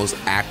of our most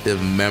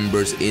active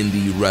members in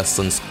the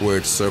Wrestling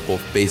Squared Circle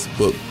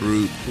Facebook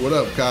group. What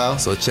up, Kyle?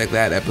 So check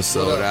that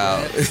episode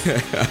out.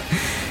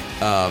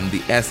 The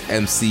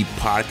SMC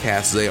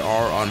podcast, they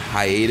are on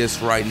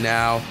hiatus right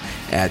now.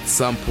 At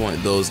some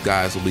point, those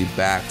guys will be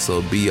back,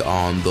 so be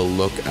on the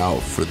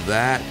lookout for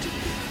that.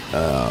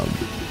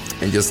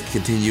 And just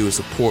continue to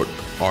support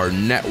our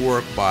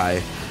network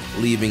by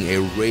leaving a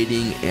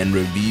rating and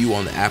review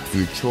on the app of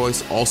your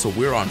choice. Also,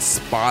 we're on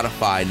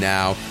Spotify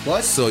now.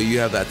 What? So you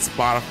have that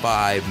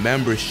Spotify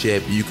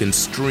membership. You can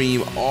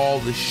stream all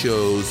the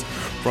shows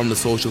from the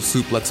Social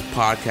Suplex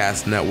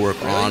Podcast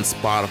Network on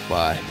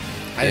Spotify.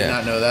 I did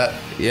not know that.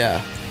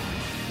 Yeah.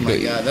 Oh my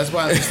God, that's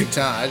why I'm just in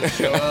town. I just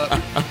show up,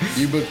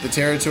 you book the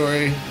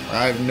territory,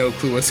 I have no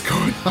clue what's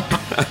going on.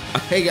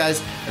 Hey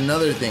guys,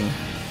 another thing.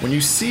 When you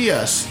see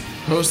us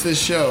post this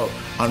show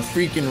on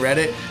freaking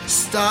Reddit,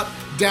 stop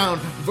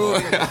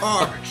downvoting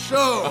our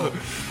show.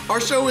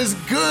 Our show is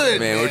good,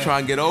 man. We're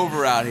trying to get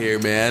over out here,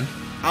 man.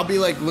 I'll be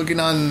like looking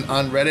on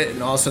Reddit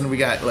and all of a sudden we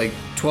got like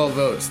 12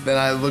 votes. Then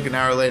I look an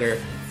hour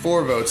later,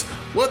 4 votes.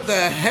 What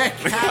the heck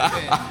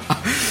happened?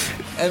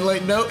 And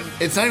like, no,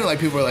 it's not even like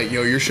people are like,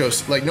 yo, your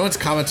show's like, no one's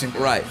commenting.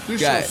 Right. Your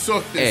show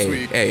sucked this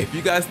week. Hey, if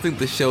you guys think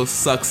the show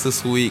sucks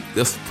this week,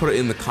 just put it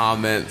in the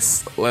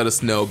comments. Let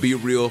us know. Be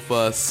real with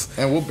us.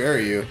 And we'll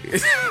bury you.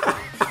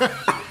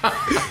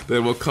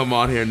 Then we'll come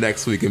on here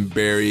next week and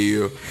bury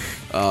you.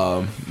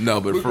 No,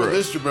 but look what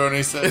this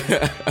jabroni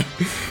said.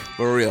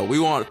 For real, we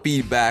want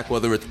feedback,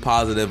 whether it's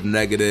positive,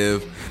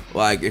 negative.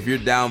 Like, if you're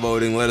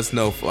downvoting, let us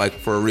know, like,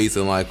 for a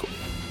reason. Like,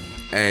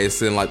 hey,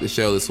 didn't like the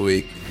show this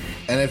week.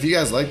 And if you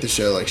guys like the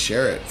show, like,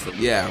 share it.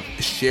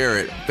 Share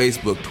it.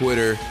 Facebook,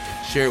 Twitter.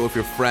 Share it with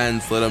your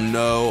friends. Let them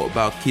know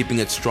about Keeping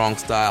It Strong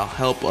Style.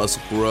 Help us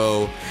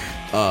grow.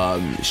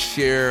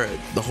 Share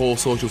the whole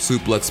Social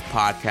Suplex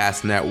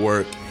Podcast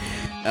Network.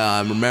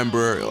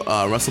 Remember,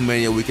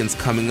 WrestleMania weekend's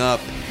coming up.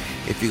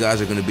 If you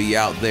guys are going to be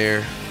out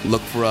there,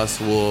 look for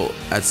us. We'll,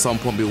 at some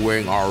point, be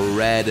wearing our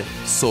red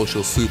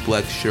Social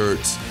Suplex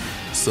shirts.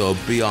 So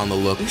be on the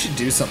look. We should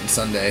do something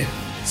Sunday.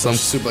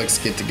 Social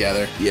Suplex get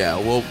together. Yeah,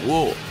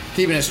 we'll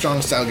Keeping It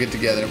Strong Style get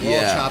together. We'll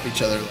all chop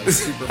each other like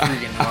super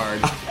freaking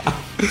hard.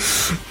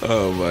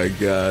 Oh my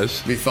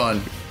gosh. Be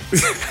fun.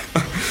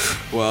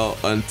 Well,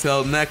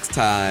 until next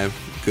time,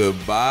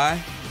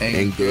 goodbye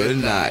and good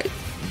night.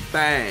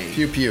 Bang.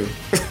 Pew pew.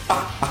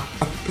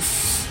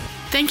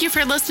 Thank you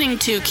for listening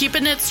to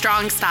Keeping It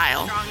Strong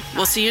Style.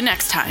 We'll see you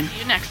next time.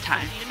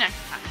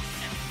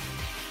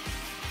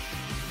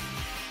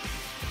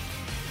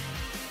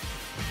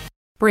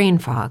 Brain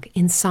fog,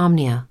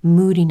 insomnia,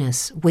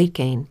 moodiness, weight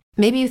gain.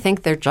 Maybe you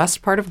think they're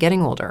just part of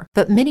getting older.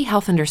 But MIDI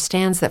Health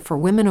understands that for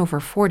women over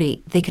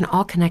 40, they can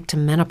all connect to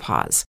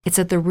menopause. It's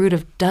at the root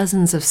of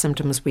dozens of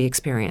symptoms we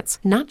experience,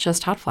 not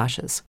just hot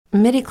flashes.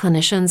 MIDI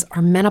clinicians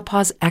are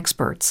menopause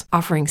experts,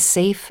 offering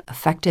safe,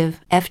 effective,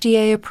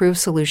 FDA-approved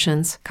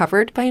solutions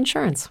covered by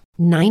insurance.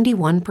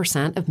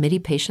 91% of MIDI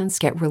patients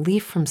get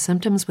relief from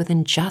symptoms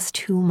within just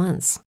 2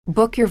 months.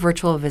 Book your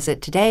virtual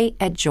visit today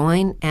at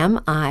joinmidi.com.